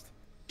Rust.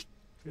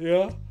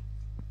 Yeah.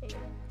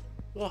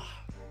 I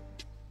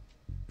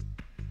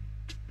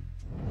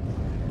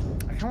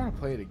kind of want to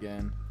play it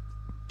again.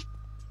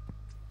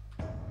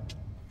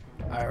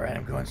 Alright,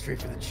 I'm going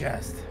straight for the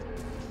chest.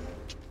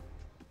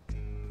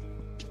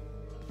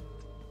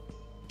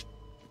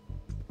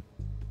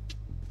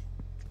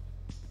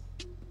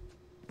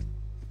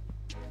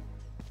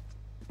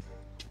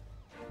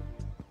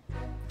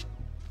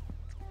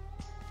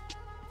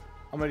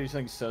 I'm gonna do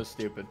something so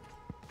stupid.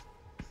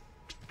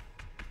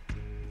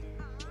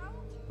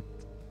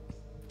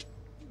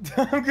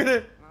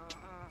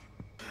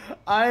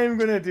 I'm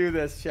gonna do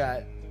this,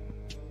 chat.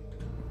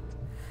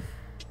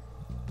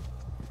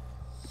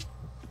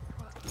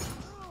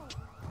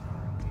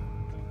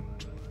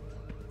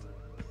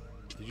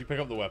 Did you pick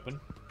up the weapon?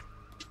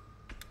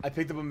 I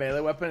picked up a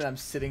melee weapon and I'm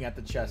sitting at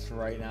the chest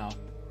right now.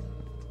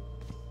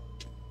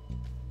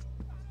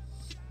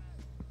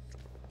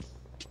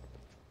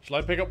 Shall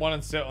I pick up one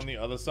and sit on the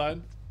other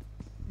side?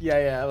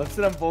 Yeah, let's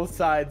sit on both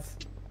sides.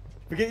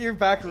 But get your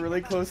back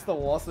really close to the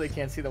wall so they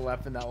can't see the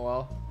weapon that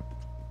well.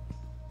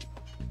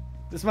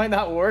 This might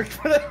not work,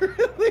 but I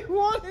really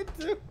wanted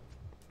to.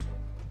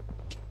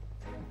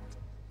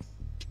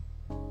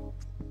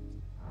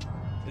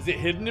 Is it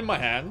hidden in my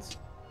hands?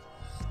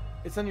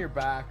 It's on your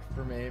back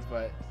for me,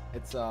 but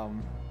it's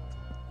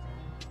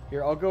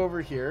here, I'll go over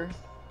here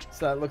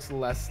so that looks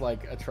less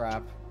like a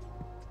trap.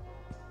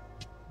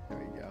 There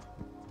we go.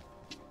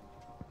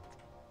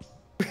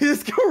 We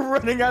just go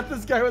running at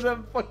this guy with a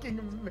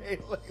fucking melee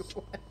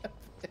weapon.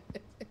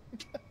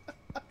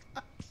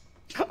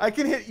 I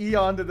can hit E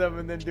onto them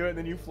and then do it, and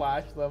then you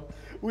flash them.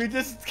 We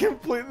just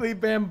completely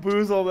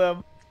bamboozle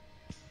them.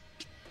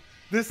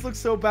 This looks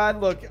so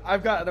bad. Look,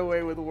 I've gotten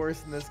away with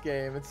worse in this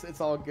game.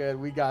 It's all good.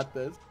 We got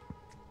this.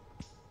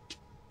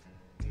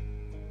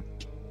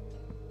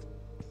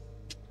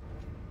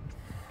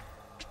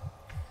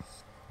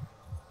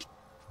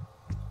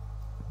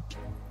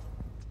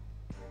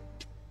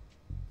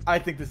 I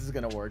think this is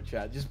gonna work,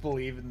 chat. Just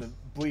believe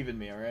in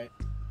me, all right?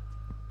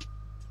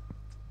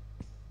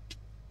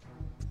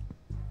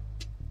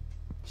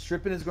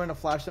 Strippin is going to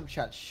flash them,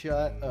 chat.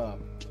 Shut up.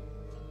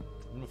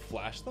 I'm gonna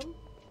flash them?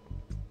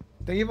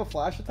 Don't you have a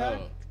flash attack?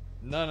 Oh.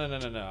 No.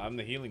 I'm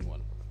the healing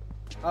one.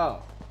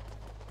 Oh.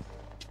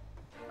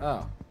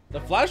 Oh.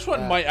 The flash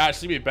one might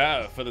actually be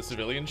better for the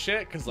civilian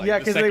shit, because like Yeah,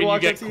 the 'cause they second you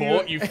walk get up to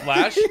caught, you. you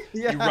flash,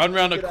 Yeah, you run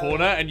around a get out.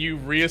 corner, and you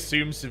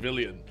reassume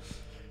civilian.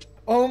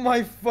 Oh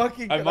my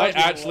fucking I god. might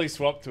actually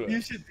swap to it.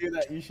 You should do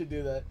that. You should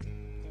do that.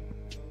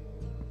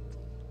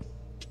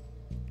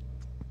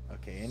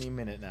 Okay, any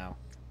minute now.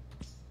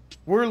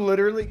 We're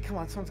literally... Come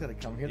on, someone's gotta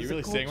come here. You There's a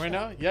really gold sing right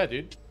shot. now? Yeah,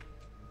 dude.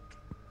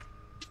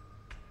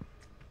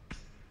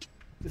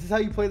 This is how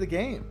you play the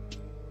game.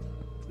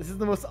 This is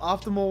the most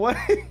optimal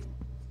way.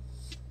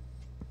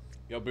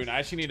 Yo, Boone, I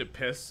actually need to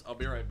piss. I'll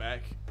be right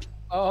back.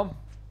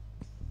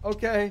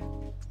 Okay.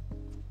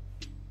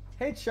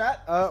 Hey,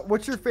 chat.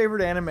 What's your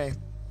favorite anime?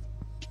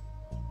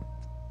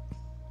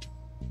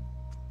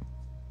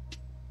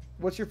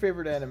 What's your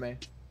favorite anime?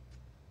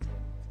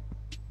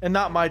 And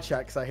not my chat,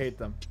 because I hate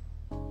them.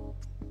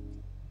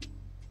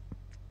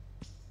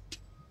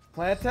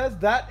 Plantes,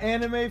 that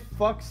anime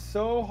fucks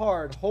so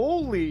hard.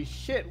 Holy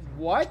shit,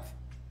 what?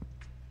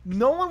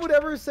 No one would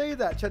ever say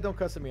that. Chat, don't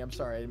cuss at me. I'm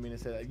sorry. I didn't mean to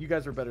say that. You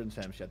guys are better than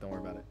Sam, chat. Don't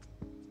worry about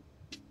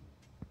it.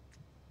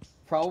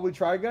 Probably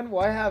Trigun.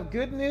 Well, I have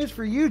good news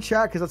for you,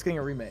 chat, because that's getting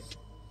a remake.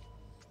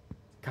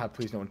 God,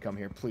 please no one come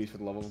here. Please, for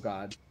the love of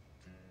God.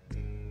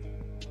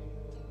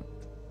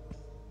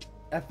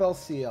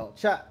 FLCL.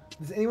 Chat,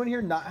 does anyone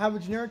here not have a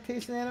generic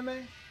taste in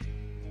anime?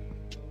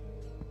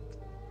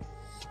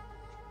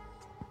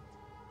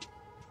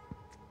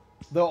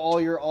 Though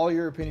all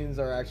your opinions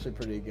are actually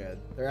pretty good.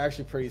 They're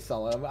actually pretty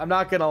solid. I'm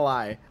not gonna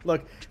lie.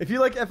 Look, if you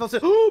like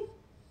FLCL...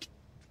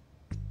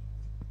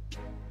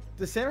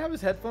 Does Sam have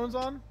his headphones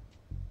on?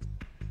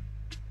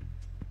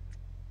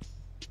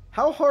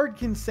 How hard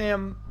can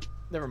Sam...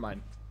 Never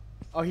mind.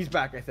 Oh, he's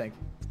back, I think.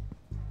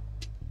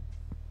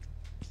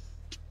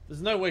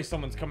 There's no way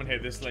someone's coming here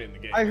this late in the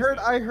game. I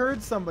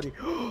heard somebody.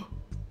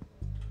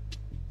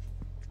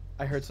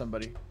 I heard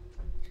somebody.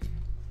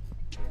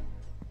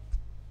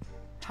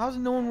 How's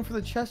no one went for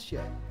the chest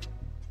yet?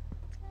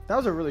 That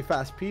was a really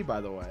fast pee, by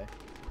the way.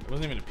 It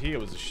wasn't even a pee. It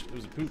was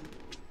a poop.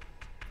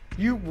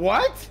 You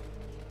what?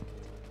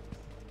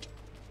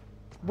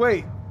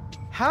 Wait,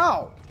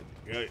 how?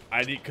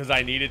 Because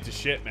I needed to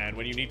shit, man.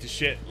 When you need to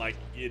shit, like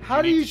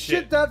How do you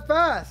shit that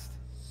fast?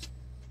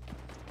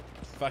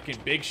 Fucking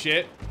big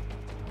shit.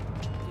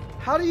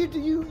 How do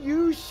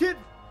you shit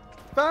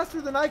faster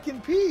than I can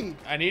pee?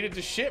 I needed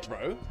to shit,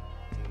 bro.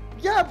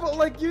 Yeah, but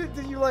like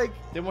did you like?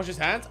 Didn't wash his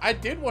hands? I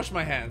did wash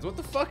my hands. What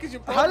the fuck is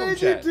your How problem, did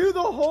chat? you do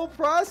the whole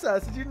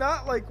process? Did you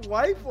not like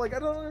wipe? Like I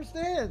don't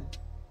understand.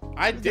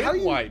 I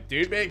did wipe,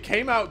 dude, but it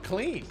came out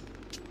clean.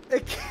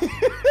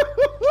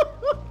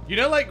 You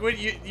know, like when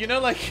you know,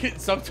 like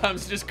it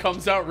sometimes just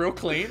comes out real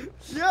clean.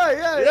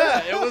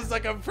 Yeah. It was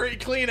like a pretty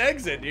clean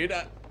exit, dude.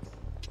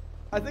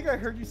 I think I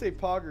heard you say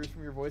poggers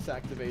from your voice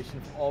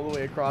activation all the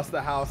way across the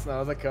house, and I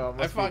was like, oh,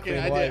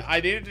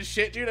 I needed to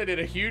shit, dude. I did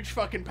a huge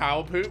fucking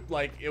power poop.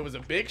 Like, it was a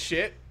big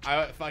shit.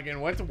 I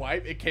fucking went to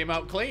wipe. It came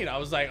out clean. I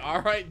was like,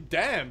 all right,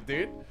 damn,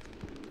 dude.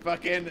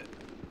 Fucking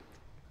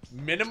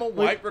minimal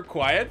wipe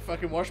required.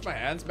 Fucking wash my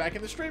hands back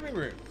in the streaming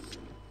room.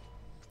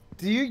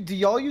 Do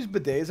y'all use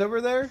bidets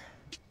over there?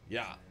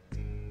 Yeah.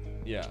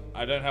 Yeah.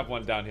 I don't have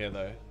one down here,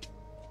 though.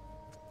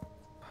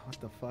 What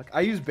the fuck?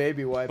 I use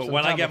baby wipes. But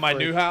when I get my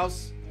new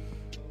house...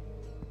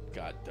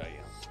 God damn.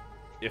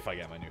 If I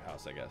get my new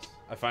house, I guess.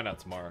 I find out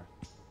tomorrow.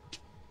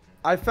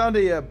 I found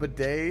a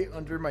bidet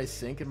under my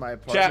sink in my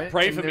apartment. Chat,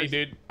 pray for me,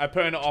 dude. I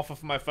put in an offer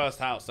for my first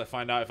house. I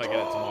find out if I get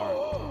it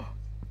tomorrow.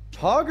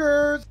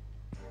 Poggers!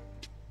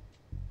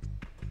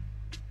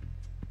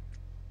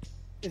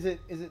 Is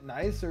it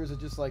nice, or is it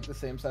just like the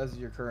same size as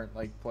your current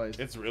like place?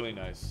 It's really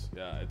nice.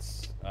 Yeah,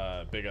 it's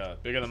bigger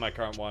than my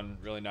current one.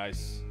 Really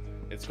nice.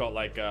 It's got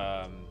like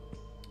a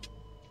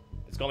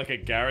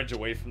garage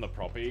away from the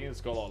property.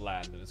 It's got a lot of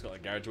land, and it's got a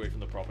garage away from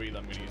the property that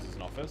I'm gonna use as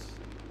an office.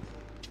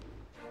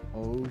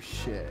 Oh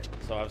shit!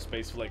 So I have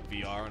space for like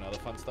VR and other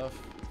fun stuff.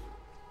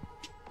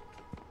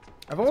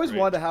 I've always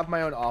wanted to have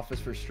my own office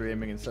for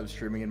streaming instead of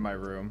streaming in my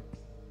room.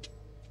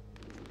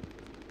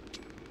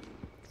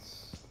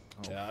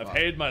 Yeah, I've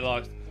hated my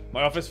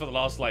office for the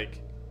last like,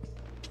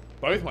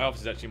 both my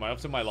offices actually. My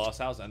office in my last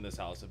house and this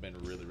house have been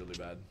really, really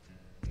bad.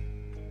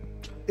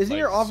 Isn't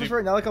your office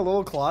right now like a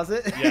little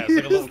closet? Yeah, it's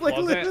like a little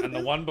closet, and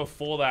the one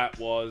before that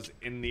was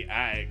in the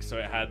attic, so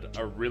it had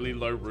a really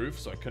low roof,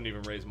 so I couldn't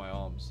even raise my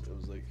arms. It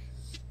was like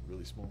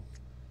really small.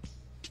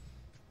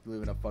 You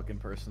live in a fucking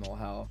personal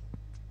house.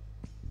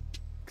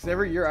 Because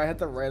every year I had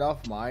to write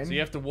off mine. So you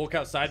have to walk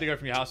outside to go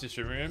from your house to your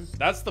streaming room?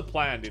 That's the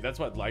plan, dude. That's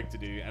what I'd like to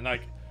do. And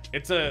like,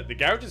 the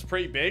garage is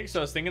pretty big, so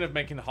I was thinking of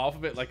making half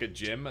of it like a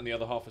gym and the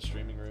other half a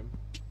streaming room.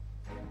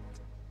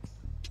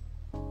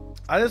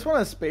 I just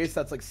want a space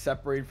that's like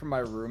separated from my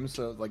room,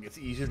 so like it's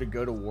easier to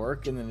go to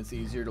work, and then it's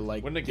easier to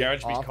like. Wouldn't the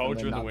garage be cold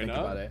during the winter?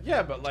 About it.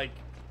 Yeah, but like,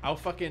 I'll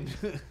fucking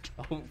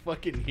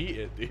heat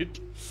it, dude.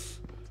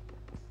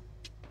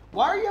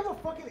 Why are you have a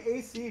fucking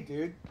AC,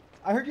 dude?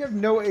 I heard you have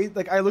no AC.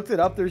 Like, I looked it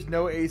up. There's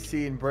no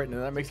AC in Britain,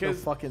 and that makes no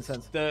fucking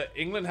sense.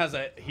 England has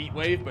a heat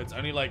wave, but it's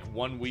only like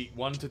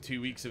 1 to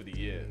 2 weeks of the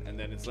year, and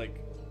then it's like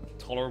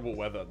tolerable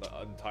weather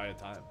the entire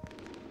time.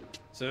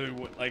 So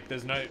like,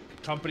 there's no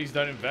companies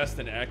don't invest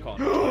in aircon.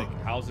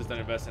 Like houses don't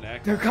invest in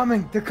aircon. They're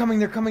coming. They're coming.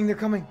 They're coming. They're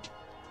coming.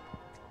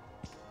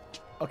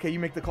 Okay, you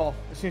make the call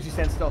as soon as you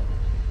stand still.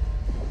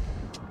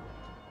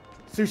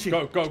 Sushi.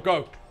 Go, go,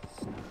 go.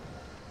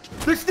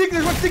 They're sneaking.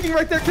 There's one sneaking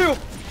right there too.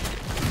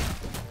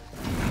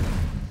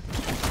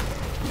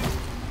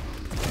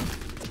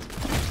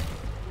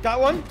 Got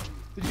one?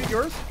 Did you get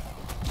yours?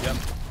 Yep.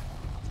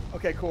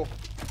 Okay, cool.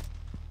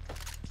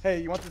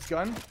 Hey, you want this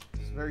gun?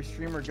 It's a very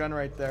streamer gun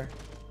right there.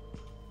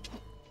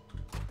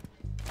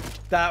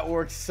 That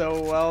works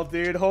so well,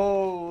 dude.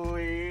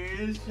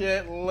 Holy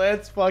shit.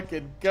 Let's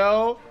fucking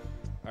go.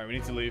 Alright, we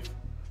need to leave.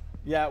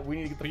 Yeah, we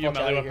need to get the Put your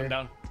fuck out melee of weapon here.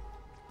 down.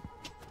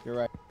 You're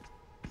right.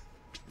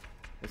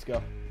 Let's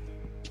go.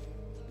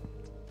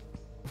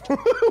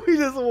 We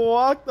just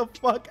walked the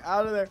fuck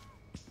out of there.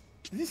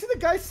 Did you see the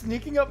guy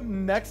sneaking up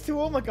next to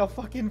him like a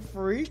fucking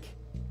freak?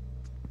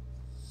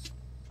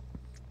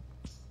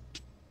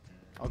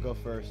 I'll go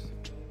first.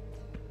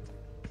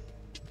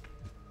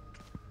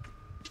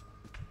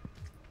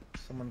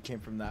 Someone came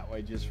from that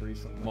way just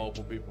recently.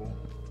 Multiple people.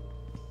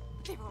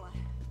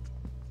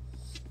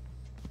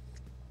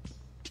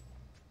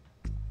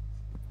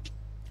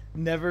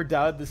 Never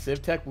doubted the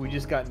Civ Tech. We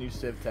just got new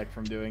Civ Tech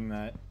from doing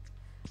that.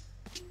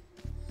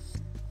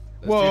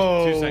 There's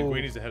Whoa! Two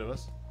Sanguini's ahead of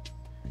us.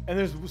 And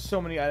there's so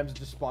many items that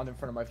just spawned in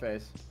front of my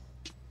face.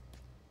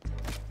 I'm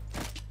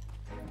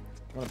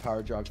gonna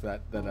power jog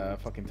that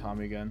fucking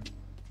Tommy gun.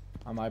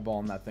 I'm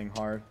eyeballing that thing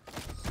hard.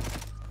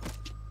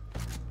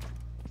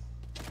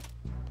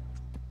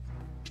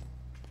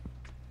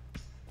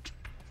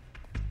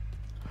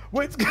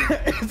 Wait,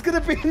 it's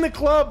gonna be in the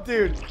club,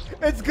 dude.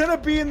 It's gonna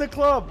be in the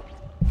club.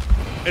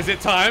 Is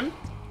it time?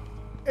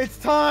 It's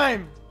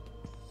time.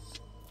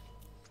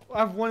 I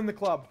have one in the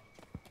club.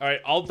 All right,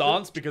 I'll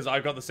dance because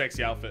I've got the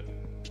sexy outfit.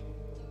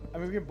 I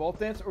mean, we can both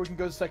dance, or we can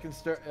go to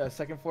the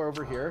second floor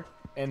over here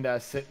and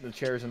sit in the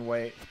chairs and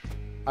wait.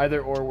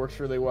 Either or works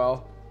really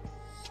well.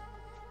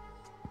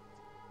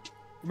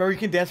 Remember, you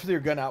can dance with your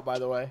gun out, by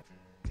the way.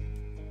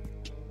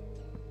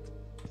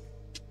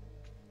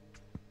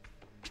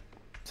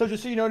 So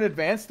just so you know in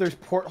advance, there's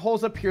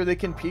portholes up here they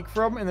can peek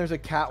from, and there's a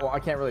catwalk. I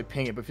can't really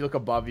ping it, but if you look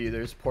above you,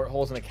 there's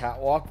portholes and a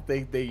catwalk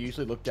they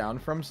usually look down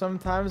from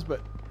sometimes,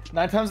 but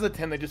 9 times out of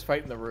 10, they just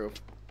fight in the roof.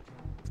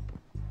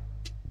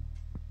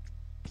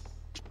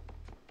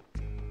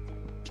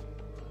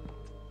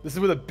 This is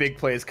where the big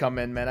plays come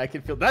in, man. I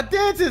can feel that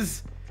dance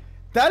is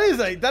that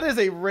is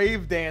a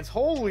rave dance.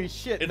 Holy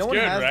shit. It's no one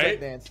good, has right?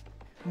 that dance.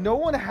 No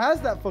one has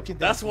that fucking dance.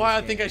 That's why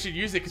I think I should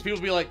use it, because people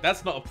be like,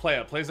 that's not a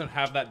player. Players don't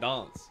have that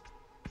dance.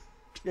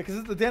 Yeah,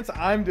 because the dance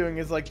I'm doing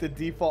is like the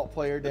default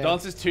player dance. The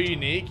dance is too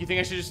unique. You think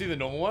I should just do the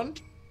normal one?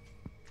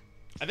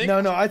 I think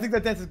No, I think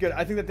that dance is good.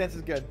 I think that dance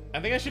is good. I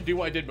think I should do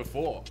what I did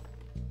before.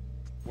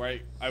 Where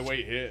I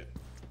wait here.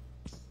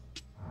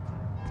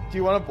 Do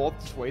you want to both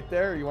just wait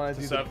there, or you want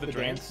to do serve the the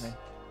drinks? dance?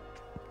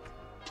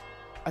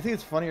 I think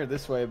it's funnier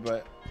this way,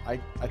 but I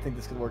think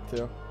this could work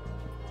too.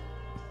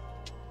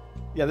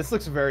 Yeah, this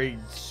looks very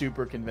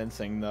super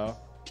convincing though.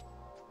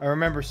 I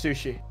remember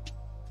sushi.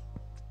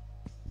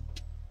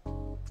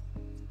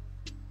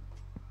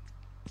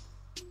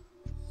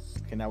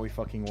 Okay, now we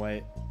fucking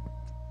wait.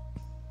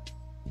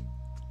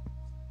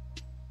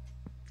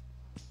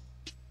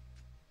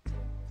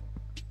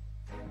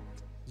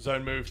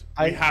 Zone moved.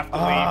 We have to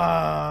leave.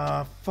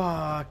 Ah,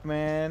 fuck,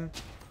 man.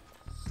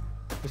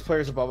 This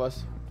player's above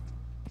us.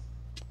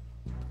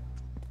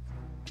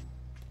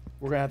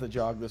 We're gonna have to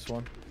jog this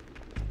one.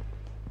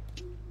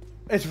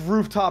 It's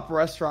rooftop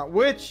restaurant,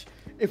 which,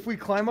 if we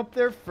climb up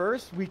there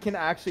first, we can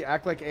actually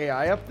act like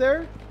AI up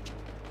there.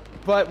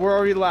 But we're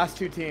already the last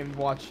 2 teams.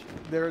 Watch,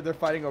 they're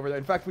fighting over there.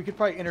 In fact, we could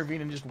probably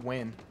intervene and just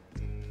win.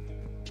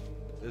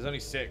 There's only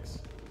 6.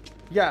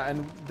 Yeah,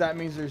 and that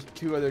means there's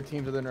 2 other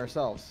teams other than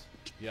ourselves.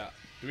 Yeah.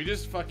 Do we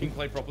just fucking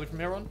play properly from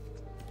here on?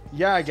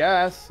 Yeah, I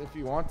guess if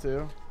you want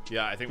to.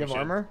 Yeah, I think Do we you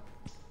have should. armor?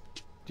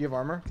 Do you have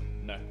armor?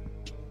 No.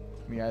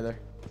 Me either.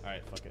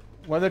 Alright, fuck it.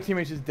 One of their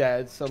teammates is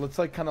dead, so let's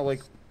like kind of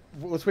like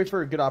let's wait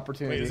for a good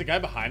opportunity. Wait, is the guy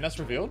behind us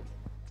revealed?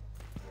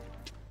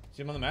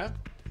 See him on the map?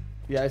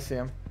 Yeah, I see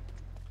him.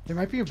 There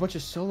might be a bunch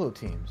of solo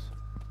teams.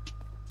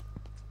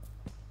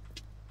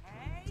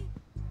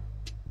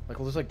 Like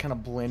we'll just like kind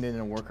of blend in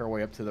and work our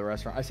way up to the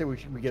restaurant. I say we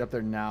get up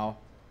there now.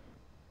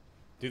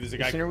 Dude, there's a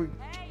The guy. sooner we...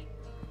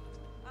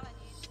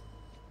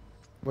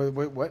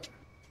 What?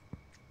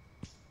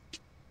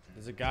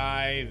 There's a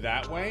guy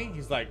that way.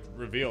 He's like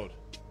revealed.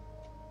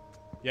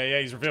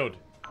 Yeah, he's revealed.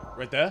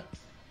 Right there.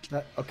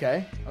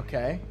 Okay.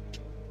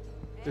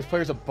 There's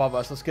players above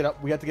us. Let's get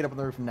up. We have to get up on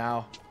the roof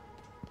now.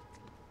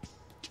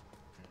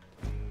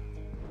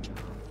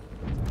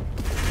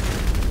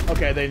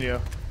 Okay, they knew.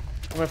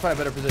 I'm gonna find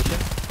a better position.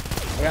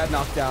 I got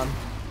knocked down.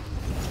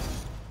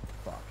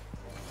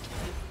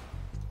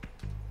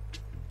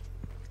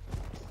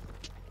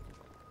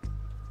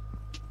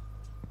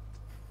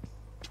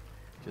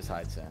 Just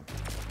hide, Sam.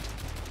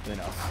 Then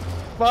else.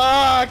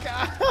 Fuck!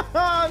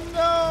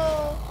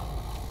 No!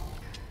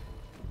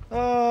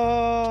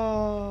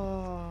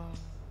 Oh.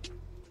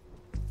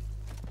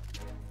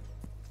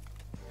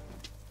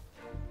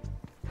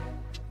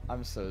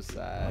 I'm so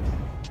sad.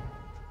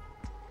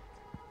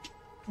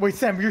 Wait,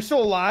 Sam, you're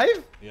still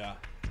alive? Yeah.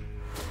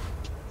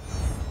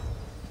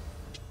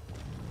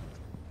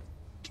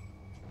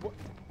 What?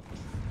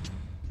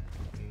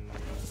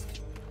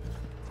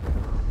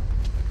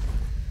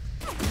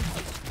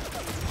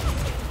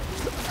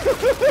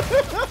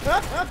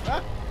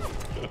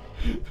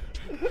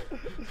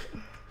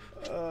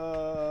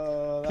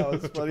 That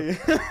was funny.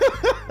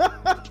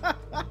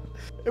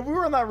 If we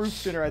were on that roof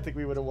sooner, I think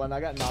we would have won. I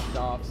got knocked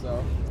off,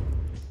 so.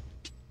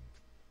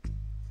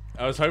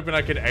 I was hoping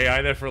I could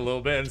AI there for a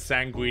little bit and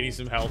sanguini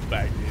some health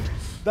back, dude.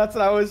 That's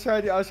what I was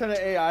trying to do. I was trying to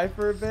AI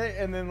for a bit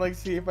and then like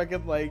see if I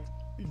could like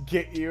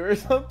get you or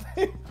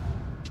something.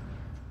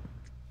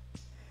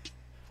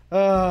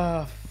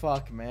 Oh,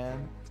 fuck,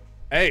 man.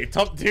 Hey,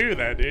 top 2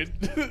 there, dude.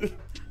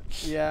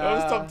 Yeah. That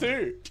was top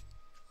 2.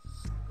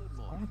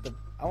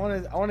 I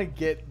want to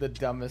get the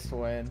dumbest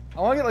win.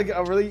 I want to get like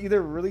a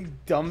either really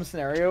dumb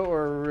scenario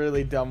or a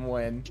really dumb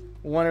win.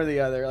 One or the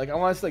other. Like I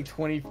want to see like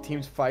 20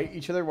 teams fight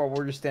each other while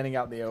we're just standing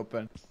out in the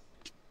open.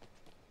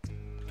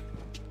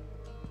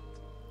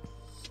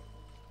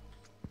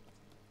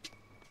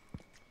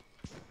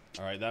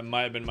 All right, that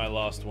might have been my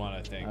last one,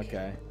 I think.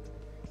 Okay.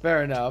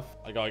 Fair enough.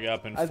 I gotta get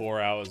up in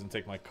 4 hours and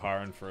take my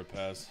car in for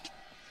repairs.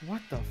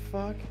 What the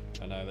fuck?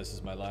 I know, this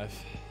is my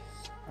life.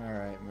 All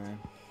right, man.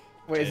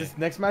 Wait, is this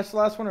next match the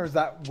last one, or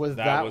that was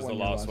the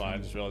last one? I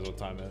just realized what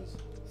time it is.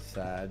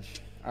 Sag.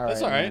 All right.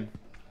 That's all right. Man.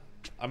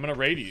 I'm gonna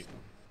raid you.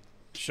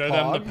 Show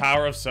them the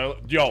power of solo.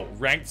 Yo,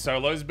 ranked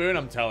solos, Boone.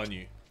 I'm telling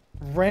you.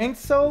 Ranked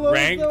solos.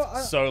 Ranked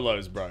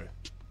solos, bro.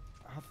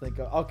 I'll think.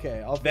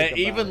 Okay, I'll think. They're about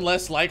even it.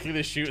 less likely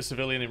to shoot a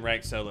civilian in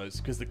ranked solos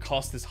because the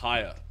cost is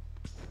higher.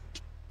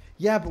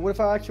 Yeah, but what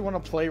if I actually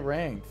want to play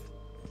ranked?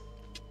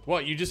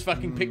 What? You just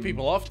fucking pick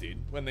people off, dude,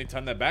 when they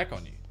turn their back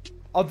on you.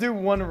 I'll do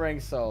one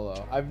ranked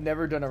solo. I've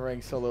never done a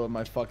ranked solo in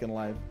my fucking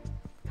life.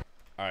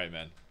 All right,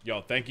 man.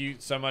 Yo, thank you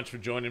so much for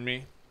joining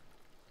me.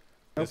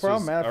 No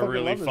problem, man. I a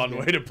really fun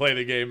way to play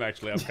the game,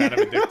 actually. I'm kind of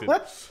addicted.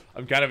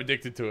 I'm kind of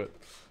addicted to it.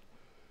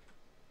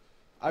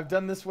 I've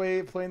done this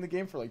way playing the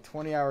game for like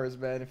 20 hours,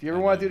 man. If you ever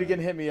want to do it again,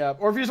 hit me up.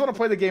 Or if you just want to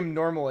play the game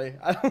normally.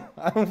 I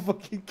don't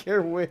fucking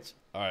care which.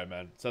 All right,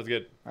 man. Sounds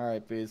good. All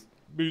right, peace.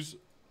 Peace.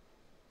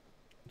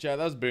 Chat,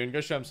 that was Boone.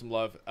 Go show him some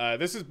love.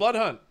 This is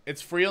Bloodhunt.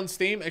 It's free on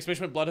Steam.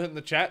 Exclamation Bloodhunt in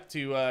the chat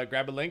to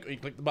grab a link, or you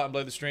click the button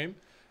below the stream.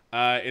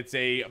 It's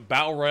a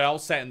battle royale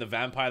set in the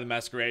Vampire the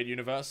Masquerade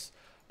universe.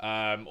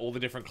 All the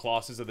different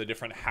classes of the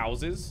different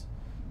houses.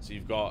 So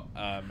you've got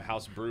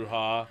House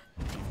Bruja,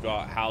 you've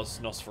got House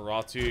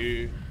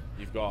Nosferatu,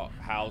 you've got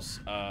House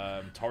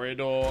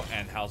Toreador,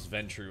 and House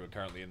Ventru are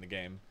currently in the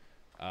game.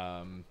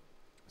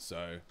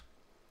 So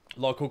a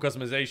lot of cool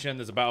customization.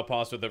 There's a battle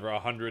pass with over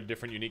 100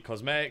 different unique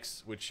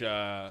cosmetics, which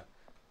I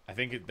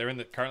think they're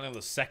currently on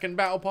the second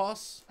battle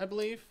pass, I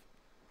believe.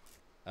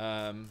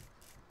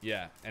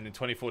 Yeah, and in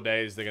 24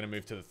 days they're gonna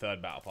move to the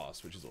third battle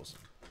pass, which is awesome.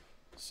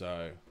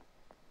 So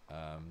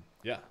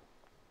yeah,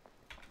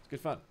 it's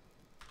good fun.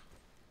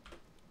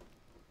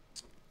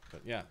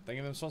 But yeah, thank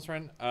you for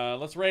sponsoring.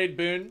 Let's raid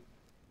Boone,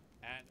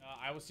 and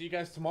I will see you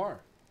guys tomorrow.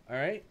 All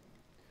right,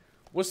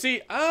 we'll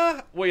see.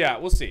 Well, yeah,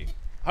 we'll see.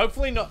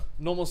 Hopefully not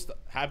normal stuff.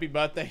 Happy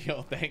birthday,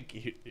 yo! Thank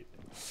you.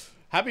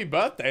 Happy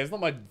birthday! It's not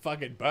my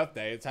fucking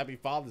birthday. It's Happy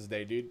Father's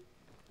Day, dude.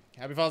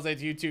 Happy Father's Day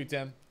to you too,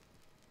 Tim.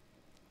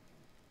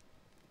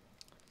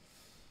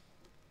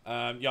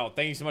 Yo,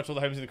 thank you so much for all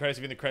the homes in the credits.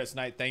 If you're in the credits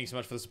tonight, thank you so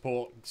much for the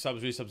support.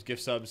 Subs, resubs,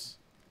 gift subs.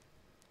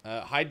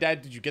 Hi,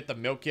 Dad. Did you get the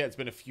milk yet? It's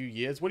been a few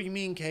years. What do you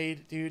mean,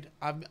 Cade? Dude,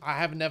 I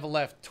have never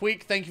left.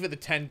 Tweak, thank you for the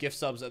 10 gift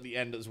subs at the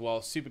end as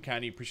well. Super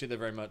candy. Appreciate that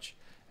very much.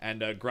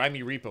 And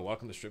Grimy Reaper,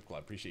 welcome to Strip Club.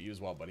 Appreciate you as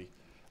well, buddy.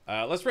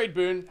 Let's raid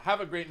Boone.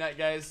 Have a great night,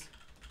 guys.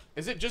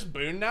 Is it just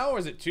Boone now, or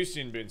is it too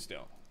soon Boone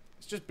still?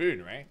 It's just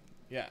Boone, right?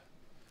 Yeah.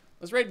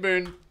 Let's raid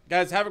Boone.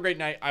 Guys, have a great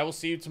night. I will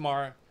see you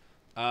tomorrow.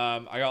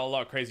 I got a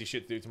lot of crazy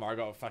shit to do tomorrow. I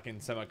got to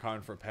fucking send my car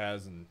in for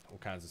repairs and all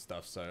kinds of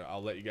stuff. So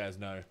I'll let you guys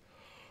know.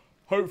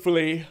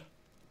 Hopefully.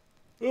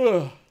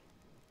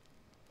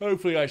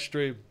 Hopefully I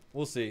stream.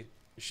 We'll see.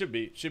 It should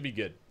be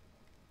good.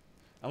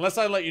 Unless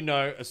I let you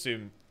know,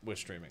 assume we're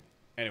streaming.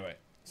 Anyway,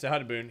 say hi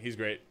to Boone. He's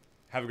great.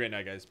 Have a great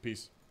night, guys.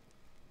 Peace.